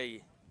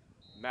play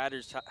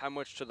matters how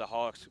much to the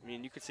Hawks. I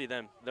mean, you could see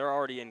them. They're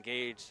already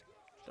engaged.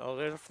 Oh,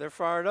 they're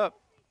fired up.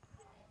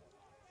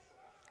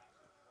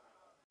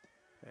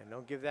 And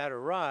don't give that a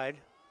ride.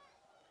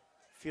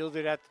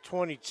 Fielded at the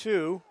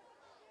 22.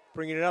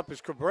 Bringing it up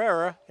is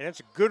Cabrera, and it's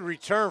a good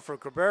return for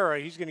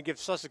Cabrera. He's going to give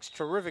Sussex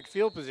terrific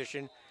field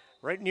position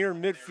right near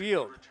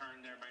midfield.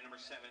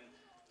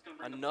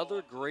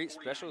 Another great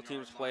special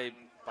teams play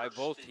by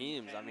both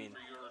teams. I mean,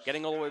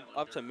 getting all the way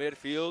up to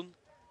midfield,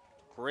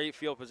 great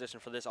field position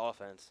for this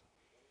offense.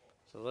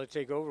 So they'll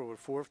take over with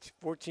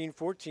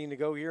 14-14 to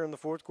go here in the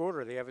fourth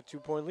quarter. They have a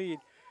 2-point lead,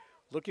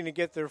 looking to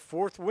get their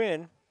fourth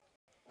win.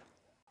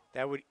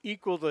 That would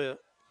equal the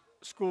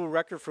school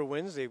record for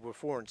wins. They were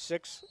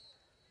 4-6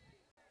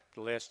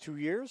 the last 2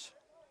 years.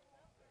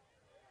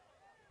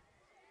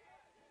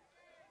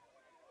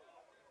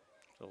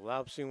 So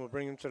Laubstein will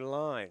bring him to the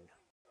line.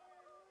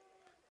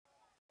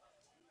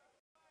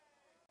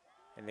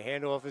 And the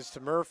handoff is to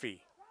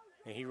Murphy.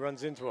 And he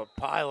runs into a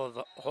pile of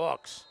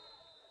Hawks.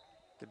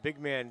 The big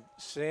man,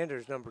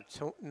 Sanders,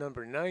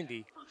 number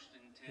 90,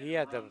 he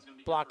had the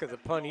block of the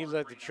punt. He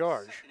led the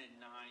charge.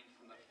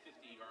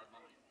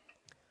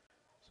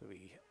 So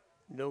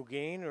no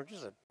gain, or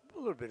just a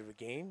little bit of a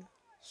gain.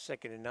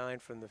 2nd and 9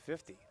 from the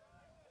 50.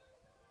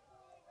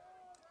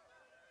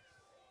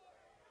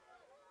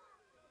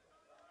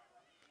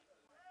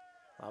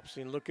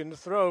 Laubstein looking to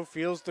throw,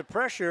 feels the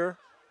pressure,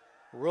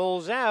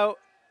 rolls out,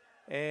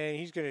 and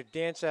he's going to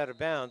dance out of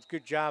bounds.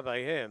 Good job by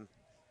him.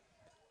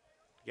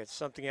 Gets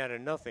something out of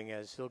nothing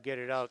as he'll get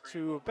it out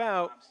to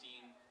about.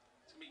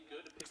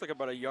 Looks like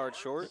about a yard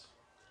short.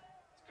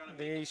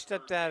 He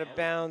stepped out of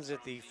bounds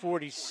at the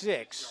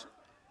 46,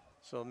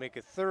 so he'll make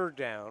a 3rd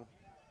down.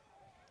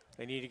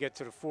 They need to get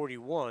to the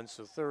 41,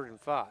 so 3rd and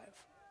 5.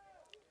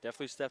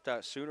 Definitely stepped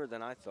out sooner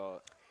than I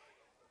thought.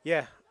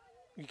 Yeah,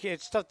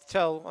 it's tough to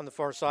tell on the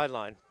far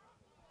sideline.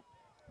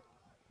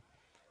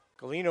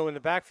 Galino in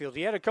the backfield.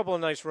 He had a couple of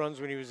nice runs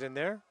when he was in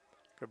there.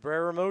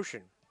 Cabrera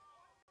motion.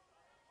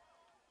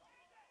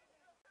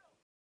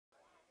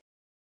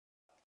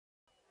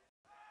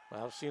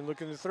 Laubstein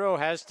looking to throw,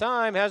 has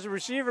time, has a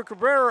receiver.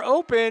 Cabrera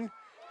open.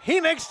 He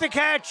makes the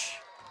catch.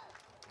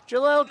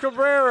 Jaleel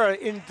Cabrera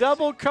in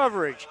double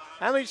coverage.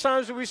 How many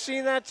times have we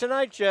seen that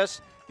tonight, Jess?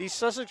 These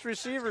Sussex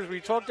receivers, we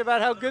talked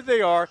about how good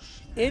they are.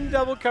 In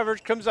double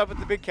coverage, comes up with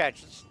the big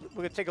catch. We're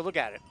going to take a look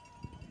at it.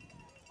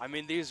 I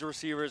mean, these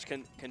receivers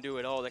can do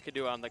it all. They could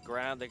do it on the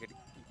ground. They could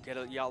get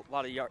a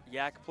lot of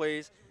yak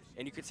plays.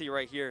 And you can see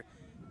right here,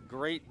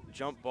 great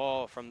jump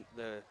ball from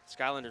the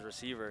Skylanders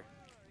receiver.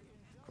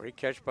 Great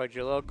catch by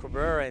Jaleel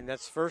Cabrera, and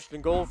that's 1st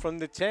and goal from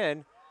the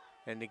 10.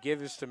 And the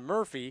give is to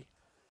Murphy,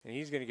 and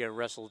he's going to get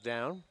wrestled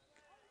down.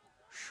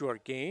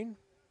 Short gain.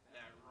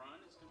 That run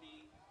is going to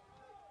be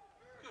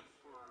good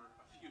for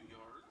a few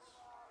yards.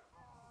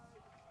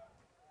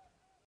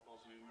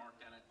 Ball's going to be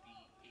marked down at the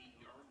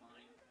 8-yard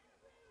line.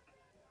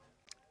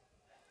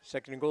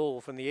 2nd and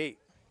goal from the 8.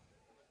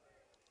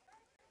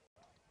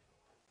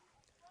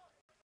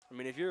 I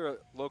mean, if you're a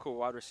local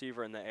wide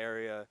receiver in the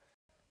area,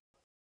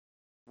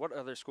 what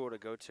other school to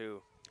go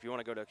to? If you want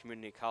to go to a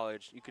community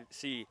college, you could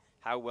see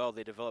how well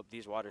they develop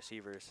these wide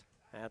receivers.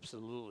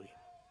 Absolutely.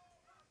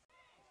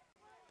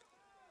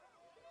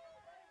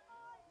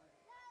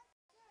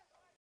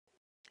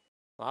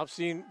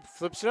 Laubstein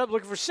flips it up,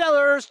 looking for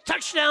Sellers.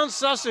 Touchdown,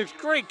 Sussex.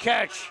 Great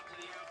catch.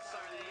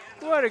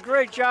 What a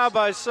great job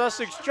by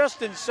Sussex.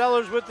 Justin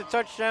Sellers with the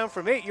touchdown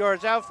from 8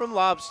 yards out from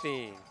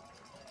Laubstein.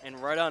 And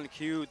right on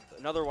cue,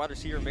 another wide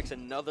receiver makes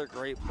another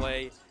great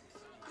play.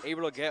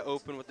 Able to get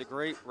open with the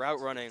great route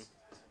running.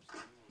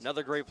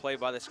 Another great play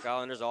by the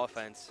Skylanders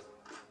offense.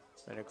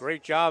 And a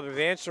great job of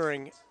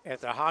answering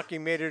after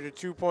Hocking made it a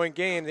 2-point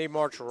game. They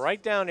marched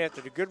right down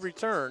after the good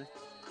return.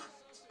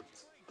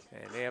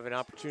 And they have an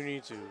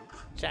opportunity to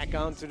tack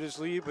on to this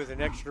lead with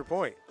an extra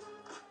point.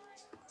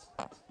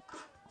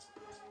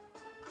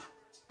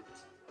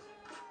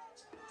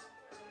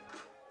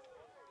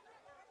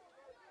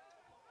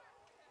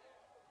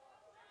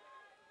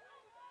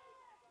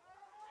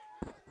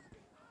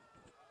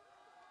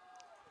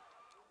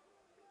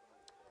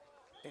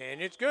 And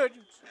it's good.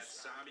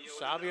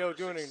 Savio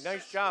doing a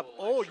nice job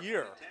all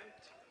year.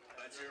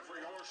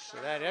 So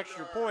that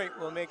extra point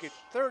will make it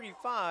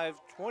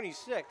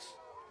 35-26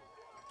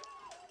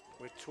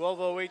 with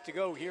 12:08 to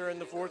go here in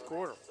the fourth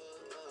quarter.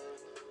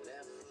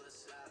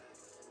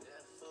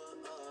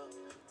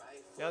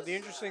 Now the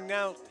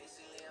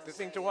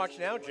thing to watch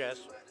now, Jess,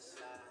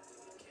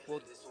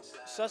 will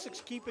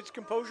Sussex keep its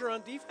composure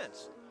on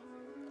defense?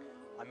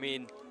 I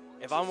mean,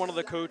 if I'm one of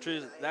the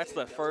coaches, that's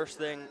the first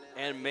thing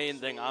and main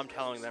thing I'm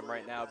telling them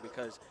right now,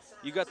 because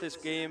you got this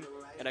game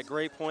at a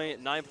great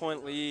point,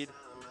 9-point lead,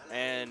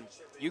 and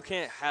you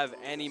can't have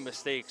any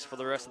mistakes for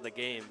the rest of the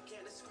game.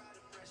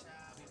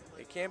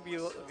 They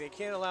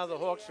can't allow the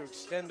Hawks to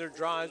extend their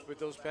drives with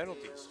those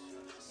penalties.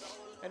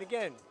 And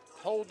again,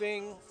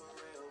 holding,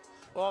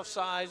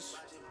 offsides,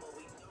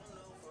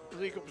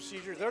 illegal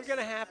procedures, they're going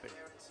to happen.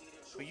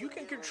 But you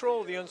can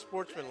control the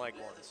unsportsmanlike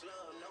ones.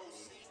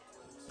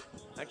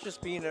 That's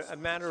just being a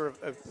matter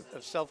of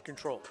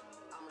self-control.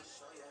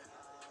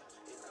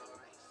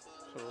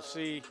 So we'll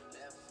see.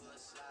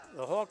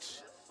 The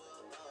Hawks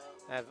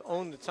have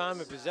owned the time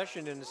of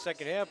possession in the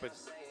second half, but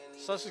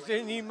Sussex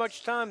didn't need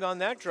much time on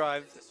that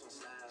drive.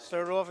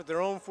 Started off at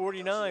their own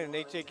 49, and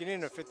they take it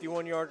in a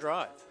 51-yard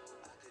drive.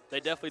 They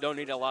definitely don't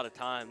need a lot of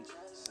time.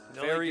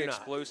 No, Very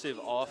explosive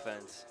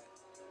offense.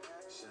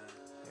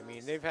 I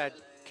mean, they've had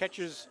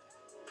catches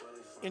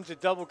into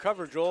double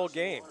coverage all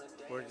game,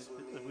 where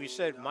we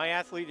said my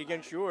athlete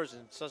against yours,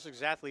 and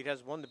Sussex athlete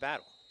has won the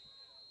battle.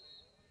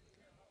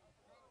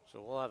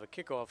 So we'll have a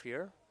kickoff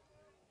here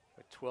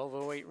with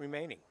 12:08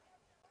 remaining.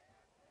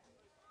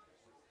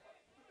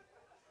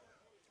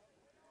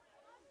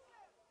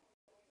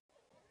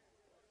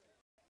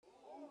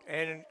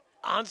 And an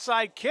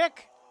onside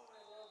kick.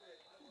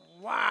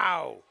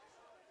 Wow.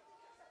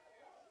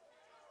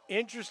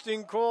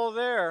 Interesting call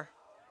there.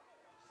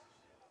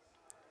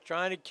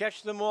 Trying to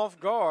catch them off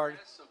guard,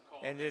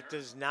 and it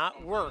does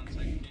not work.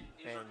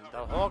 And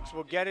the Hawks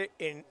will get it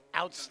in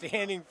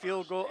outstanding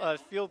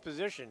field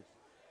position.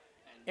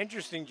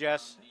 Interesting,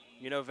 Jess.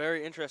 You know,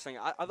 very interesting.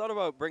 I thought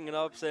about bringing it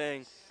up,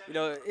 saying, you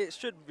know, it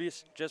should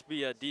just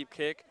be a deep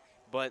kick,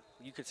 but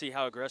you can see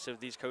how aggressive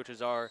these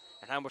coaches are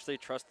and how much they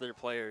trust their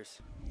players.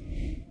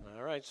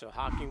 All right, so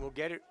Hocking will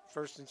get it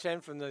 1st and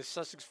 10 from the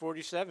Sussex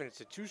 47.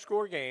 It's a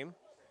 2-score game,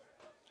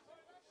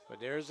 but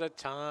there's a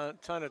ton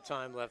of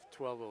time left,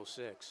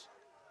 12:06.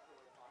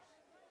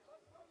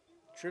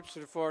 Trips to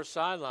the far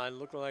sideline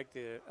look like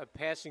a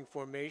passing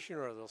formation,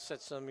 or they'll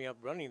set something up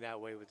running that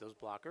way with those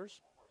blockers.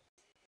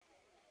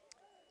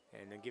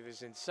 And then give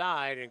us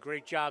inside, and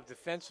great job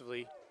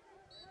defensively.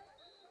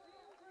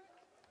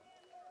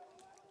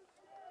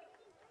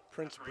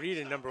 Prince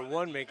Breeden, number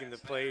 1, making the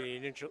play,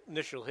 the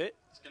initial hit.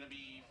 It's going to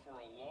be for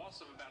a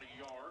loss of about a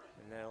yard.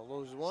 And they'll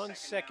lose 1,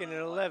 2nd and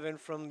 11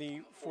 from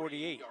the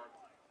 48.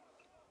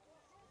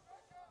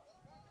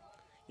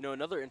 You know,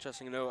 another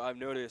interesting note I've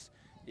noticed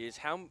is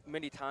how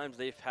many times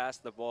they've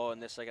passed the ball in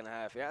this second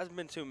half. It hasn't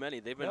been too many.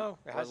 They've been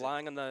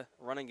relying on the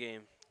running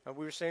game. And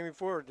we were saying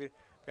before,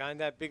 behind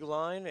that big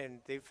line, and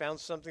they found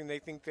something they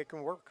think they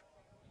can work,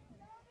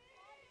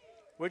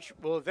 which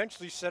will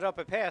eventually set up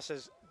a pass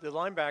as the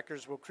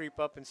linebackers will creep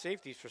up in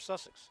safeties for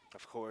Sussex.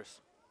 Of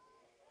course.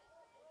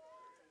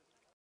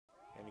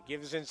 And he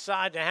gives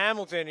inside to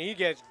Hamilton. He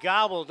gets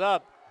gobbled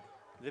up.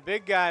 The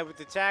big guy with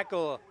the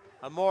tackle,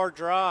 Amar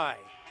Dry.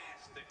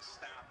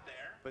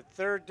 But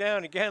 3rd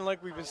down, again,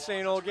 like we've been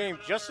saying all game,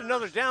 just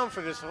another down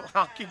for this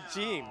Hocking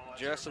team.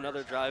 Just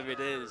another drive it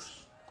is.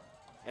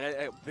 And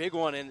a big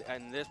one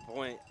in this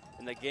point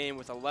in the game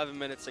with 11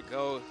 minutes to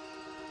go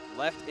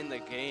left in the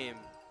game.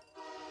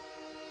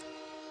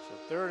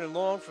 So 3rd and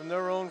long from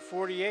their own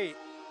 48.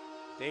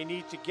 They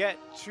need to get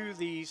to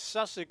the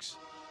Sussex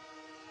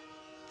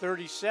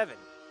 37.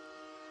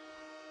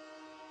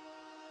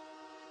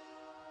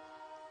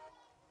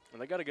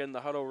 And they got to get in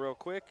the huddle real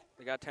quick.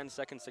 They got 10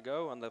 seconds to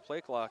go on the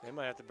play clock. They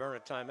might have to burn a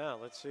timeout.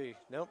 Let's see.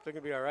 Nope, they're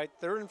going to be all right.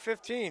 3rd and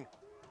 15.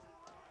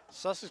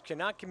 Sussex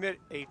cannot commit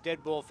a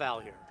dead ball foul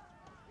here.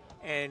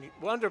 And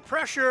under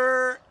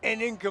pressure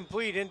and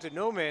incomplete into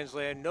no man's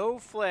land. No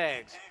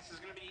flags. This is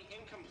going to be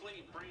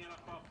incomplete. Bring it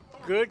up.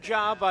 Good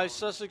job by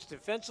Sussex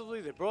defensively.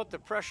 They brought the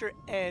pressure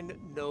and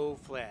no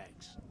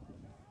flags.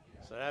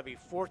 So that'll be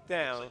 4th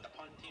down. Looks like the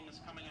punt team is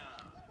coming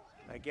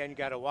on. Again, you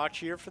got to watch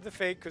here for the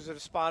fake because of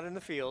the spot in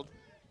the field.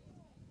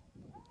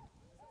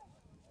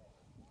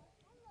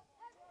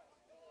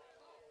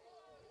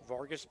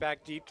 Vargas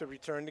back deep to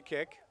return the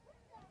kick.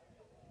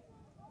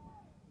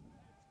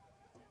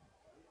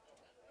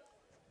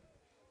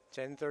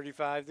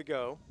 .35 to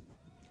go.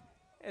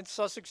 And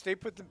Sussex, they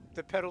put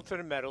the pedal to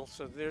the metal,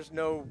 so there's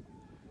no,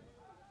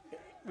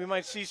 we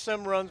might see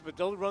some runs, but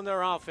they'll run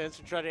their offense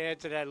and try to add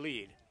to that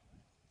lead.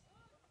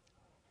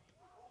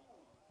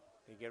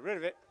 They get rid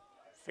of it.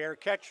 Fair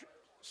catch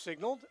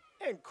signaled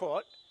and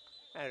caught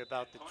at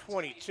about the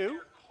 22.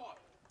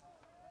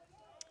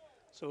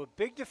 So a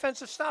big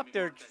defensive stop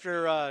there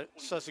for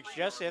Sussex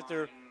Jets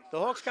after the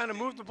Hawks kind of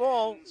moved the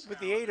ball with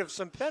the aid of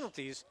some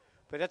penalties,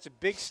 but that's a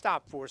big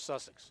stop for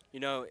Sussex. You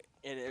know,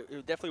 and it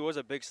definitely was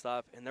a big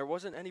stop, and there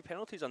wasn't any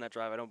penalties on that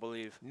drive, I don't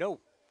believe. No.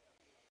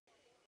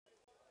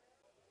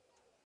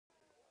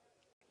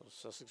 Well,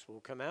 Sussex will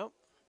come out.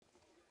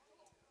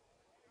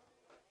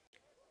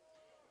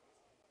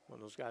 One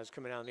of those guys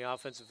coming out on the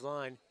offensive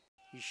line,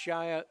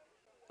 Ishaya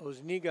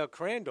Osniga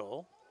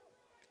Crandall,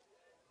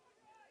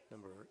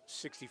 number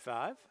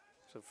 65.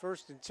 So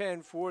 1st and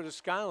 10 for the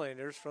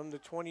Skylanders from the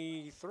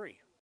 23.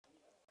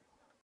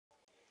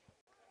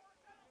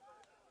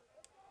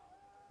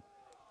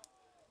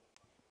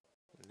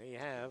 And they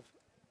have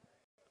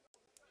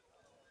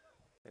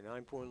a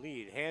 9-point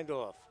lead.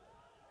 Handoff.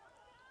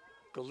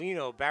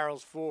 Galino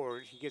barrels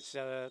forward. He gets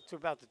to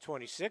about the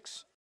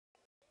 26.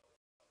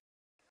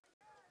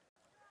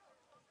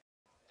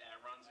 That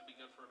run's going to be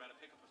good for about a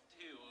pickup of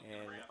 2.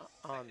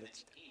 And on the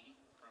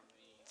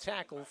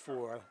tackle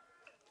for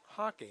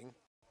Hocking,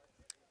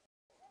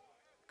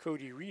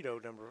 Cody Rito,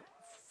 number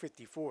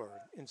 54,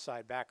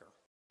 inside backer.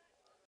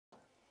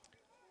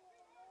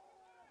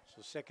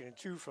 So 2nd and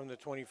 2 from the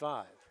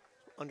 25.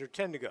 Under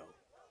 10 to go.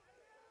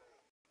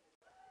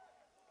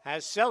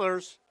 has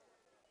Sellers.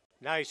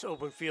 Nice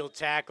open field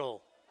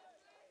tackle.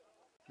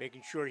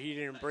 Making sure he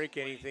didn't break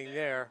anything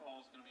there.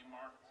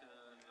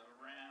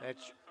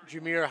 That's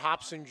Jameer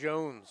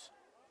Hobson-Jones.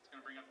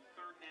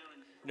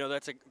 No,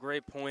 that's a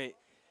great point.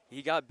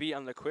 He got beat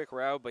on the quick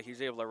route, but he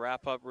was able to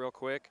wrap up real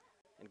quick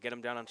and get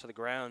him down onto the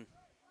ground.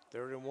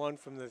 3rd and 1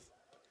 from the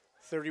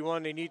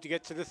 31. They need to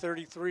get to the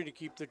 33 to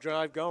keep the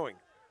drive going.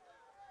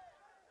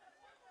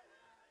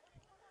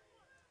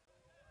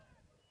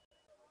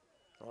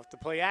 Off the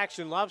play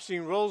action,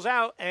 Lobstein rolls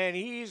out, and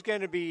he's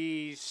going to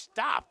be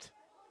stopped.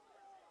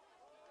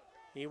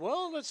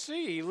 Well, let's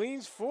see. He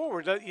leans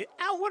forward.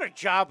 What a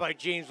job by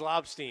James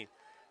Lobstein.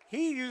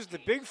 He used the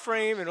big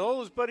frame and all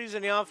his buddies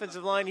in the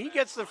offensive line. He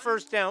gets the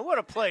first down. What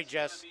a play,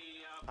 Jess.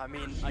 I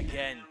mean,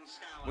 again,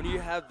 when you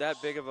have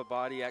that big of a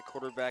body at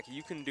quarterback,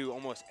 you can do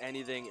almost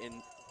anything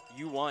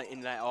you want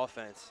in that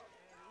offense.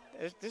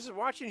 This is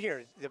watching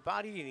here. The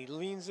body, and he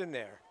leans in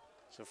there.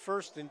 So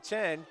 1st and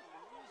 10.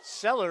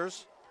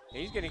 Sellers,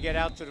 he's going to get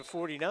out to the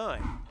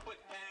 49.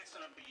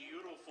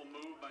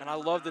 And I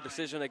love the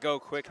decision to go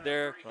quick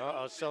there.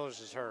 Uh-oh,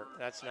 Sellers is hurt.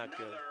 That's not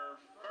good.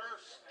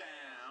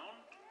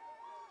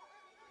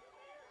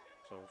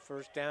 So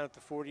 1st down at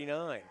the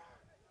 49.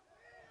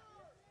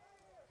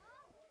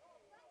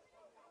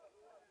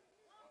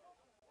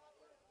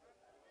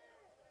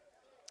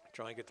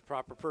 Try and get the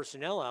proper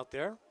personnel out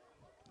there.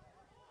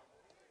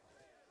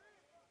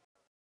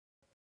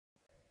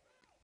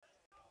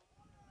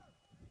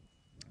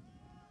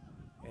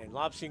 And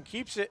Lobstein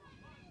keeps it.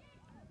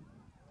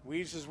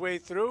 Weaves his way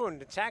through,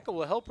 and the tackle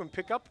will help him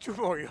pick up 2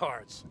 more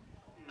yards.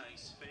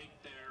 Nice fake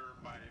there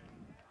by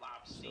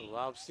Lobstein. So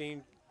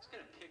Lobstein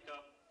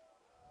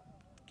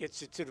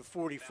gets it to the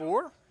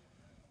 44.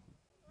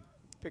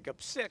 Pick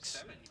up 6.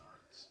 7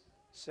 yards.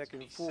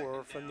 2nd and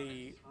 4 from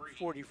the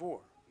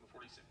 44.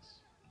 46.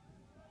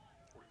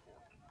 44.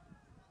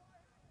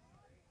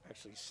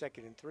 Actually,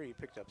 2nd and 3,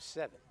 picked up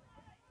 7.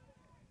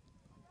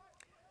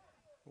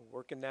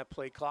 Working that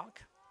play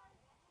clock.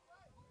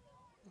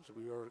 So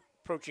we are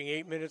approaching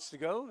 8 minutes to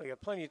go. They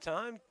got plenty of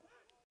time.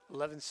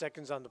 11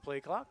 seconds on the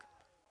play clock.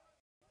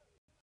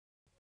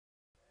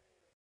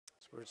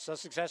 That's where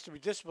Sussex has to be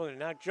disciplined and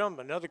not jump.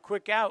 Another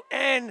quick out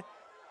and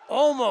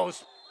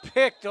almost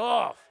picked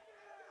off.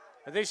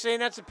 Are they saying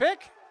that's a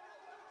pick?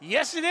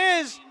 Yes, it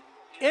is.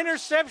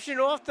 Interception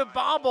off the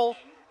bobble,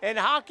 and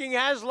Hocking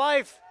has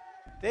life.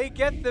 They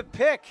get the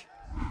pick.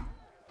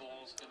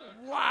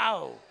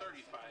 Wow.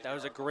 That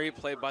was a great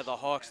play by the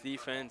Hawks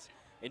defense.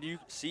 And you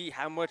see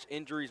how much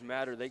injuries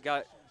matter. They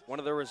got one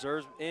of their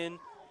reserves in.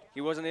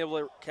 He wasn't able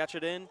to catch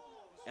it in,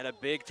 and a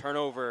big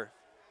turnover.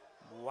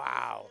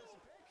 Wow.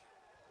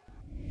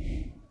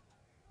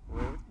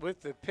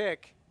 With the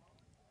pick,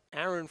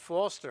 Aaron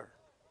Foster.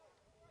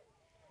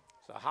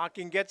 So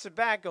Hocking gets it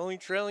back, only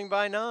trailing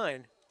by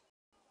 9.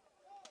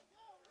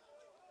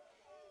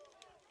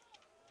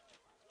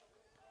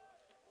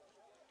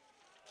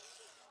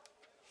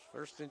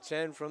 First and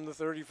 10 from the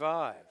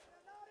 35.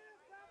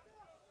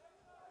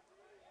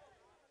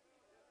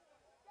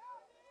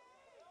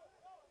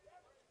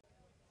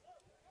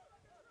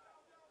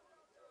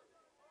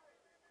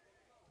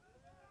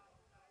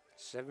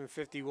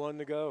 $7:51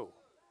 to go.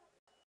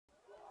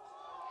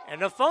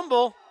 And a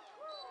fumble.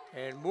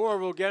 And Moore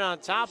will get on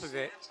top of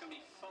it.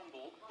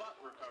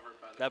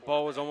 That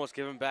ball was almost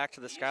given back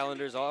to the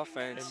Skylanders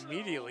offense.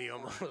 Immediately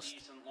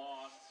almost.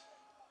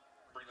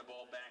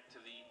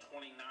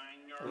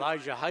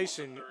 Elijah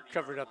Heisen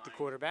covered up the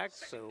quarterback,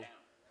 so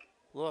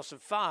loss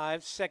of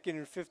 5, 2nd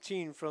and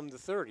 15 from the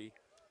 30.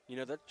 You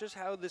know, that's just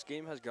how this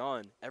game has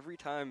gone. Every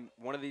time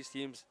one of these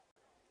teams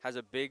has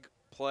a big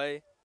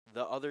play,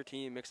 the other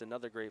team makes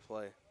another great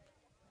play.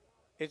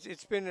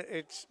 It's been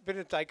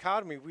a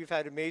dichotomy. We've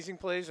had amazing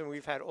plays and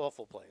we've had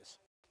awful plays.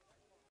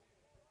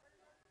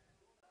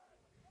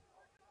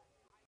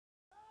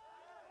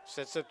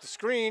 Sets up the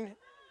screen,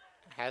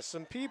 has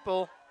some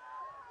people.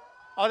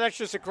 Oh, that's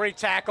just a great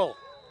tackle.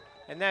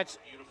 And that's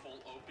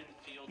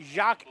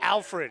Jacques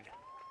Alfred.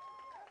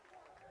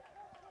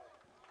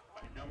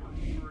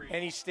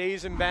 And he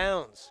stays in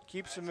bounds,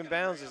 keeps him in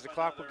bounds as the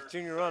clock will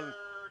continue to run.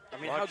 I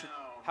mean,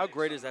 how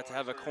great is that to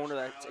have a corner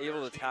that's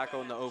able to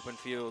tackle in the open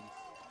field?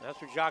 That's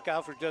what Jacques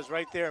Alfred does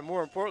right there. And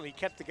more importantly, he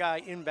kept the guy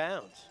in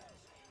bounds.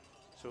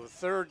 So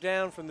 3rd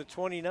down from the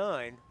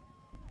 29.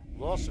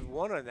 Loss of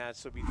 1 on that,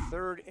 so it'll be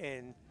 3rd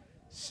and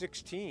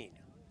 16.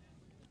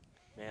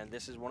 Man,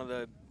 this is one of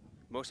the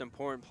most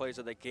important plays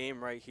of the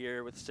game right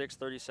here with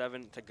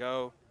 6:37 to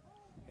go.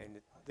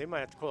 And they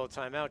might have to call a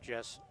timeout,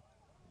 Jess.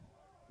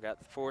 We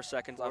got 4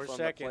 seconds left on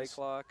the play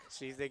clock.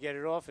 See if they get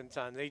it off in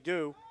time. They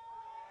do.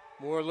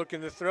 Moore looking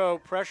to throw,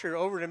 pressure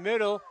over the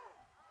middle,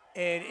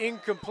 and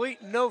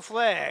incomplete, no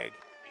flag.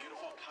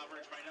 Beautiful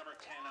coverage by number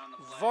 10 on the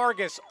flag.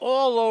 Vargas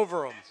all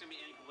over him. It's going to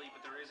be incomplete,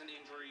 but there is an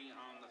injury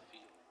on the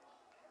field.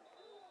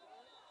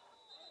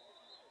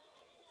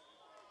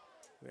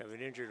 We have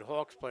an injured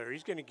Hawks player.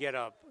 He's going to get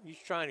up. He's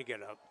trying to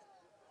get up.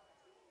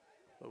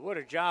 But what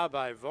a job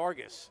by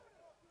Vargas.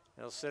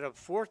 They'll set up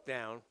 4th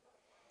down.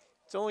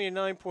 It's only a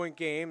 9-point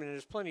game, and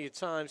there's plenty of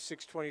time,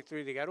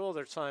 6:23. They got all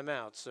their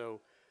timeouts,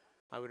 so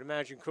I would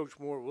imagine Coach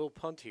Moore will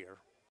punt here.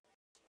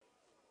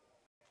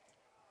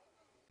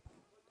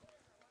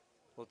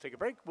 We'll take a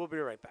break. We'll be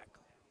right back.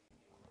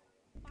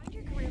 Find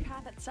your career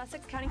path at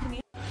Sussex County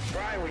Community.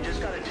 Brian, we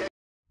just got a text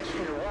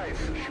from your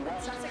wife.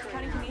 At Sussex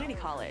County Community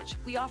College,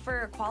 we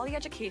offer quality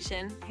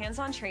education,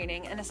 hands-on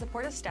training, and a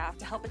supportive staff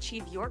to help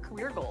achieve your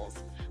career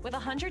goals. With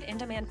 100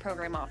 in-demand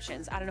program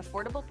options at an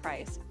affordable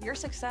price, your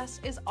success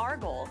is our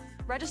goal.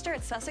 Register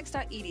at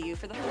sussex.edu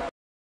for the...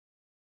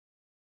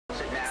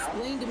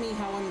 Explain to me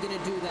how I'm going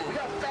to do that. We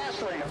got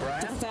fast lane,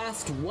 Brian.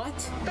 Fast what?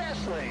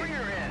 Fast lane. Bring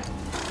her in.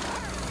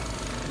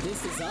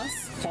 This is us?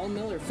 Paul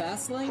Miller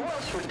Fastlane? Who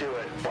else would do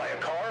it? Buy a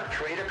car,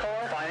 trade a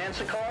car,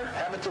 finance a car,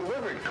 have it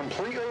delivered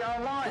completely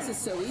online. This is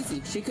so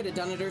easy. She could have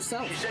done it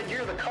herself. She said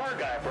you're the car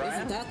guy, Brian.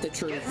 Isn't that the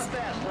truth? Get the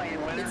fast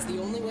lane, winner. It's the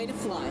only way to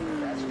fly.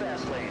 That's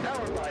fast lane.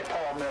 Powered by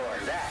Paul Miller.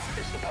 That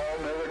is the Paul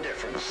Miller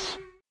difference.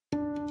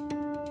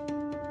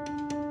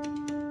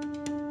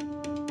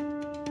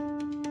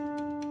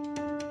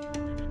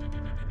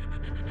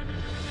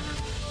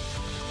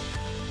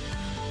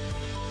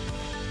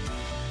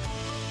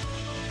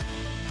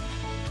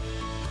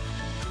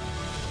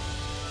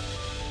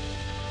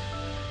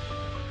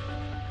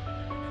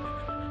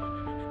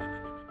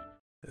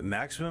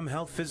 Maximum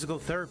Health Physical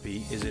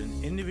Therapy is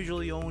an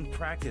individually owned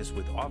practice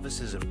with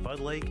offices in Bud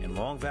Lake and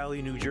Long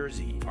Valley, New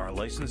Jersey. Our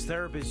licensed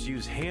therapists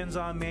use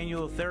hands-on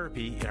manual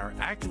therapy and are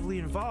actively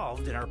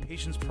involved in our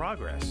patients'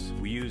 progress.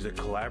 We use a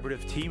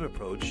collaborative team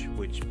approach,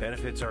 which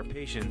benefits our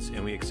patients,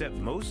 and we accept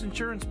most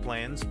insurance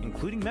plans,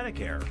 including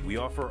Medicare. We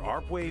offer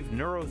ARPWave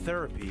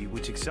neurotherapy,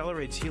 which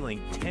accelerates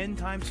healing 10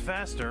 times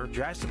faster,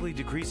 drastically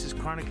decreases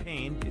chronic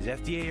pain, is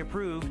FDA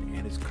approved,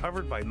 and is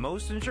covered by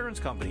most insurance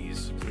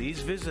companies.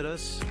 Please visit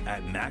us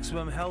at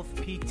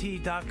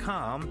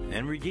MaximumHealthPT.com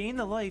and regain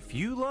the life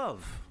you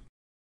love.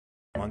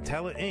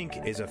 Montella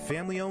Inc. is a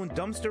family-owned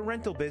dumpster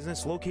rental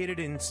business located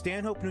in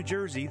Stanhope, New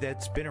Jersey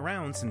that's been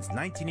around since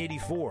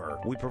 1984.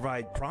 We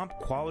provide prompt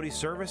quality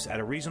service at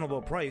a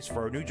reasonable price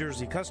for our New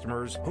Jersey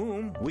customers,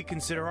 whom we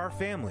consider our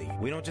family.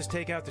 We don't just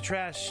take out the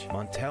trash.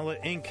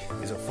 Montella Inc.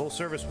 is a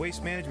full-service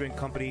waste management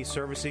company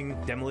servicing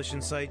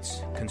demolition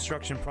sites,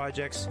 construction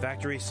projects,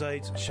 factory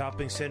sites,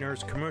 shopping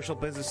centers, commercial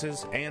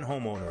businesses, and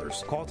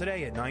homeowners. Call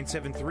today at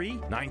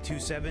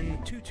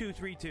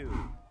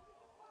 973-927-2232.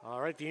 All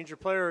right, the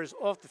injured player is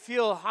off the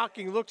field.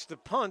 Hocking looks to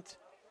punt.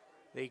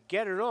 They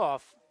get it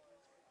off,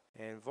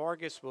 and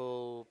Vargas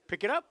will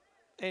pick it up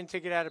and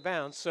take it out of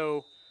bounds.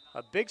 So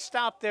a big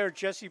stop there,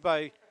 Jesse,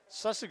 by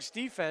Sussex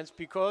defense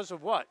because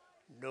of what?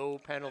 No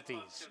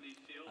penalties.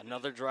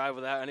 Another drive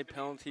without any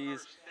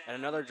penalties and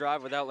another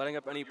drive without letting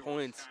up any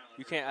points.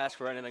 You can't ask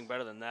for anything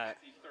better than that.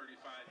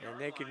 And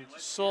they can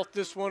salt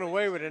this one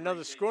away with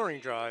another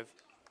scoring drive.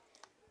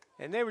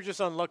 And they were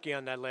just unlucky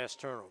on that last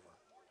turnover.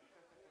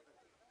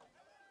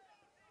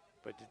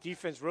 But the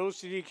defense rose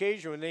to the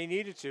occasion when they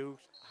needed to.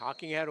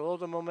 Hocking had all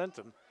the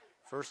momentum.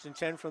 1st and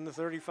 10 from the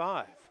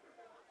 35.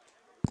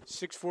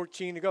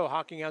 6:14 to go.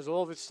 Hocking has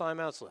all of its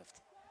timeouts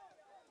left,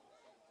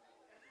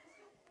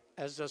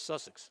 as does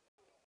Sussex.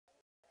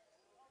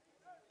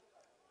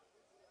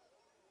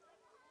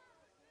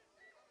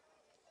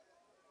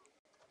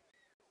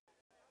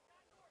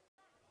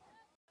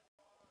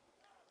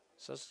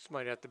 Sussex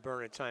might have to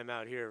burn a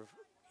timeout here if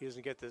he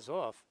doesn't get this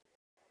off.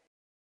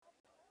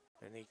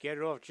 And they get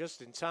it off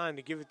just in time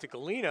to give it to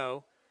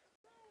Galino.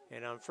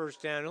 And on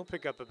 1st down, he'll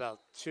pick up about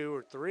 2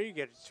 or 3,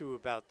 get it to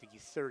about the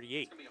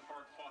 38.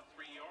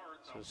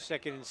 So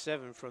 2nd and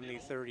 7 from the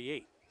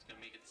 38. It's going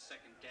to make it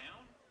 2nd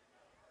down.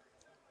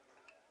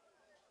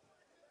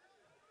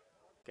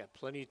 Got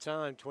plenty of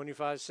time,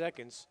 25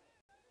 seconds.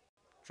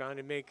 Trying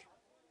to make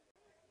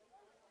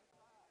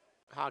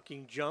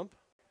Hocking jump.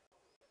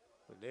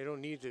 But they don't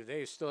need to.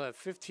 They still have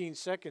 15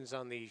 seconds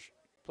on the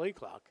play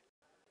clock.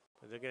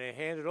 But they're going to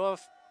hand it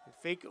off.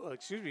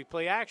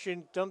 Play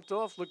action, dumped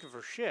off, looking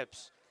for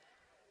ships.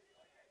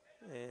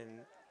 And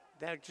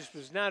that just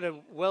was not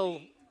a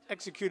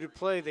well-executed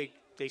play. They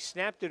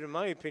snapped it, in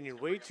my opinion,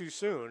 way too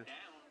soon.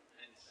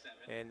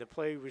 And the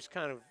play was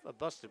kind of a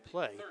busted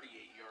play.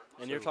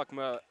 And you're talking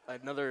about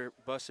another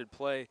busted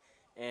play,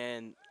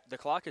 and the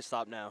clock is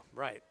stopped now.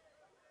 Right.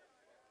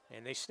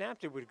 And they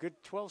snapped it with a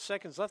good 12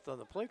 seconds left on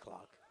the play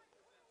clock.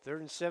 3rd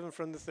and 7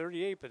 from the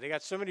 38, but they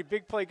got so many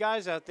big play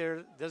guys out there,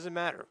 it doesn't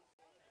matter.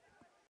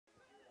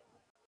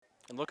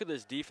 And look at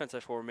this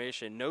defensive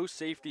formation. No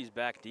safeties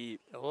back deep.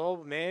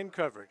 All man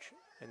coverage,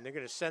 and they're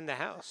going to send the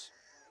house.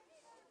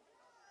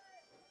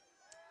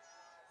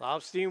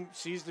 Lobstein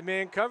sees the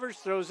man coverage,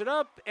 throws it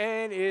up,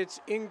 and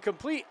it's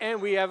incomplete,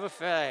 and we have a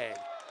flag.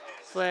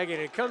 And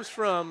it comes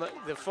from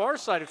the far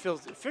side of the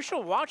field. The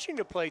official watching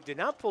the play did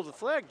not pull the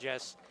flag,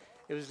 Jess.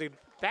 It was the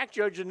back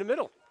judge in the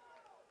middle.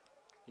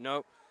 You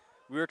know,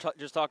 we were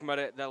just talking about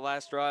it that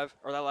last drive,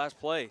 or that last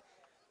play.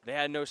 They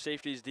had no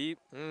safeties deep.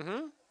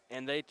 Mm-hmm.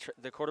 And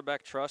the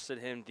quarterback trusted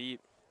him deep.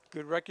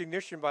 Good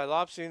recognition by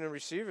Lobstein and the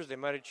receivers. They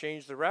might have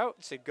changed the route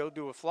and said, go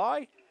do a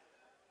fly.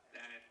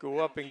 Go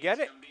up and get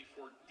it.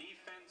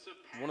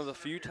 One of the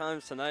few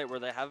times tonight where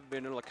they haven't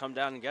been able to come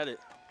down and get it.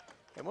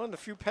 And one of the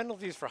few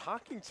penalties for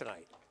Hocking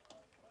tonight.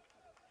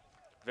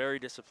 Very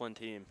disciplined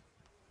team.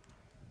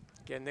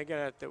 Again, they're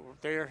gonna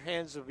their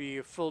hands will be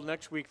full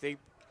next week. They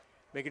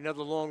make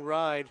another long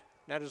ride,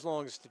 not as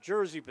long as to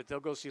Jersey, but they'll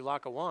go see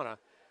Lackawanna.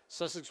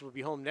 Sussex will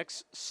be home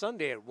next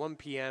Sunday at 1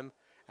 p.m.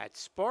 at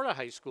Sparta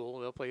High School.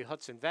 They'll play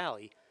Hudson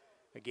Valley,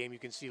 a game you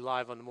can see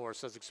live on the Morris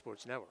Sussex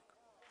Sports Network.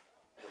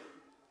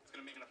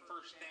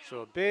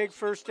 So a big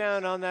first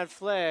down on that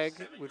flag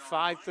with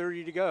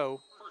 5:30 to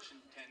go.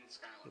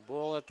 The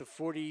ball at the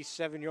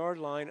 47-yard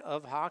line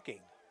of Hocking.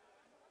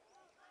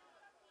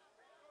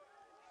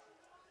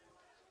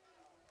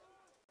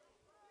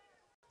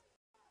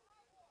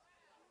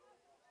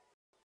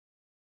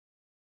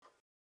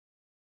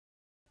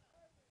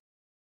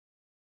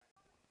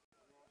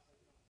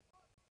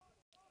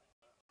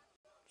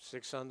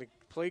 Six on the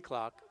play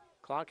clock.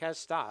 Clock has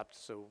stopped,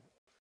 so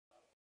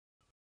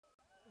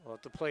we'll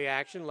have to play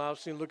action.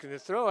 Laubstein looking to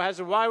throw.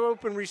 Has a wide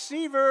open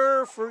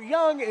receiver for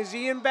Young. Is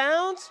he in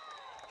bounds?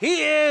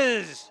 He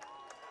is!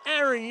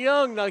 Aaron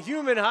Young, the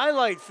human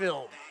highlight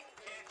film.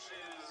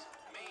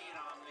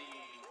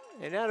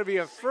 And that'll be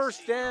a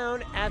first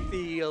down at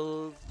the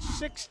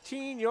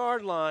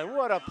 16-yard line.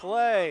 What a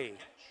play.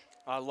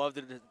 I love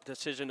the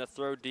decision to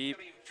throw deep,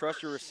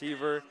 trust your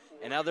receiver,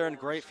 and now they're in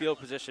great field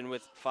position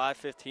with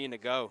 5:15 to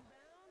go.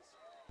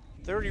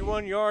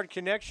 31-yard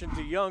connection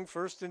to Young,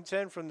 1st and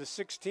 10 from the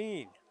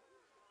 16.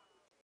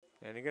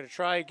 And they're going to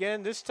try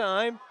again, this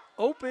time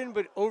open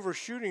but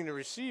overshooting the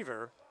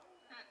receiver.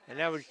 And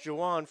that was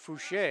Juwan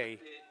Fouché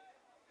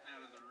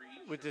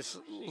with this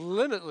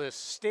limitless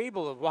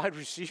stable of wide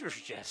receivers,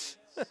 Jess.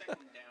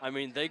 I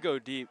mean, they go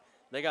deep.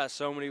 They got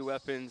so many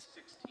weapons.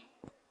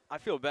 I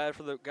feel bad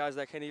for the guys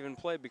that can't even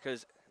play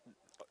because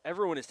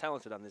everyone is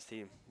talented on this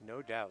team.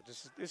 No doubt.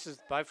 This is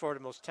by far the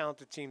most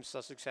talented team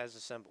Sussex has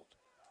assembled.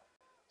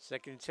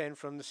 2nd and 10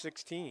 from the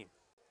 16.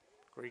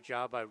 Great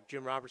job by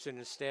Jim Robertson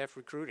and staff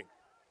recruiting.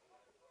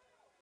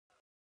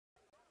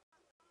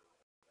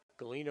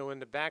 Galino in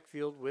the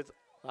backfield with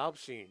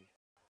Laubstein.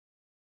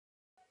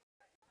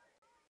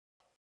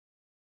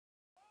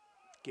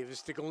 Give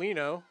us to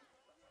Galino.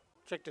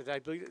 Check that. I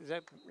believe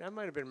that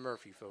might have been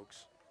Murphy,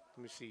 folks.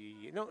 Let me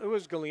see. No, it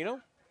was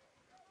Galino.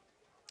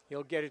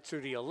 He'll get it to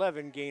the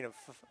 11, gain of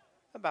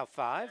about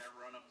 5.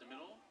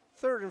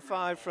 3rd and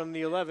 5 from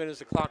the 11 as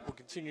the clock will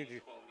continue to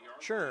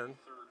churn.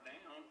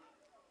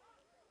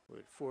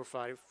 With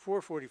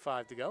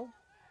 4:45 to go.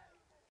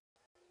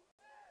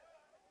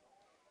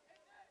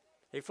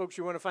 Hey, folks,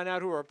 you want to find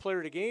out who our player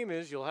of the game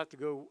is, you'll have to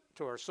go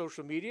to our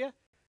social media.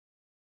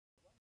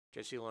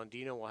 Jesse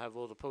Londino will have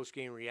all the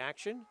post-game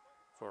reaction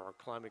for our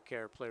Climate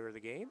Care player of the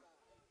game.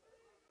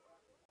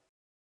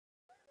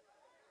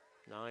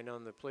 9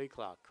 on the play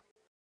clock.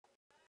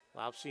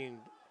 Laubstein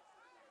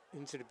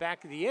into the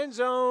back of the end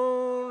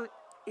zone.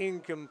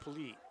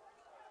 Incomplete.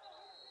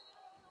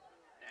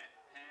 That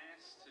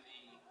pass to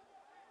the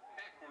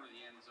back corner of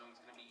the end zone is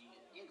going to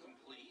be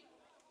incomplete.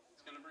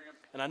 It's going to bring up.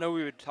 And I know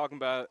we were talking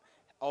about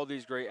all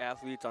these great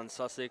athletes on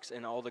Sussex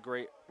and all the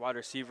great wide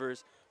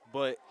receivers,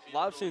 but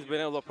Laubstein's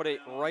been able to put it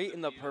right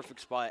in the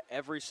perfect spot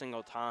every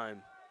single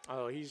time.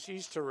 Oh,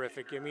 he's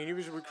terrific. I mean, he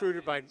was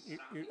recruited by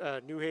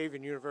New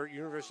Haven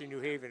University of New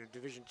Haven, a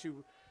Division II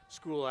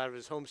school out of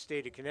his home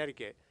state of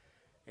Connecticut,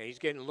 and he's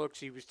getting looks.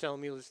 He was telling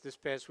me this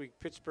past week,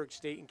 Pittsburgh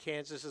State and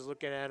Kansas is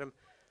looking at him,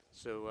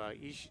 so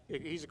he's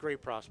a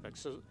great prospect.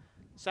 So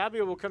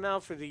Sabio will come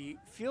out for the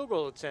field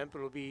goal attempt.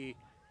 It'll be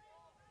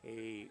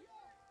a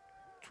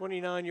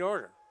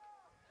 29-yarder.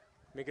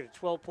 Make it a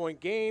 12-point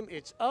game.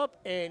 It's up,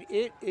 and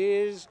it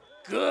is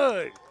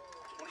good.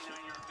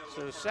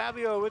 So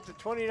Sabio with the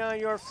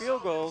 29-yard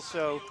field goal,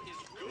 so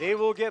they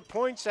will get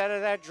points out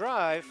of that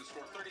drive.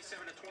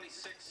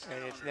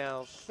 And it's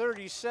now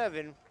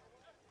 37.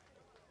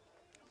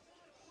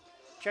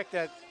 Check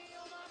that.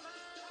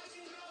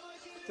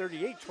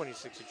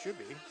 38-26 it should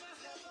be.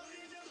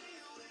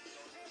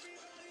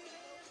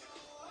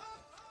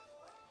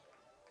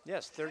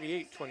 Yes,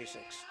 38-26,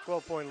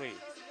 12-point lead.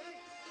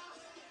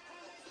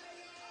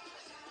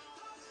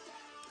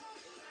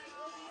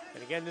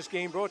 And again, this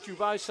game brought to you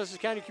by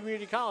Sussex County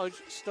Community College.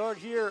 Start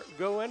here,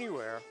 go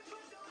anywhere.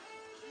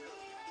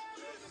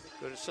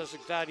 Go to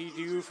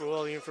sussex.edu for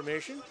all the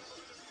information.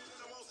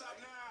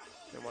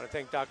 I want to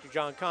thank Dr.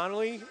 John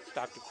Connolly,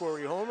 Dr.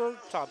 Corey Homer,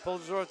 Todd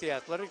Polzorth, the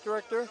athletic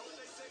director,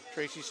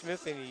 Tracy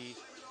Smith in the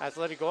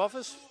athletic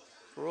office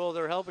for all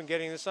their help in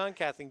getting this on,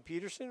 Kathleen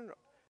Peterson,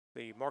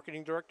 the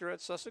marketing director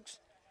at Sussex.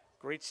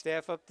 Great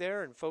staff up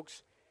there. And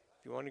folks,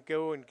 if you want to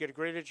go and get a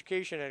great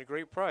education at a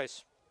great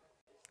price,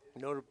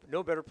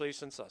 no better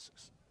place than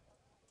Sussex.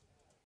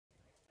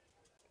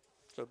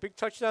 So big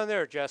touchdown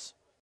there, Jess.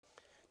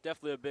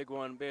 Definitely a big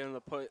one, being able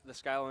to put the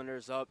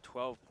Skylanders up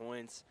 12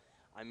 points.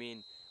 I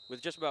mean,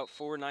 with just about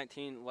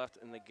 4:19 left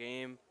in the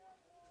game,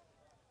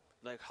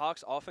 the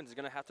Hawks offense is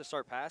going to have to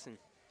start passing.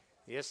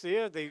 Yes, they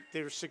are.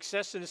 Their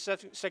success in the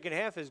second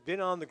half has been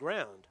on the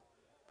ground.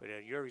 But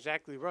you're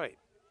exactly right.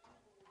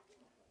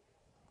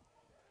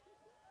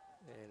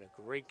 And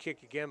a great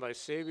kick again by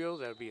Sabio.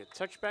 That'll be a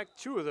touchback.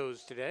 2 of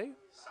those today.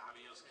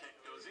 Savio's kick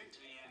goes into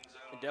the end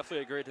zone. And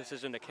definitely a great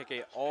decision to kick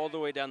it all the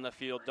way down the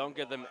field. Don't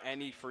give them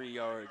any free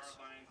yards.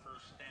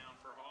 First down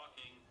for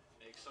Hocking.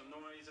 Make some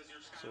noise as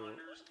your So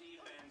Skylanders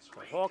defense.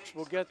 the Hawks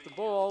will get the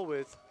ball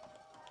with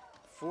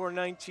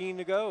 4:19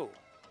 to go.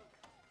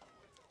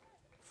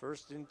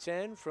 1st and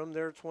 10 from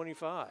their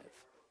 25.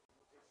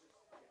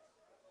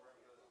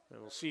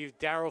 And we'll see if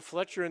Darryl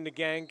Fletcher and the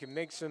gang can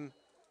make some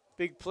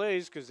big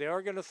plays, because they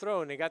are going to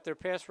throw, and they got their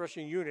pass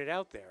rushing unit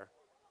out there.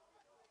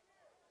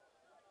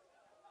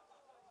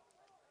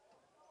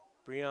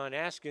 Breon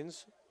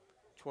Askins,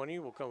 20,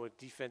 will come with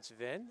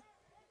defensive end.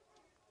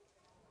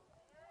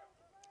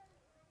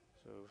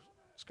 So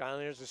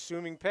Skylanders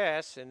assuming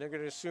pass, and they're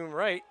going to assume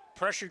right.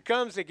 Pressure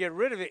comes, they get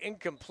rid of it,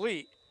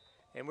 incomplete.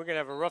 And we're going to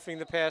have a roughing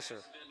the passer.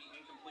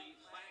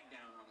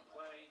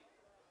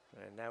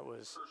 And that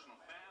was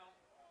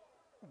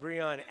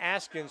Breon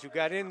Askins, who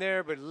got in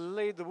there but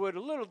laid the wood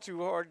a little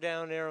too hard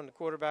down there on the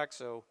quarterback,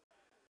 so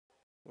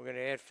we're going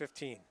to add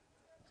 15.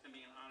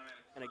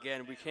 And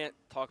again, we can't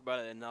talk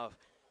about it enough.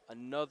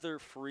 Another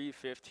free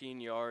 15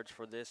 yards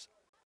for this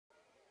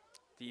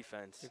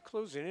defense. They're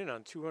closing in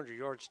on 200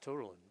 yards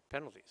total in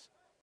penalties.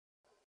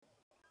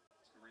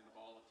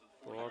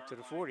 Ball up to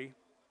the 40.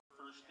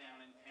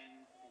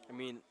 I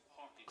mean,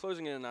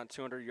 closing in on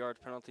 200 yards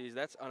penalties,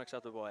 that's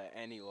unacceptable at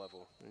any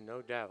level.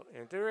 No doubt.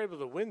 And if they're able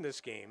to win this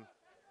game,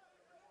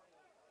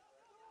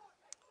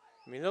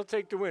 I mean, they'll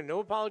take the win. No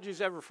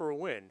apologies ever for a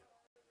win,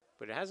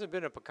 but it hasn't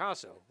been a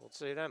Picasso, we'll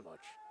say that much.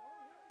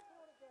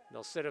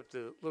 They'll set up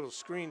the little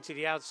screen to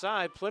the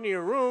outside, plenty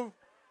of room,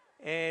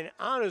 and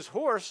on his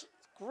horse,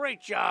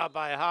 great job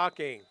by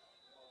Hocking.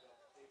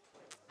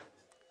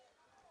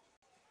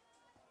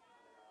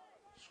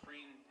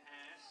 Screen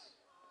pass.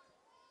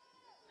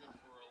 Good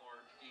for a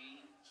large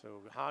gain.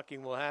 So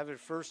Hocking will have it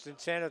 1st and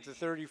 10 at the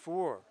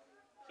 34.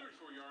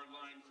 34-yard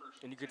line,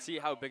 first. And you could see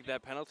how big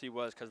that penalty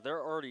was, because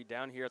they're already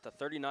down here at the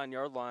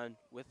 39-yard line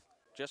with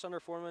just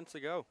under 4 minutes to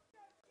go.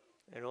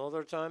 And all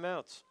their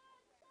timeouts.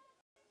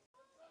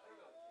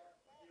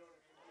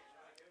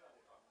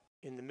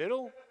 In the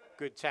middle,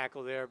 good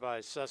tackle there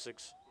by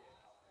Sussex.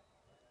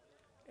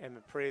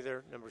 Emmett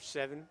Prather, number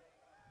 7.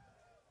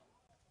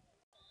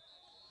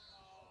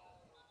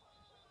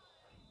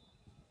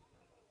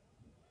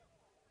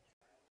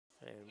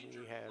 And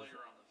we have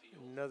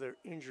another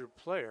injured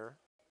player.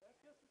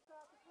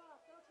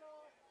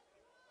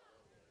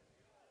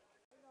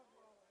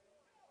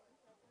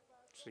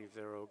 See if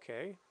they're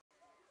okay.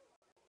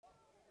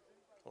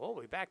 Oh,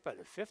 we're back by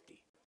the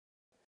 50.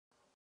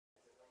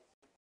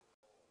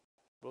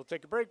 We'll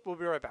take a break. We'll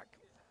be right back.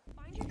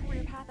 Find your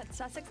career path at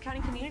Sussex County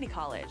Community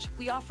College.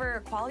 We offer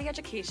a quality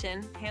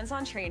education,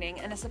 hands-on training,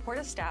 and a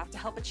supportive staff to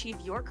help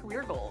achieve your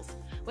career goals.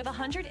 With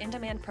 100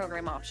 in-demand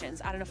program options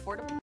at an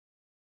affordable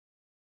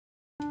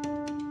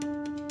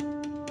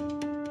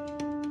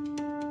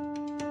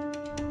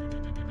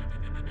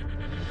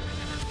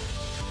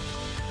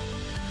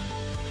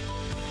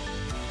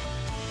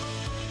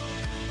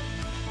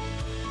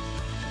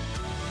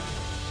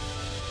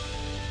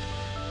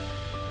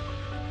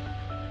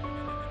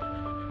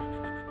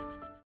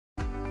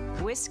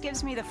WISC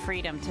gives me the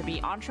freedom to be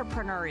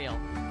entrepreneurial,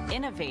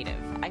 innovative.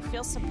 I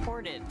feel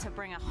supported to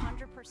bring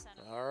 100%.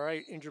 All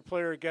right, injured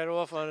player got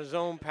off on his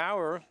own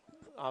power.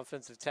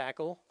 Offensive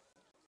tackle,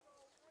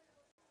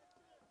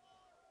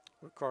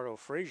 Ricardo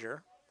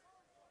Frazier.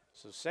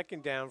 So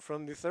 2nd down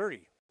from the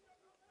 30.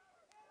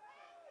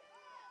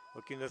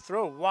 Looking to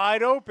throw,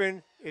 wide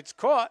open. It's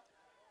caught.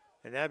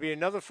 And that'll be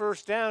another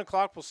 1st down.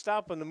 Clock will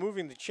stop on the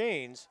moving the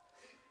chains.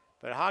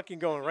 But Hocking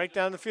going right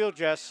down the field,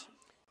 Jess.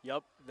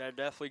 Yep, they're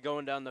definitely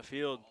going down the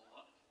field.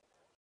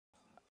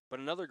 But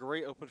another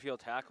great open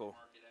field tackle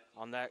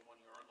on that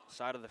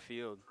side of the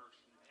field.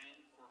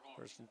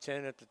 1st and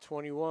 10 at the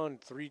 21,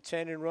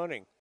 3:10 in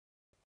running.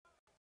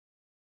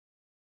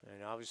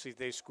 And obviously if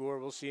they score,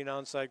 we'll see an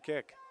onside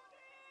kick.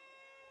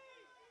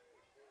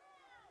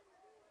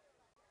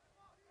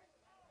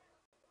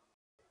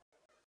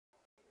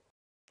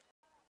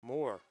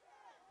 Moore,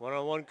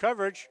 one-on-one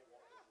coverage,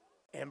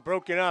 and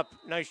broken up.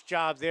 Nice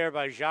job there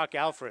by Jacques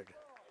Alfred.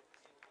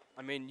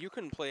 I mean, you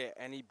couldn't play it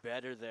any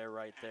better there,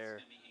 right there.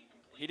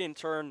 He didn't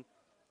turn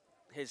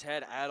his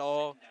head at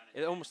all.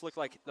 It almost looked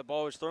like the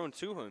ball was thrown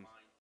to him.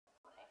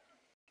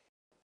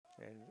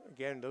 And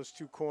again, those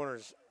 2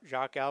 corners,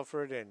 Jacques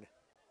Alfred and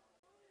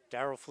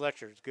Darryl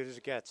Fletcher, as good as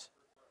it gets.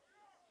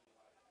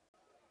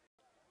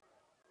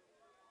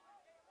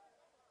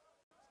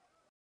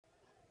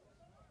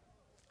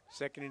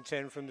 Second and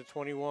 10 from the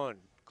 21.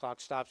 Clock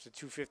stops at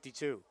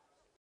 2:52.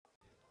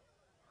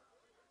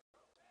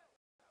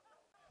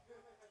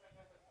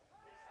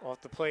 Off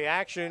the play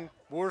action,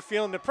 Moore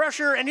feeling the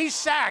pressure, and he's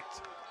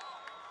sacked.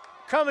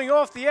 Coming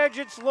off the edge,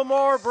 it's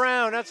Lamar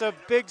Brown. That's a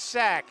big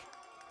sack.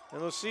 And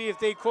we'll see if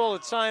they call a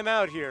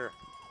timeout here.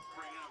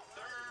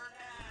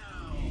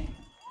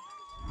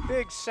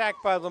 Big sack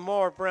by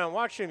Lamar Brown.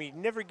 Watch him, he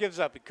never gives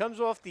up. He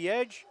comes off the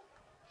edge,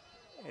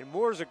 and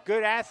Moore's a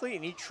good athlete,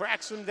 and he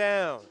tracks him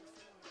down.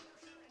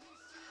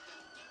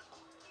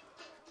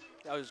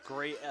 That was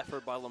great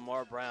effort by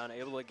Lamar Brown,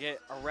 able to get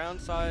around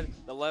side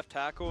the left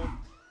tackle,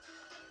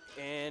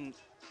 and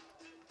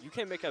you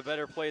can't make a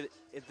better play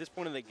at this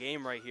point in the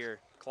game right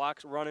here.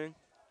 Clock's running.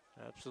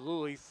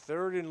 Absolutely.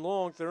 3rd and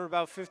long, 3rd and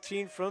about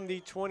 15 from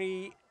the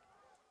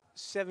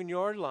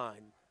 27-yard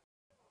line.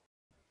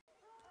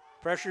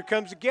 Pressure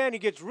comes again. He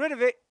gets rid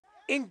of it.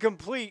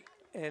 Incomplete.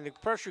 And the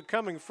pressure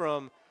coming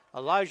from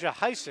Elijah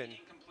Heisen.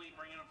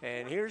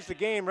 And here's the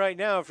game right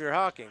now if you're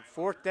Hocking.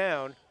 4th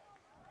down.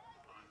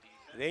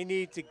 They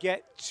need to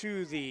get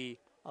to the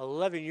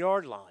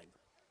 11-yard line.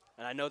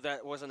 And I know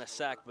that wasn't a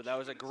sack, but that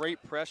was a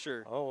great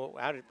pressure. Oh,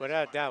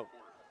 without doubt.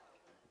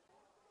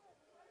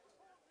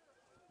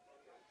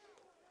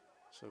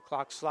 So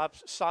clock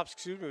stops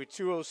with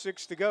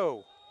 2:06 to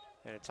go.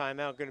 And a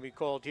timeout going to be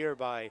called here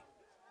by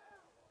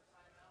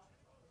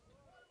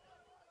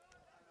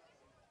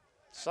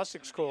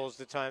Sussex. Calls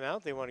the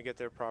timeout. They want to get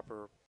their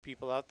proper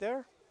people out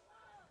there.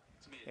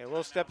 And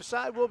we'll step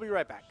aside. We'll be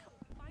right back.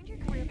 Find your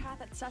career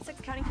path at Sussex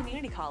County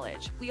Community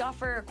College. We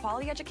offer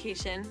quality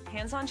education,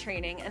 hands-on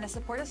training, and a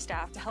supportive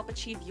staff to help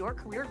achieve your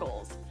career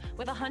goals.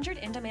 With 100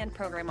 in-demand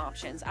program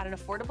options at an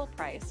affordable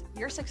price,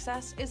 your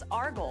success is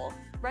our goal.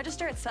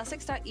 Register at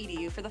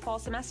sussex.edu for the fall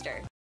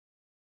semester.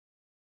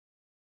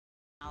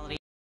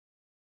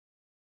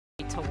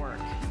 To work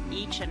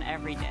each and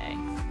every day.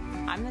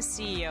 I'm the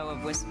CEO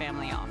of WIS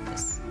Family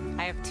Office.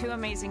 I have 2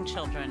 amazing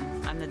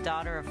children. I'm the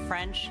daughter of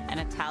French and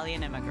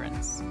Italian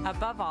immigrants.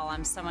 Above all,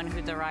 I'm someone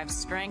who derives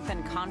strength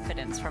and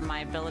confidence from my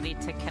ability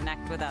to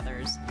connect with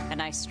others,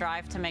 and I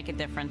strive to make a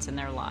difference in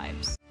their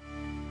lives.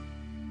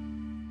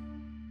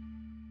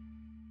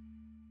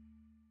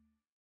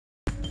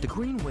 The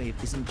Green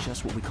Wave isn't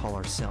just what we call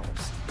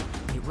ourselves.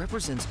 It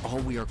represents all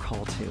we are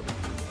called to.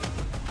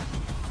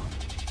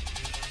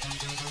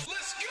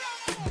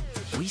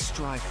 We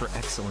strive for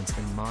excellence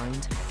in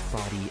mind,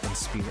 body, and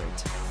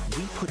spirit.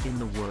 We put in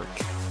the work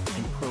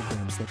in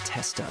programs that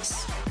test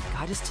us,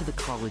 guide us to the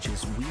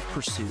colleges we've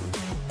pursued.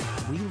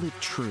 We live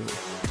true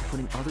to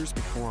putting others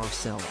before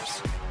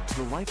ourselves, to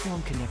the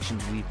lifelong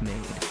connections we've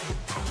made.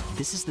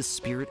 This is the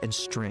spirit and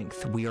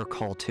strength we are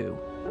called to.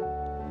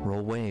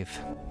 Roll Wave.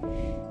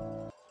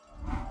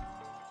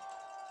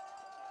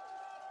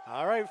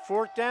 All right,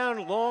 4th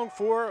down, long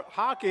for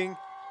Hocking.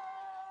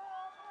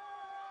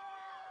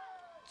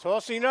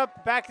 Tossing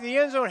up, back to the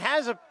end zone,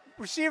 has a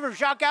receiver,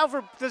 Jacques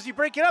Alfred. Does he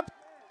break it up?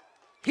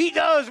 He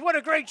does. What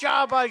a great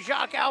job by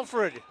Jacques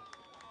Alfred.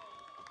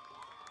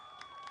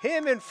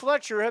 Him and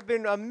Fletcher have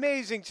been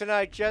amazing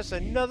tonight, Jess.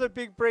 Another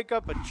big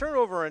breakup, a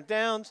turnover on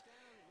downs.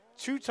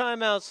 2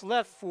 timeouts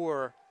left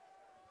for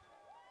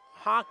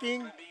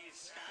Hocking.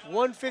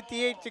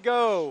 1:58 to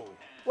go.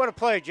 What a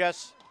play,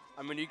 Jess.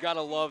 I mean, you got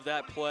to love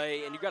that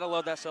play, and you got to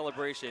love that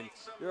celebration.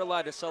 You're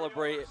allowed to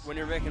celebrate when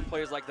you're making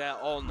plays like that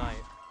all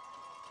night.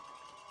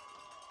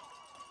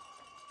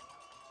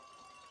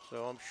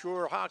 So I'm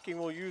sure Hocking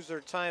will use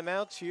their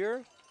timeouts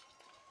here.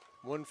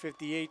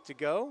 1:58 to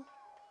go.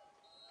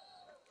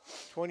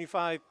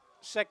 25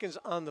 seconds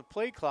on the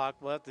play clock.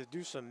 We'll have to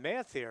do some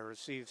math here to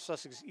see if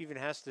Sussex even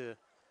has to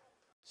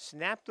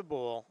snap the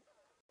ball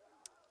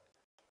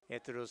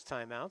after those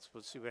timeouts.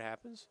 We'll see what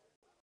happens.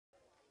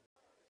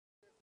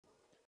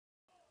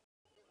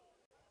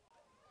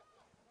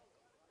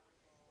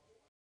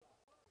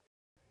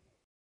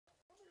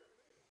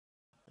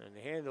 And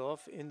the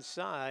handoff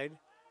inside.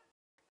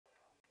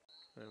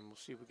 And we'll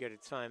see if we get a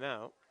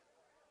timeout.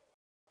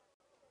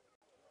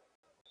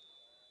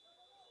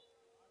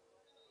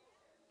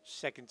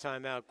 Second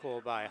timeout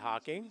called by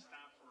Hocking.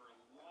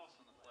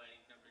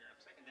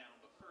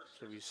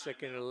 So he's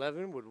 2nd and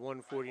 11 with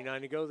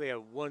 1:49 to go. They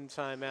have 1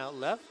 timeout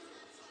left.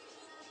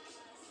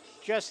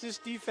 Just this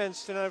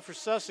defense tonight for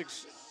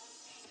Sussex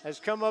has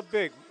come up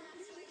big.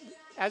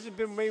 Hasn't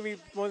been maybe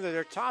one of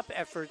their top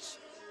efforts,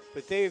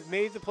 but they've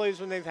made the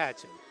plays when they've had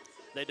to.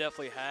 They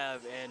definitely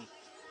have, and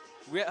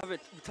we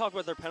talk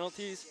about their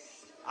penalties.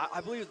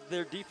 I believe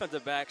their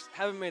defensive backs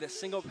haven't made a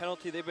single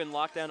penalty. They've been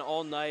locked down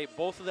all night,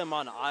 both of them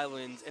on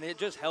islands, and it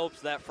just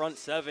helps that front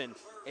 7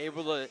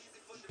 able to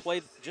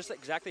play just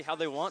exactly how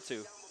they want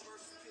to.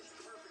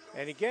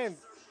 And again,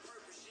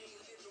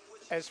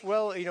 as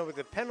well, you know, with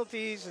the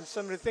penalties and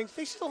some of the things,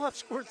 they still have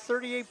scored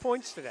 38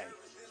 points today.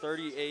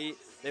 38.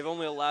 They've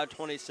only allowed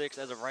 26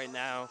 as of right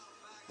now.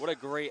 What a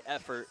great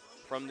effort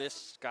from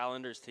this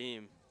Skylanders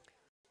team.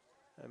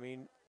 I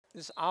mean,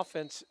 this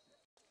offense,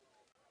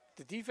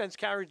 the defense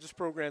carried this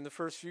program the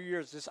first few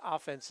years. This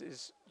offense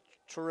is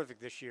terrific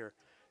this year.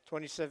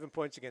 27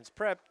 points against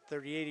Prep,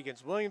 38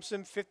 against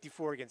Williamson,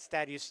 54 against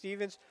Thaddeus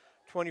Stevens,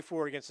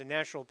 24 against the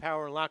National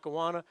Power in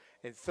Lackawanna,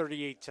 and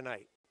 38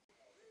 tonight.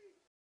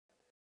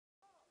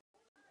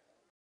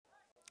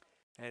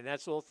 And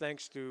that's all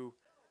thanks to,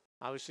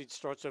 obviously it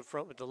starts up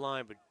front with the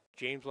line, but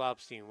James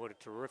Lobstein, what a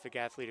terrific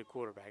athlete at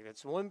quarterback.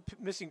 That's one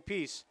missing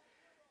piece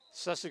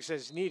Sussex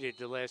has needed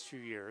the last few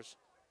years.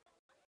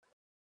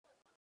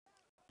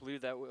 I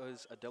believe that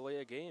was a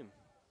delay of game.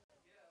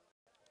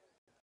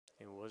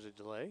 It was a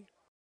delay.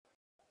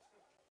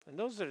 And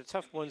those are the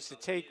tough ones to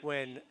take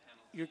when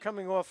you're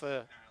coming off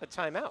a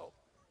timeout.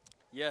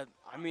 Yeah,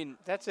 I mean,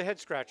 that's a head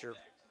scratcher.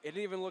 It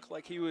didn't even look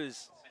like he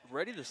was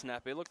ready to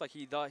snap. It looked like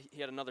he thought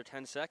he had another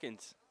 10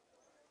 seconds.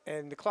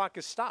 And the clock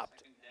is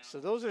stopped. So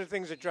those are the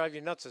things that drive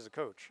you nuts as a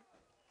coach.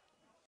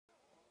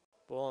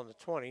 Ball on the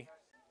 20.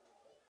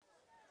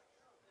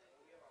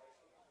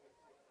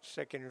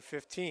 2nd and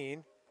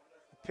 15.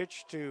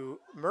 Pitch to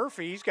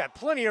Murphy. He's got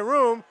plenty of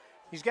room.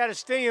 He's got to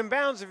stay in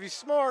bounds if he's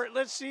smart.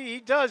 Let's see. He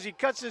does. He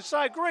cuts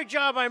inside. Great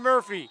job by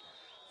Murphy.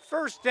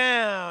 First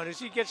down as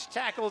he gets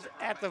tackled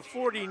at the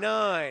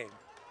 49.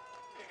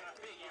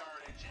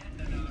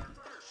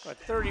 A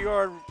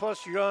 30-yard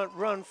plus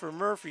run for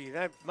Murphy.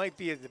 That might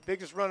be the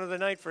biggest run of the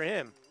night for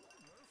him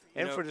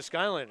and for the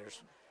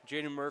Skylanders.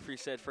 Jaden Murphy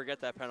said, forget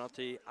that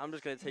penalty. I'm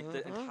just going to take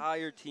the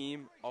entire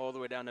team all the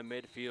way down to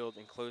midfield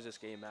and close this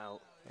game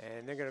out.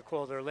 And they're going to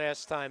call their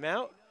last time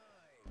out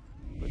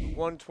with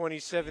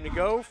 1:27 to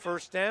go,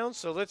 first down.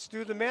 So let's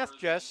do the math,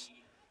 Jess.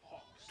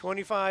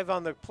 25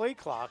 on the play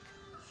clock.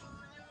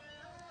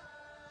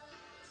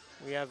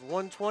 We have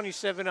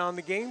 1:27 on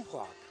the game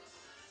clock.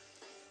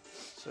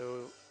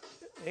 So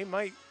they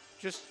might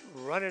just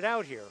run it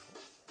out here.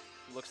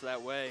 Looks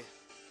that way.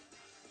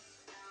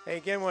 Hey,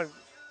 again,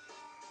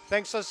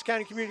 thanks Sussex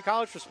County Community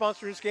College for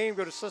sponsoring this game.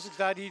 Go to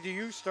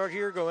sussex.edu, start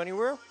here, go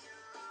anywhere.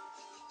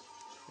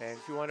 And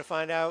if you want to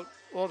find out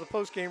all the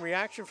post-game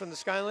reaction from the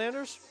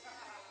Skylanders,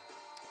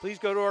 please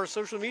go to our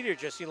social media.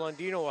 Jesse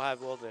Londino will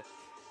have all the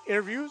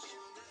interviews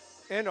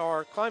and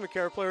our Climate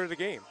Care Player of the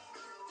Game.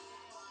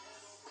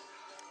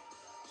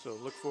 So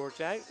look forward to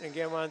that. And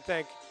again, I want to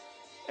thank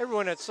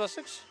everyone at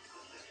Sussex.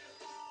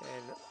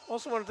 And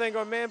also want to thank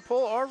our man,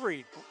 Paul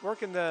Arvery,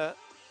 working the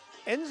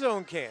end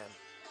zone cam,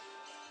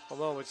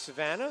 along with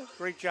Savannah.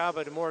 Great job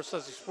by the Morris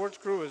Sussex Sports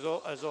Crew,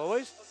 as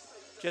always.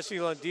 Jesse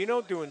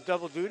Londino doing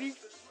double duty,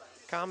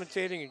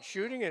 commentating and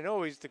shooting, and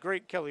always the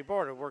great Kelly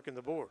Barter working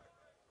the board.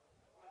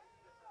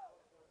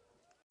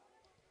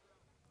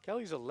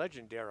 Kelly's a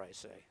legend, dare I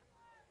say.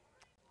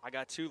 I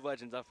got 2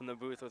 legends up in the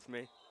booth with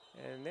me.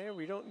 And there,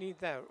 we don't need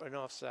that an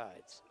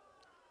offsides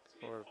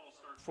or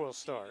full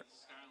start.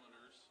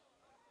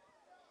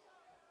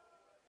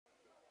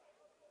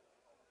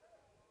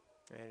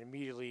 And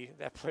immediately,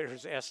 that player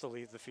is asked to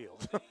leave the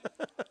field.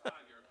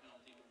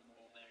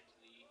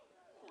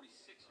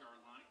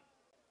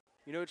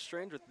 You know, it's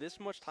strange with this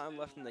much time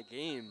left in the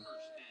game,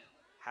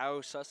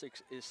 how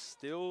Sussex is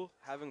still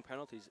having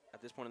penalties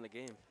at this point in the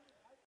game.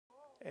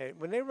 And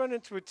when they run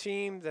into a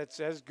team that's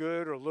as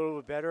good or a little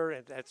bit better,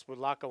 and that's what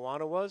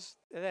Lackawanna was,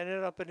 it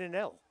ended up in an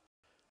L.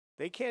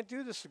 They can't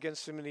do this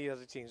against some of the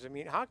other teams. I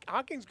mean,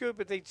 Hocking's good,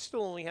 but they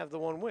still only have the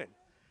one win.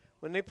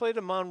 When they play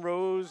the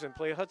Monroes and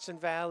play Hudson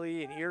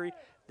Valley and Erie,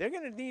 they're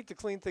going to need to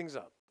clean things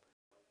up.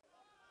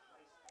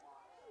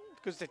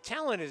 Because the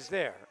talent is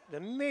there, the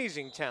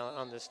amazing talent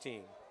on this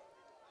team.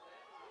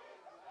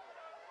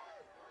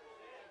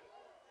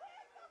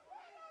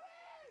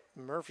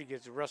 Murphy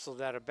gets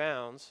wrestled out of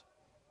bounds.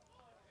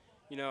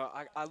 You know,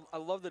 I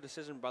love the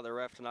decision by the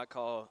ref to not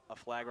call a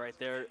flag right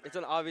there. It's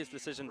an obvious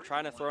decision,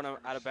 trying to throw him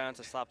out of bounds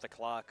to stop the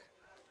clock.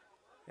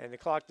 And the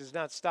clock does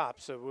not stop,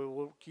 so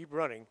we'll keep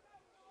running.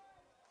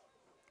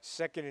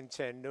 2nd and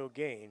 10, no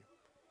gain.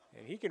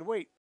 And he can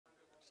wait.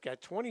 He's got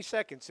 20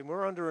 seconds, and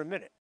we're under a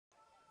minute.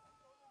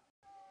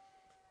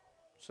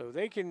 So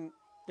they don't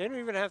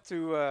even have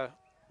to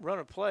run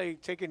a play,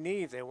 take a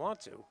knee if they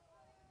want to.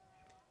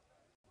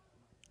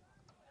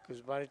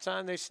 Because by the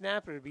time they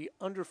snap, it'll be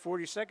under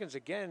 40 seconds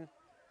again.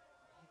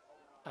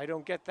 I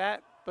don't get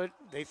that, but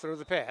they throw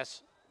the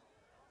pass.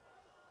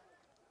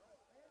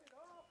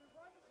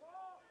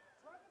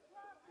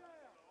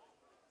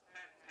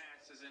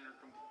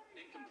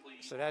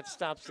 So that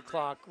stops the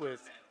clock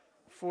with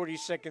 40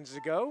 seconds to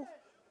go.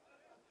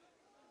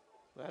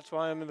 That's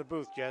why I'm in the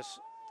booth, Jess,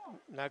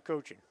 not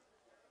coaching.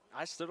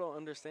 I still don't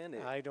understand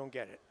it. I don't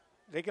get it.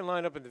 They can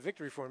line up in the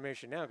victory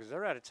formation now because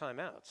they're out of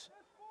timeouts.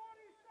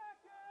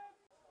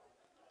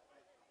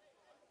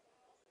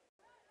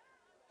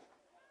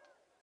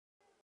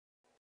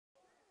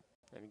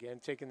 And again,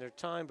 taking their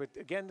time, but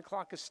again, the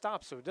clock is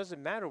stopped, so it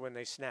doesn't matter when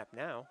they snap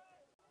now.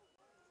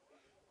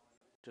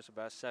 Just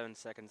about 7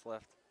 seconds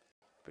left.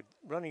 But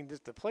running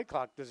the play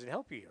clock doesn't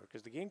help you here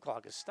because the game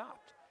clock is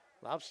stopped.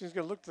 Lobson's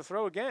going to look to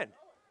throw again.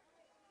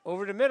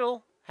 Over the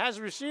middle, has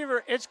a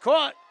receiver. It's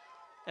caught.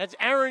 That's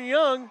Aaron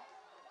Young,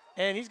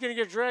 and he's going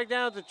to get dragged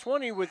down to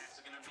 20 with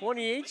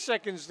 28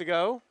 seconds to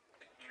go.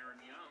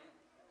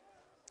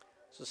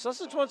 So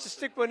Sussex wants to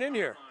stick one in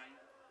here.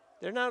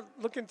 They're not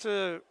looking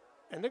to,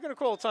 and they're going to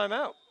call a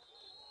timeout.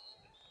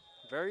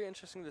 Very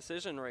interesting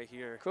decision right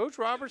here. Coach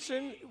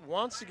Robertson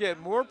wants to get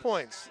more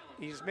points.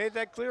 He's made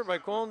that clear by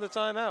calling the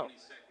timeout.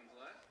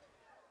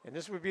 And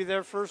this would be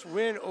their first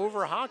win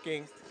over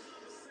Hocking.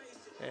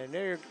 And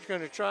they're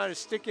going to try to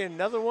stick in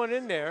another one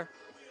in there.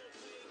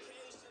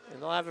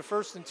 And they'll have a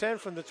 1st and 10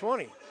 from the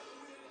 20.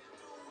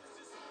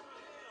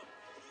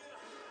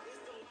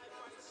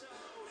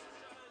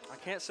 I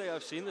can't say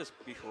I've seen this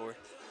before.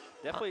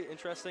 Definitely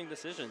interesting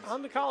decisions.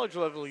 On the college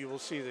level, you will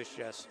see this,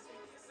 Jess.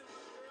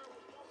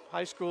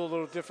 High school, a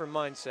little different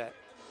mindset.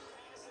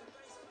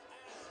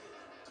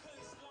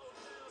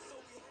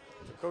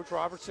 Coach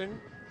Robertson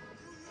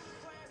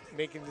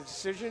making the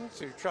decision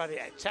to try to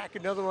tack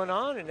another one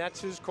on, and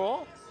that's his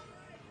call.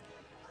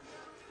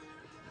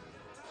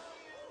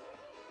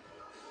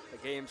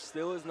 The game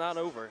still is not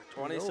over.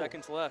 20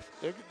 seconds left.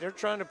 They're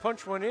trying to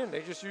punch one in.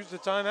 They just used the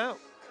timeout.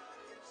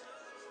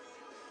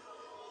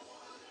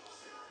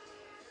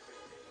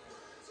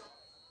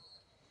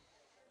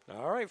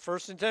 All right,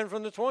 1st and 10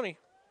 from the 20.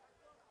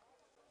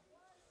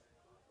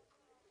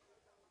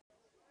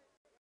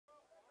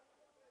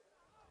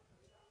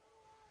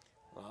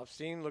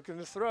 Lobstein looking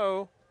to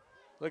throw.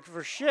 Looking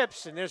for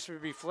ships, and this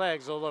would be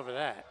flags all over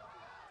that.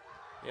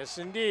 Yes,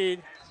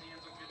 indeed.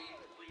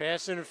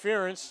 Pass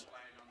interference.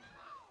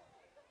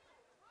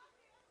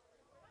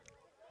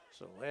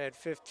 So we'll add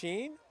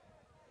 15.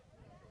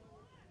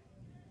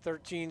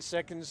 13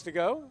 seconds to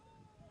go.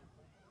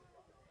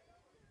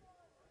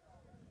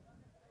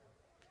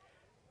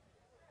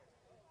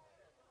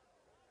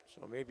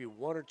 So maybe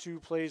 1 or 2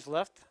 plays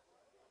left.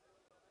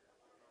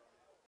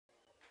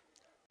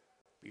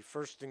 Be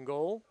 1st and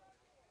goal.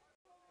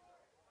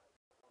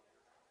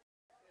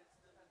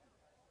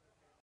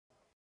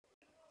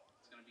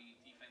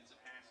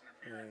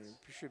 And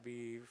it should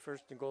be 1st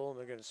and goal, and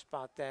they're going to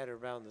spot that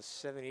around the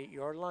 7-8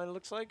 yard line, it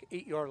looks like.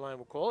 8 yard line,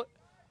 we'll call it.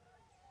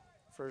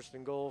 1st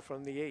and goal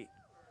from the 8.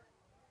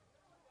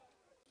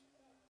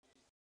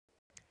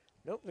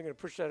 Nope, they're going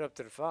to push that up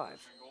to the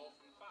 5.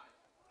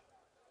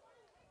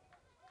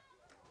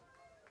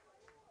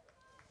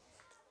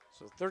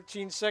 So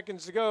 13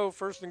 seconds to go,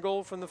 1st and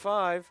goal from the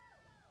 5.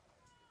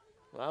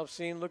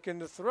 Laupstein looking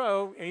to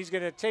throw, and he's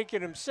going to take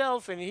it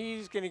himself, and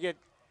he's going to get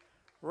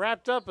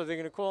wrapped up. Are they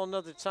going to call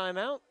another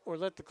timeout or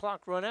let the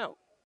clock run out?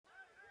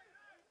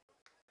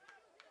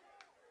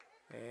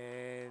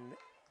 And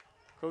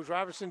Coach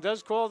Robertson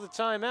does call the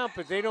timeout,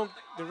 but they don't.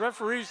 The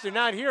referees did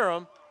not hear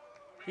him.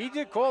 He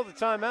did call the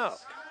timeout,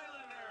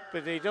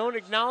 but they don't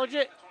acknowledge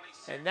it,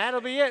 and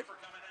that'll be it.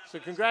 So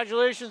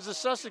congratulations to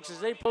Sussex as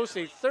they post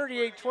a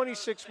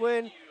 38-26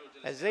 win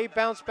as they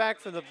bounce back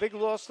from the big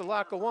loss to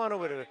Lackawanna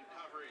with a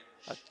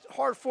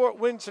hard-fought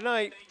win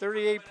tonight,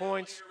 38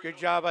 points. Good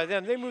job by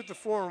them. They moved to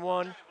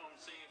 4-1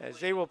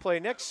 as they will play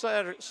next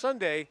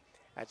Sunday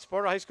at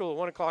Sparta High School at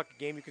 1 o'clock, a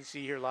game you can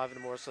see here live in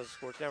the Morris Sussex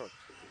Sports Network.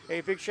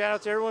 Hey, big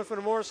shout-out to everyone from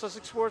the Morris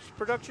Sussex Sports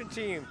production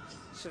team.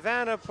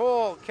 Savannah,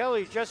 Paul,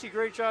 Kelly, Jesse,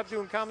 great job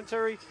doing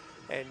commentary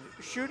and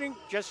shooting.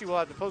 Jesse will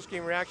have the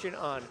post-game reaction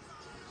on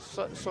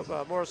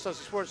Morris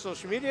Sussex Sports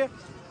social media.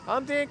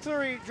 I'm Dan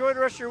Cleary. Enjoy the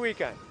rest of your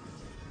weekend.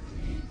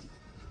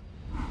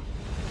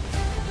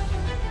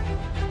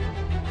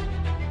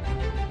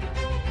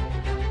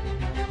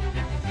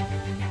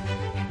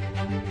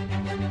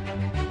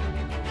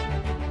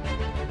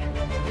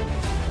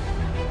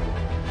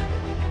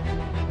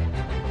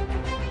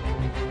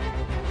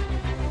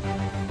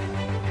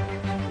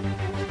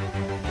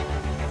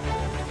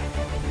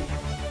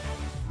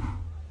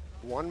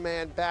 One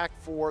man back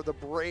for the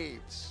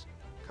Braves.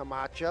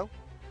 Camacho.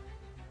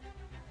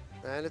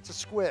 And it's a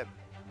squib.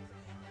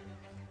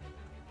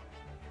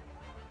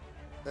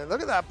 And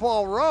look at that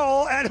ball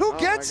roll, and who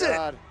gets it?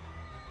 I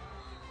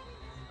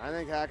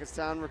think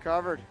Hackettstown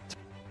recovered.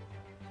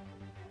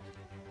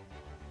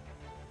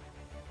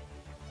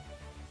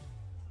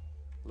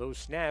 Low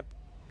snap.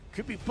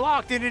 Could be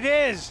blocked, and it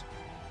is.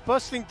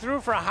 Busting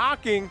through for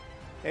Hocking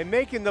and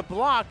making the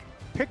block.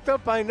 Picked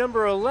up by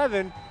number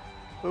 11.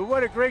 But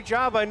what a great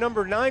job by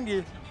number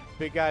 90.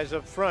 Big guys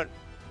up front.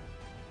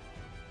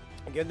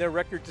 Again, their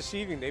record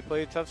deceiving. They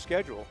play a tough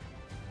schedule.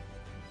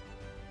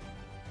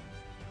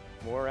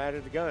 Moore out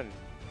of the gun.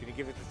 Going to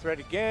give it the threat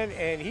again,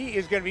 and he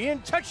is going to be in.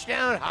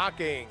 Touchdown,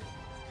 Hocking.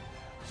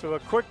 So a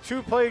quick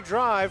 2-play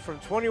drive from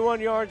 21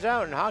 yards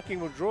out, and Hocking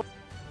will draw.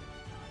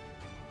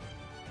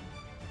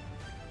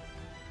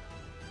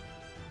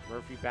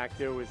 Murphy back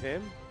there with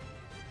him.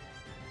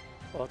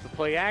 Off the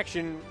play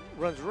action,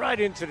 runs right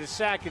into the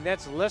sack, and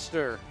that's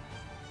Lester.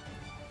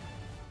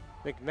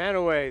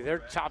 McManaway, their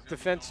top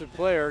defensive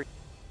player.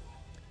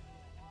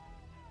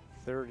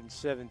 3rd and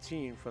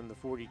 17 from the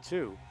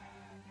 42.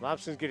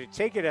 Lobstein's going to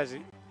take it as a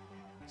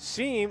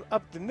seam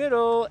up the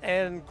middle,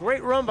 and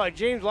great run by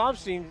James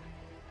Lobstein.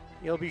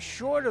 He'll be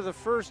short of the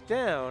 1st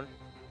down,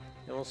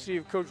 and we'll see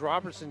if Coach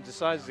Robertson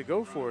decides to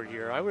go for it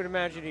here. I would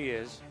imagine he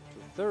is.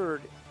 So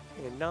 3rd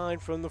and 9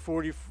 from the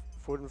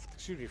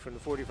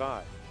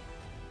 45.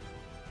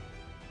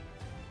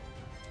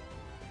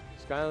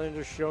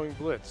 Skylanders showing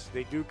blitz.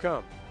 They do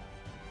come.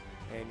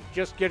 And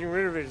just getting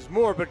rid of it is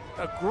Moore, but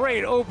a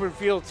great open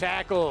field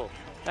tackle.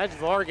 That's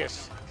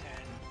Vargas.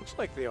 Looks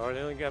like they are. They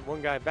only got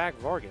one guy back,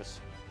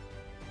 Vargas.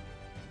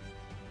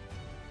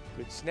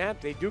 Good snap.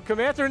 They do come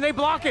after, and they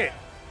block it.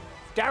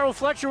 Darryl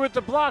Fletcher with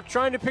the block,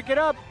 trying to pick it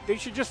up. They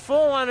should just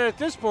fall on it at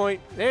this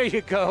point. There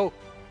you go.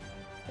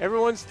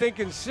 Everyone's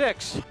thinking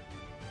 6.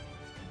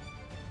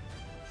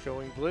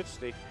 Showing blitz.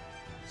 They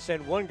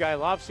send one guy.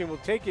 Lobstein will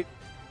take it.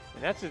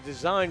 And that's a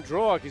design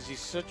draw because he's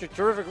such a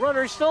terrific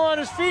runner. He's still on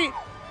his feet.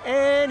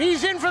 And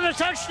he's in for the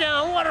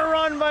touchdown. What a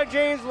run by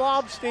James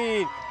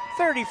Lobstein.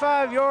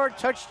 35-yard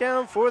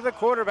touchdown for the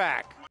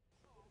quarterback.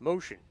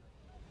 Motion.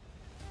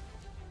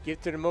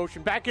 Gifted in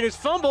motion, back it is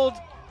fumbled,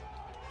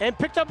 and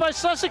picked up by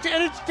Sussex,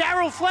 and it's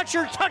Darryl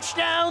Fletcher,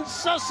 touchdown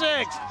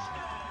Sussex!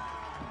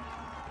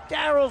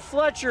 Darryl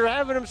Fletcher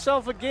having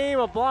himself a game,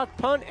 a block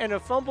punt and a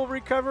fumble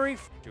recovery.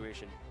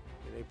 Situation.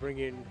 And they bring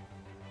in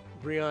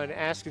Breon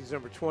Askins,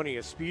 number 20,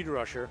 a speed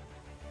rusher.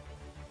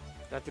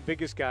 Not the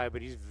biggest guy,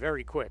 but he's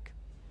very quick.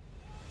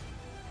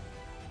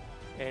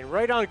 And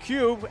right on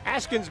cue,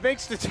 Askins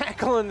makes the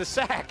tackle and the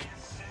sack.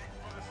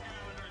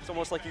 It's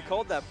almost like you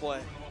called that play.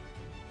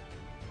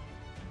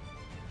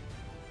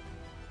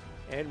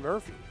 And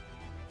Murphy.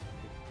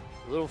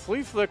 A little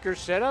flea flicker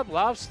set up.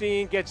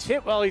 Lobstein gets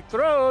hit while he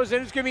throws,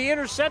 and it's going to be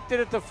intercepted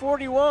at the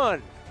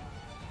 41.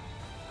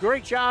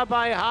 Great job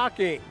by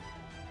Hocking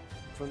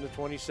from the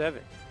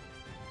 27.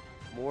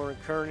 Moore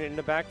and Kern in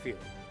the backfield.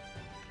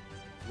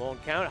 Long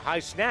count, high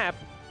snap.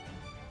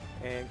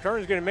 And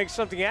Kern's going to make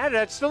something out of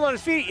that. Still on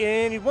his feet,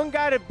 and he's one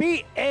guy to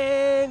beat.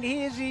 And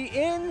is he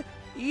in?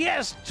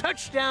 Yes,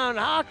 touchdown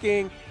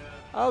Hocking.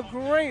 A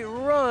great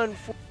run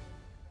for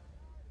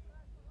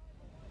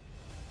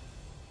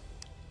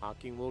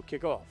Hocking will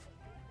kick off.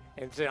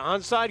 And it's an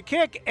onside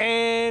kick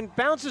and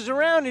bounces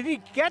around and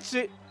he gets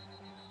it.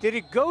 Did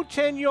it go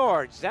 10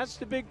 yards? That's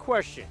the big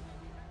question.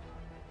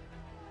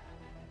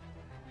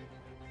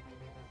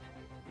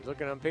 You're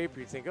looking on paper,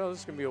 you think, oh, this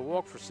is going to be a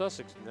walk for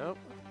Sussex. Nope.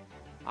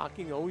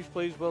 Hocking always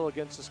plays well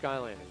against the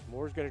Skylanders.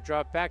 Moore's going to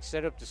drop back,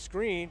 set up the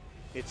screen.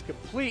 It's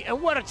complete.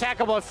 And what a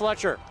tackle by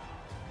Fletcher.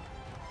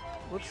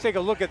 Let's take a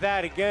look at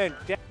that again.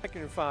 2nd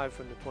and 5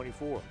 from the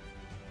 24.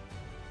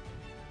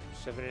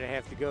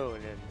 7.5 to go,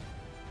 and then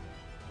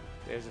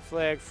there's a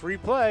flag, free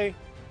play.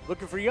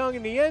 Looking for Young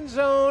in the end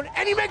zone,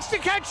 and he makes the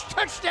catch.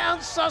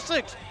 Touchdown,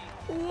 Sussex.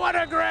 What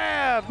a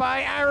grab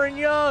by Aaron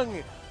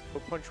Young.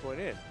 The punch went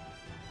in.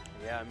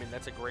 Yeah, I mean,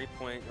 that's a great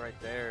point right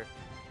there.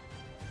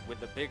 With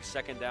the big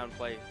second down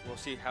play, we'll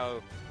see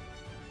how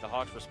the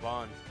Hawks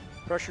respond.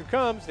 Pressure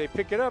comes, they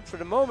pick it up for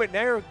the moment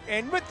now,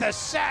 and with the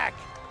sack,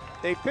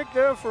 they picked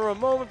it up for a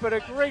moment, but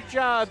a great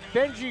job.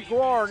 Benji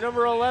Guar,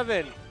 number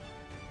 11.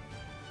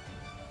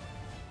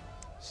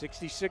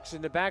 66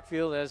 in the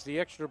backfield as the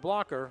extra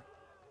blocker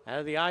out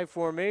of the I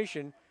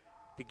formation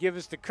to give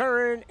us to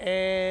Curran,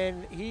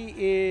 and he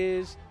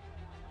is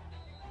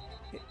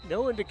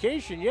no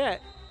indication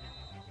yet.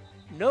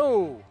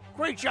 No.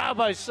 Great job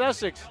by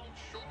Sussex.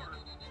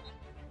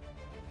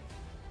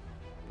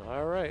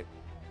 All right.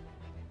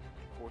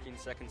 14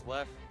 seconds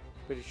left.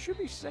 But it should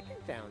be second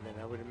down then,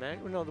 I would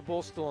imagine. No, the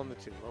ball's still on the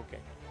 2. Okay.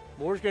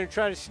 Moore's going to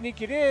try to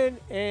sneak it in,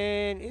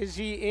 and is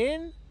he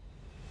in?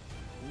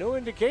 No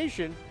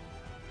indication.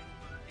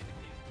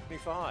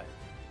 25.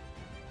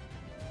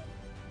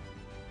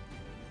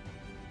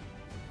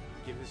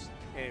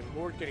 And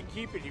Moore's going to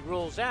keep it. He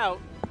rolls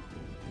out,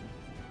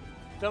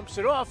 dumps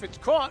it off. It's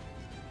caught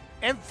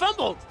and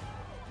fumbled.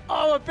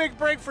 Oh, a big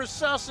break for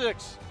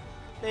Sussex.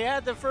 They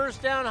had the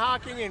first down.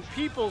 Hocking and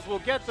Peoples will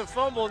get the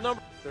fumble.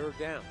 Number 3rd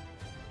down.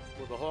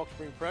 Will the Hawks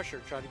bring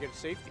pressure, try to get a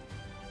safety?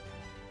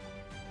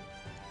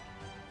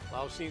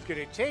 Lausein's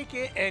going to take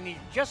it, and he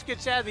just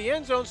gets out of the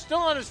end zone, still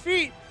on his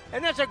feet.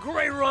 And that's a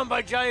great run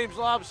by James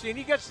Lobstein.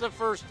 He gets the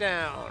first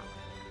down.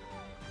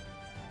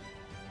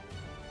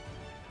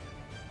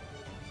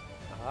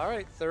 All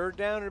right, 3rd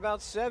down and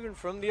about 7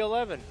 from the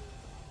 11.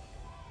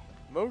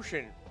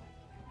 Motion.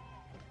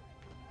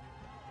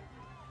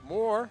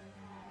 Moore.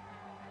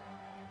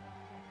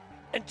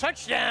 And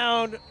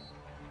touchdown.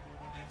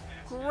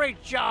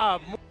 Great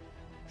job.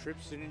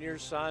 Trips to the near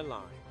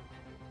sideline.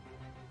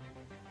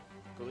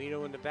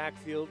 Galino in the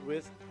backfield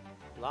with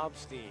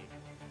Lobstein.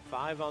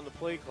 5 on the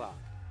play clock.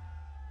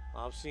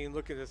 Lobstein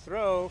looking to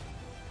throw.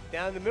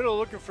 Down the middle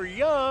looking for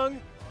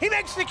Young. He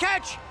makes the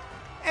catch.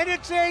 And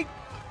it's a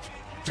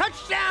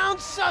touchdown,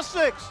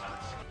 Sussex.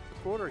 The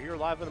quarter here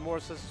live on the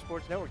Morris Sussex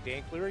Sports Network.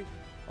 Dan Cleary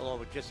along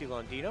with Jesse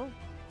Londino.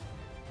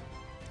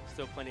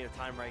 Still plenty of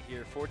time right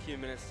here. 14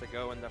 minutes to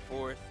go in the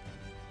 4th.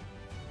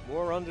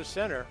 Moore under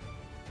center.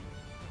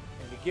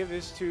 And to give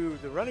this to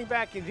the running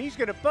back, and he's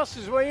going to bust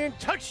his way in.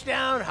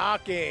 Touchdown,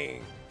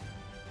 Hocking.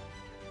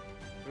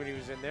 When he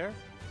was in there,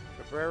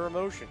 Cabrera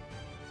motion.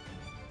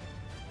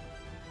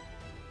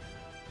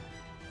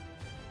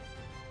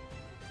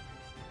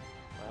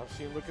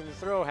 Lobstein looking to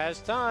throw, has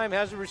time,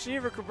 has a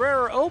receiver.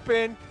 Cabrera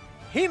open.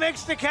 He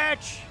makes the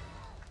catch.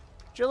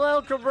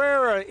 Jaleel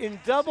Cabrera in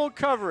double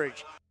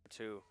coverage. If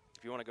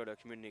you want to go to a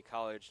community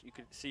college, you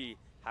could see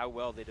how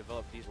well they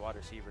develop these wide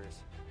receivers.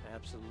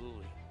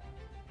 Absolutely.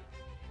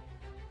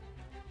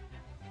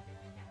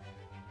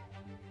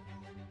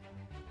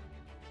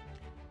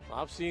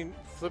 Lobstein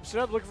flips it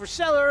up, looking for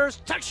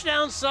Sellers.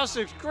 Touchdown,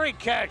 Sussex. Great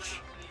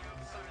catch.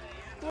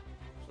 So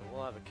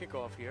we'll have a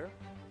kickoff here.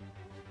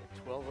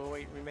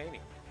 12:08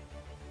 remaining.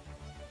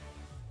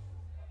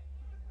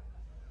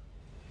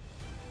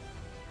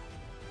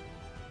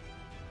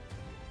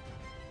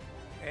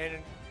 And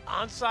an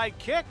onside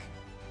kick.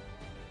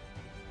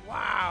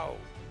 Wow.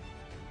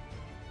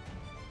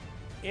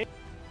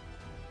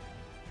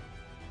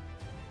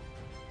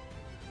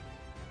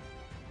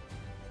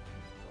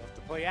 Off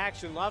the play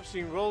action,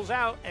 Lobstein rolls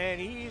out, and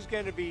he's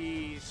going to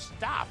be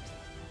stopped.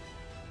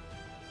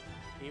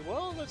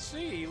 Well, let's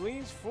see. He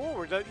leans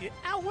forward.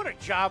 Al, what a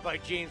job by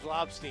James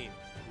Lobstein.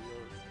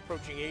 We're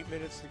approaching 8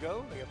 minutes to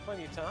go. They got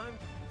plenty of time.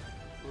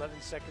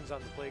 11 seconds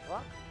on the play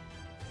clock.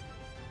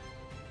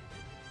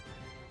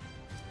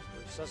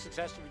 So Sussex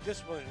has to be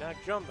disciplined and not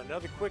jump.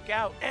 Another quick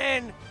out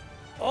and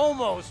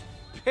almost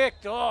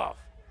picked off.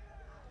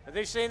 Are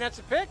they saying that's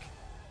a pick?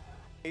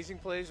 Amazing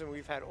plays, and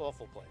we've had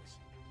awful plays.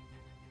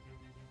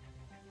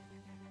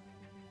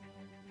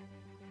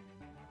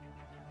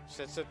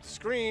 Sets up the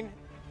screen.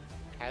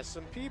 Has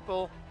some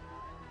people.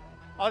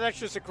 Oh, that's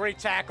just a great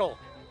tackle.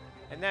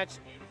 And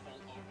that's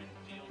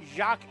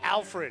Jacques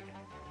Alfred.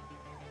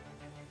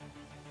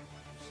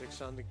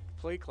 6 on the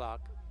play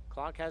clock.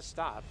 Clock has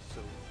stopped,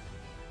 so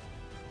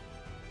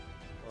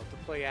off the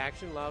play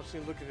action.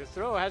 Lobstein looking to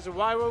throw. Has a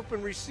wide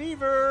open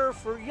receiver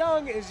for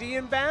Young. Is he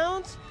in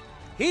bounds?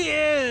 He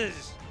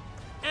is!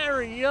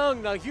 Aaron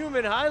Young, the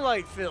human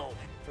highlight film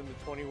from the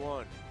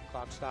 21.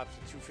 Clock stops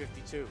at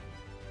 2:52.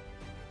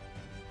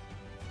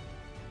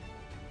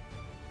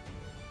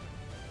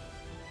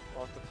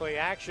 Off the play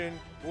action,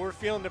 Moore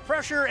feeling the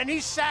pressure, and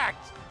he's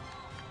sacked.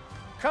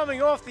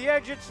 Coming off the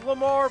edge, it's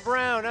Lamar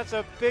Brown. That's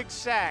a big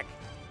sack.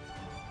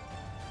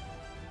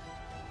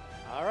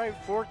 All right,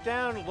 4th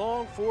down,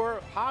 long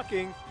for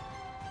Hocking.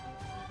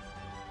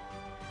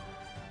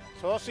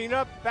 Tossing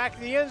up, back to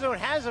the end zone,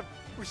 has a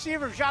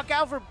receiver, Jacques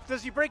Alfred.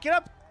 Does he break it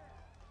up?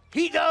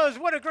 He does.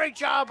 What a great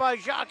job by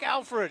Jacques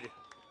Alfred.